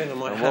 Again, on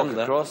my and hand walk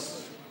there.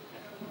 across.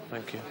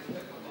 Thank you.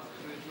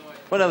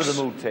 Whenever the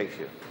mood takes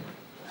you.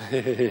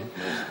 Okay.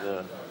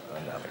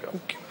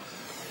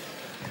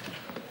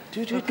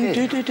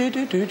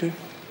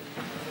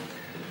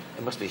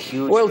 It must be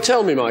huge. Well,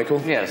 tell me,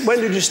 Michael. Yes. When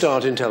did you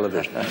start in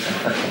television?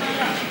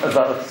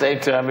 About the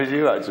same time as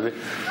you, actually.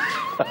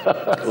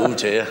 Oh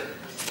dear.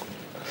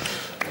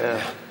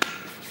 Yeah.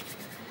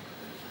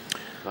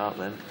 About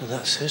then. Well,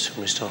 that's it.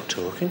 We start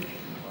talking.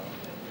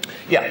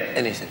 Yeah.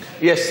 Anything.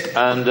 Yes,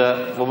 and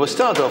well, we'll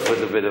start off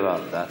with a bit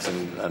about that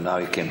and how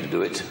you came to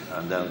do it,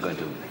 and then I'm going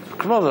to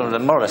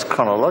more or less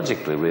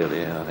chronologically,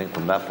 really. I think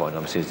from that point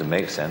on, it seems to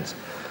make sense.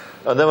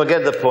 And then we'll get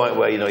to the point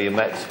where you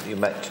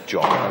met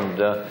John,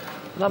 and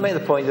I made the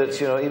point that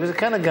he was the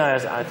kind of guy,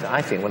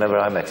 I think, whenever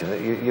I met him,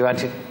 that you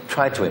actually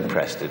tried to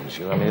impress, didn't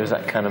you? I mean, he was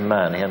that kind of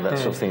man. He had that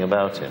sort of thing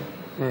about him.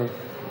 Mm.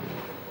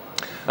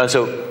 And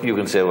so you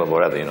can say, well,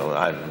 whatever,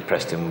 I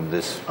impressed him with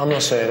this. I'm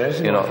not saying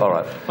anything. All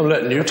right. I'm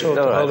letting you talk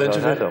the whole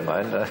interview. I don't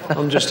mind.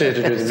 I'm just here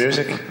to do the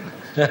music.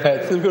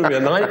 It's going to be a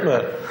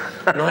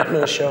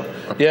nightmare show.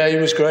 Yeah, he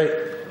was great.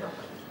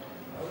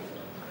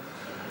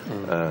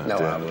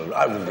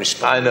 I would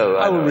respond. I know.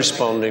 I would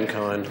respond in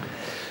kind.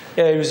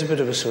 Yeah, he was a bit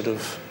of a sort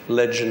of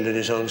legend in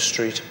his own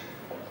street.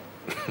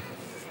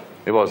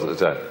 He was at the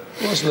time.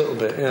 He was a little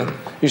bit, yeah.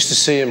 Used to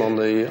see him on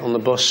the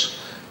bus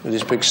with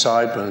his big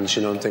sideburns,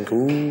 and think,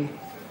 ooh,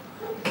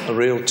 a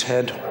real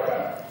Ted.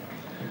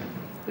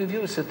 If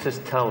you were to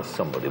tell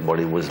somebody what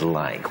he was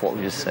like, what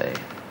would you say?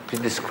 If you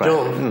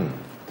describe him.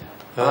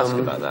 I'll ask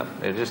you about that.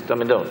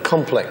 Don't.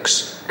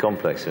 Complex.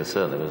 Complex, yes,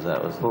 certainly was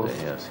that, wasn't it?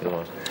 Yes, he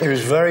was. He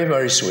was very,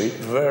 very sweet,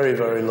 very,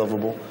 very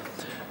lovable,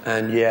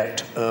 and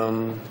yet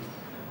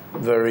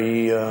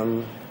very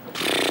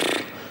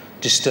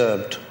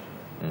disturbed.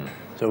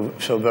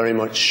 So very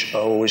much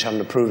always having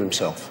to prove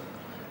himself.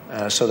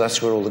 So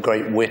that's where all the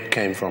great wit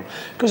came from.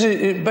 Because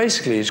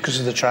basically it's because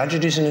of the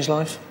tragedies in his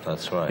life.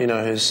 That's right.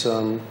 His...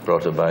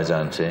 brought up by his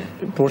auntie.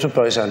 Brought up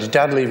by his auntie.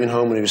 Dad leaving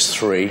home when he was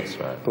 3. That's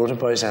right. Brought up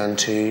by his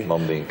auntie.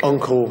 Mum being...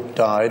 Uncle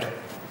died.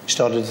 He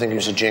started to think he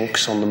was a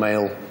jinx on the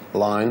male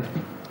line.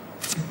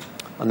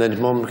 And then his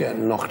mum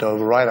getting knocked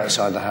over right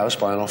outside the house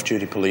by an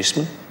off-duty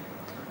policeman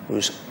who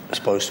was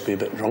supposed to be a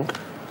bit drunk.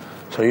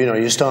 So,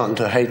 you're starting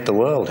to hate the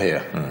world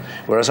here. Mm.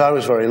 Whereas I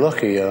was very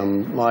lucky.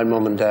 My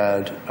mum and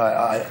dad...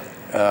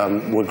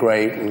 were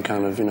great and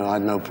kind of, I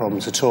had no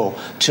problems at all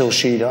till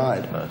she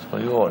died.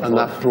 Well, and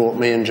that brought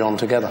me and John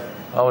together.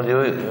 Oh,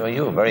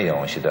 you were very young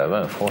when she died,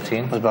 weren't you?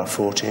 14? I was about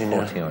 14,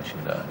 14 when she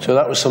died. So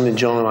that was something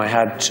John and I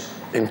had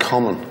in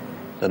common,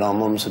 that our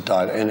mums had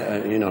died,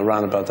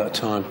 around about that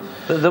time.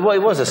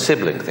 It was a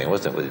sibling thing,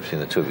 wasn't it,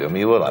 between the two of you? I mean,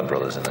 you were like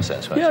brothers in a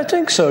sense, weren't you? Yeah, I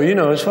think so,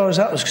 as far as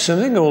that was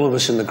concerned. I think all of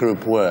us in the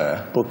group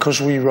were,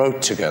 because we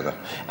wrote together.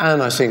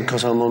 And I think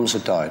because our mums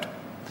had died.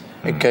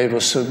 It gave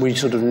us, we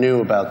sort of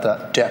knew about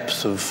that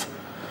depth of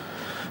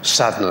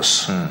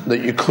sadness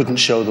that you couldn't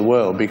show the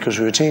world because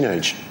we were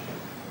teenage.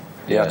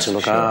 You had to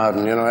look hard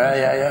and,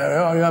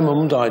 yeah,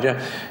 mum died, yeah.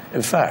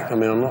 In fact, I'm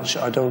not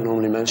sure, I don't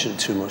normally mention it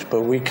too much,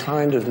 but we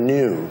kind of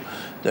knew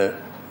that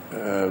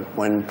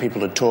when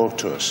people had talked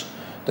to us,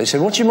 they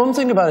said, what's your mum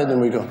think about it?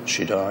 And we go,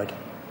 she died.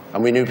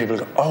 And we knew people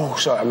would go, oh,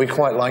 sorry, and we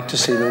quite liked to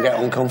see them get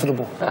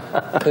uncomfortable.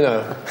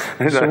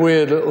 It's a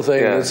weird little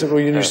thing. Yeah.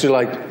 We used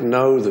to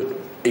know that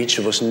each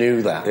of us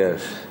knew that.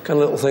 Yes. Kind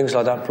of little things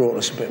like that brought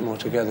us a bit more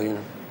together,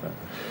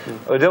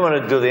 I don't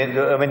want to do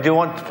do you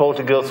want Paul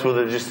to go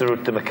through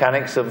the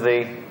mechanics of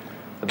the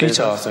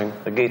guitar business? thing?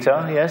 The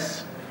guitar,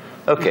 yes.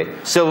 Okay.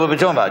 So we'll be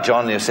talking about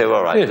John, and you say, well,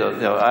 all right,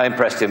 I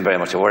impressed him very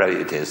much, or whatever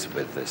it is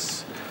with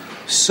this.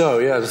 So,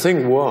 the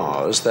thing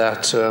was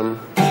that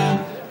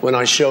when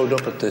I showed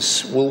up at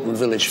this Wilton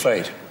Village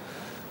Fete,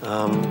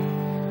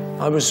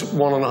 I was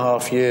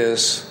 1.5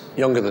 years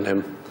younger than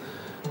him.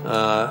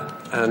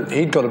 And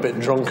he'd got a bit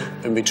drunk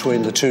in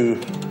between the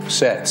two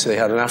sets. They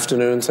had an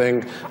afternoon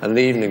thing and an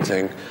evening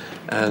thing.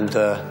 And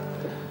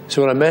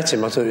so when I met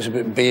him, I thought he was a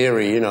bit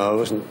beery, I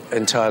wasn't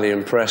entirely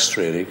impressed,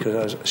 really,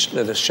 because I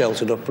had a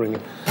sheltered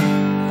upbringing.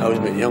 I was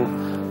a bit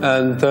young.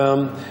 And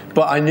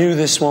but I knew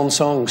this one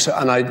song,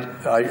 and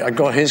I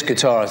got his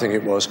guitar, I think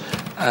it was,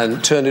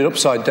 and turned it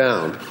upside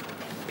down.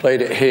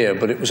 Played it here,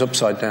 but it was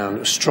upside down. It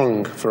was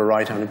strung for a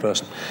right-handed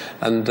person.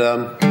 And...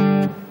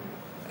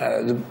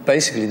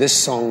 basically, this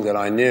song that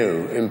I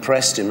knew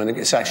impressed him, and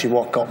it's actually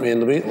what got me in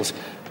the Beatles.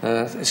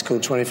 It's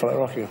called 24 Like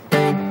Rocky.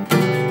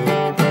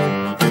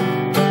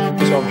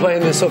 So I'm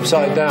playing this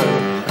upside down.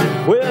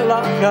 Well,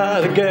 I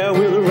got a gal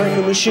with a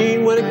record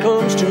machine. When it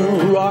comes to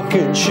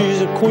rocking, she's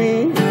a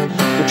queen.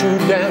 We to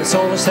dance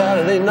on a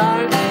Saturday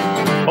night.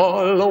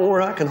 All alone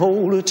where I can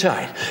hold her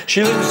tight.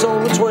 She lives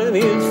on the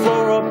 20th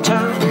floor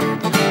uptown.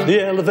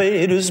 The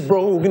elevator's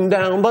broken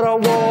down, but I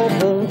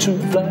walk 1, 2,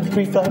 flat,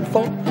 3, flat,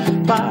 4,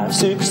 5,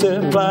 6,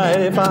 7, flat,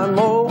 8, 5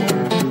 more.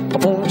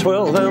 Up on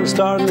 12, I'm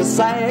starting to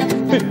sag.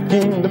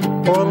 15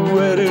 before I'm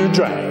ready to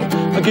drag.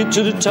 I get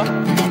to the top,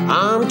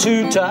 I'm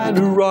too tired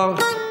to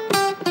rock.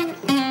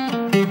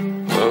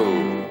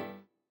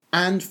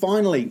 And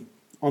finally,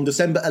 on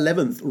December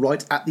 11th,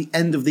 right at the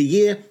end of the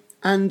year,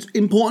 And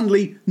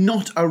importantly,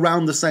 not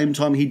around the same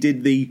time he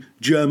did the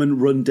German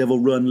Run Devil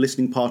Run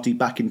listening party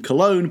back in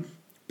Cologne,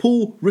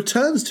 Paul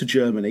returns to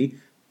Germany,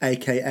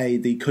 aka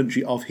the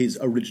country of his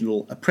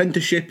original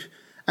apprenticeship,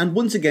 and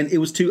once again it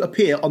was to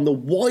appear on the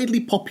widely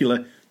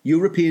popular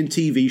European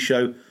TV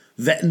show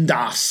Wetten,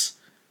 dass,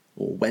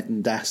 or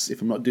Wetten, das,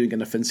 if I'm not doing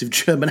an offensive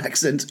German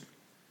accent.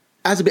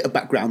 As a bit of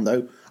background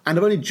though, and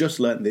I've only just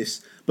learnt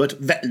this, but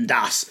Wetten,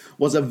 das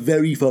was a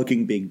very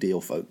fucking big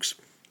deal, folks.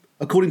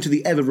 According to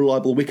the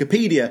ever-reliable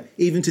Wikipedia,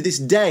 even to this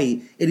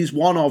day, it is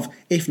one of,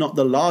 if not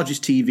the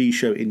largest TV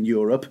show in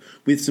Europe,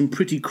 with some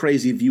pretty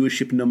crazy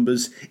viewership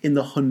numbers in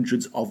the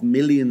hundreds of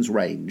millions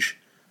range.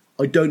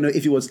 I don't know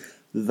if it was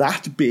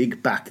that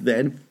big back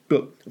then,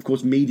 but of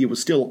course media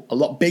was still a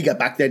lot bigger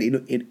back then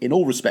in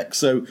all respects,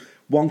 so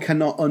one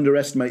cannot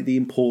underestimate the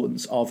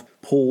importance of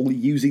Paul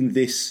using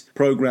this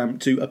programme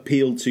to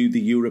appeal to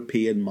the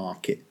European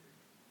market.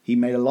 He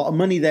made a lot of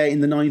money there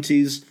in the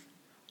 90s.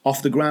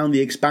 Off the ground,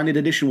 the expanded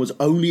edition was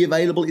only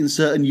available in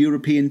certain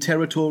European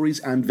territories,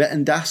 and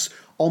Wetten, dass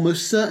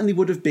almost certainly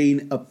would have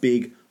been a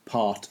big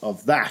part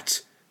of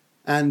that.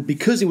 And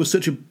because it was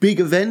such a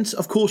big event,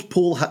 of course,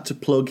 Paul had to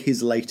plug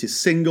his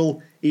latest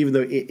single, even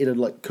though it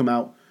had come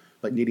out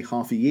nearly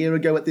half a year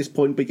ago at this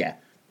point. But yeah,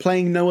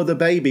 playing No Other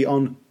Baby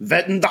on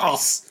Wetten,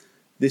 dass.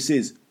 This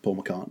is Paul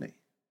McCartney.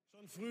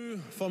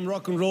 Vom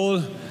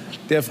Rock'n'Roll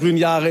der frühen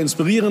Jahre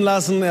inspirieren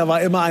lassen. Er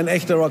war immer ein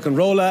echter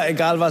Rock'n'Roller,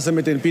 egal was er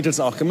mit den Beatles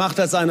auch gemacht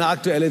hat. Seine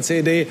aktuelle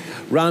CD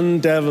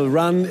Run Devil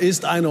Run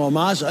ist eine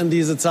Hommage an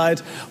diese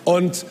Zeit.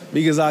 Und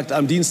wie gesagt,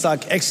 am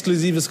Dienstag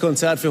exklusives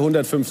Konzert für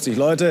 150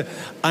 Leute.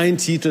 Ein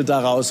Titel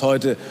daraus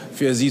heute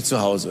für Sie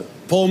zu Hause.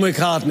 Paul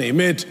McCartney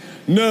mit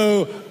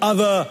No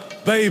Other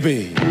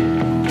Baby.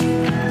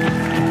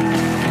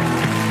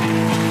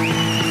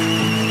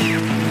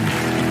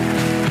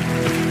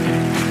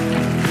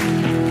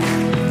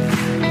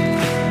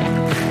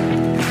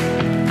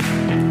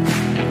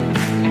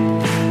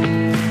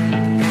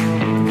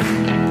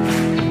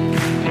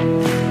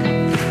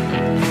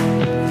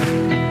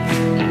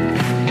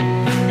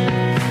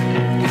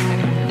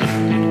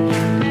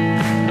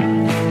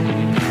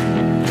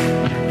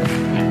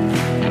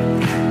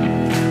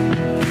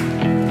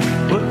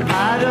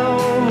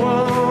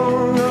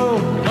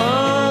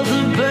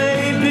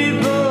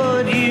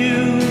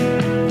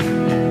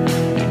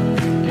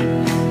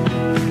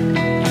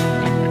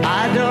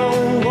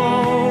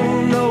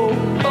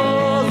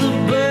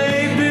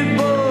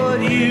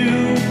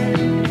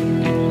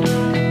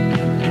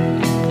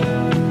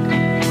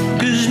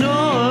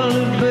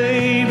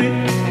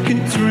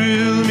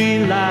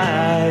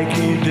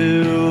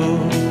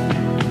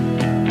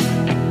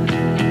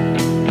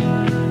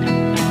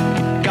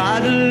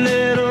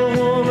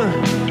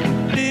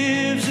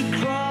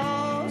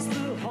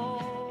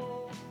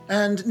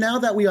 And now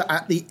that we are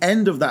at the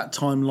end of that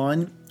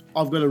timeline,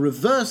 I've got to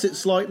reverse it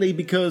slightly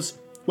because,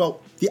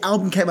 well, the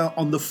album came out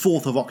on the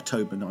 4th of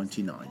October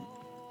 99.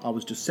 I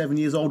was just 7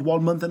 years old,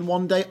 1 month and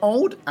 1 day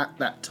old at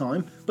that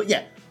time. But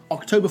yeah,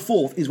 October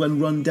 4th is when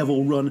Run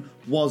Devil Run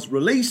was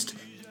released.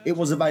 It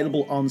was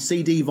available on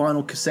CD,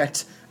 vinyl,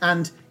 cassette,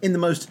 and in the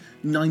most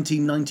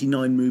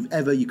 1999 move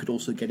ever, you could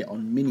also get it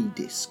on mini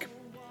disc.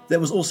 There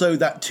was also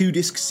that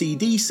 2-disc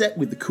CD set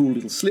with the cool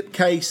little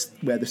slipcase,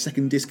 where the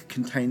second disc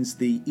contains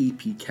the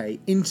EPK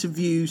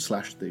interview /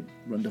 the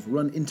Run Devil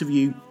Run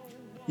interview.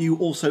 You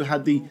also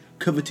had the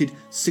coveted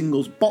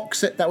singles box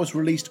set that was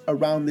released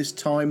around this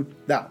time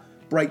that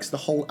breaks the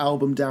whole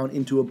album down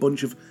into a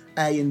bunch of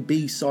A and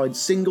B side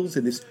singles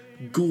in this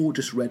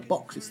gorgeous red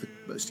box. It's the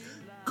most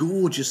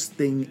gorgeous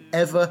thing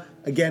ever.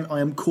 Again, I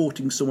am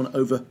courting someone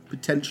over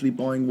potentially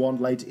buying one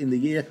later in the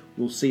year.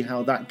 We'll see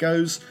how that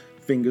goes.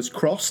 Fingers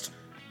crossed.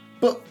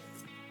 But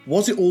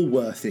was it all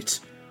worth it?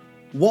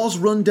 Was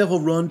Run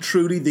Devil Run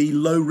truly the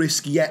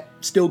low-risk yet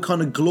still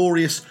kind of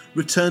glorious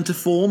return to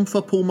form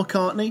for Paul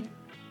McCartney?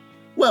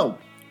 Well,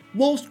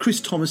 whilst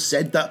Chris Thomas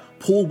said that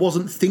Paul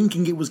wasn't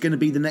thinking it was going to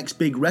be the next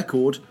big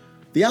record,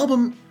 the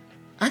album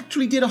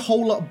actually did a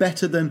whole lot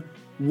better than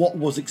what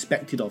was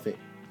expected of it.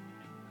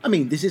 I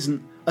mean, this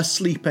isn't a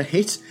sleeper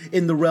hit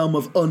in the realm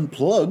of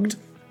Unplugged,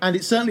 and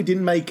it certainly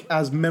didn't make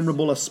as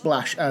memorable a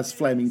splash as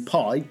Flaming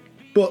Pie,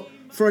 but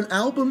for an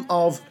album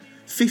of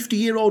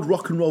 50-year-old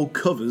rock and roll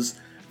covers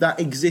that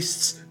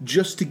exists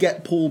just to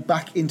get Paul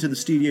back into the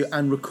studio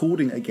and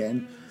recording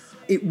again,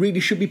 it really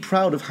should be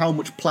proud of how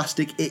much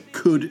plastic it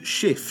could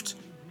shift.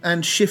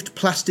 And shift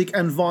plastic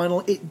and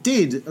vinyl it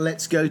did.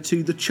 Let's go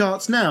to the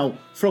charts now.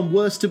 From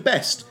worst to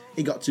best,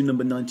 it got to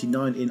number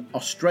 99 in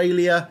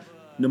Australia,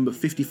 number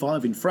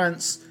 55 in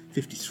France,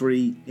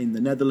 53 in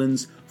the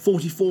Netherlands,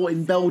 44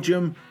 in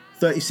Belgium,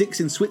 36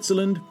 in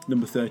Switzerland,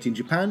 number 30 in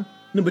Japan,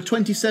 number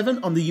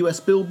 27 on the US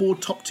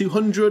Billboard Top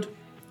 200,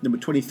 number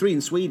 23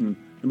 in Sweden,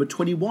 number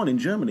 21 in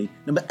Germany,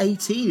 number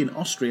 18 in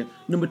Austria,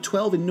 number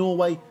 12 in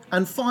Norway,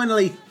 and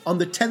finally, on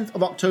the 10th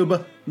of October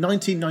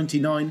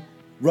 1999,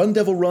 Run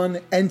Devil Run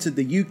entered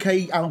the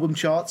UK album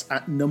charts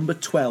at number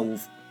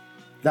 12.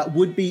 That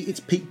would be its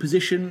peak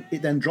position.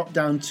 It then dropped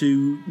down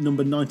to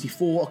number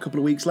 94 a couple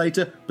of weeks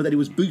later, but then it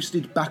was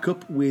boosted back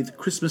up with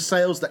Christmas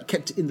sales that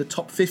kept it in the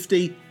top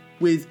 50,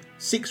 with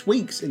 6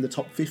 weeks in the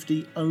top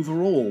 50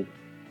 overall.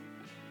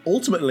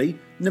 Ultimately,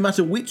 no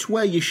matter which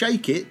way you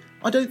shake it,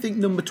 I don't think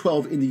number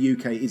 12 in the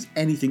UK is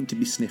anything to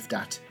be sniffed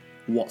at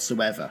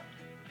whatsoever.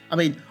 I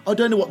mean, I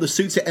don't know what the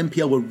suits at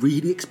MPL were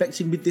really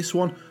expecting with this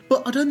one,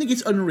 but I don't think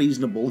it's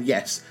unreasonable,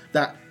 yes,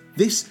 that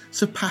this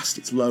surpassed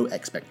its low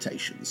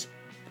expectations.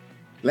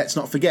 Let's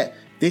not forget,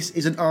 this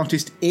is an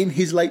artist in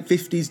his late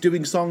 50s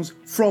doing songs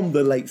from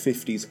the late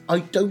 50s. I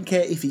don't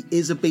care if he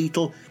is a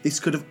Beatle, this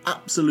could have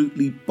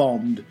absolutely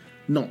bombed.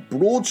 Not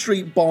Broad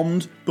Street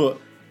bombed, but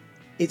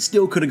it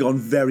still could have gone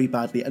very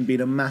badly and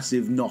been a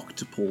massive knock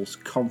to Paul's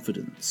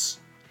confidence.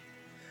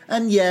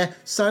 And yeah,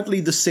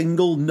 sadly the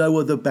single No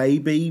Other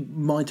Baby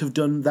might have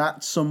done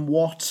that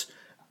somewhat.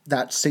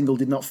 That single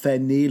did not fare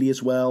nearly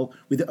as well,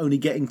 with it only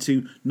getting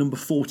to number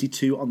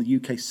 42 on the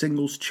UK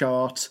singles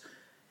chart.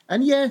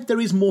 And yeah, there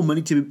is more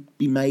money to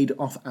be made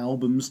off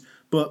albums,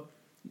 but,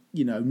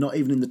 you know, not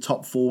even in the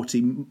top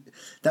 40.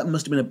 That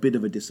must have been a bit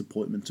of a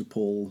disappointment to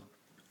Paul.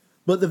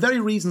 But the very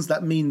reasons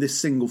that mean this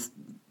single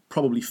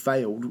probably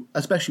failed,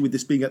 especially with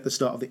this being at the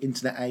start of the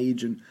internet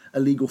age and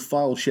illegal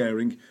file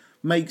sharing,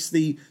 makes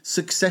the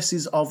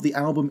successes of the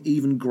album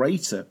even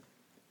greater.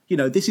 You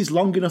know, this is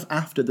long enough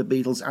after the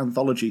Beatles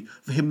anthology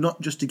for him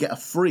not just to get a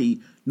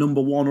free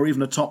number 1 or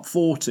even a top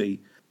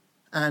 40.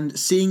 And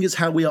seeing as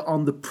how we are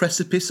on the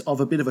precipice of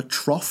a bit of a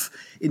trough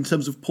in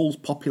terms of Paul's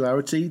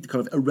popularity, the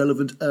kind of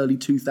irrelevant early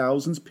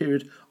 2000s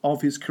period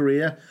of his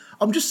career,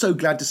 I'm just so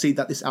glad to see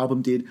that this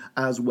album did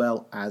as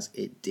well as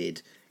it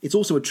did. It's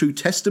also a true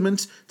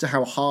testament to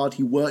how hard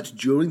he worked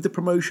during the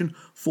promotion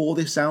for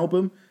this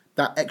album.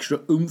 That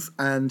extra oomph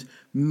and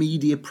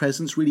media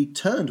presence really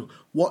turned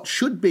what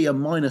should be a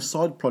minor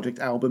side project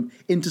album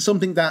into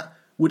something that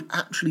would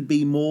actually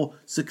be more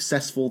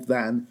successful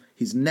than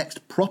his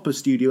next proper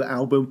studio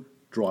album,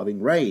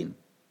 Driving Rain.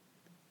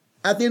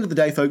 At the end of the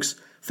day, folks,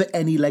 for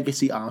any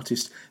legacy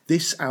artist,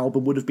 this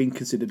album would have been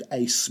considered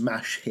a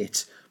smash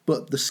hit,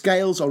 but the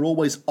scales are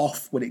always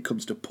off when it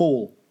comes to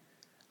Paul.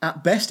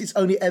 At best, it's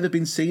only ever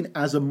been seen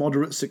as a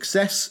moderate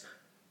success,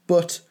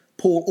 but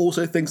Paul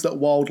also thinks that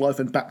Wildlife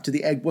and Back to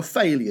the Egg were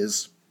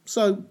failures.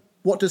 So,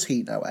 what does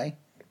he know, eh?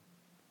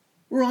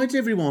 Right,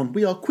 everyone,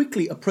 we are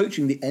quickly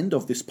approaching the end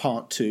of this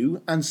part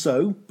 2, and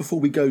so, before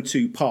we go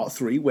to part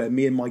 3, where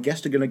me and my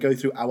guest are going to go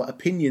through our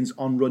opinions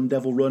on Run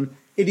Devil Run,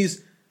 it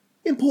is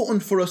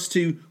important for us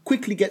to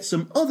quickly get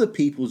some other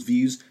people's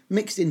views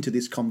mixed into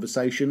this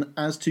conversation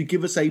as to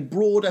give us a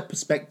broader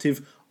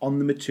perspective on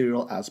the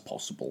material as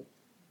possible.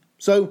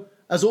 So,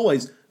 as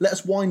always, let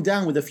us wind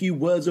down with a few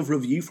words of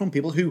review from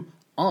people who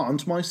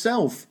aren't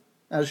myself,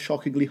 as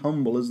shockingly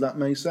humble as that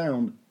may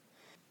sound.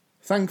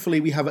 Thankfully,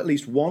 we have at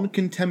least one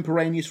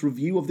contemporaneous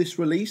review of this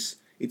release.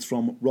 It's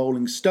from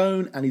Rolling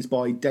Stone and is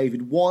by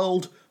David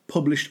Wild,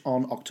 published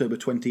on October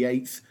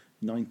 28th,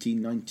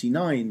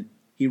 1999.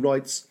 He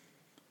writes,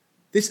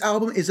 "This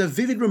album is a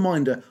vivid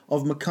reminder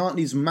of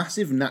McCartney's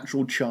massive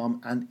natural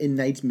charm and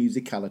innate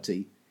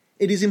musicality.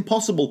 It is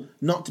impossible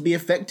not to be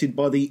affected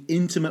by the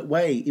intimate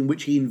way in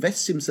which he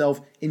invests himself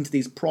into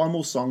these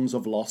primal songs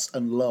of loss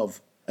and love.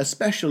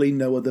 Especially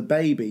No Other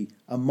Baby,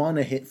 a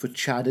minor hit for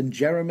Chad and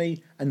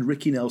Jeremy, and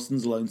Ricky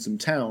Nelson's Lonesome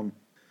Town.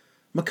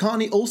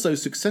 McCartney also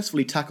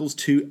successfully tackles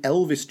 2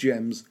 Elvis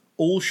gems,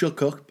 All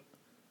Shook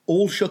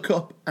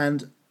Up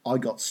and I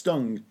Got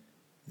Stung.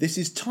 This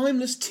is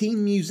timeless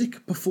teen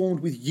music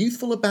performed with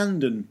youthful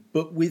abandon,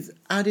 but with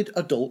added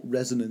adult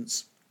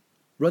resonance.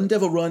 Run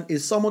Devil Run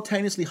is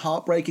simultaneously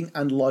heartbreaking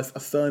and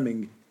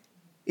life-affirming.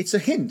 It's a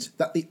hint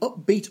that the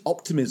upbeat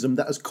optimism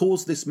that has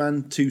caused this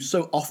man to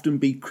so often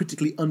be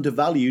critically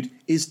undervalued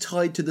is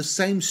tied to the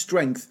same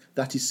strength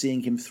that is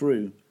seeing him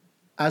through.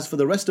 As for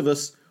the rest of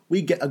us,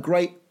 we get a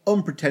great,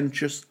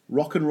 unpretentious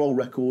rock and roll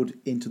record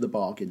into the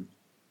bargain."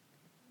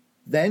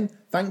 Then,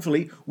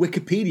 thankfully,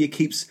 Wikipedia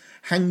keeps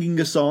hanging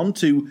us on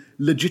to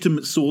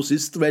legitimate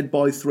sources thread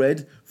by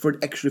thread for an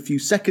extra few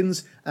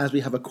seconds, as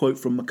we have a quote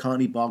from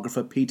McCartney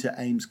biographer Peter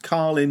Ames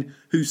Carlin,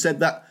 who said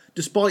that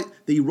despite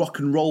the rock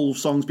and roll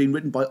songs being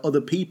written by other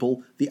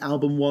people, the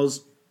album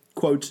was,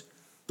 quote,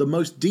 "the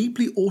most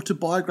deeply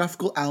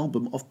autobiographical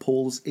album of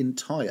Paul's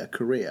entire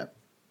career."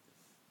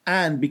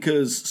 And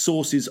because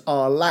sources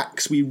are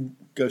lax, we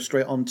go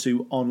straight on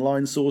to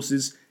online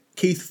sources.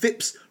 Keith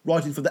Phipps,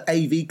 writing for the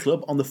AV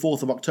Club on the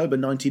 4th of October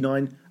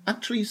 1999,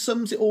 actually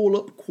sums it all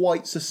up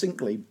quite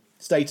succinctly,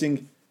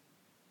 stating,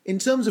 "In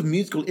terms of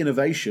musical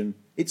innovation,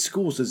 it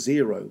scores a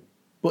 0,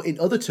 but in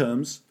other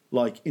terms,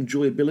 like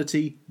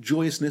enjoyability,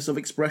 joyousness of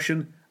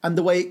expression, and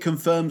the way it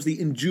confirms the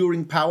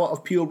enduring power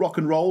of pure rock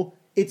and roll,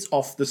 it's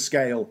off the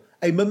scale.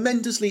 A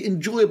momentously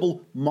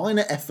enjoyable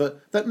minor effort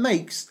that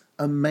makes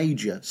a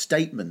major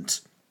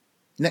statement."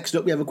 Next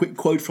up, we have a quick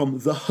quote from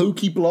The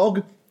Hokey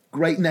Blog.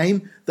 Great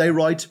name. They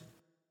write,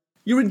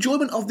 "Your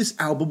enjoyment of this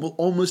album will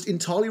almost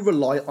entirely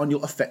rely on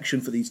your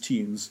affection for these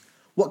tunes.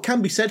 What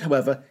can be said,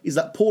 however, is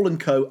that Paul &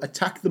 Co.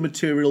 attack the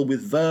material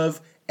with verve,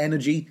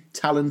 energy,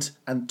 talent,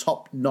 and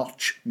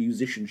top-notch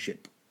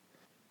musicianship.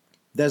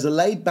 There's a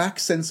laid-back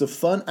sense of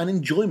fun and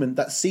enjoyment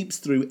that seeps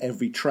through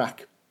every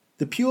track.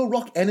 The pure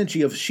rock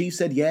energy of She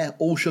Said Yeah,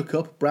 All Shook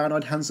Up, Brown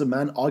Eyed Handsome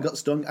Man, I Got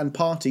Stung, and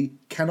Party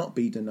cannot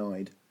be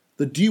denied.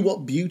 The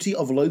doo-wop beauty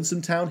of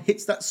Lonesome Town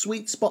hits that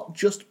sweet spot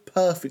just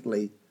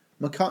perfectly.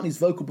 McCartney's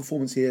vocal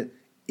performance here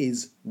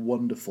is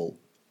wonderful.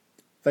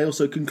 They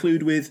also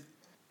conclude with,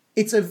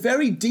 "It's a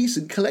very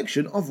decent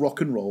collection of rock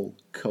and roll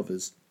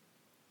covers."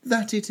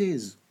 That it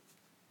is.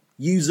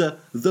 User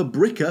The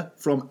Bricker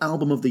from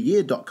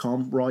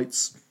albumoftheyear.com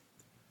writes,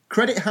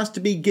 "Credit has to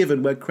be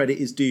given where credit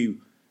is due.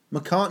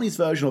 McCartney's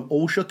version of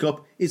All Shook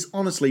Up is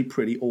honestly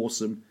pretty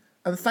awesome,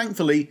 and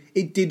thankfully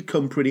it did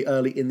come pretty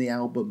early in the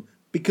album,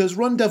 because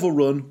Run Devil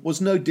Run was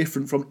no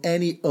different from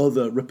any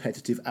other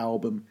repetitive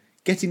album,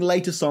 getting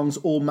later songs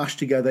all mashed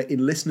together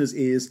in listeners'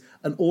 ears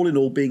and all in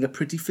all being a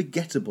pretty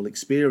forgettable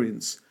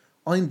experience.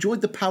 I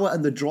enjoyed the power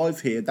and the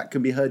drive here that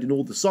can be heard in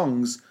all the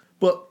songs,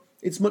 but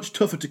it's much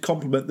tougher to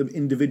compliment them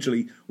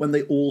individually when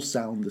they all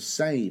sound the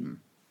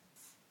same."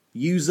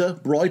 User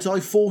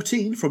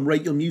BrightEye14 from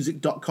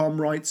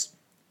RateYourMusic.com writes,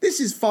 "This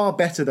is far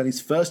better than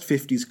his first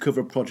 50s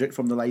cover project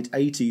from the late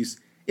 80s,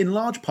 in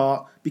large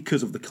part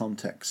because of the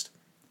context.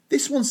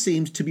 This one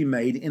seemed to be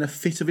made in a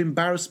fit of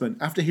embarrassment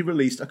after he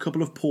released a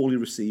couple of poorly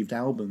received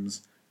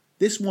albums.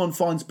 This one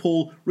finds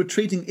Paul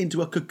retreating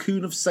into a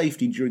cocoon of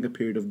safety during a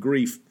period of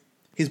grief.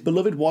 His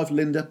beloved wife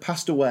Linda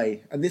passed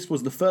away, and this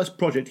was the first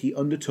project he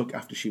undertook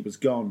after she was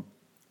gone.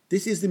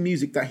 This is the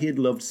music that he had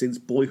loved since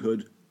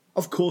boyhood.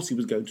 Of course he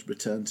was going to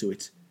return to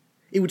it.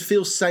 It would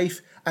feel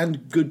safe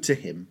and good to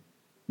him,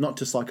 not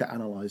to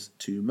psychoanalyse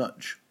too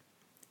much.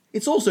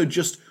 It's also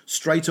just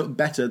straight up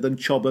better than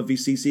Chobber v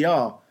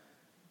CCR.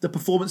 The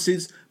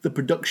performances, the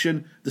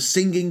production, the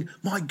singing,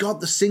 my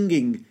God, the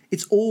singing,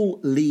 it's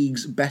all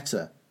leagues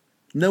better.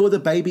 No Other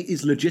Baby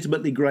is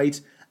legitimately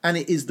great, and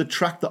it is the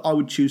track that I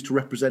would choose to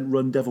represent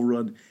Run Devil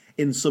Run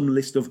in some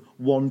list of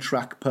one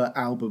track per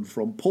album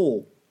from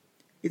Paul.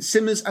 It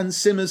simmers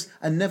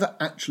and never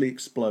actually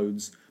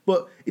explodes,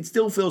 but it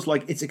still feels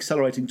like it's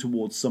accelerating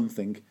towards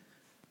something.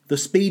 The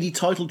speedy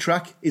title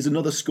track is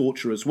another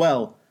scorcher as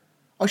well.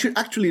 I should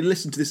actually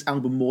listen to this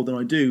album more than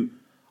I do.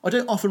 I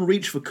don't often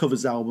reach for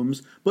covers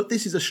albums, but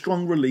this is a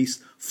strong release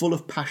full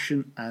of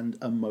passion and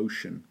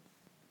emotion."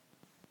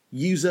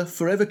 User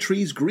Forever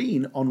Trees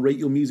Green on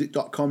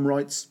RateYourMusic.com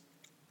writes,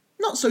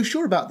 "Not so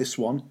sure about this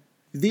one.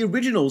 The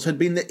originals had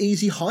been the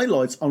easy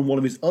highlights on one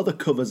of his other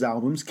covers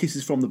albums,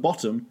 Kisses from the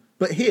Bottom,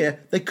 but here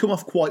they come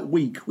off quite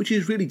weak, which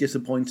is really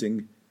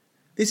disappointing.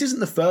 This isn't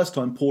the first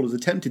time Paul has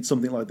attempted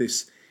something like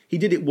this. He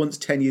did it once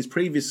 10 years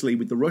previously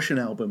with the Russian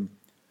album.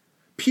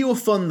 Pure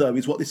fun, though,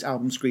 is what this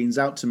album screams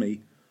out to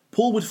me.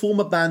 Paul would form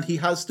a band he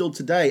has still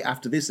today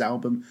after this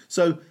album,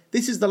 so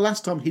this is the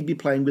last time he'd be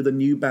playing with a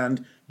new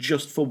band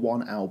just for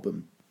one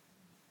album.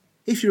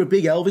 If you're a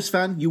big Elvis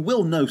fan, you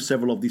will know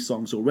several of these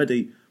songs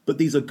already, but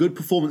these are good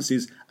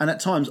performances and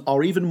at times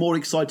are even more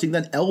exciting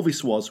than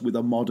Elvis was with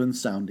a modern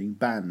sounding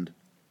band."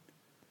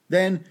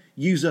 Then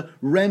user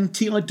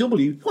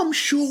RemTIW, who I'm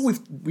sure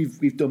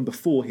we've done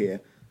before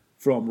here,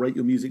 from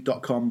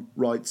RateYourMusic.com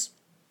writes,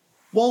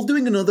 "While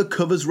doing another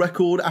covers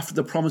record after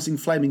the promising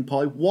Flaming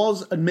Pie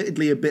was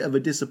admittedly a bit of a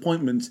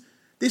disappointment,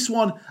 this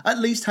one at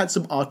least had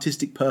some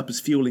artistic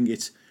purpose fueling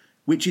it,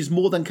 which is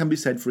more than can be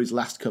said for his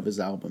last covers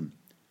album.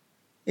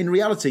 In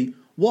reality,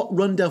 what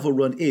Run Devil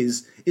Run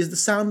is the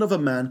sound of a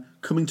man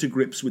coming to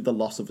grips with the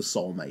loss of a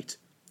soulmate.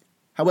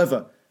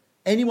 However,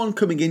 anyone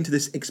coming into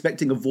this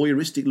expecting a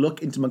voyeuristic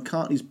look into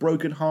McCartney's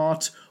broken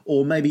heart,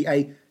 or maybe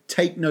a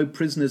take no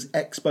prisoners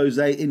expose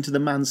into the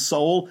man's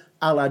soul,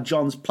 a la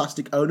John's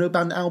Plastic Ono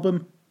Band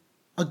album,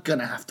 are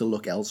gonna have to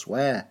look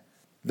elsewhere.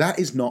 That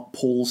is not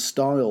Paul's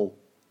style.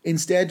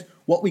 Instead,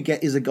 what we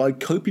get is a guy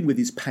coping with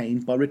his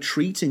pain by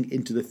retreating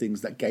into the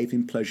things that gave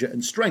him pleasure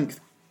and strength,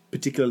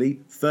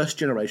 particularly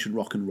first-generation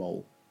rock and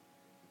roll.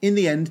 In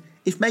the end,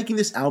 if making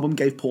this album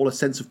gave Paul a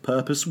sense of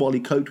purpose while he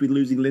coped with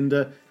losing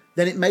Linda,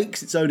 then it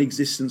makes its own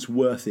existence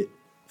worth it,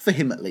 for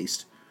him at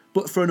least.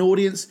 But for an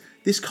audience,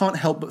 this can't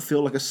help but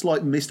feel like a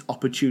slight missed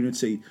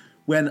opportunity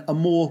when a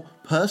more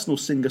personal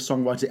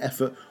singer-songwriter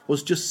effort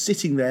was just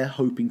sitting there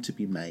hoping to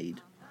be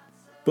made.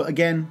 But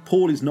again,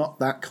 Paul is not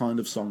that kind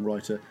of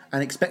songwriter,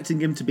 and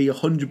expecting him to be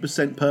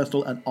 100%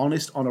 personal and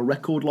honest on a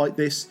record like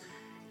this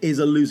is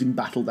a losing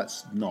battle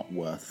that's not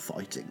worth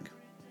fighting.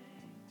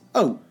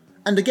 Oh,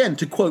 and again,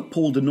 to quote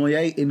Paul de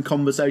Noyer in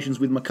Conversations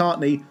with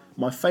McCartney,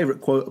 my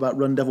favourite quote about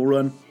Run Devil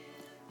Run,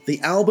 "The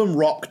album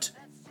rocked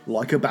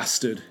like a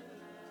bastard."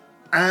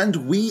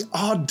 And we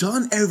are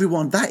done,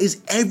 everyone. That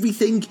is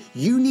everything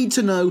you need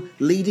to know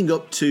leading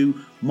up to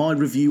my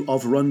review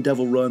of Run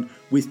Devil Run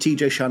with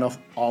TJ Shanoff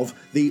of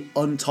the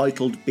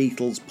Untitled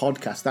Beatles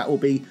podcast. That will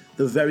be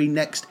the very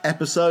next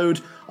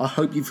episode. I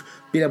hope you've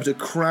been able to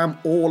cram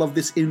all of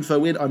this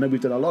info in. I know we've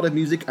done a lot of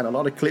music and a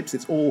lot of clips.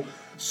 It's all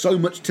so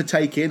much to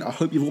take in. I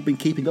hope you've all been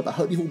keeping up. I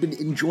hope you've all been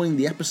enjoying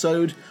the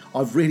episode.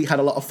 I've really had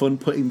a lot of fun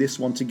putting this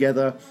one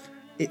together.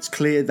 it's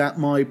clear that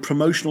my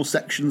promotional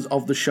sections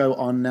of the show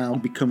are now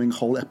becoming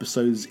whole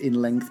episodes in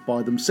length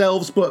by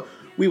themselves, but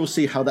we will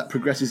see how that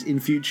progresses in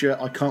future.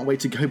 I can't wait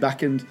to go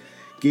back and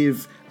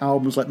give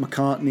albums like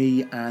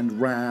McCartney and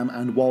Ram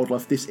and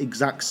Wildlife this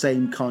exact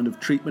same kind of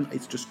treatment.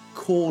 It's just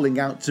calling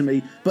out to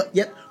me. But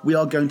yep, we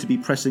are going to be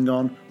pressing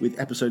on with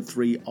episode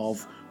 3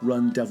 of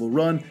Run Devil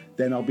Run.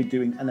 Then I'll be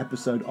doing an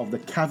episode of the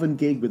Cavern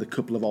Gig with a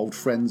couple of old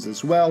friends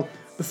as well.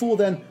 Before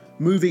then,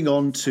 moving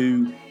on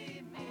to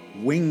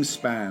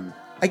Wingspan,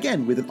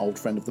 again with an old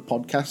friend of the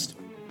podcast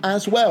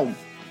as well.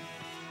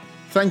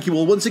 Thank you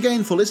all once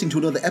again for listening to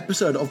another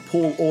episode of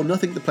Paul or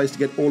Nothing, the place to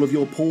get all of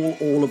your Paul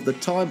all of the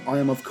time. I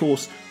am, of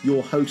course,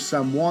 your host,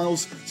 Sam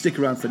Wiles. Stick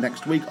around for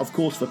next week, of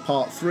course, for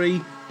part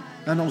 3,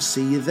 and I'll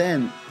see you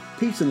then.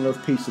 Peace and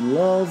love, peace and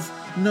love.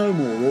 No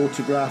more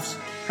autographs.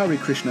 Hare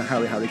Krishna,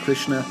 Hare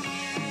Krishna.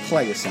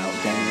 Play us out,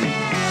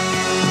 Danny.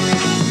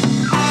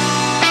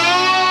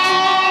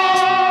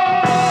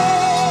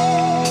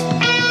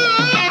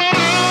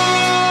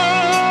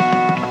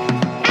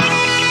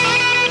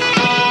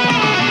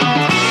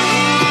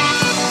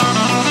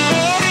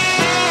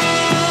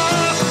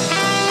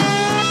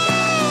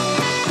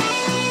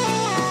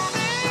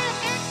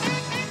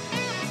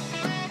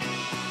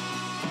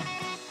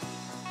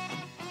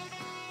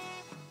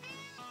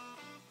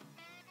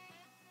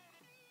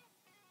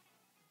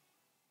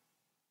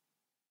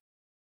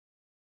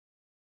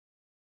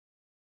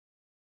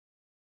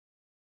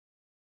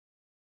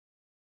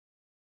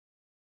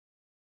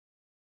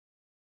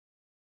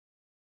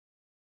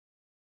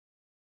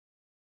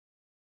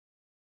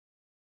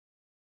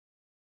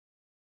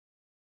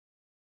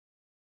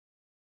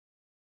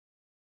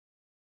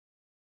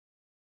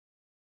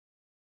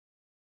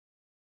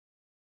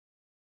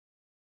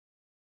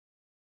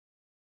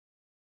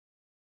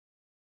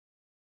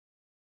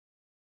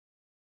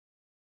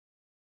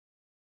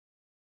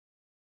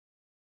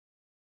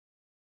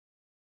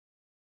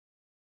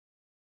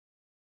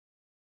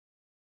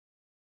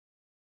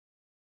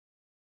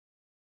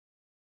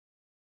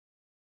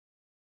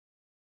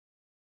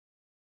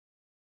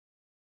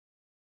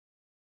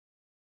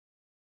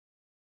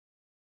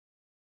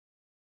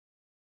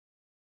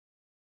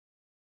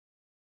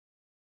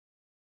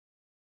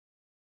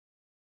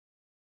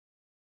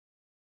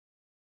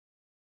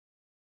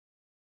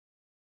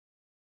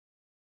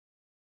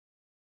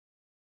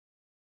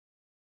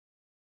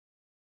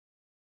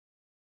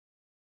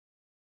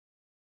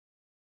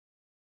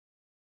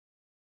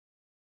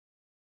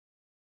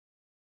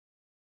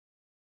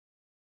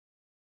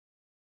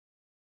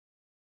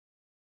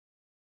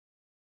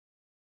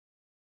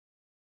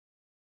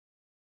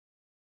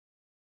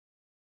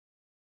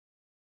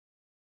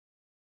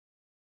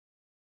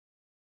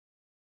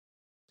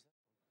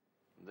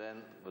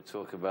 Then we'll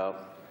talk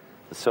about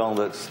the song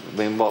that's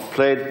been,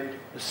 played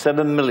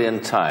 7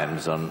 million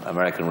times on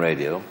American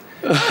radio.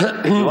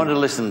 If you want to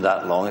listen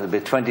that long, it'll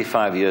be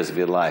 25 years of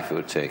your life it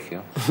would take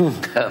you.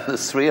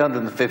 There's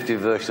 350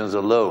 versions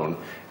alone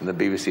in the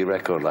BBC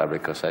Record Library,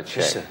 because I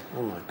checked.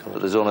 Oh my God. But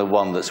there's only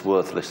one that's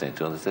worth listening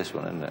to, and there's this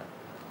one, isn't it?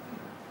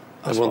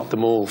 I want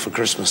them all for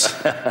Christmas.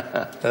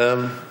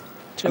 I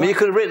mean, you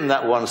could have written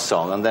that one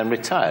song and then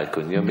retired,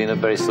 couldn't you? I mean, a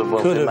very sort of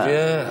wealthy Could have, man.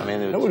 yeah. I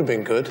mean, that would have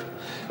been good.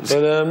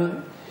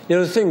 But, you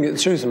know, the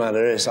truth of the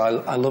matter is,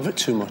 I love it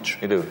too much.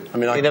 You do? I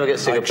mean, you never get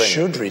sick of playing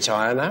should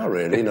retire now,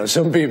 really. You know,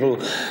 some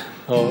people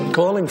are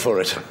calling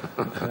for it.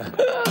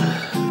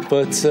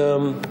 But,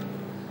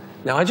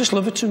 no, I just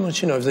love it too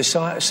much. You know, if they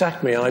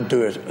sacked me, I'd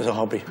do it as a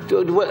hobby.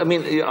 I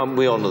mean,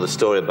 we all know the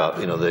story about,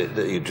 you know,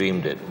 that you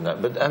dreamed it. And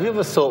that, but have you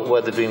ever thought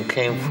where the dream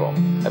came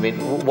from? I mean,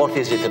 what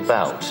is it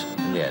about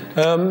in the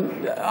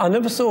end? I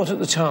never thought at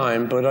the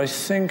time, but I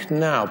think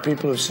now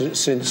people have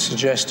since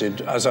suggested,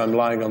 as I'm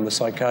lying on the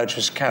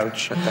psychiatrist's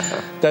couch,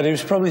 that it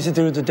was probably to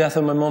do with the death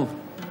of my mum.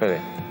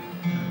 Really?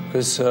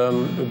 Because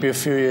it would be a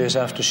few years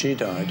after she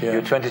died, yeah.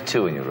 You were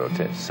 22 when you wrote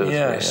it. So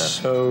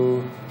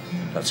so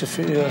that's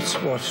that's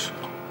what...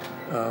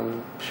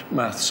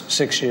 maths,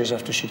 6 years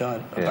after she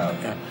died, about,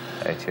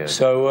 8 years.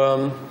 So,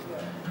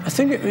 I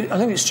think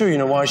it's true, you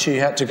know, why she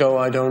had to go,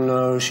 I don't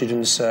know, she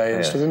didn't say,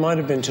 and stuff. It might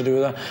have been to do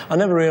with that. I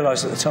never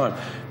realised at the time.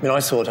 I mean,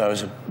 I thought I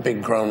was a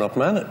big grown-up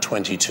man at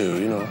 22,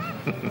 you know.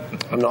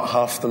 I'm not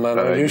half the man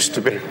I used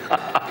to be.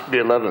 Be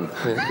 11.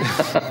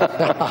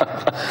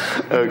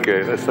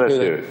 Okay, let's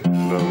do it.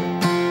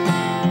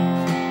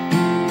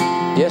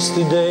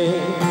 Yesterday,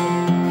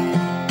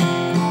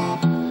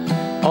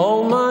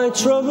 all my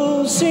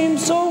troubles seem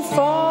so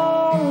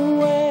far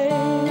away.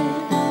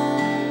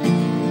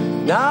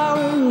 Now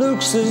it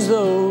looks as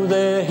though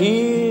they're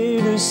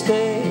here to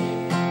stay.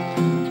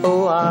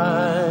 Oh,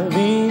 I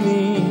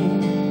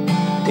believe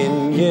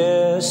in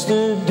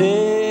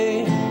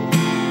yesterday.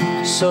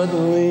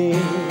 Suddenly,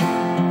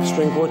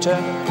 string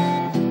quartet,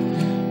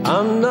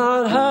 I'm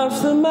not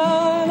half the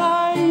man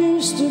I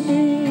used to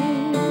be.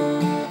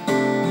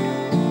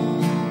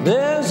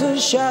 There's a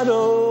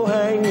shadow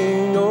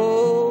hanging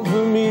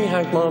over me,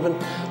 Hank Marvin.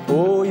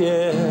 Oh,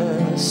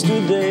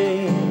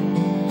 yesterday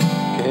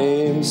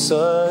came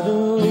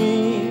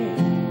suddenly.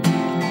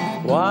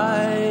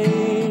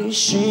 Why wish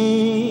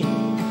she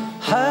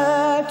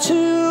had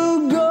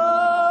to go.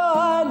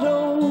 I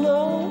don't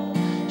know,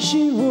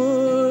 she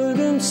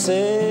wouldn't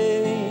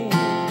say.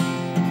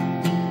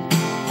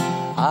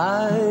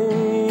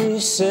 I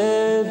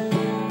said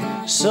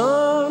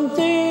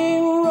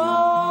something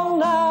wrong.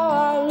 Now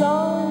I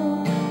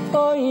long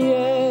for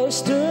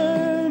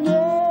yesterday.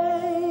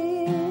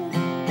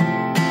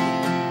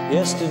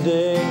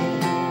 Yesterday,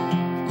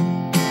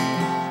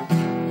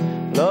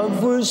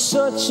 love was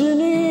such an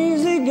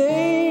easy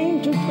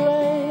game to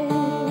play.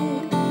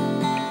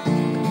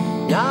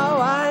 Now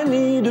I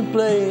need a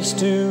place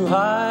to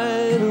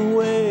hide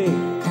away.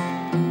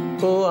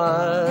 Oh,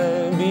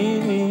 I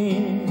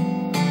believe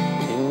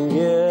in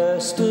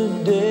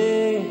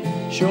yesterday.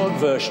 Short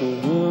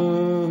version.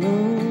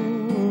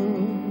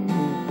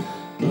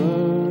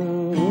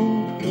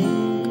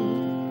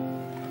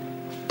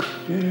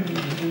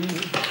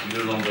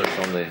 No longer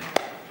on the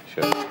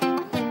show.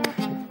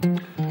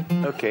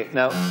 Okay,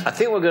 now I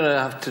think what we're going to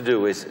have to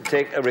do is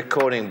take a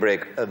recording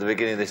break at the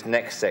beginning of this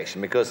next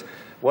section, because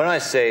when I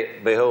say,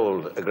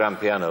 behold, a grand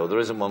piano, there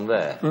isn't one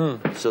there.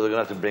 So they're going to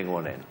have to bring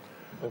one in.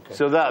 Okay.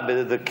 So that'll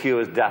be the cue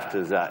as daft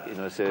as that, you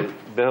know, say,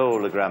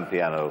 behold, a grand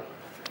piano.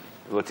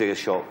 We'll take a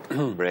short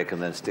break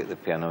and then stick the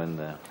piano in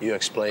there. You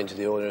explain to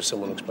the audience,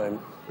 someone explain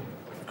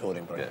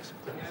recording break. Yes.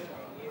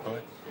 All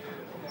right.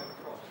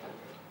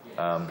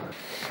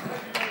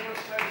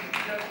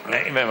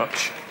 Thank you very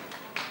much.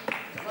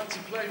 What's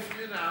he play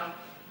for you now?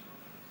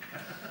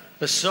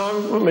 The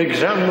song my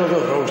grandmother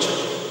wrote.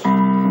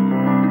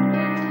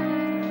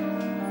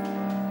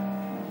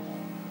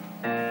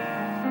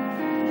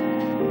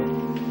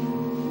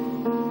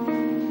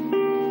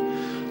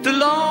 The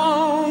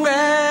long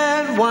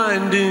and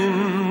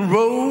winding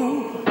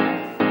road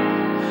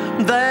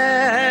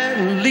that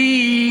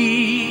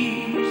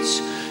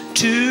leads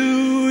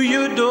to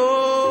your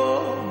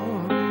door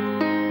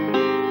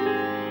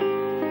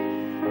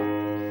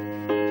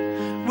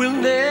will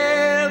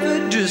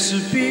never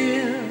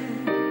disappear.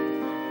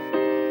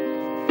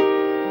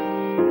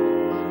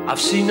 I've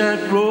seen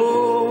that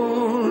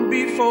road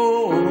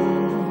before.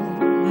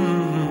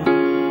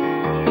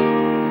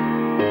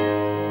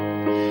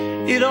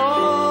 It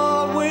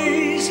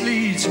always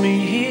leads me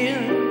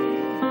here.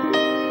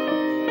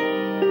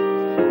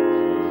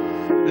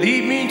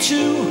 Lead me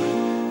to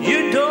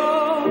your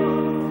door.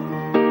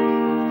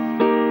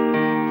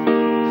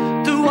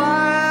 The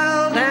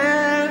wild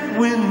and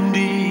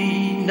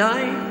windy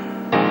night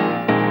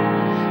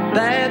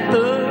that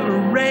the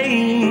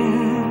rain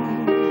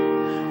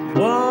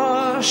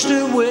washed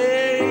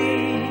away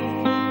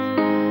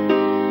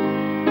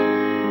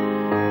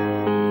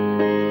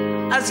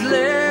has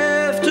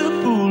left a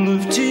pool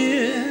of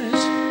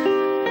tears,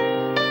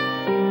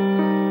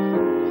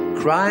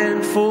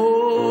 crying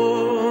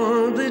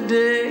for the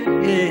day.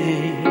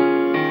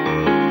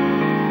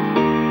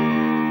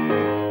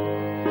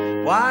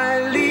 Why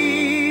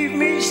leave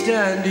me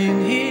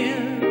standing here?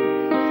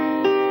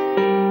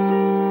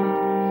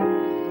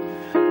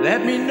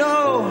 Let me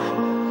know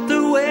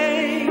the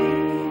way.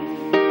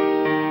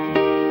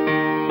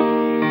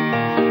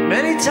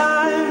 Many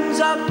times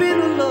I've been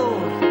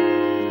alone,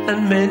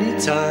 and many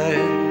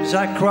times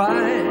I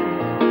cried.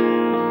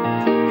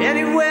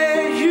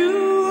 Anyway,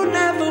 you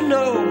never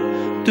know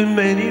the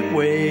many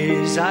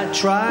ways I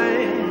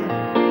tried,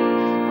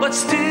 but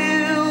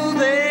still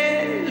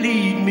they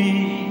lead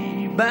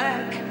me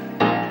back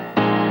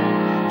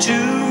to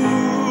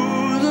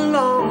the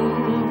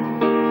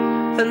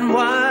long and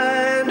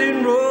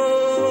winding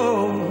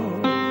road.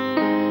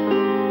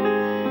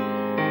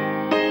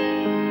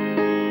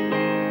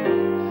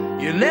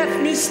 You left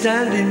me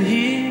standing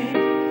here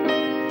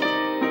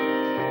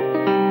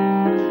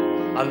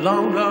a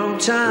long, long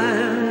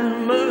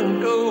time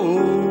ago.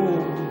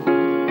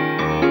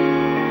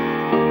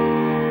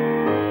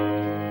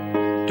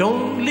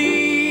 Don't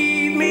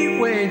leave me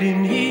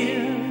waiting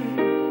here.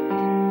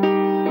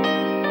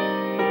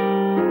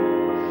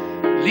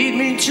 Lead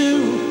me to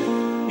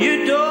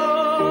your door.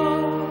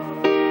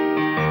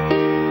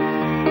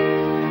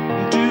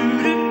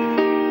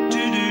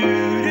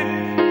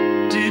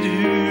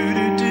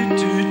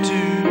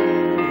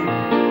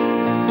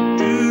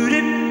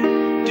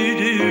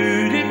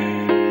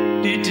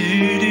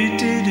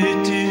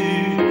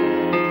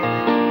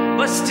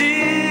 But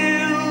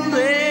still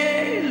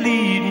they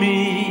lead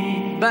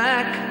me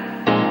back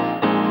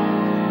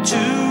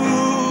to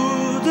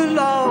the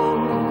long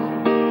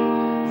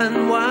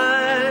and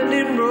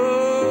winding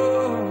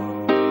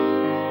road.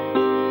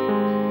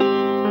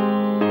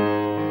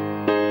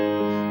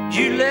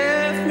 You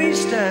left me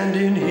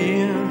standing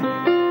here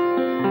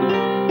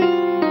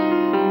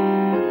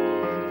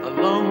a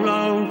long,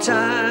 long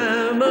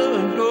time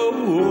ago.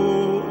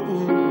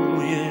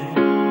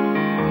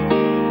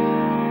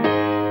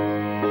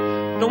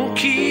 Don't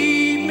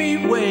keep me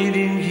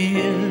waiting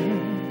here.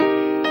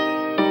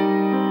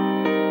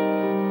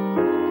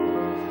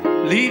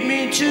 Lead me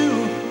to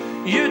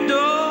your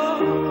door.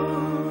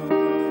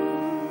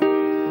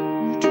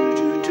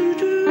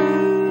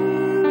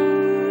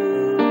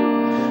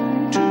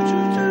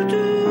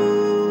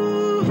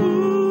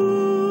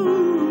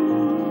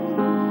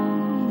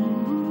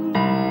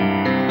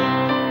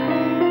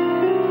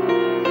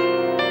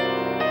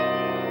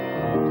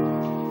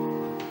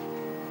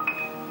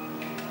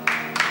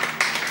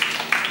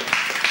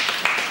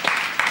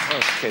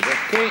 Okay.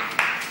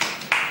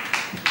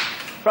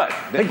 Right.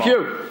 Thank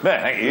you.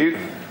 Thank you.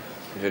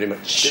 Very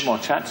much. A bit more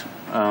chat,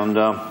 and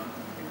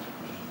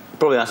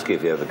probably ask you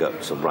if you ever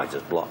got some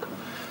writer's block,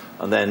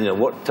 and then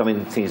what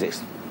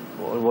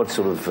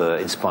sort of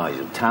inspires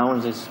you?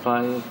 Towns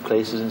inspire you?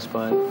 Places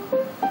inspire you?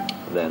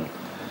 Then.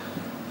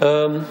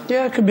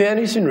 Yeah, it could be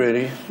anything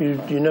really.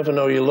 You never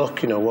know your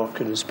luck, what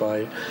could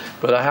inspire you.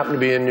 But I happen to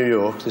be in New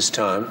York this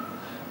time,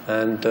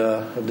 and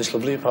had this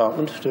lovely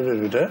apartment.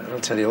 I'll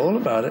tell you all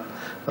about it,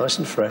 nice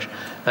and fresh.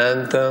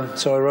 And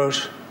so I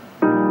wrote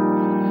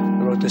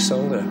this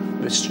song there.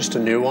 It's just a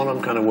new one.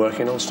 I'm kind of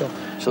working on stuff.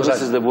 So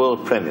this is the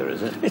world premiere,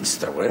 is it? It's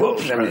the world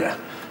premiere.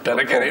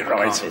 Better get it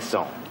right.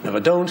 Song. If I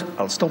don't,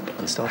 I'll stop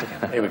and start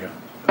again. Here we go.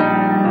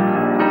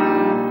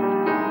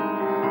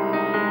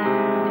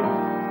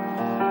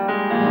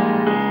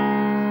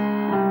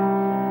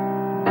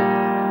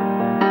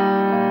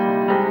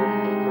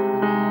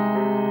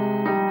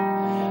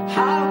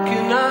 How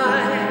can I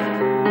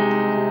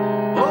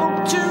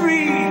hope to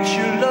reach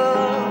your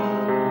love?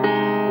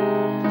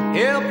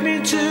 Help me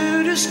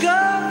to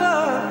discover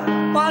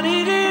what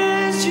it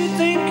is you're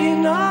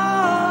thinking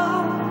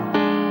of.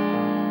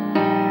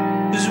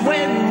 'Cause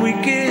when we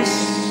kiss,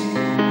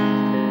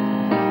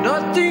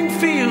 nothing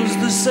feels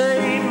the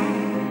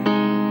same.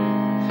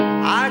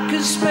 I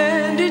could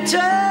spend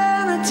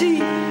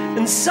eternity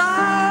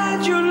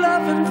inside your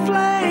loving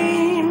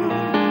flame.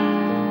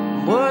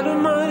 What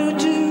am I to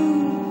do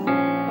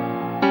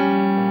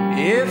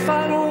if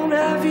I don't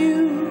have you?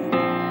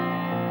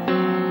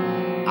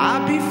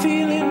 I'd be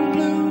feeling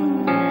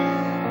blue,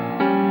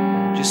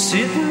 just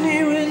sitting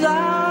here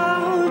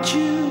without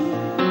you.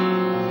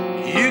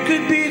 You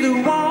could be the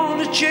one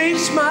to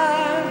chase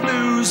my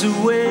blues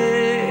away.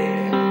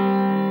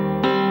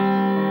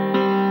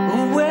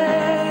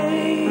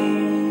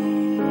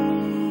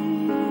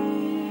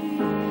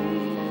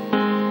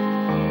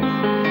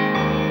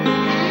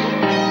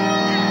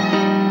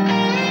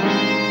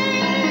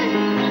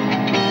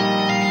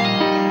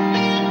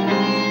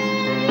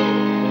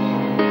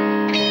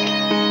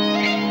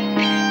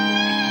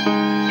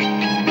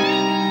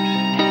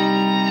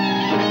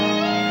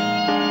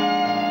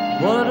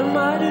 What am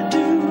I to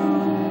do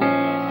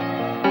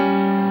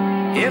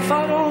if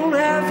I don't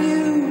have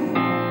you?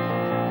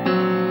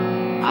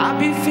 I'll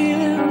be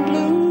feeling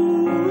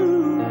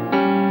blue,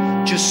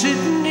 just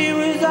sitting here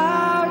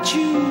without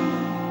you.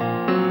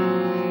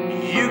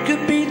 You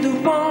could be the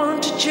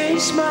one to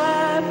chase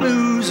my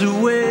blues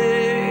away.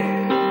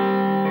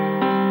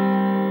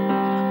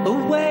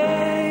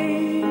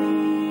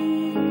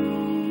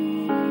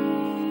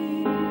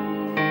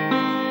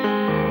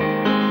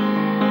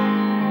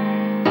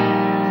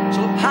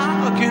 So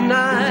how can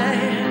I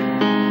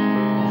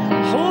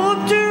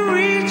hope to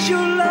reach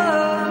your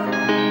love?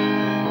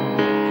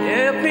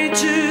 Help me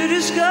to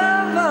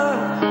discover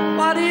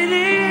what it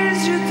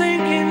is you're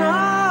thinking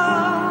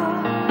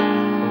of.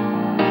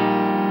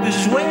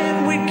 'Cause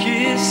when we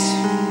kiss,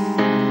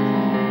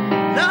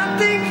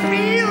 nothing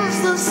feels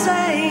the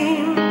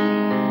same.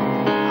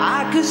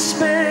 I could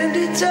spend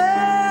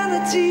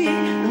eternity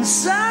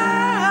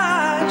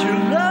inside your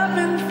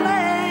loving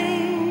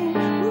flame.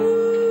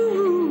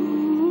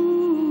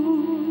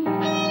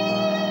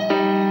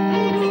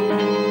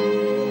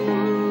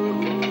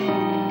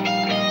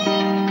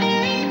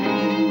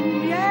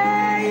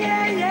 Yeah,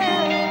 yeah,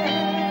 yeah.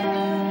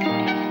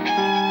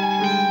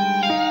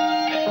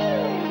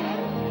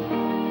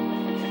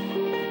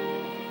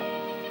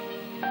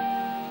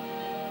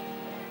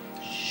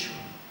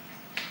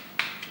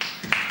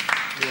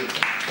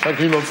 Thank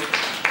you, love.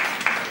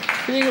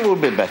 Do you think it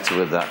would be better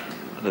with that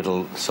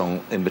little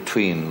song in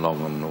between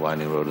Long and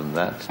Winding Road and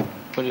that?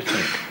 What do you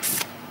think?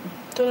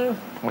 Don't know.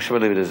 Or shall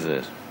we leave it as it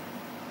is?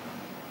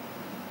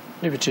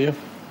 Leave it to you.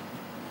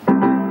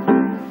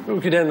 We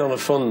could end on a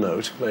fun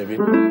note, maybe.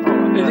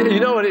 You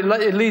know what?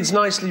 It leads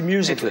nicely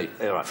musically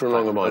for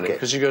Long and Winding,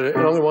 because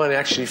Long and Winding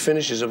actually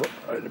finishes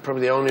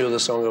probably the only other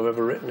song I've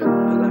ever written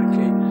in that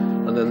key,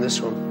 and then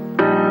this one.